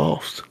April the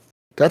 12th.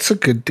 That's a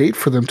good date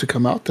for them to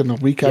come out then, a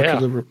week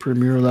after the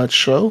premiere of that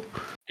show.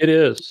 It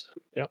is.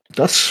 Yeah.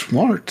 That's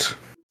smart.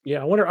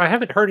 Yeah, I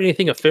haven't heard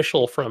anything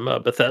official from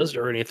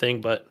Bethesda or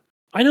anything, but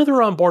I know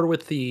they're on board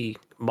with the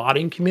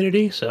modding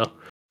community, so.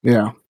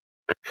 Yeah.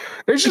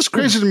 It's just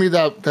crazy to me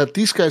that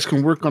these guys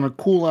can work on a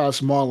cool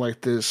ass mod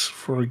like this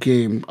for a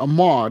game. A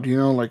mod,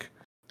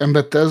 and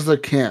Bethesda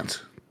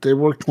can't. They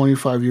worked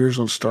 25 years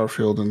on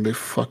Starfield and they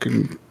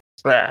fucking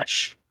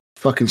trash.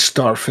 Fucking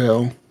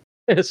Starfield.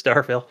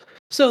 Starfield.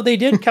 So they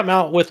did come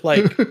out with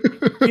like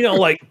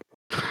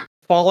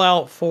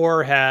Fallout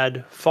 4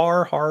 had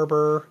Far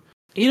Harbor.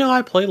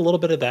 I played a little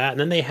bit of that, and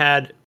then they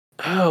had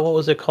what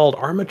was it called?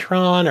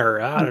 Armatron,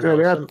 or I don't know.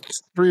 They had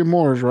 3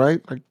 more,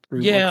 right?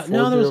 There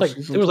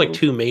was like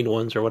 2 main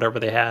ones or whatever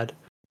they had.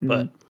 Mm-hmm.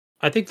 But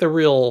I think the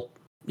real,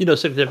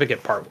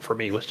 significant part for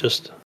me was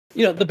just,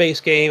 the base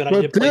game, and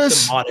I did play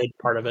some modded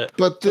part of it.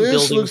 But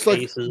this looks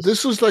like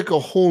this was like a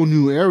whole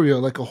new area,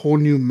 like a whole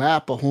new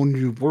map, a whole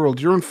new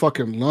world. You're in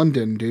fucking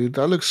London, dude.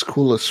 That looks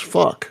cool as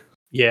fuck.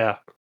 Yeah.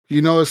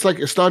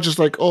 It's not just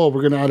like, oh,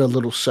 we're gonna add a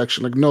little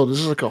section. Like, no, this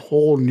is like a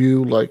whole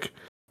new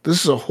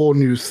this is a whole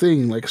new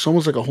thing. Like, it's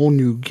almost like a whole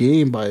new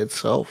game by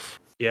itself.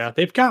 Yeah,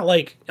 they've got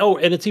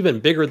and it's even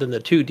bigger than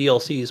the 2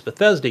 DLCs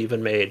Bethesda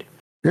even made.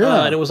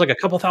 Yeah. And it was like a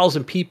couple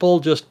thousand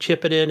people just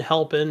chipping in,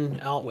 helping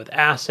out with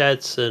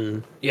assets,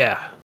 and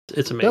yeah,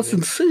 it's amazing. That's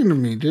insane to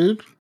me,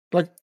 dude.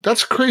 Like,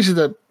 that's crazy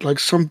that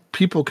some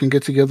people can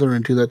get together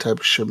and do that type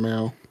of shit,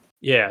 man.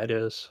 Yeah, it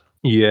is.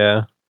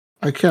 Yeah.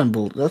 I can't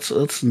believe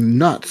that's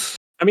nuts.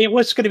 I mean,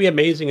 what's going to be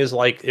amazing is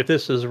if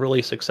this is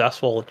really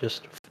successful,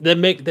 just they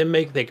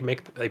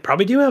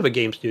probably do have a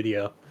game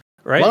studio,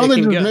 right? Why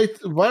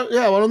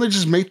don't they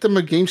just make them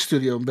a game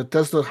studio? But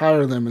Bethesda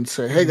hire them and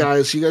say, "Hey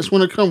guys, you guys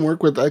want to come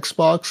work with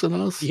Xbox and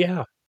us?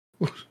 Yeah,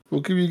 we'll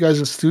give you guys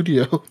a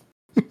studio."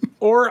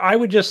 Or I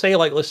would just say,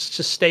 let's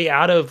just stay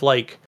out of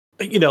the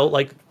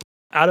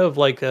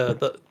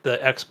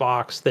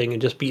Xbox thing and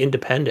just be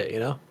independent,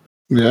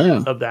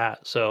 Yeah. of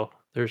that. So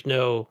there's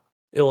no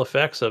ill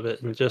effects of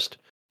it, and just.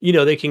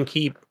 They can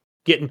keep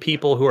getting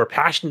people who are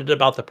passionate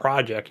about the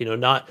project,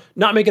 not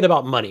make it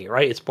about money,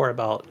 right? It's more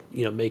about,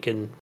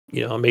 making,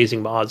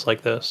 amazing mods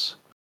like this.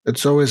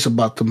 It's always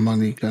about the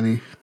money,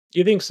 Gunny.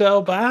 You think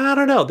so? But I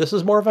don't know. This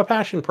is more of a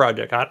passion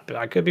project.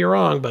 I could be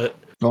wrong, but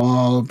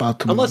all about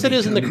the unless money, it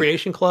is in the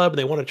Creation Club and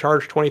they want to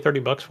charge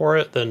 $20-$30 for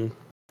it, then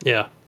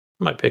yeah,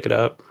 I might pick it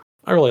up.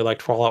 I really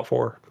liked Fallout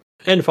 4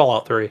 and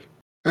Fallout 3.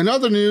 In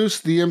other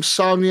news, the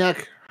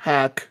Insomniac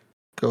hack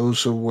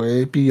goes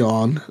away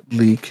beyond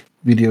leak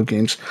video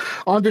games.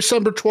 On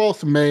December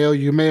 12th, Mayo,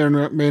 you may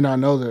or may not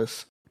know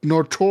this,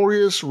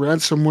 notorious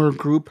ransomware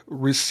group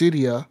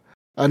Residia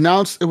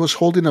announced it was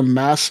holding a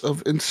mass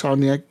of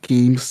Insomniac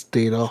Games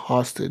data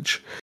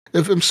hostage.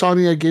 If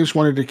Insomniac Games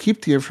wanted to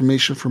keep the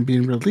information from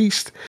being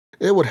released,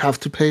 it would have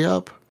to pay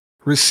up.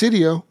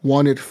 Residia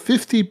wanted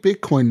 50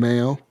 Bitcoin,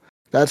 Mayo.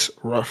 That's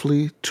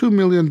roughly $2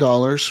 million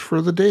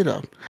for the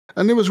data.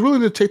 And it was willing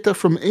to take that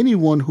from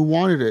anyone who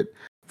wanted it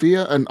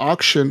via an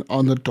auction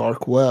on the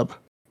dark web.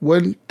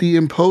 When the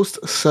imposed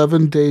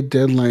 7-day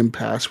deadline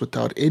passed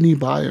without any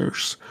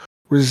buyers,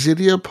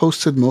 Residia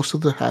posted most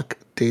of the hack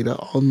data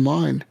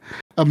online.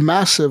 A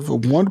massive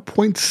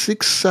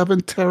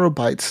 1.67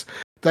 terabytes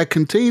that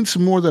contains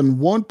more than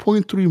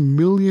 1.3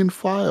 million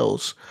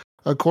files,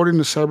 according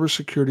to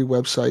cybersecurity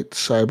website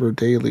Cyber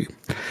Daily.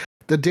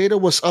 The data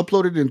was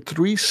uploaded in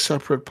 3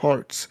 separate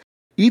parts,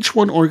 each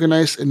one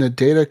organized in a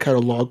data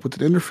catalog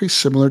with an interface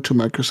similar to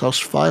Microsoft's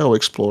File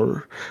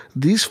Explorer.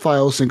 These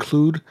files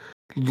include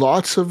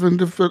lots of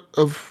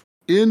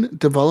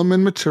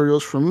in-development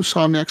materials from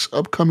Insomniac's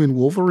upcoming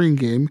Wolverine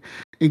game,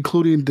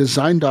 including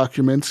design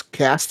documents,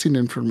 casting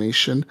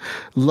information,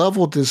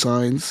 level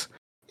designs.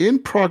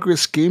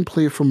 In-progress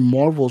gameplay from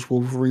Marvel's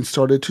Wolverine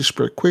started to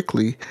spread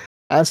quickly,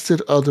 as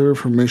did other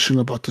information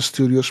about the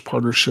studio's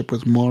partnership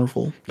with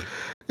Marvel.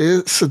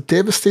 It's a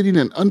devastating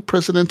and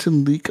unprecedented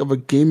leak of a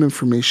game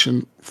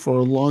information for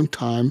a long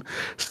time,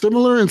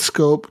 similar in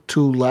scope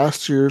to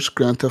last year's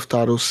Grand Theft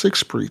Auto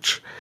 6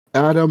 breach.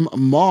 Adam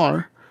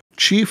Marr,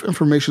 Chief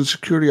Information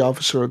Security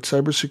Officer at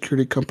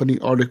cybersecurity company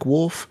Arctic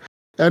Wolf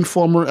and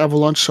former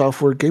Avalanche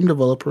Software game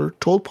developer,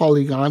 told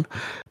Polygon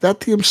that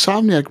the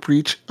Insomniac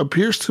breach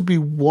appears to be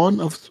one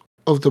of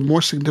the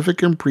more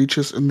significant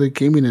breaches in the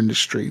gaming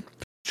industry.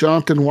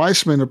 Jonathan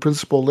Weissman, a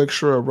principal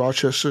lecturer at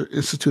Rochester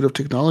Institute of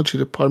Technology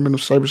Department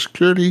of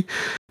Cybersecurity,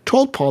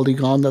 told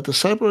Polygon that the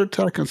cyber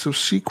attack and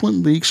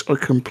subsequent leaks are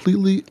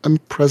completely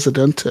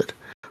unprecedented.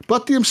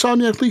 But the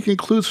Insomniac leak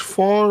includes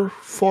far,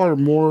 far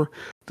more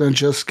than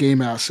just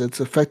game assets.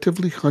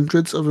 Effectively,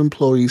 hundreds of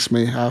employees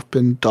may have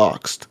been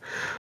doxxed.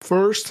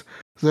 First,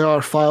 there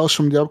are files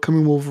from the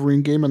upcoming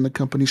Wolverine game and the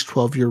company's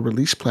 12-year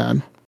release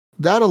plan.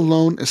 That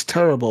alone is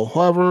terrible.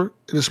 However,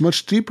 it is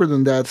much deeper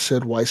than that,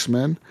 said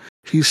Weissman.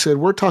 He said,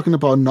 we're talking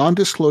about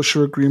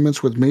non-disclosure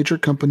agreements with major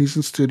companies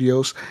and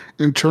studios,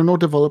 internal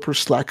developer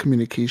Slack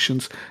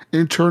communications,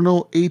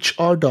 internal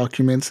HR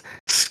documents,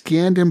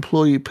 scanned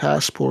employee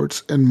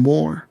passports, and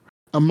more.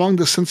 Among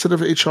the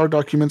sensitive HR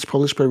documents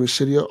published by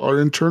Residia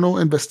are internal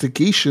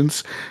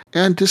investigations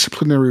and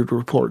disciplinary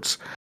reports,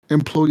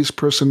 employees'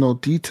 personal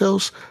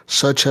details,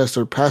 such as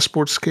their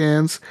passport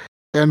scans,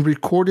 and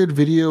recorded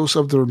videos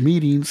of their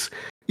meetings,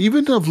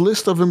 even a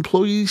list of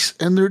employees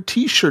and their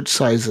t-shirt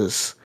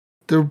sizes.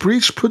 The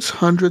breach puts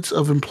hundreds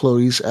of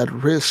employees at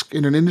risk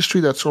in an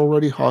industry that's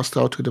already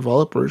hostile to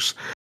developers,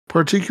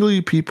 particularly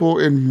people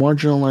in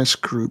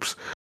marginalized groups.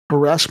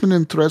 Harassment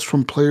and threats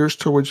from players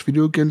towards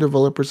video game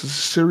developers is a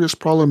serious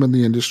problem in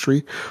the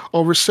industry.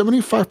 Over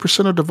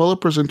 75% of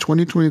developers in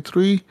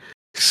 2023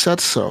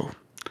 said so,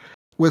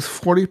 with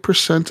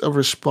 40% of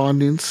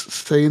respondents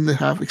saying they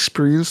have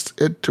experienced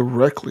it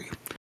directly.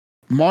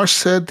 Marsh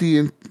said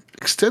the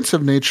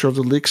extensive nature of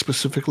the leak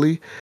specifically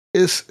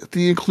is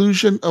the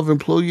inclusion of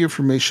employee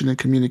information in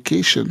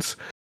communications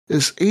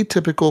is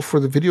atypical for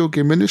the video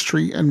game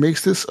industry and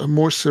makes this a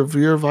more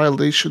severe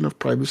violation of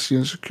privacy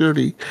and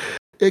security.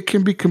 It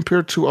can be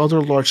compared to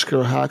other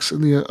large-scale hacks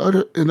in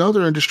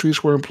other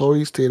industries where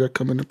employees' data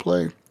come into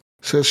play.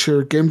 Says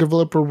here, game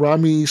developer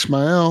Rami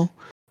Ismail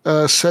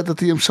said that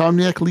the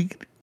Insomniac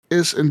leak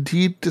is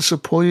indeed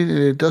disappointing and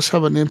it does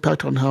have an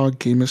impact on how a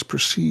game is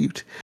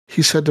perceived.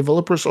 He said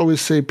developers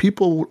always say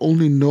people will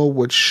only know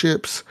what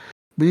ships,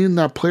 meaning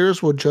that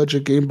players will judge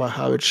a game by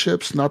how it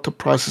ships, not the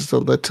process that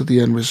led to the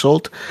end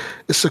result.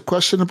 It's a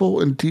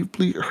questionable and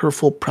deeply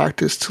hurtful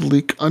practice to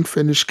leak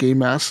unfinished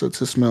game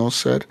assets, Ismail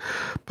said,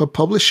 but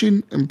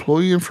publishing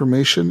employee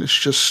information is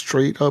just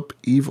straight up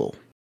evil.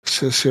 It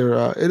says here,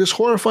 it is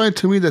horrifying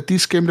to me that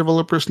these game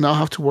developers now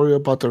have to worry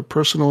about their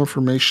personal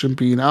information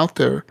being out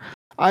there.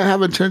 I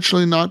have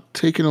intentionally not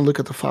taken a look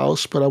at the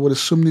files, but I would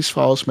assume these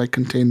files might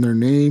contain their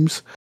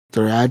names,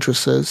 their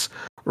addresses,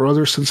 or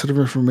other sensitive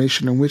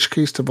information, in which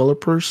case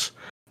developers,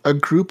 a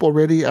group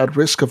already at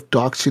risk of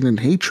doxing and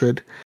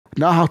hatred,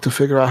 now have to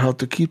figure out how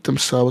to keep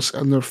themselves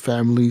and their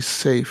families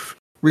safe.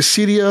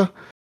 Residia,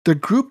 the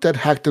group that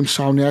hacked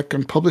Insomniac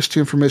and published the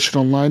information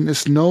online,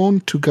 is known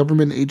to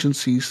government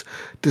agencies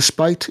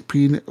despite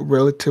being a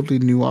relatively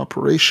new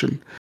operation.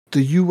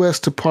 The U.S.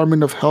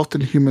 Department of Health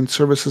and Human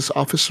Services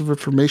Office of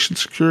Information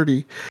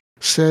Security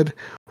said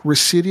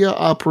Residia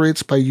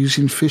operates by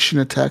using phishing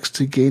attacks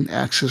to gain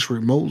access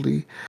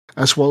remotely,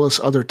 as well as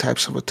other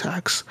types of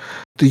attacks.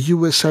 The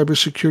U.S.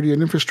 Cybersecurity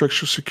and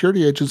Infrastructure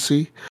Security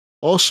Agency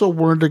also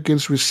warned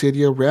against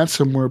Residia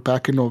ransomware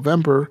back in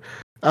November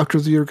after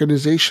the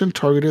organization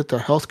targeted the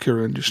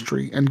healthcare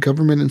industry and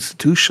government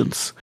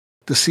institutions.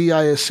 The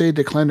CISA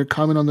declined to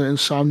comment on the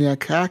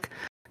Insomniac hack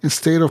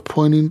instead of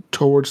pointing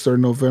towards their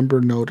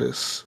November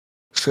notice.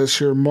 Says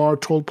here, Marr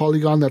told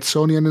Polygon that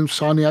Sony and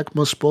Insomniac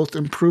must both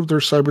improve their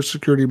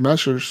cybersecurity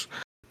measures.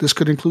 This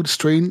could include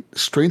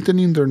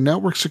strengthening their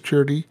network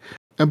security,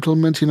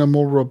 implementing a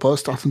more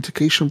robust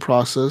authentication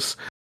process,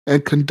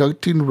 and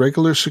conducting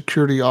regular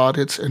security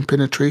audits and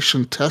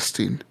penetration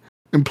testing.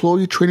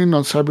 Employee training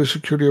on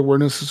cybersecurity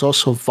awareness is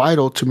also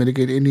vital to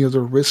mitigate any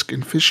other risk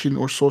in phishing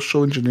or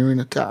social engineering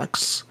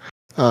attacks.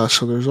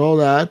 So there's all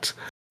that.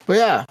 But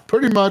yeah,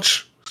 pretty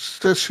much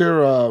says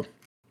here,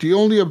 the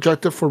only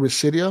objective for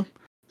Residia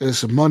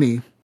is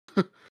money.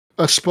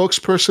 A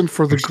spokesperson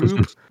for the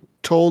group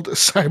told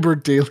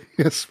Cyber Daily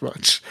as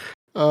much.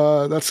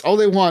 That's all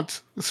they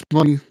want. It's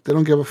money. They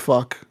don't give a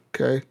fuck.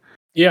 Okay.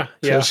 Yeah.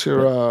 Says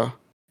here,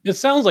 it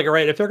sounds like it,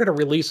 right? If they're going to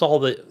release all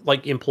the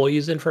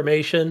employees'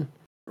 information,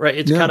 right?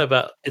 It's kind of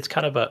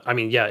a. I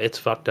mean, yeah, it's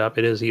fucked up.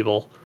 It is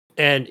evil,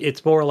 and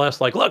it's more or less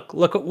like, look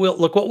what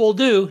we'll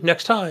do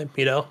next time.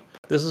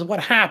 This is what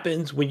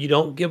happens when you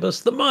don't give us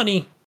the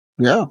money.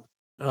 Yeah.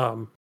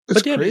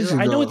 But yeah, crazy,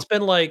 I know though. it's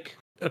been like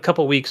a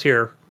couple weeks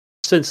here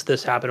since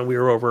this happened, and we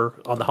were over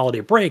on the holiday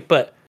break.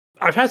 But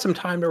I've had some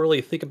time to really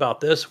think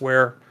about this.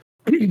 Where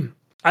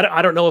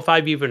I don't know if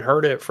I've even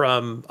heard it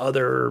from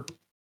other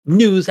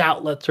news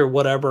outlets or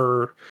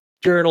whatever,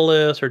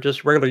 journalists or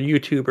just regular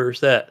YouTubers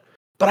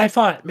but I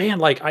thought,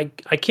 man, I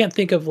can't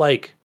think of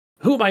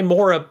who am I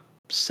more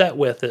upset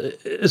with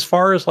as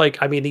far as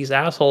these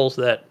assholes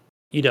that,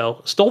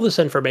 stole this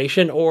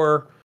information,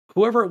 or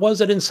whoever it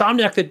was at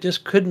Insomniac that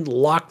just couldn't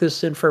lock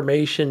this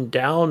information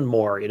down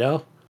more,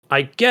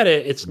 I get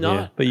it. It's not.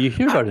 Yeah, but you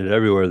hear about it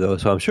everywhere, though,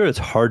 so I'm sure it's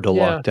hard to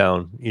lock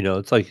down.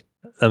 It's like,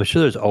 I'm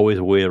sure there's always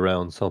a way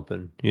around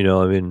something.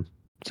 I mean,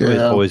 it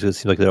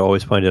seems like they're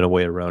always finding a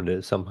way around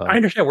it somehow. I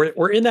understand.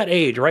 We're in that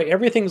age, right?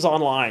 Everything's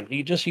online.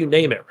 You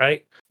name it,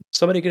 right?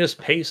 Somebody can just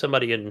pay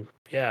somebody and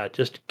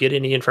just get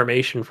any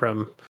information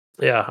from.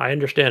 Yeah, I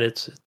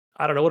understand.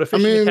 I don't know what a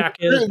phishing attack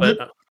is,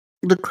 but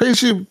the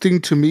crazy thing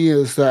to me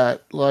is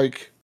that,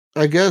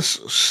 I guess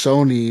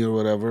Sony or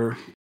whatever,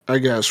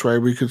 right?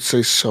 We could say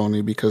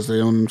Sony because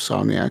they own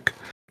Insomniac.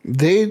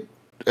 They,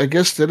 I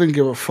guess, didn't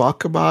give a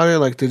fuck about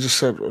it. They just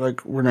said,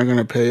 we're not going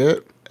to pay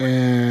it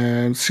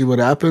and see what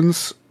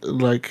happens.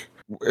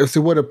 if they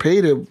would have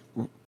paid it,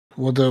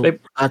 would the They-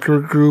 hacker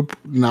group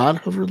not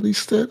have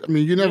released it? I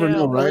mean, you never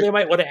know, Or right? they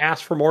might want to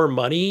ask for more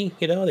money.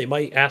 They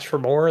might ask for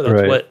more. That's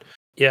Right. what.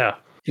 Yeah.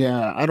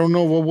 Yeah, I don't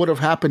know what would have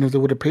happened if they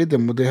would have paid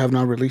them. Would they have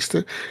not released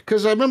it?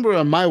 Because I remember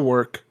at my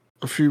work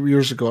a few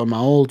years ago at my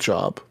old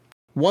job,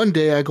 one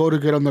day I go to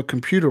get on the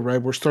computer,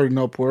 right? We're starting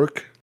up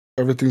work.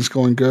 Everything's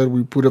going good.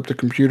 We boot up the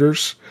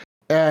computers.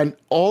 And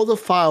all the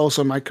files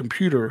on my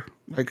computer,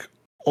 like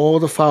all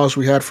the files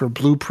we had for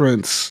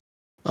blueprints,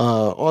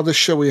 all the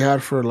shit we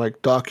had for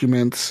like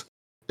documents,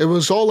 it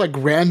was all like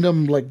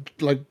random, like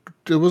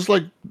it was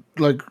like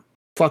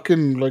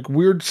fucking like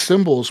weird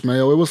symbols, man.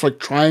 It was like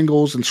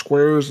triangles and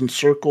squares and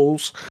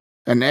circles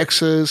and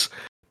X's.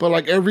 But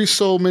like every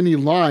so many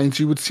lines,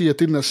 you would see a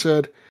thing that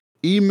said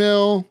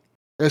email.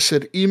 It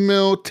said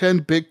email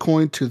 10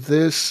 Bitcoin to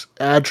this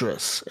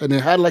address. And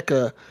it had like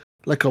a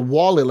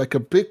wallet, like a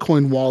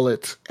Bitcoin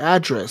wallet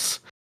address.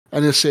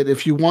 And it said,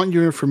 if you want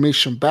your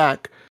information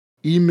back,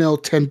 email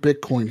 10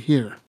 Bitcoin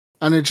here.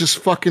 And it just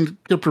fucking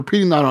kept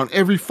repeating that on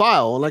every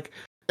file. Like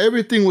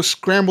everything was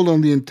scrambled on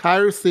the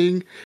entire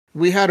thing.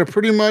 We had to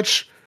pretty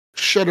much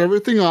shut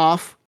everything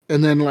off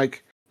and then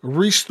like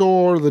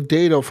restore the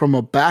data from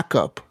a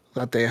backup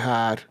that they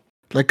had,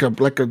 like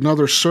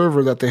another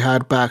server that they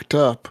had backed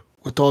up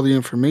with all the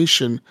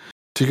information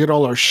to get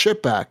all our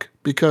shit back,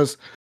 because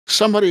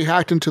somebody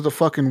hacked into the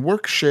fucking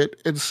work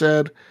shit and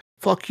said,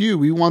 fuck you,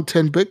 we want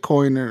 10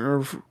 Bitcoin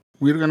or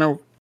we're gonna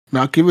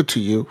not give it to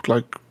you.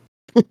 Like,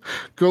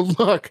 good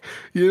luck.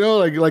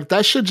 Like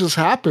that shit just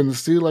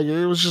happens, dude. Like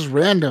it was just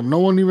random. No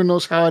one even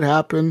knows how it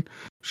happened.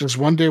 Just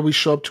one day we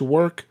show up to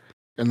work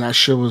and that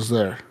shit was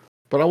there.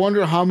 But I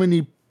wonder how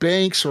many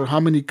banks or how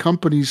many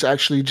companies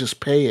actually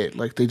just pay it.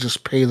 Like they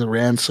just pay the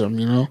ransom,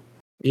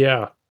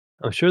 Yeah.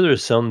 I'm sure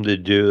there's some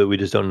that do that we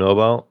just don't know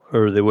about,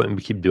 or they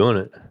wouldn't keep doing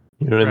it.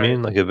 You know what I Right.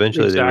 mean? Like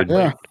eventually they would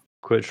Yeah.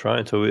 quit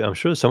trying. So I'm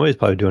sure somebody's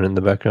probably doing it in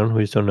the background.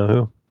 We just don't know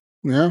who.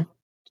 Yeah.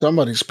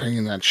 Somebody's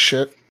paying that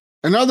shit.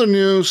 In other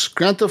news,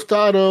 Grand Theft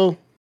Auto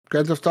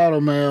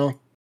mail.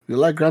 You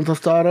like Grand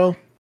Theft Auto?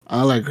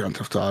 I like Grand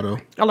Theft Auto.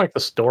 I like the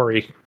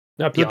story.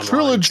 Not the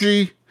online.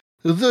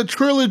 The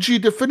trilogy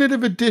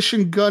definitive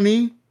edition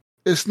Gunny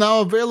is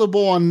now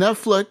available on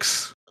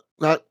Netflix.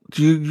 That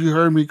you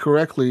heard me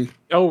correctly.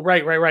 Oh,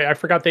 right. I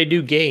forgot they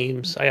do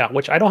games. Yeah,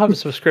 which I don't have a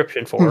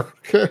subscription for.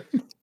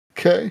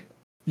 Okay.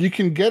 You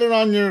can get it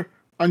on your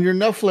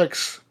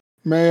Netflix,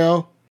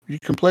 Mayo. You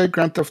can play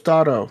Grand Theft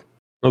Auto.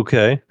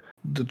 Okay.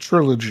 The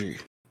trilogy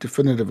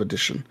definitive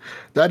edition.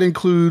 That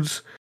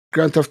includes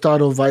Grand Theft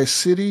Auto Vice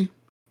City,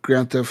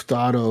 Grand Theft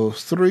Auto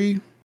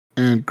 3,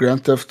 and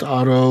Grand Theft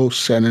Auto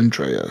San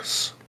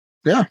Andreas.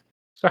 Yeah.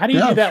 So how do you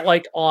do that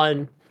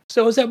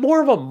So is that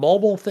more of a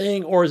mobile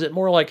thing, or is it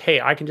more like,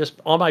 hey, I can just,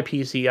 on my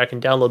PC, I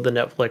can download the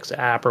Netflix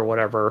app or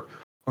whatever,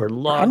 or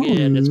log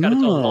in, it's got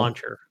its own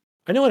launcher.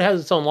 I know it has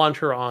its own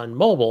launcher on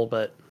mobile,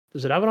 but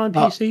does it have it on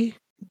PC?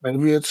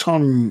 Maybe it's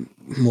on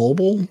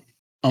mobile?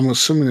 I'm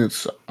assuming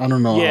I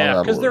don't know.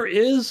 Yeah,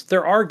 because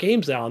there are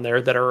games on there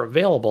that are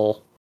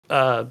available,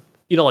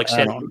 like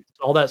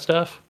all that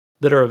stuff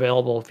that are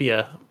available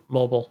via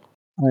mobile.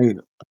 I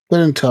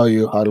couldn't tell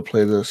you how to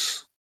play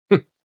this.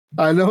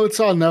 I know it's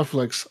on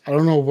Netflix. I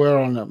don't know where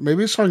on it.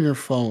 Maybe it's on your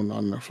phone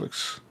on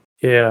Netflix.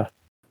 Yeah.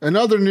 In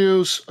other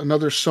news,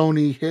 another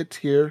Sony hit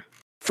here.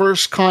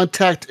 First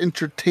Contact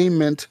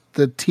Entertainment,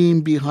 the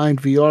team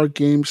behind VR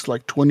games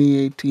like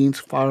 2018's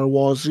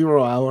Firewall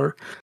Zero Hour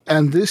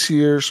and this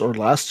year's or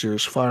last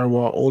year's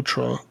Firewall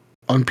Ultra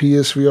on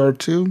PSVR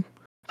 2,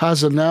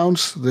 has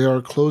announced they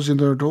are closing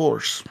their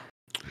doors.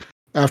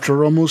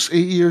 After almost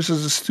 8 years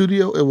as a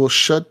studio, it will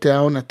shut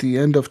down at the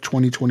end of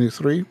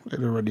 2023. It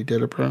already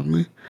did,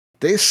 apparently.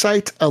 They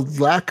cite a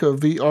lack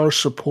of VR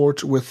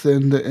support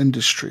within the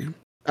industry.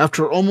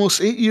 After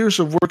almost 8 years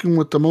of working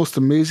with the most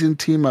amazing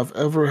team I've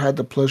ever had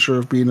the pleasure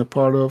of being a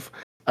part of,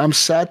 I'm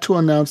sad to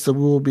announce that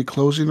we will be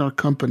closing our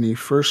company,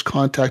 First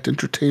Contact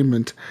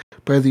Entertainment,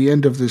 by the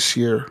end of this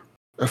year,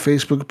 a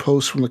Facebook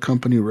post from the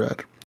company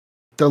read.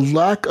 The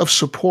lack of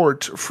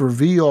support for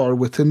VR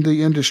within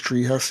the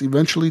industry has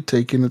eventually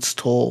taken its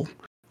toll.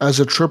 As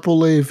a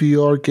AAA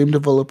VR game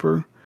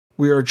developer,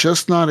 we are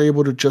just not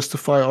able to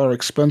justify our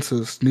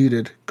expenses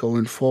needed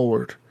going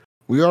forward.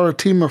 We are a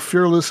team of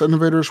fearless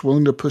innovators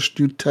willing to push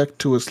new tech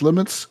to its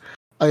limits.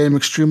 I am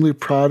extremely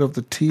proud of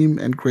the team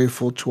and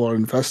grateful to our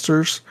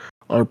investors,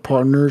 our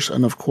partners,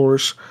 and of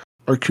course,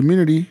 our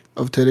community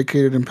of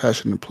dedicated and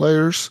passionate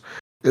players.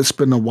 It's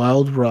been a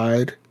wild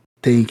ride.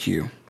 Thank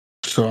you.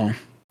 So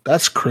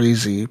that's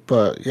crazy,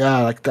 but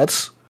yeah, like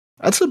that's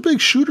a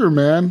big shooter,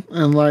 man,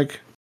 and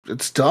like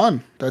it's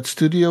done. That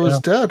studio is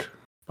dead.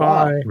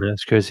 Wow. Yeah,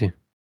 that's crazy.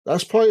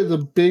 That's probably the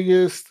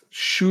biggest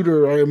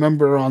shooter I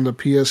remember on the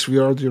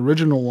PSVR, the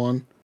original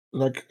one.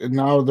 Like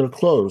now they're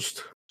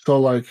closed. So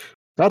like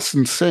that's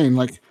insane.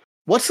 Like,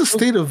 what's the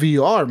state of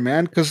VR,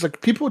 man? Because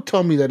like people would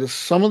tell me that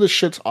some of the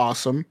shit's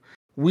awesome.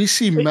 We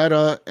see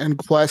Meta and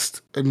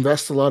Quest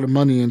invest a lot of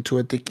money into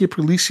it. They keep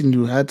releasing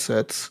new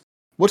headsets.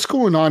 What's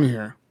going on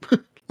here?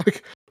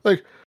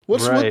 like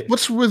Right.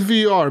 what's with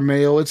VR,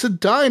 Mayo? Is it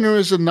dying or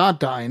is it not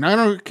dying?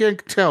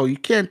 Can't tell. You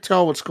can't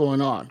tell what's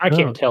going on. I No,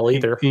 can't tell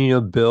either.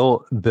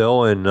 Bill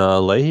and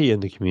Leahy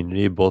in the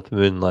community both have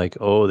been like,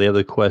 oh, they have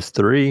the Quest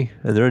 3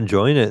 and they're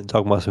enjoying it and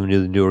talking about some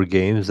newer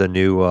games. The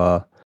new,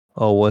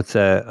 what's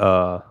that?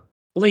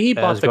 Well, he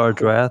bought the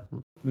Asgard's Wrath,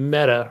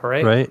 Meta,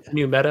 right? right?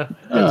 New Meta.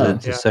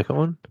 It's the Yeah. second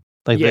one.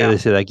 Like Yeah. they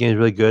say that game is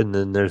really good, and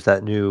then there's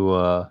that new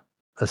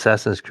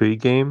Assassin's Creed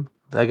game.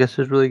 I guess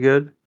is really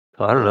good.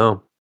 So I don't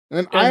know.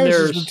 And And Irons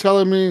has been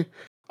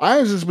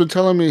there's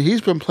telling me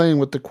he's been playing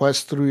with the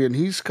Quest 3 and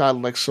he's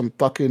got like some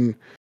fucking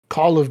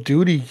Call of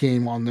Duty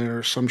game on there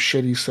or some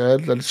shit he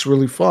said that it's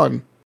really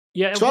fun.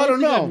 yeah. And So I one don't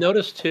thing know. I've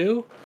noticed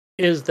too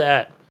is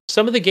that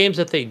some of the games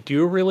that they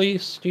do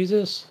release,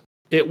 Jesus,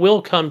 it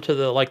will come to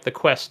the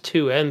Quest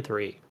 2 and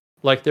 3.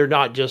 Like they're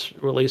not just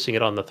releasing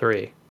it on the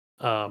 3.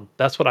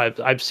 That's what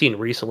I've seen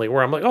recently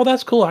where I'm like, oh,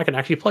 that's cool. I can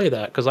actually play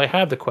that because I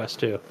have the Quest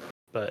 2,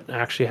 but I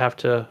actually have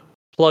to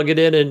plug it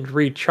in and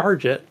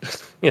recharge it.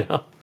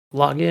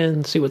 Log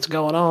in, see what's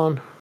going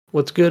on,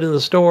 what's good in the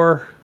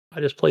store. I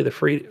just play the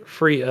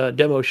free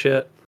demo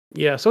shit.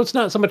 Yeah, so it's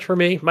not so much for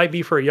me. Might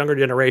be for a younger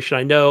generation.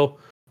 I know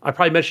I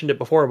probably mentioned it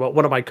before, but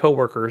one of my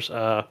coworkers,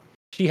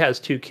 she has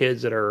 2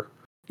 kids that are,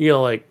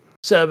 like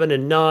 7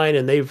 and 9,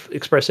 and they've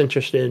expressed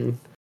interest in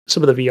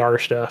some of the VR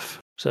stuff.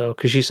 So,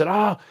 because she said,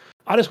 I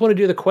just want to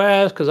do the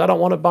Quest because I don't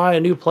want to buy a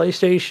new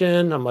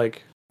PlayStation. I'm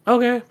like,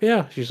 okay,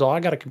 yeah. She's like, I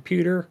got a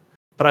computer.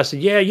 But I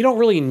said, yeah, you don't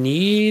really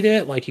need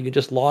it. Like, you can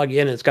just log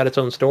in and it's got its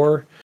own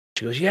store.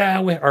 She goes,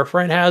 yeah, our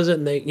friend has it.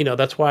 And they,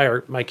 that's why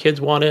my kids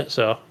want it.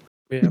 So,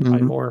 yeah,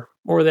 probably more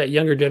of that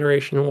younger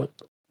generation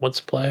wants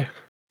to play.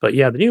 But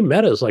yeah, the new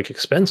Meta is like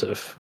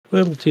expensive. A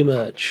little too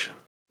much.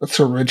 That's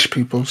a rich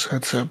people's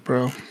headset,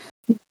 bro.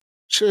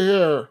 So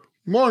here,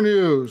 more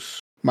news.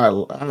 My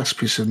last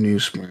piece of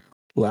news, man.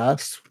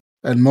 Last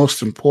and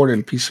most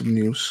important piece of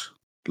news.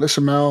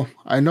 Listen, Mel,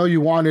 I know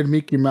you wanted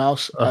Mickey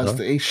Mouse as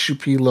the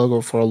HGP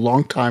logo for a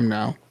long time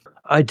now.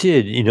 I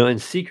did, in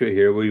secret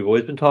here. We've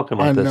always been talking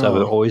about this. I've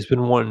know. always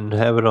been wanting to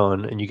have it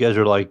on, and you guys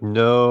are like,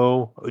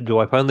 no. Do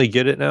I finally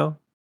get it now?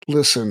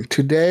 Listen,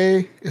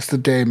 today is the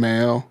day,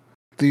 Mayo.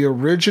 The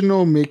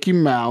original Mickey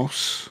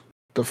Mouse,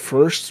 the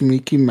first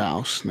Mickey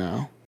Mouse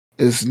now,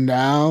 is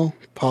now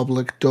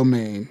public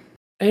domain.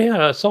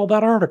 Yeah, I saw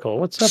that article.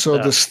 What's up? So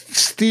the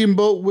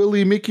Steamboat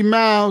Willie Mickey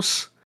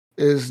Mouse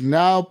is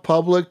now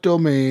public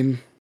domain.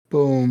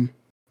 Boom.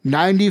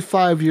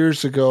 95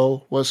 years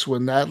ago was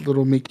when that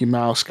little Mickey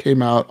Mouse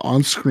came out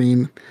on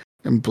screen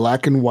in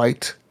black and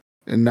white.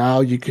 And now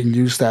you can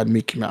use that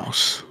Mickey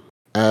Mouse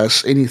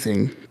as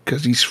anything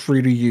because he's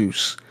free to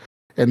use.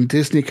 And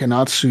Disney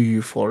cannot sue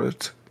you for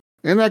it.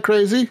 Isn't that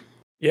crazy?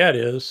 Yeah, it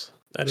is.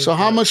 So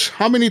how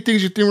many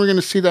things you think we're going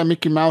to see that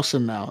Mickey Mouse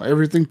in now?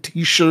 Everything,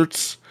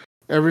 t-shirts,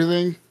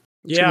 everything?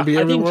 Yeah, I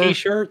think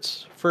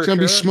t-shirts for sure.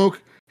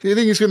 Do you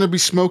think he's going to be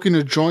smoking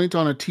a joint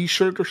on a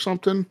t-shirt or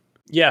something?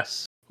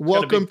 Yes.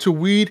 Welcome to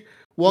Weed.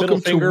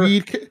 Welcome to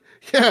Weed.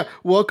 Yeah,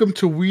 welcome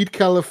to Weed,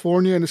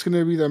 California, and it's going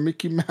to be that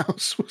Mickey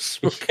Mouse was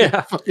smoking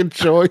a fucking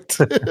joint.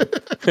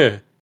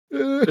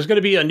 There's going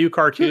to be a new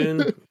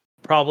cartoon,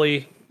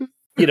 probably,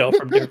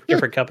 from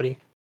different company.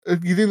 You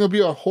think there'll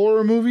be a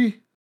horror movie?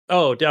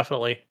 Oh,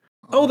 definitely.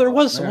 Oh, there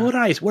was. Man.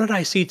 What did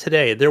I see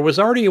today? There was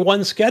already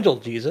one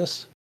scheduled.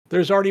 Jesus,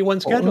 there's already one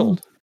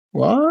scheduled.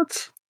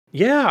 What?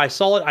 Yeah, I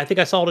saw it. I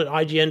think I saw it at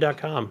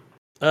IGN.com.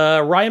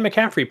 Ryan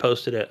McCaffrey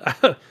posted it.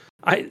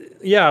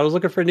 I was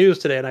looking for news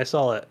today and I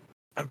saw it.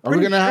 Are we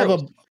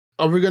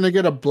gonna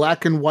get a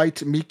black and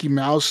white Mickey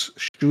Mouse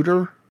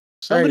shooter?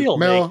 Somebody will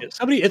make it.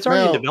 It's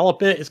already in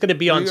development. It's going to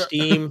be on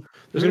Steam.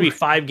 There's going to be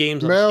 5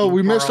 games on Steam.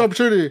 We missed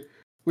opportunity.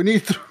 We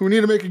need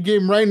to make a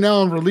game right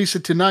now and release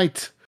it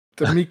tonight.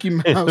 The Mickey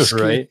Mouse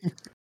right.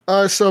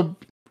 Game. So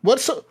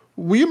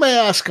we may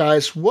ask,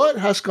 guys, what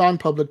has gone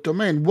public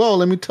domain? Well,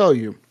 let me tell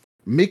you.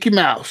 Mickey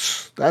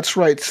Mouse. That's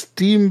right.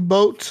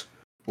 Steamboat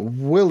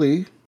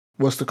Willie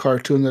was the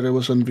cartoon that it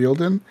was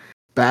unveiled in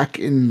back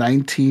in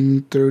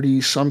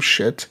 1930 some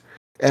shit.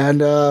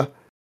 And I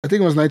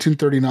think it was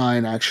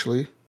 1939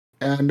 actually.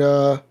 And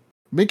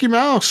Mickey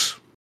Mouse.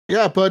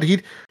 Yeah, but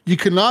you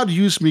cannot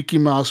use Mickey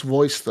Mouse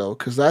voice though,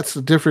 because that's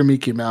a different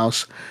Mickey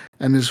Mouse,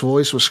 and his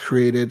voice was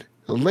created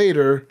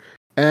later,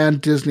 and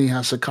Disney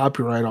has a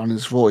copyright on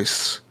his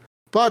voice.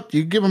 But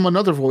you give him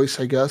another voice,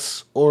 I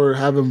guess, or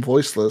have him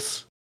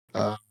voiceless.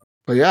 But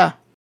yeah,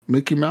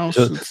 Mickey Mouse.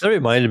 So that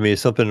reminded me of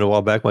something a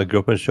while back. My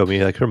girlfriend showed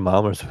me, like her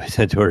mom or somebody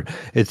sent to her.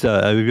 It's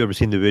have you ever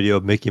seen the video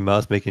of Mickey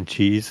Mouse making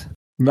cheese?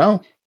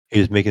 No. He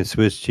was making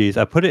Swiss cheese.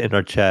 I put it in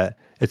our chat.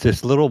 It's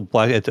this little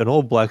it's an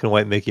old black and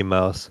white Mickey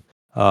Mouse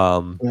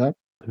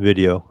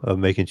video of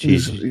making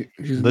cheese.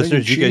 He's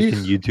Listeners, making you guys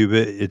can YouTube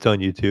it. It's on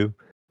YouTube.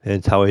 And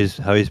it's how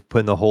he's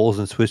putting the holes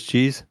in Swiss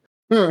cheese.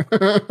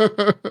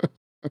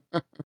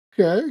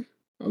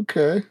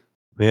 Okay.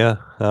 Yeah,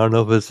 I don't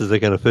know if this is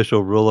like an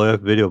official real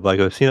life video, but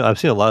like I've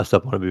seen a lot of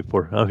stuff on it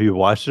before. I don't know if you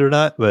watched it or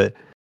not, but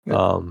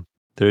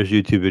there's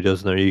YouTube videos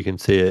in there you can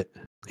see it.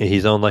 And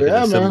he's on like an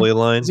assembly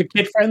line. Is it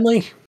kid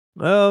friendly?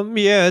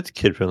 Yeah, it's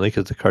kid friendly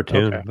because it's a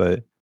cartoon, okay.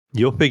 but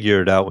You'll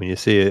figure it out when you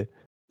see it.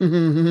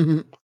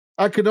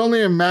 I could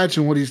only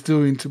imagine what he's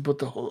doing to put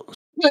the whole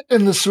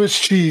in the Swiss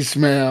cheese,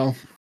 man.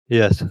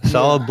 Yes,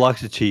 solid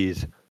blocks of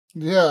cheese.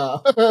 Yeah.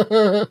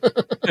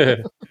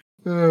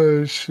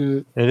 Oh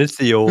shit. And it's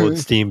the old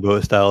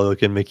steamboat style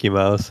looking Mickey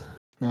Mouse.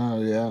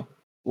 Oh yeah.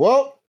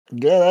 Well,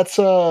 yeah, that's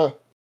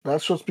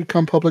what's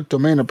become public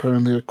domain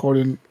apparently,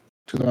 according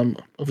to them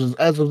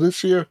as of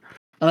this year.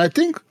 And I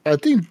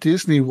think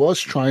Disney was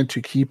trying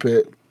to keep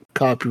it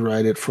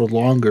copyrighted for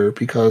longer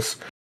because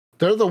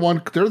they're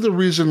the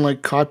reason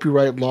like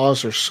copyright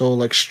laws are so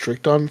like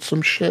strict on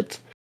some shit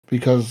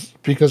because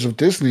of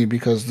Disney,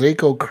 because they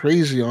go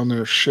crazy on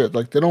their shit.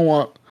 Like they don't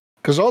want,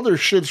 because all their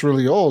shit's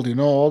really old,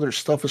 all their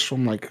stuff is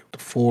from like the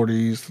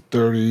 40s, the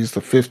 30s,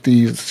 the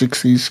 50s, the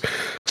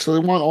 60s. So they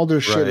want all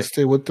their shit to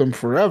stay with them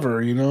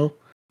forever,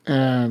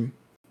 and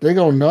they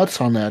go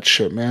nuts on that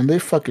shit, man. They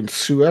fucking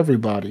sue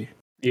everybody.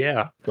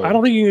 Yeah. I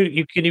don't think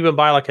you can even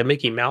buy like a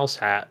Mickey Mouse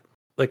hat,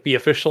 like the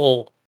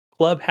official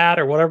club hat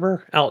or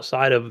whatever,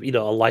 outside of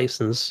a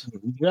license.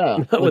 Yeah,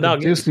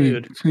 without getting Disney.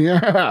 sued.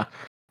 Yeah.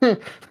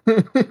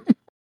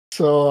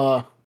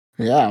 So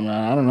yeah,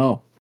 man, I don't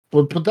know,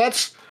 but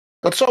that's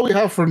all we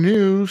have for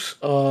news.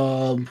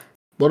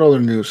 What other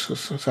news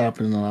has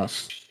happened in the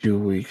last few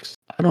weeks?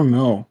 I don't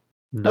know.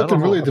 Nothing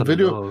really.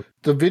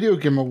 The video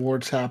game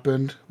awards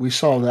happened. We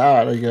saw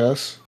that. I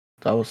guess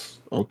that was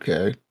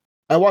okay.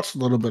 I watched a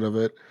little bit of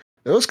it.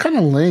 It was kind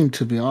of lame,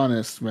 to be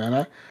honest,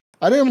 man.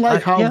 I didn't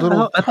like how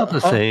little. I thought the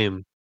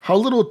same. How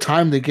little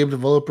time they gave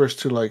developers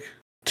to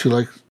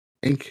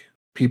ink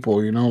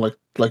people, like.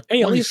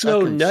 Hey, at least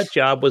seconds. no nut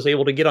job was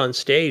able to get on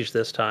stage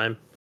this time.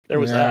 There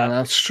was that.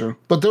 That's true.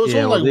 But there was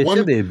only only they one.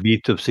 Said they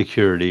beefed up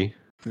security.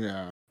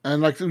 Yeah,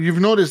 and like you've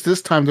noticed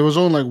this time, there was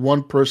only like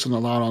one person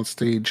allowed on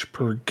stage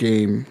per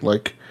game.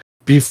 Like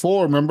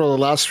before, remember the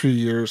last few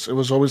years, it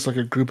was always like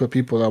a group of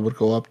people that would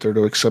go up there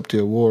to accept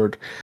the award.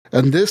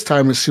 And this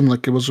time, it seemed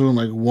like it was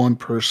only like one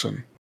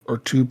person or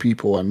two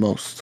people at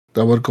most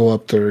that would go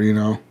up there,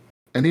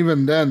 And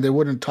even then, they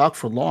wouldn't talk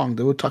for long.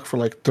 They would talk for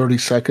like 30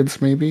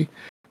 seconds maybe.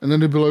 And then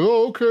they'd be like,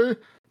 oh, okay,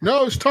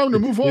 now it's time to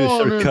move on. They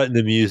start cutting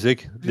the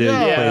music. They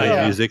play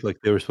the music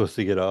like they were supposed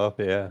to get off.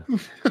 Yeah.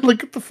 Like,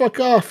 get the fuck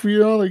off,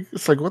 Like,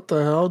 it's like, what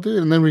the hell,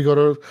 dude? And then we go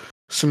to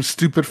some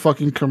stupid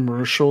fucking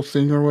commercial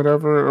thing or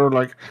whatever, or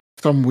like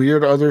some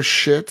weird other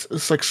shit.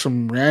 It's like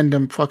some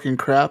random fucking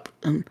crap.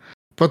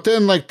 But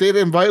then, like, they'd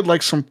invite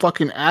like some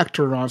fucking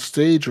actor on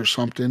stage or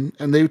something,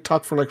 and they would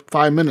talk for like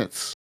 5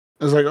 minutes.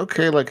 It's like,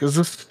 okay, like, is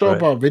this still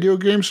about video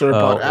games or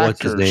about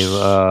actors? What's his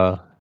name?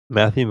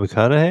 Matthew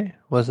McConaughey,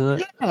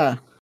 wasn't it? Yeah.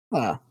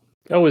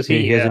 Oh, was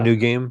he? He has a new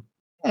game.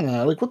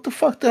 Yeah, like what the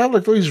fuck? They have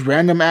like these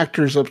random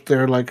actors up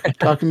there, like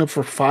talking to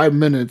for 5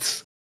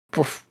 minutes.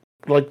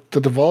 Like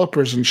the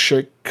developers and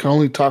shit can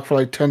only talk for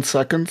like 10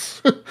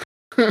 seconds.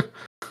 I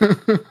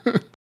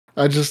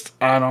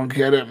don't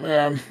get it,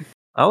 man.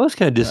 I was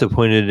kind of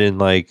disappointed in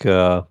like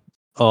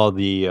all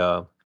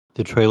the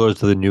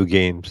trailers of the new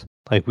games.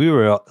 Like we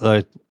were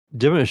like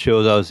different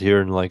shows I was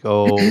hearing like,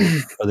 oh,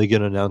 are they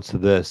gonna announce to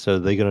this? Are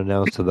they gonna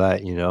announce to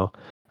that?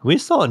 We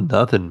saw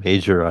nothing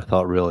major. I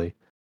thought really.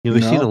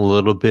 We've seen a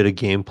little bit of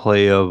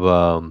gameplay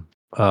of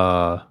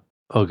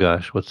oh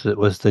gosh, what's the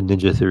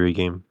Ninja Theory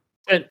game?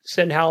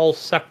 Senhal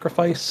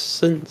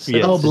Sacrifice.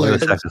 Hellblade.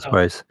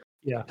 Sacrifice.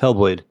 Yeah.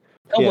 Hellblade.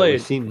 Yeah,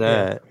 we've seen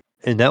that.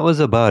 And that was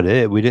about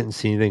it. We didn't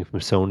see anything from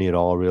Sony at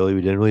all, really.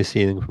 We didn't really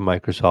see anything from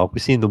Microsoft. We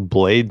seen the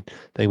Blade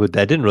thing, but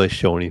that didn't really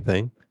show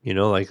anything.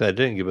 Like that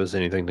didn't give us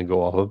anything to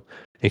go off of,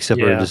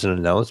 except for just an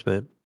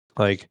announcement.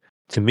 Like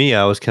to me,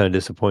 I was kind of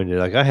disappointed.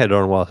 Like I had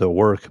on while at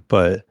work,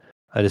 but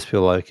I just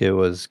feel like it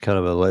was kind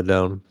of a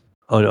letdown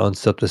on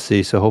stuff to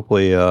see. So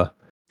hopefully,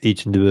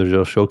 each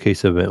individual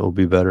showcase event will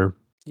be better.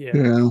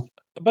 Yeah.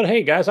 But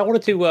hey, guys, I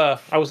wanted to.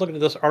 I was looking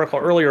at this article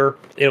earlier,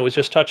 and it was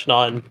just touching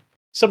on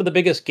some of the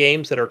biggest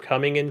games that are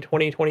coming in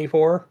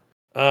 2024,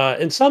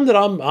 and some that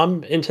I'm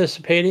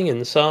anticipating,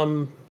 and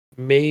some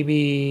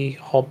maybe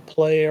I'll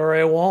play or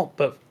I won't.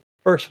 But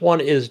first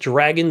one is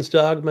Dragon's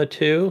Dogma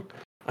 2.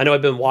 I know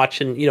I've been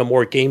watching,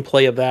 more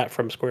gameplay of that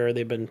from Square.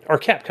 Or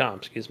Capcom,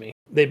 excuse me.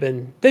 They've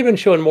been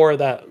showing more of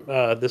that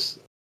this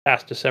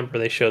past December.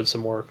 They showed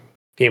some more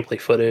gameplay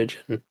footage,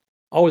 and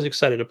always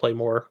excited to play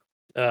more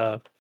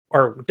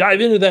or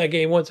dive into that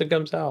game once it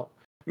comes out.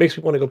 Makes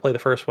me want to go play the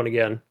first one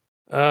again.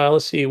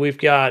 Let's see. We've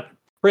got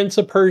Prince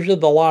of Persia: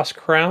 The Lost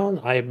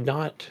Crown.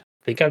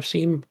 Think I've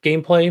seen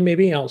gameplay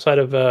maybe outside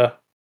of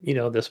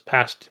this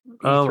past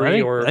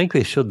E3 I think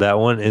they showed that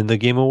one in the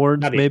Game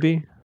Awards,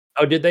 maybe.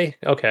 Oh, did they?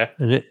 Okay.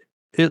 And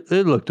it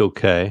looked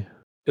okay.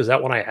 Is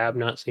that one I have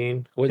not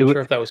seen? I wasn't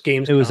sure if that was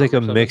games. It was like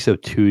a mix of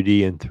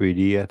 2D and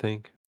 3D, I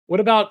think. What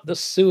about the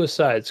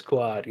Suicide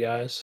Squad,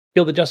 guys?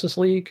 Kill the Justice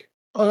League?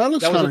 Oh, that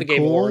looks kind of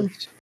cool.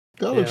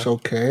 That looks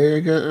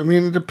okay. I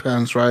mean, it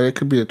depends, right? It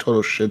could be a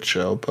total shit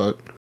show, but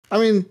I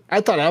mean,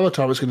 I thought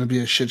Avatar was going to be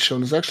a shit show,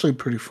 and it's actually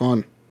pretty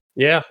fun.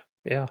 Yeah.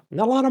 Not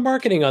a lot of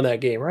marketing on that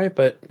game, right?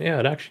 But yeah,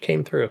 it actually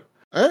came through.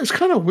 It's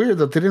kind of weird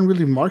that they didn't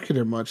really market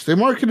it much. They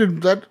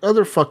marketed that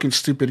other fucking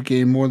stupid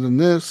game more than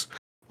this.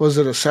 was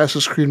it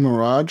Assassin's Creed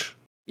Mirage?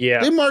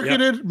 Yeah. They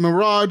marketed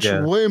Mirage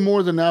way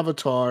more than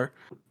Avatar,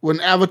 when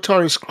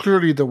Avatar is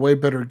clearly the way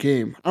better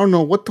game. I don't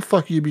know what the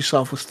fuck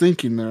Ubisoft was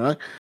thinking there.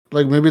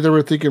 Like maybe they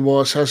were thinking, well,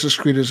 Assassin's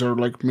Creed is our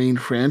like main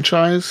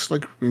franchise.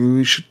 Like maybe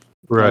we should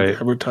like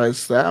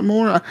advertise that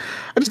more. I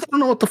just don't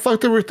know what the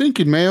fuck they were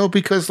thinking, Mayo,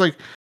 because like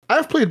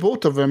I've played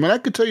both of them, and I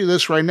could tell you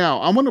this right now: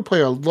 I'm gonna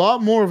play a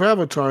lot more of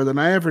Avatar than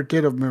I ever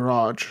did of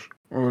Mirage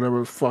or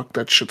whatever the fuck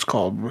that shit's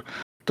called.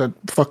 That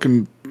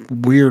fucking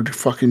weird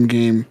fucking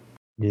game.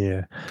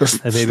 Yeah,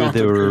 and maybe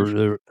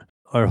they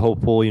are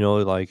hopeful, you know,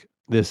 like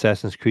the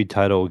Assassin's Creed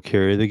title would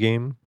carry the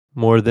game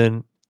more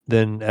than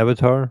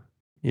Avatar.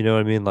 You know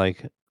what I mean?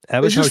 Like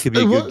Avatar could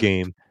be a good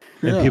game,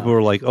 and people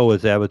are like, "Oh,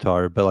 it's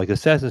Avatar," but like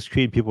Assassin's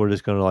Creed, people are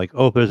just gonna like,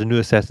 "Oh, if there's a new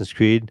Assassin's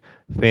Creed,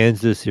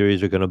 fans of the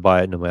series are gonna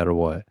buy it no matter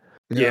what."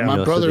 Yeah,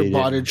 my brother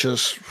bought it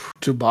just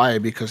to buy it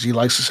because he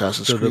likes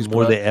Assassin's Creed. So the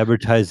more they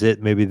advertise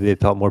it, maybe they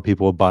thought more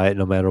people would buy it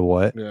no matter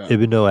what. Yeah.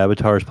 Even though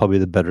Avatar is probably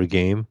the better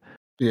game.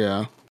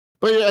 Yeah.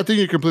 But yeah, I think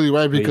you're completely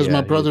right because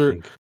my brother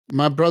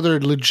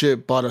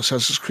legit bought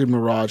Assassin's Creed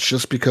Mirage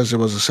just because it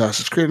was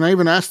Assassin's Creed. And I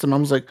even asked him, I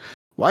was like,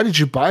 why did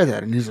you buy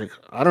that? And he's like,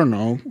 I don't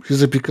know.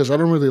 He's like, because I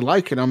don't really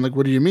like it. I'm like,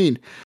 what do you mean?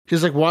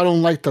 He's like, well, I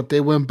don't like that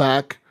they went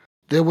back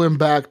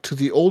to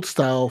the old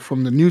style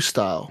from the new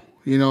style.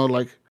 You know,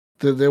 like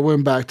they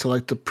went back to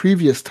like the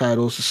previous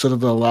titles instead of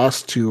the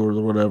last two or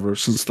whatever,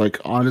 since like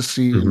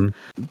Odyssey and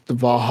the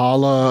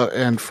Valhalla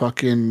and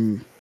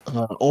fucking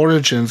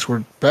Origins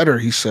were better,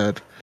 he said.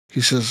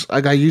 He says,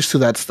 I got used to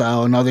that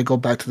style, and now they go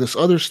back to this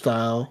other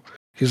style.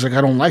 He's like, I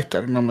don't like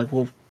that. And I'm like,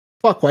 well,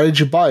 fuck, why did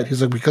you buy it?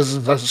 He's like, because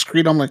it's Assassin's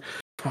Creed. I'm like,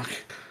 fuck,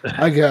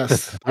 I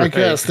guess. I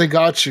guess they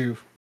got you.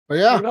 But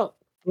yeah.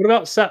 What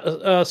about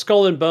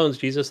Skull and Bones,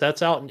 Jesus?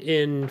 That's out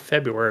in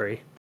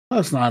February.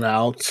 That's not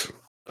out.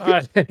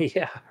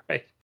 Yeah,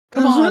 right.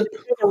 Come on.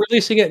 They're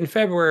releasing it in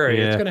February.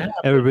 Yeah. It's going to happen.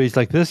 Everybody's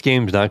like, this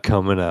game's not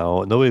coming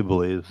out. Nobody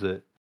believes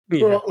it. Yeah.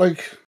 Bro,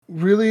 like,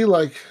 really?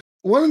 Like,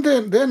 when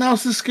they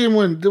announced this game?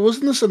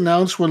 Wasn't this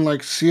announced when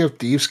like Sea of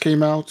Thieves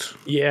came out?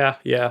 Yeah.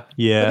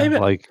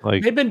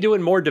 They've been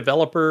doing more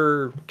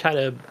developer kind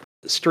of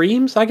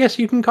streams, I guess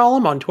you can call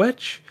them, on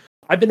Twitch.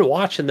 I've been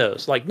watching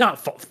those, like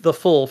not the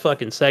full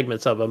fucking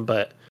segments of them,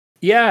 but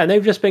yeah, and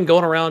they've just been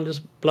going around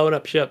just blowing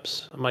up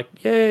ships. I'm like,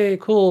 yay,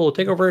 cool,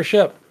 take over a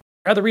ship,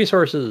 grab the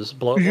resources,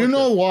 blow up. You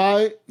know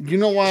why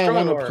I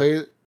want to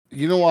play?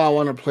 You know why I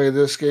want to play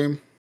this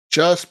game?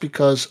 Just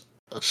because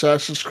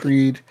Assassin's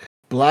Creed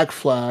Black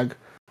Flag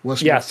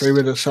was my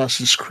favorite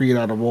Assassin's Creed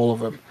out of all of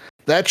them.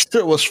 That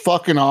shit was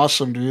fucking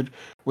awesome, dude.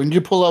 When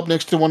you pull up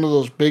next to one of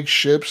those big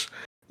ships,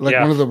 like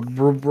one of the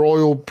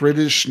Royal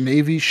British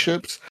Navy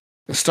ships,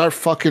 and start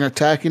fucking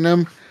attacking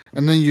them,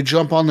 and then you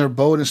jump on their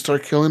boat and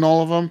start killing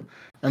all of them,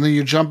 and then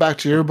you jump back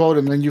to your boat,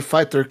 and then you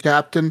fight their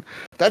captain.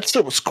 That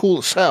shit was cool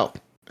as hell.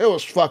 It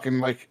was fucking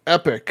like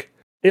epic.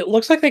 It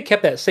looks like they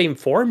kept that same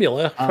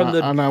formula from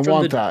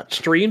the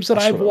streams that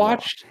I've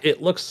watched.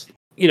 It looks,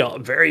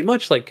 very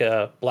much like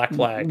a Black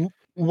Flag.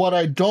 What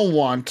I don't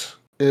want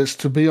is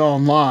to be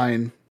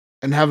online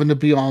and having to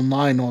be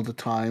online all the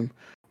time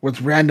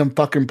with random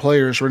fucking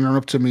players running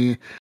up to me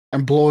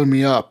and blowing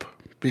me up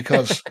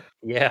because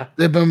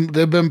they've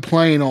been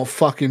playing all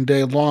fucking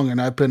day long and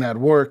I've been at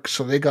work,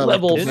 so they got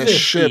level like this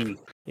ship.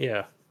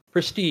 Yeah.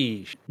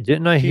 Prestige.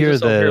 Didn't I hear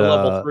that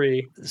level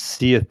 3.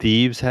 Sea of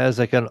Thieves has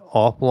like an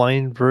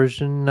offline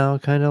version now,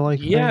 kind of like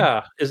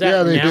that? Is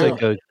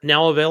that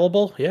now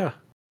available? Yeah.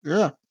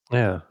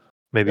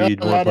 Maybe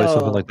you'd want to play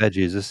something like that,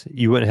 Jesus.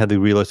 You wouldn't have the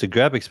realistic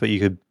graphics, but you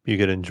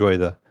could enjoy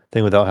the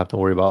thing without having to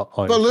worry about.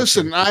 But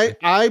listen,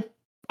 I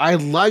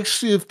like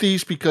Sea of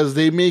Thieves because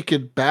they make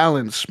it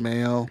balanced,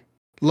 Mayo.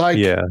 Like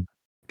I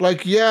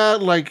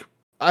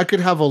could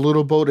have a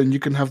little boat and you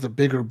can have the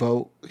bigger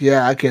boat.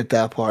 Yeah, I get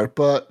that part,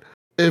 but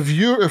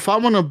if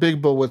I'm on a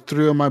big boat with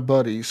 3 of my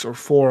buddies or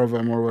 4 of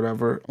them or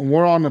whatever, and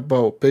we're on a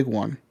boat, big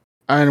one,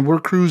 and we're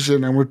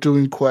cruising and we're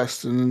doing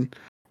quests, and then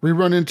we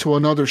run into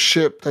another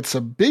ship that's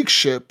a big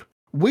ship,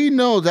 we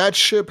know that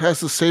ship has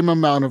the same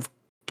amount of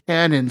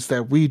cannons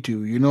that we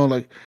do.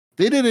 Like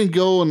they didn't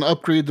go and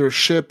upgrade their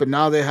ship, and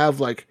now they have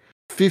like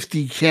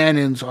 50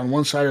 cannons on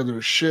one side of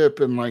their ship,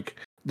 and like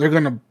they're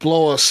gonna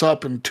blow us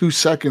up in 2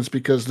 seconds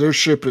because their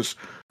ship is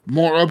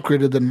more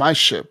upgraded than my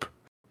ship.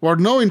 Or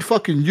knowing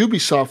fucking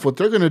Ubisoft, what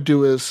they're going to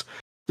do is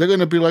they're going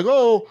to be like,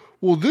 oh,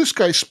 well, this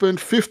guy spent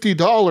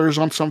 $50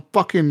 on some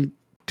fucking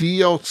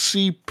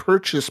DLC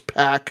purchase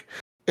pack,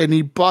 and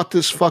he bought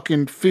this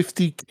fucking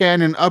 50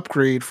 cannon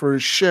upgrade for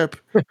his ship.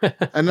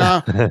 And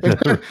now,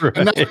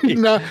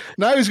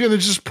 now he's going to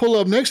just pull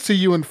up next to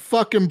you and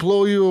fucking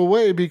blow you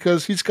away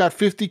because he's got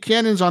 50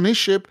 cannons on his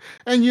ship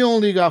and you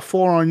only got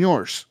 4 on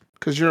yours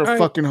because you're a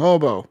fucking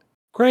hobo.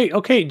 Great.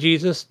 Okay,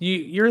 Jesus,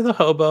 you're the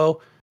hobo.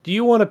 Do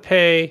you want to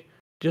pay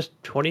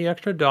just $20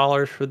 extra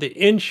for the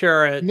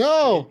insurance?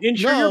 No.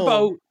 Insure your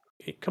boat.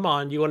 Come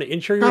on, you want to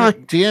insure your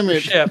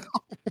ship.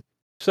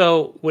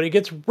 So when it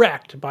gets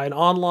wrecked by an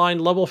online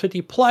level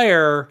 50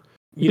 player,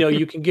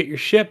 you can get your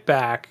ship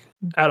back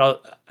out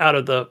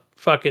of the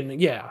fucking,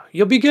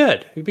 you'll be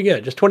good. You'll be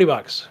good. Just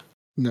 $20.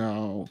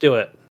 No. Do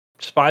it.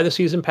 Just buy the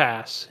season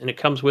pass, and it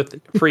comes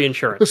with free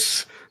insurance.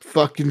 This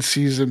fucking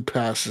season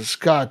passes.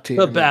 God damn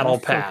The it. battle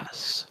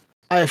pass.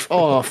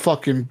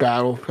 Fucking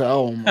battle pass.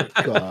 Oh my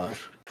god.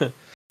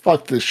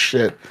 Fuck this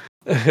shit.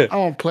 I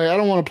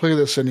don't want to play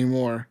this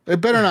anymore. It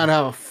better not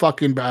have a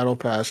fucking battle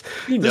pass.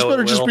 This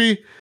better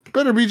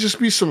just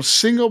be some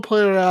single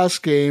player ass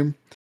game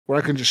where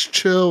I can just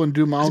chill and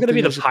do my own thing. It's gonna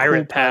be the as a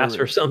pirate cool pass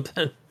pirate. or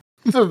something.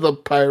 The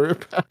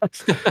pirate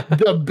pass.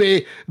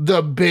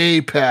 the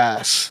bay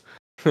pass.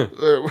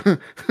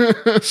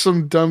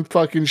 Some dumb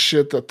fucking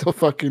shit that the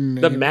fucking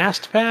name. The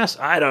mast pass?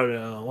 I don't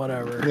know.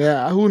 Whatever.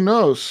 Yeah, who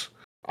knows?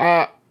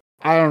 I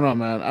don't know,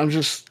 man.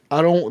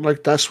 I don't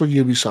like. That's what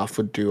Ubisoft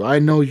would do. I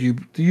know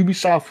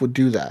Ubisoft would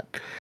do that.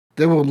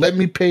 They will let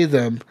me pay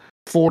them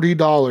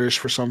 $40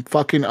 for some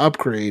fucking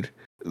upgrade,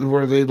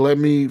 where they let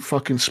me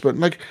fucking spend.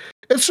 Like,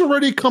 it's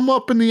already come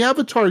up in the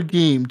Avatar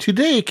game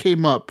today. It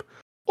came up.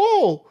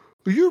 Oh,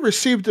 you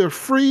received a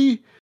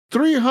free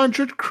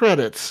 300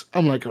 credits.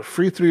 I'm like, a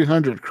free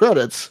 300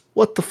 credits?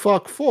 What the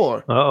fuck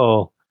for?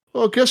 Uh-oh.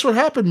 Well, guess what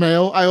happened,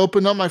 Mayo? I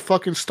opened up my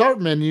fucking start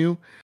menu,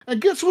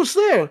 and guess what's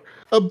there?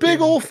 A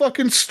big old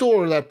fucking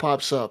store that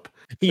pops up.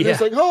 And it's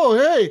like, oh,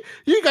 hey,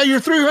 you got your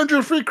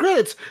 300 free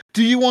credits.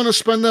 Do you want to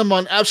spend them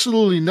on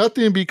absolutely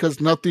nothing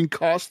because nothing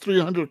costs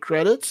 300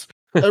 credits?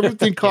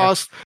 Everything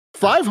costs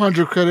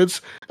 500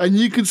 credits, and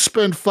you can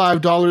spend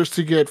 $5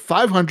 to get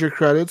 500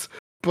 credits,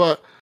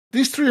 but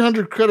these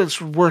 300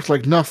 credits are worth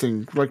like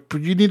nothing. Like,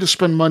 you need to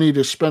spend money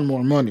to spend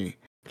more money.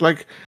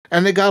 Like,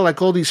 and they got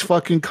like all these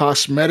fucking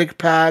cosmetic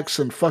packs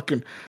and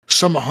fucking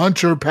some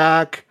hunter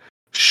pack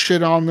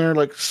shit on there,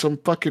 like some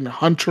fucking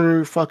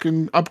hunter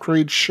fucking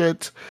upgrade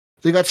shit.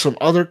 They got some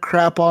other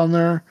crap on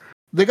there.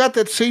 They got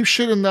that same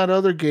shit in that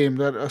other game.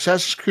 That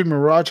Assassin's Creed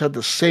Mirage had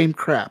the same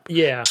crap.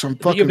 Yeah. Some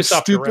fucking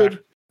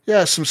stupid.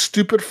 Yeah, some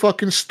stupid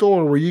fucking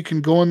store where you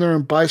can go in there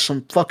and buy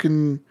some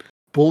fucking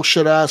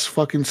bullshit ass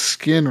fucking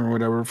skin or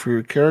whatever for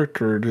your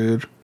character,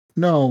 dude.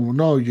 No,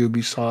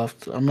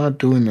 Ubisoft. I'm not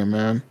doing it,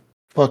 man.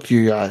 Fuck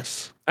you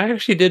guys. I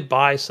actually did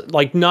buy,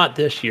 like, not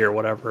this year or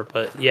whatever,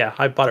 but yeah,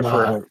 I bought it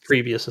for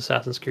previous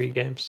Assassin's Creed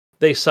games.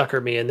 They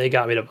suckered me and they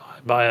got me to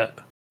buy it.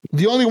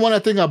 The only one I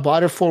think I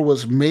bought it for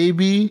was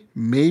maybe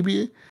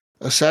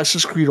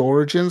Assassin's Creed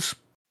Origins.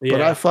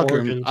 Yeah, but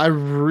Origins. I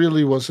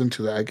really was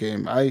into that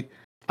game.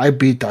 I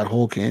beat that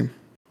whole game.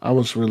 I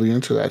was really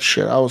into that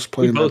shit. I was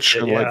playing that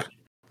shit like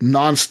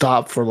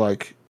nonstop for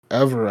like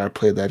ever. I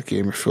played that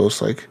game, it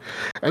feels like.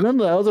 And then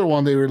the other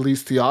one they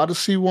released, the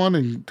Odyssey one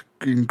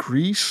in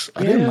Greece.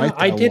 I didn't like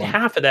that. I did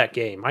half of that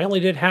game. I only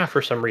did half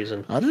for some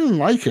reason. I didn't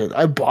like it.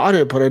 I bought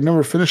it, but I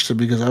never finished it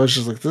because I was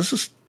just like, this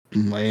is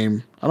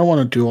lame. I don't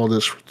want to do all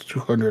this for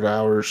 200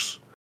 hours.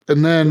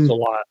 And then a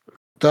lot.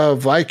 The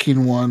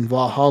Viking one,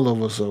 Valhalla,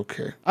 was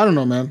okay. I don't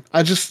know, man.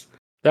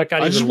 That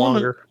got even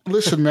longer.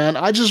 Listen, man,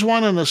 I just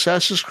want an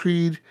Assassin's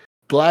Creed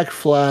Black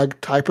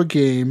Flag type of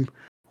game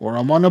where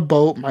I'm on a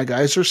boat, my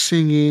guys are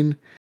singing,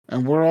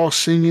 and we're all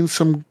singing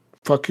some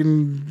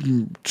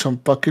fucking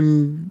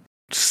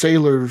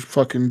sailor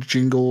fucking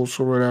jingles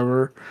or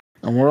whatever,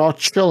 and we're all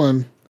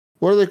chilling.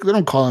 What are they? They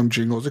don't call them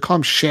jingles. They call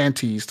them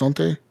shanties, don't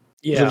they?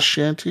 Yeah. Is it a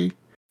shanty?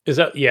 Is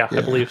that? Yeah,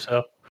 I believe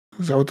so.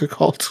 Is that what they're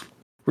called?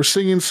 We're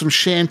singing some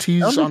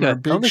shanties on our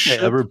big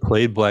ship. I ever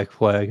played Black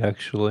Flag,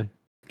 actually.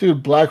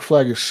 Dude, Black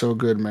Flag is so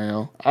good,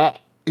 man.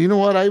 You know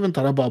what? I even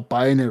thought about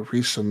buying it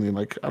recently.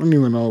 Like, I don't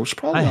even know. It was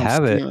probably I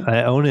have Steam. It.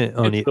 I own it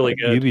on really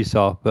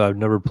Ubisoft, but I've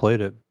never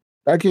played it.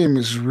 That game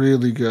is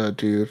really good,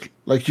 dude.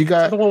 Like, you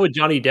got the one with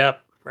Johnny Depp,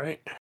 right?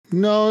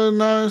 No,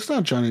 it's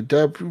not Johnny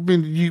Depp.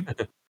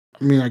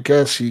 I mean, I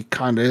guess he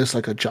kind of is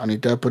like a Johnny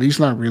Depp, but he's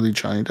not really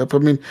Johnny Depp. I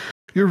mean,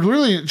 you're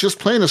really just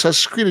playing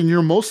Assassin's Creed, and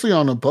you're mostly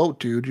on a boat,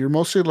 dude. You're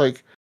mostly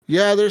like,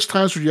 yeah, there's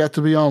times where you have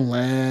to be on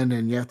land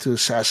and you have to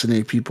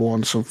assassinate people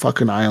on some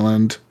fucking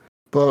island,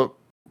 but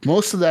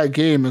most of that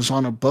game is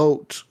on a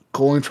boat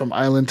going from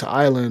island to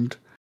island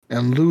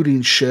and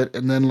looting shit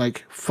and then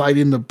like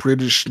fighting the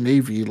British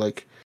Navy,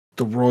 like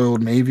the Royal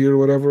Navy or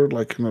whatever,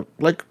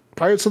 like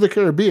Pirates of the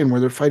Caribbean where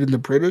they're fighting the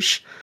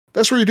British.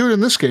 That's what you're doing in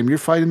this game. You're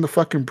fighting the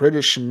fucking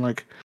British, and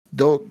like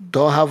they'll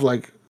have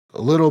like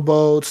little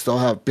boats, they'll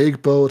have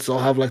big boats, they'll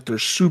have like their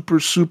super,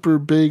 super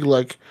big,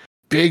 like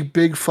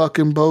big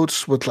fucking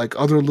boats with like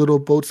other little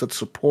boats that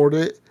support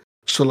it.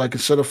 So like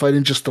instead of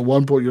fighting just the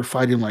one boat, you're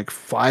fighting like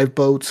 5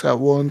 boats at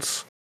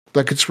once.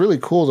 Like it's really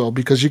cool though,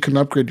 because you can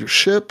upgrade your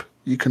ship,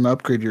 you can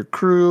upgrade your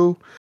crew,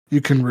 you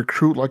can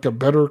recruit like a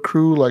better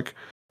crew, like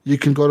you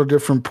can go to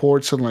different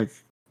ports and like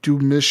do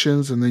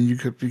missions, and then you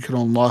could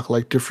unlock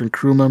like different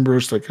crew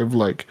members, like have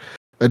like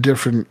a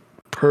different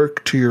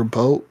perk to your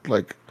boat.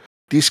 Like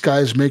these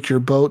guys make your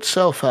boat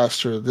sail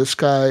faster. This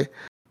guy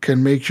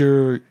can make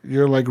your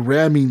like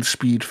ramming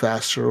speed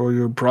faster, or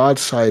your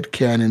broadside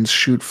cannons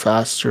shoot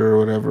faster or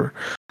whatever.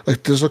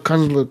 Like there's a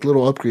kind of like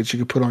little upgrades you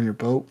can put on your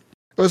boat.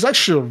 It was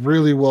actually a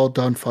really well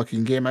done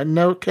fucking game. I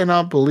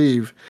cannot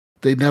believe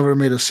they never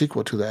made a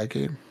sequel to that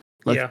game.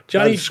 Like, yeah,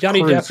 Johnny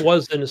Depp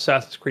was in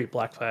Assassin's Creed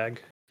Black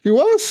Flag. He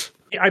was?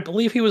 I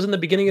believe he was in the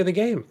beginning of the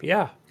game.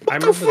 Yeah, I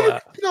remember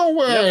that. No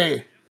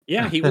way.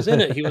 Yeah, he was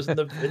in it. He was in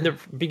the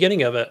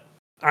beginning of it.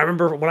 I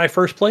remember when I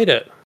first played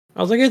it.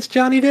 I was like, it's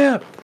Johnny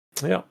Depp.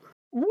 Yeah.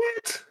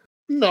 What?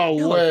 No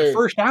Yeah, like the way.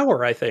 first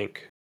hour, I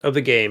think, of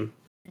the game.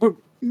 When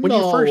you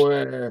No first,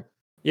 way.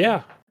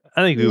 yeah.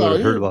 I think we would No,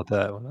 have heard about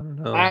that one. I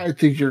don't know. I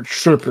think you're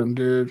tripping,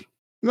 dude.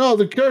 No,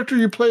 the character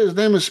you play, his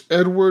name is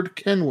Edward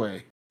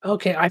Kenway.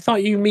 Okay, I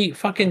thought you meet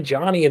fucking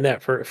Johnny in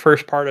that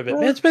first part of it.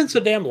 Man, it's been so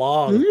damn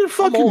long. You're I'm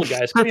fucking old,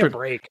 guys. Give me a tripping.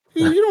 break.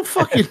 You don't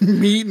fucking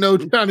meet no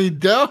Johnny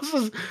Depp. This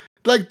is-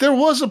 Like, there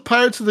was a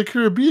Pirates of the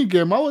Caribbean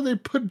game. Why would they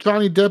put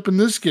Johnny Depp in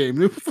this game?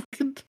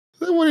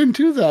 They wouldn't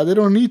do that. They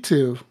don't need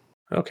to.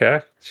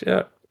 Okay,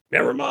 shit.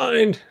 Never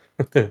mind.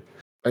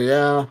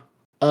 Yeah.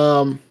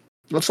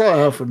 That's all I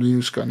have for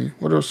news, Gunny.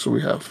 What else do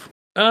we have?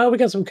 We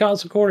got some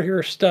console corner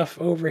here stuff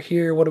over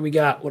here. What do we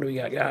got? What do we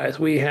got, guys?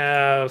 We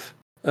have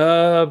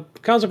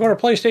console corner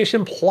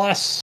PlayStation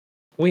Plus.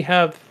 We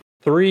have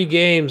 3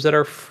 games that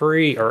are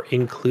free or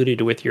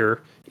included with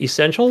your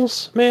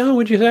essentials, Mayo,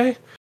 would you say?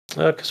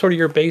 Sort of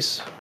your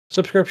base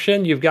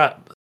subscription. You've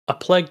got A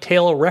Plague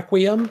Tale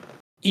Requiem,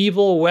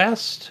 Evil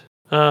West,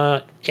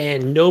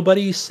 and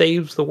Nobody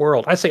Saves the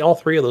World. I'd say all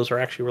 3 of those are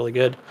actually really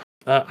good.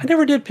 I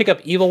never did pick up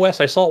Evil West.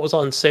 I saw it was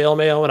on sale,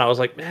 Mayo, and I was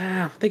like,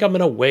 I think I'm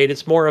going to wait.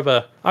 It's more of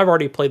a... I've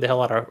already played the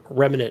hell out of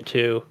Remnant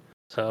 2,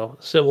 so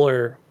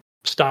similar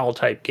style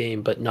type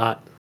game, but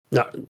not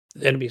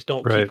enemies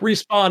don't keep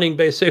respawning,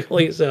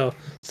 basically, so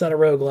it's not a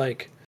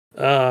roguelike.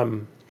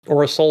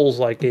 Or a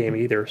Souls-like game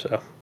either, so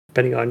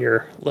depending on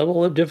your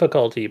level of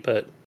difficulty,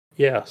 but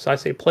yeah, so I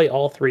say play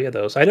all 3 of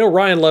those. I know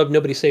Ryan loved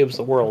Nobody Saves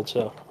the World,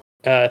 so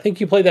I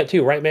think you played that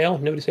too, right, Mail?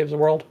 Nobody Saves the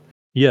World?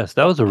 Yes,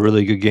 that was a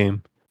really good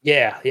game.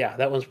 Yeah,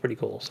 that one's pretty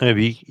cool. So. And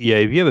if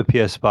you have a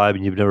PS5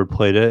 and you've never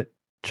played it,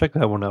 check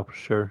that one out for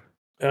sure.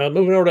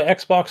 Moving over to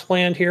Xbox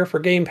Land here for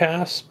Game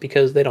Pass,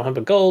 because they don't have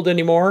a gold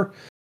anymore.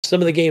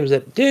 Some of the games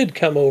that did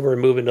come over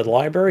and move into the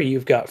library,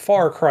 you've got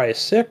Far Cry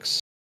 6.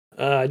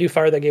 I do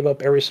fire that game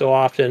up every so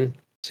often.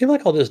 Seems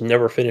like I'll just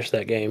never finish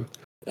that game.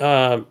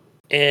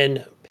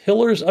 And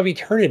Pillars of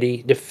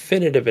Eternity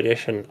Definitive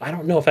Edition. I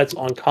don't know if that's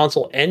on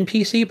console and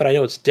PC, but I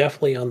know it's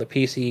definitely on the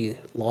PC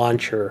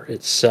launcher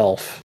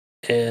itself.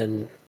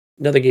 And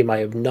another game I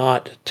have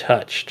not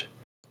touched.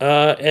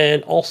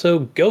 And also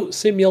Goat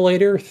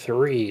Simulator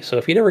 3. So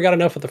if you never got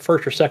enough of the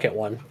first or second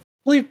one, I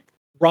believe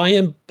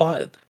Ryan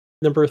bought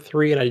number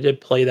 3, and I did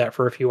play that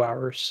for a few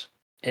hours.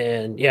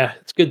 And yeah,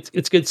 it's good.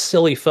 It's good,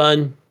 silly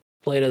fun.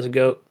 Play it as a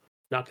goat,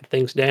 knocking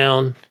things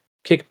down,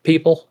 kicking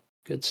people.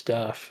 Good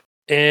stuff.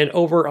 And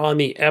over on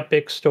the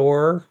Epic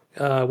Store,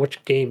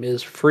 which game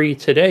is free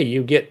today,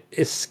 you get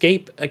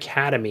Escape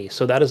Academy.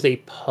 So that is a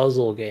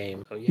puzzle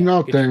game. So yeah,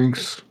 No,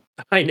 thanks.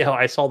 I know.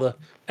 I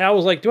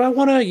was like, do I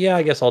want to? Yeah,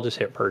 I guess I'll just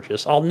hit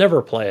purchase. I'll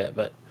never play it,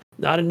 but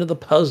not into the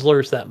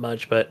puzzlers that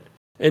much. But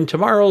in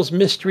tomorrow's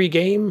mystery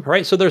game,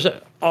 right? So there's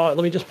a, let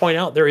me just point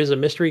out, there is a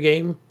mystery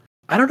game.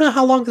 I don't know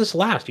how long this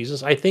lasts,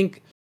 Jesus. I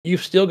think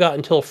you've still got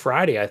until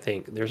Friday, I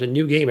think. There's a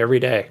new game every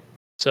day.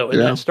 So, and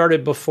that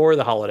started before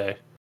the holiday.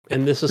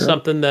 And this is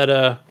something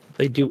that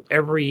they do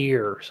every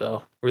year.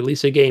 So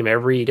release a game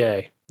every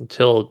day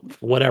until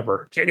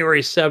whatever,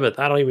 January 7th.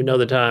 I don't even know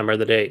the time or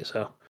the date.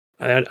 So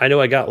I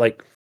know I got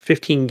like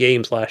 15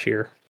 games last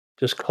year,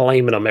 just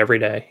claiming them every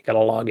day. Got to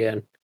log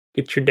in.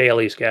 Get your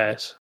dailies,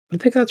 guys. I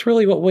think that's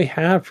really what we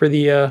have for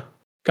the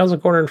Console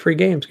Corner and free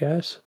games,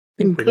 guys.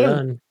 I think we're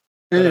done.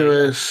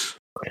 Anyways.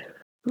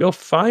 Go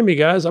find me,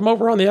 guys. I'm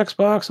over on the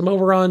Xbox. I'm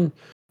over on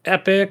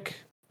Epic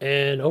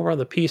and over on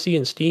the PC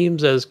and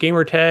Steams as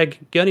Gamertag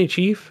Gunny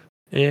Chief.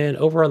 And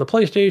over on the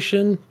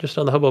PlayStation, just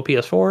on the Hobo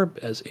PS4,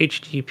 as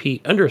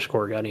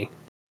HGP_Gunny.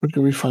 Where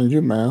can we find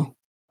you, Mal?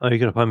 You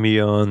can find me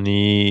on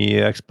the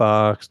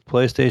Xbox,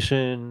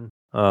 PlayStation,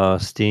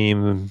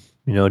 Steam,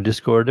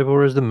 Discord.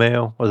 Where's the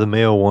mail or the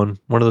mail one?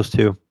 One of those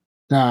 2.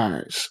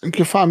 Nice. You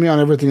can find me on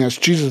everything as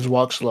Jesus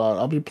Walks a Lot.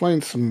 I'll be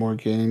playing some more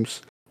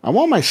games. I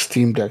want my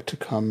Steam Deck to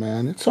come,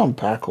 man. It's on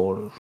back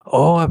order.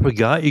 Oh, I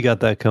forgot you got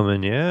that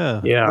coming.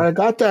 Yeah. I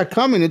got that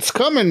coming. It's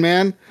coming,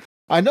 man.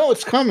 I know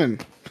it's coming.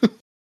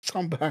 It's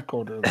on back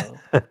order,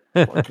 though.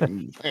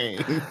 Fucking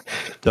pain.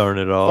 Darn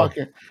it all.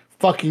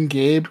 Fucking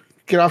Gabe.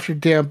 Get off your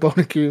damn boat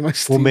and give me my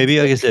Steam Well, maybe,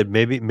 Deck. like I said,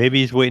 maybe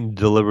he's waiting to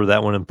deliver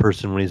that one in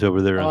person when he's over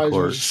there in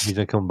court. He's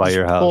going to come by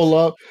your house. Pull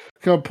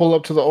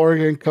up to the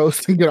Oregon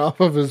coast and get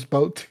off of his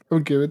boat to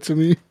come give it to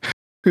me.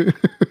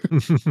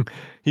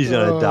 He's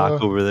going to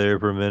dock over there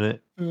for a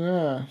minute.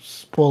 Yeah,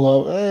 just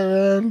pull up. Hey,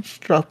 man,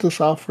 just drop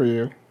this off for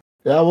you.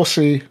 Yeah, we'll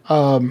see.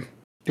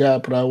 Yeah,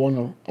 but I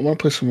want to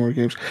play some more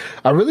games.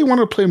 I really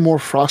want to play more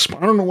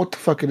Frostpunk. I don't know what the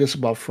fuck it is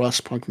about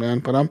Frostpunk, man,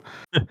 but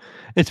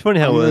It's funny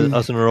how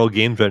us in our old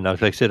games right now.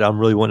 Like I said, I'm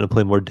really wanting to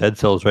play more Dead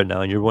Cells right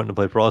now, and you're wanting to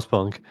play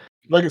Frostpunk.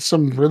 Like it's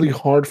some really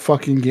hard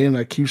fucking game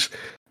that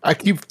I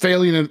keep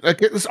failing, and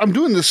I'm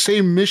doing the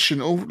same mission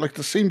over, like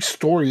the same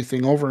story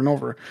thing over and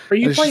over. Are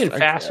you playing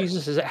fast?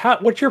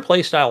 What's your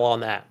play style on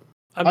that?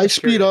 I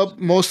speed up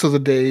most of the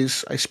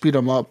days. I speed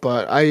them up,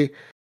 but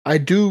I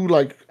do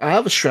I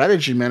have a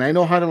strategy, man. I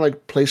know how to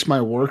place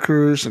my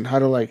workers and how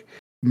to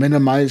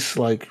minimize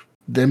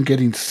them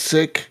getting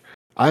sick.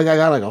 I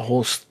got like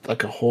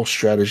a whole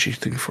strategy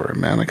thing for it,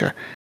 man. Like I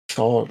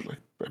saw like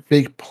a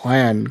big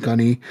plan,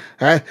 Gunny.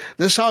 This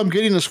is how I'm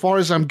getting as far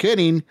as I'm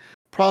getting.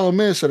 Problem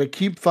is that I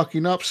keep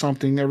fucking up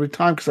something every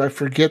time because I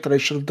forget that I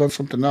should have done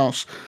something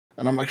else.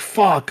 And I'm like,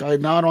 fuck,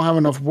 now I don't have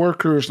enough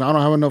workers. Now I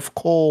don't have enough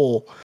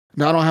coal.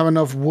 Now I don't have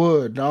enough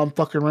wood. Now I'm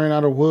fucking running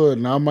out of wood.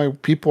 Now my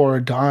people are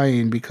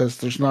dying because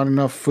there's not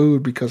enough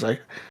food because I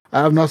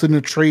have nothing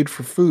to trade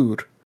for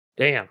food.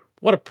 Damn.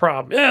 What a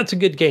problem. Yeah, it's a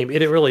good game.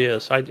 It really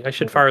is. I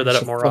should fire that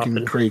up more often.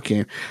 It's a great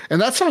game.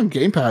 And that's on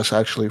Game Pass,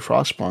 actually,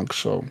 Frostpunk.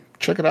 So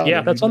check it out.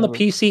 Yeah, that's on the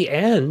PC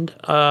and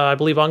I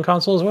believe on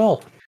console as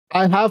well.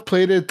 I have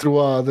played it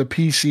through the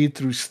PC,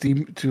 through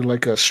Steam, through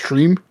like a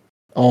stream.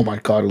 Oh my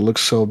god, it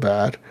looks so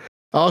bad.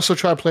 I also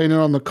tried playing it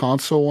on the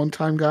console one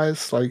time,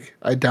 guys. Like,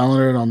 I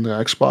downloaded it on the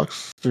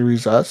Xbox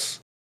Series S.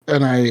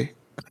 And I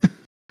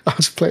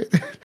was playing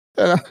it.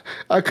 And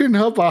I couldn't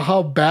help about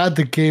how bad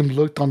the game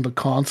looked on the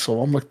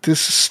console. I'm like,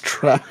 this is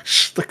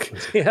trash. Like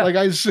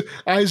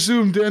I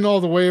zoomed in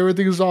all the way.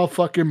 Everything is all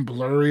fucking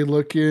blurry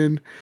looking.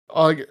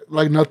 Like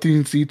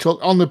nothing's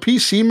detailed. On the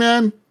PC,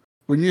 man,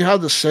 when you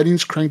have the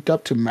settings cranked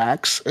up to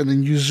max and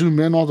then you zoom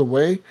in all the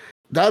way,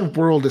 that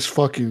world is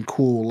fucking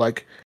cool.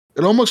 Like,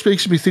 it almost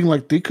makes me think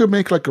like they could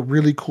make like a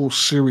really cool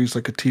series,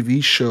 like a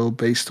TV show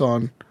based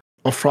on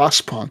a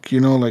Frostpunk, you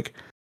know, like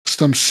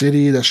some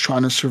city that's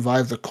trying to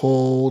survive the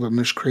cold, and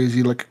there's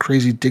a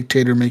crazy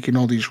dictator making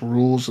all these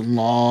rules and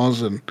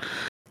laws and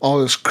all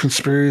this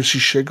conspiracy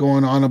shit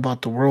going on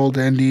about the world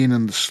ending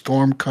and the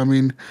storm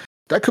coming.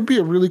 That could be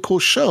a really cool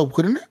show,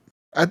 wouldn't it?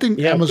 I think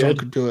Amazon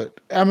could do it.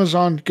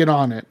 Amazon, get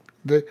on it.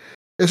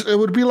 It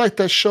would be like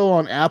that show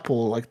on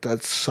Apple, like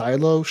that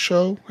Silo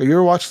show. Have you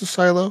ever watched the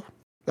Silo?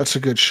 That's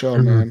a good show,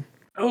 man.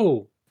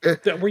 Oh,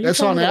 were you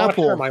it's on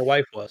Apple? My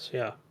wife was,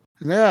 yeah.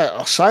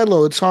 Yeah,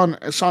 Silo. It's on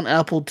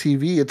Apple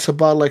TV. It's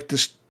about like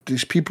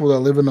these people that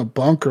live in a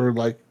bunker,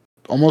 like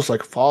almost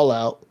like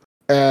Fallout,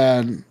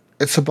 and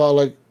it's about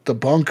like the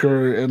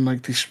bunker and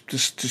like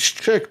this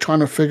chick trying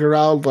to figure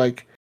out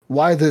like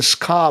why this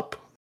cop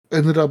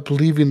ended up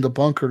leaving the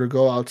bunker to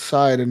go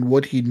outside and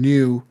what he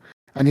knew,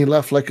 and he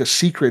left like a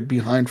secret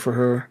behind for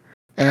her.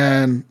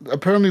 And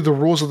apparently, the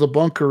rules of the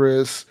bunker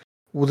is,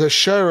 well, the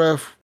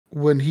sheriff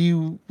when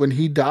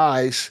he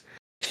dies,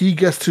 he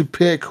gets to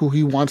pick who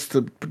he wants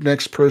the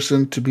next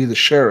person to be the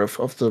sheriff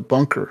of the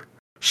bunker.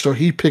 So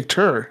he picked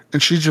her,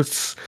 and she's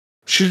just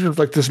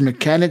like this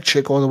mechanic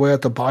chick all the way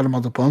at the bottom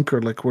of the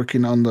bunker, like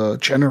working on the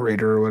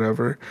generator or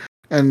whatever.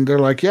 And they're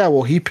like, yeah,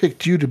 well, he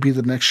picked you to be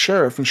the next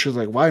sheriff. And she's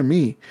like, why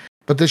me?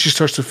 But then she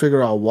starts to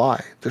figure out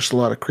why. There's a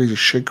lot of crazy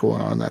shit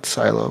going on in that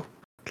Silo,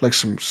 like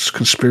some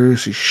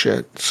conspiracy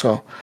shit.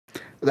 So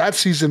that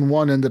season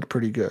 1 ended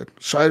pretty good.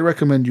 So I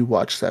recommend you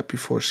watch that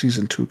before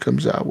season 2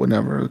 comes out,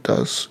 whenever it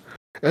does.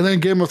 And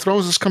then Game of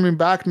Thrones is coming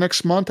back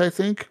next month, I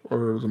think,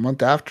 or the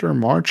month after,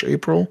 March,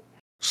 April,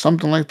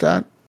 something like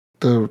that.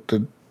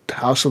 The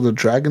House of the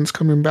Dragon's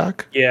coming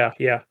back. Yeah.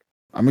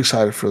 I'm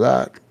excited for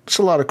that. It's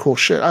a lot of cool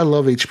shit. I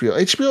love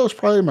HBO. HBO is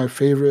probably my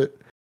favorite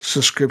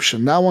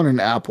subscription. That one and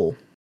Apple.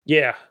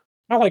 Yeah.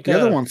 I like the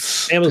other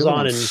ones.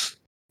 Amazon and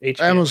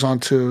HBO. Amazon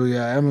too.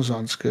 Yeah,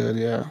 Amazon's good.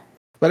 Yeah.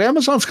 But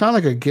Amazon's kind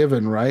of like a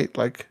given, right?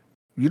 Like,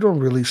 you don't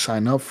really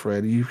sign up for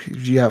it.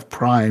 You have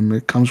Prime.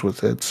 It comes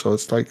with it. So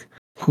it's like,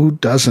 who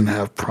doesn't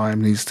have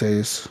Prime these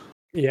days?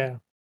 Yeah.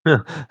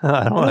 I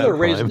don't know. They're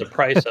raising the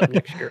price up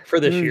next year. For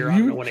this year, I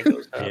don't know when it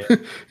goes down.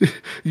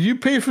 You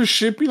pay for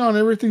shipping on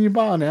everything you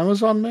buy on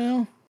Amazon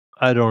now?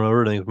 I don't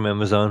order anything from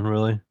Amazon,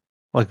 really.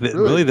 Like,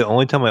 really, the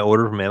only time I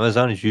order from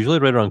Amazon is usually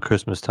right around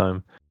Christmas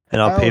time.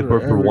 And I'll pay for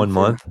it for 1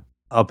 month.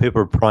 I'll pay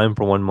for Prime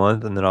for 1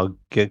 month, and then I'll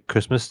get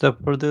Christmas stuff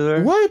for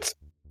there. What?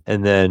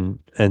 And then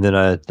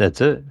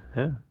that's it.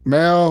 Yeah.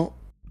 Mel,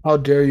 how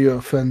dare you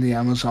offend the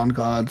Amazon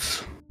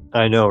gods?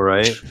 I know,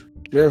 right?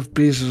 Jeff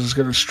Bezos is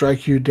going to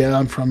strike you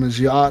down from his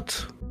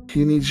yacht.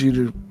 He needs you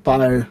to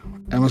buy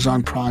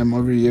Amazon Prime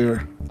every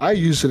year. I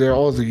use it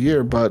all the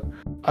year, but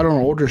I don't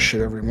order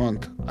shit every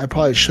month. I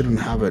probably shouldn't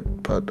have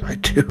it, but I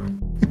do.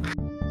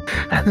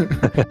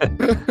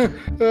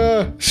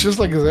 It's just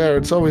like there.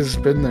 It's always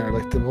been there.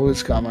 Like, they've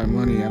always got my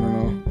money. I don't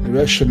know. Maybe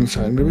I shouldn't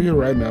sign. Maybe you're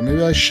right, man.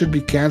 Maybe I should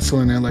be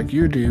canceling it like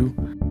you do,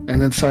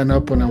 and then sign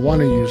up when I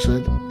want to use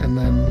it, and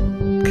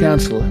then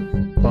cancel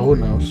it. But who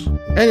knows?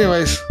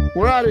 Anyways,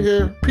 we're out of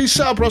here. Peace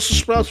out, Brussels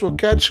sprouts. We'll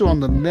catch you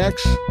on the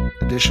next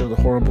edition of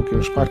the Horrible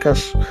Gamers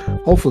Podcast,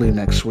 hopefully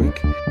next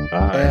week.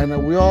 Bye.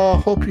 And we all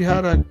hope you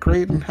had a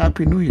great and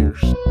happy New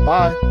Year's.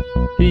 Bye.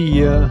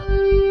 See ya.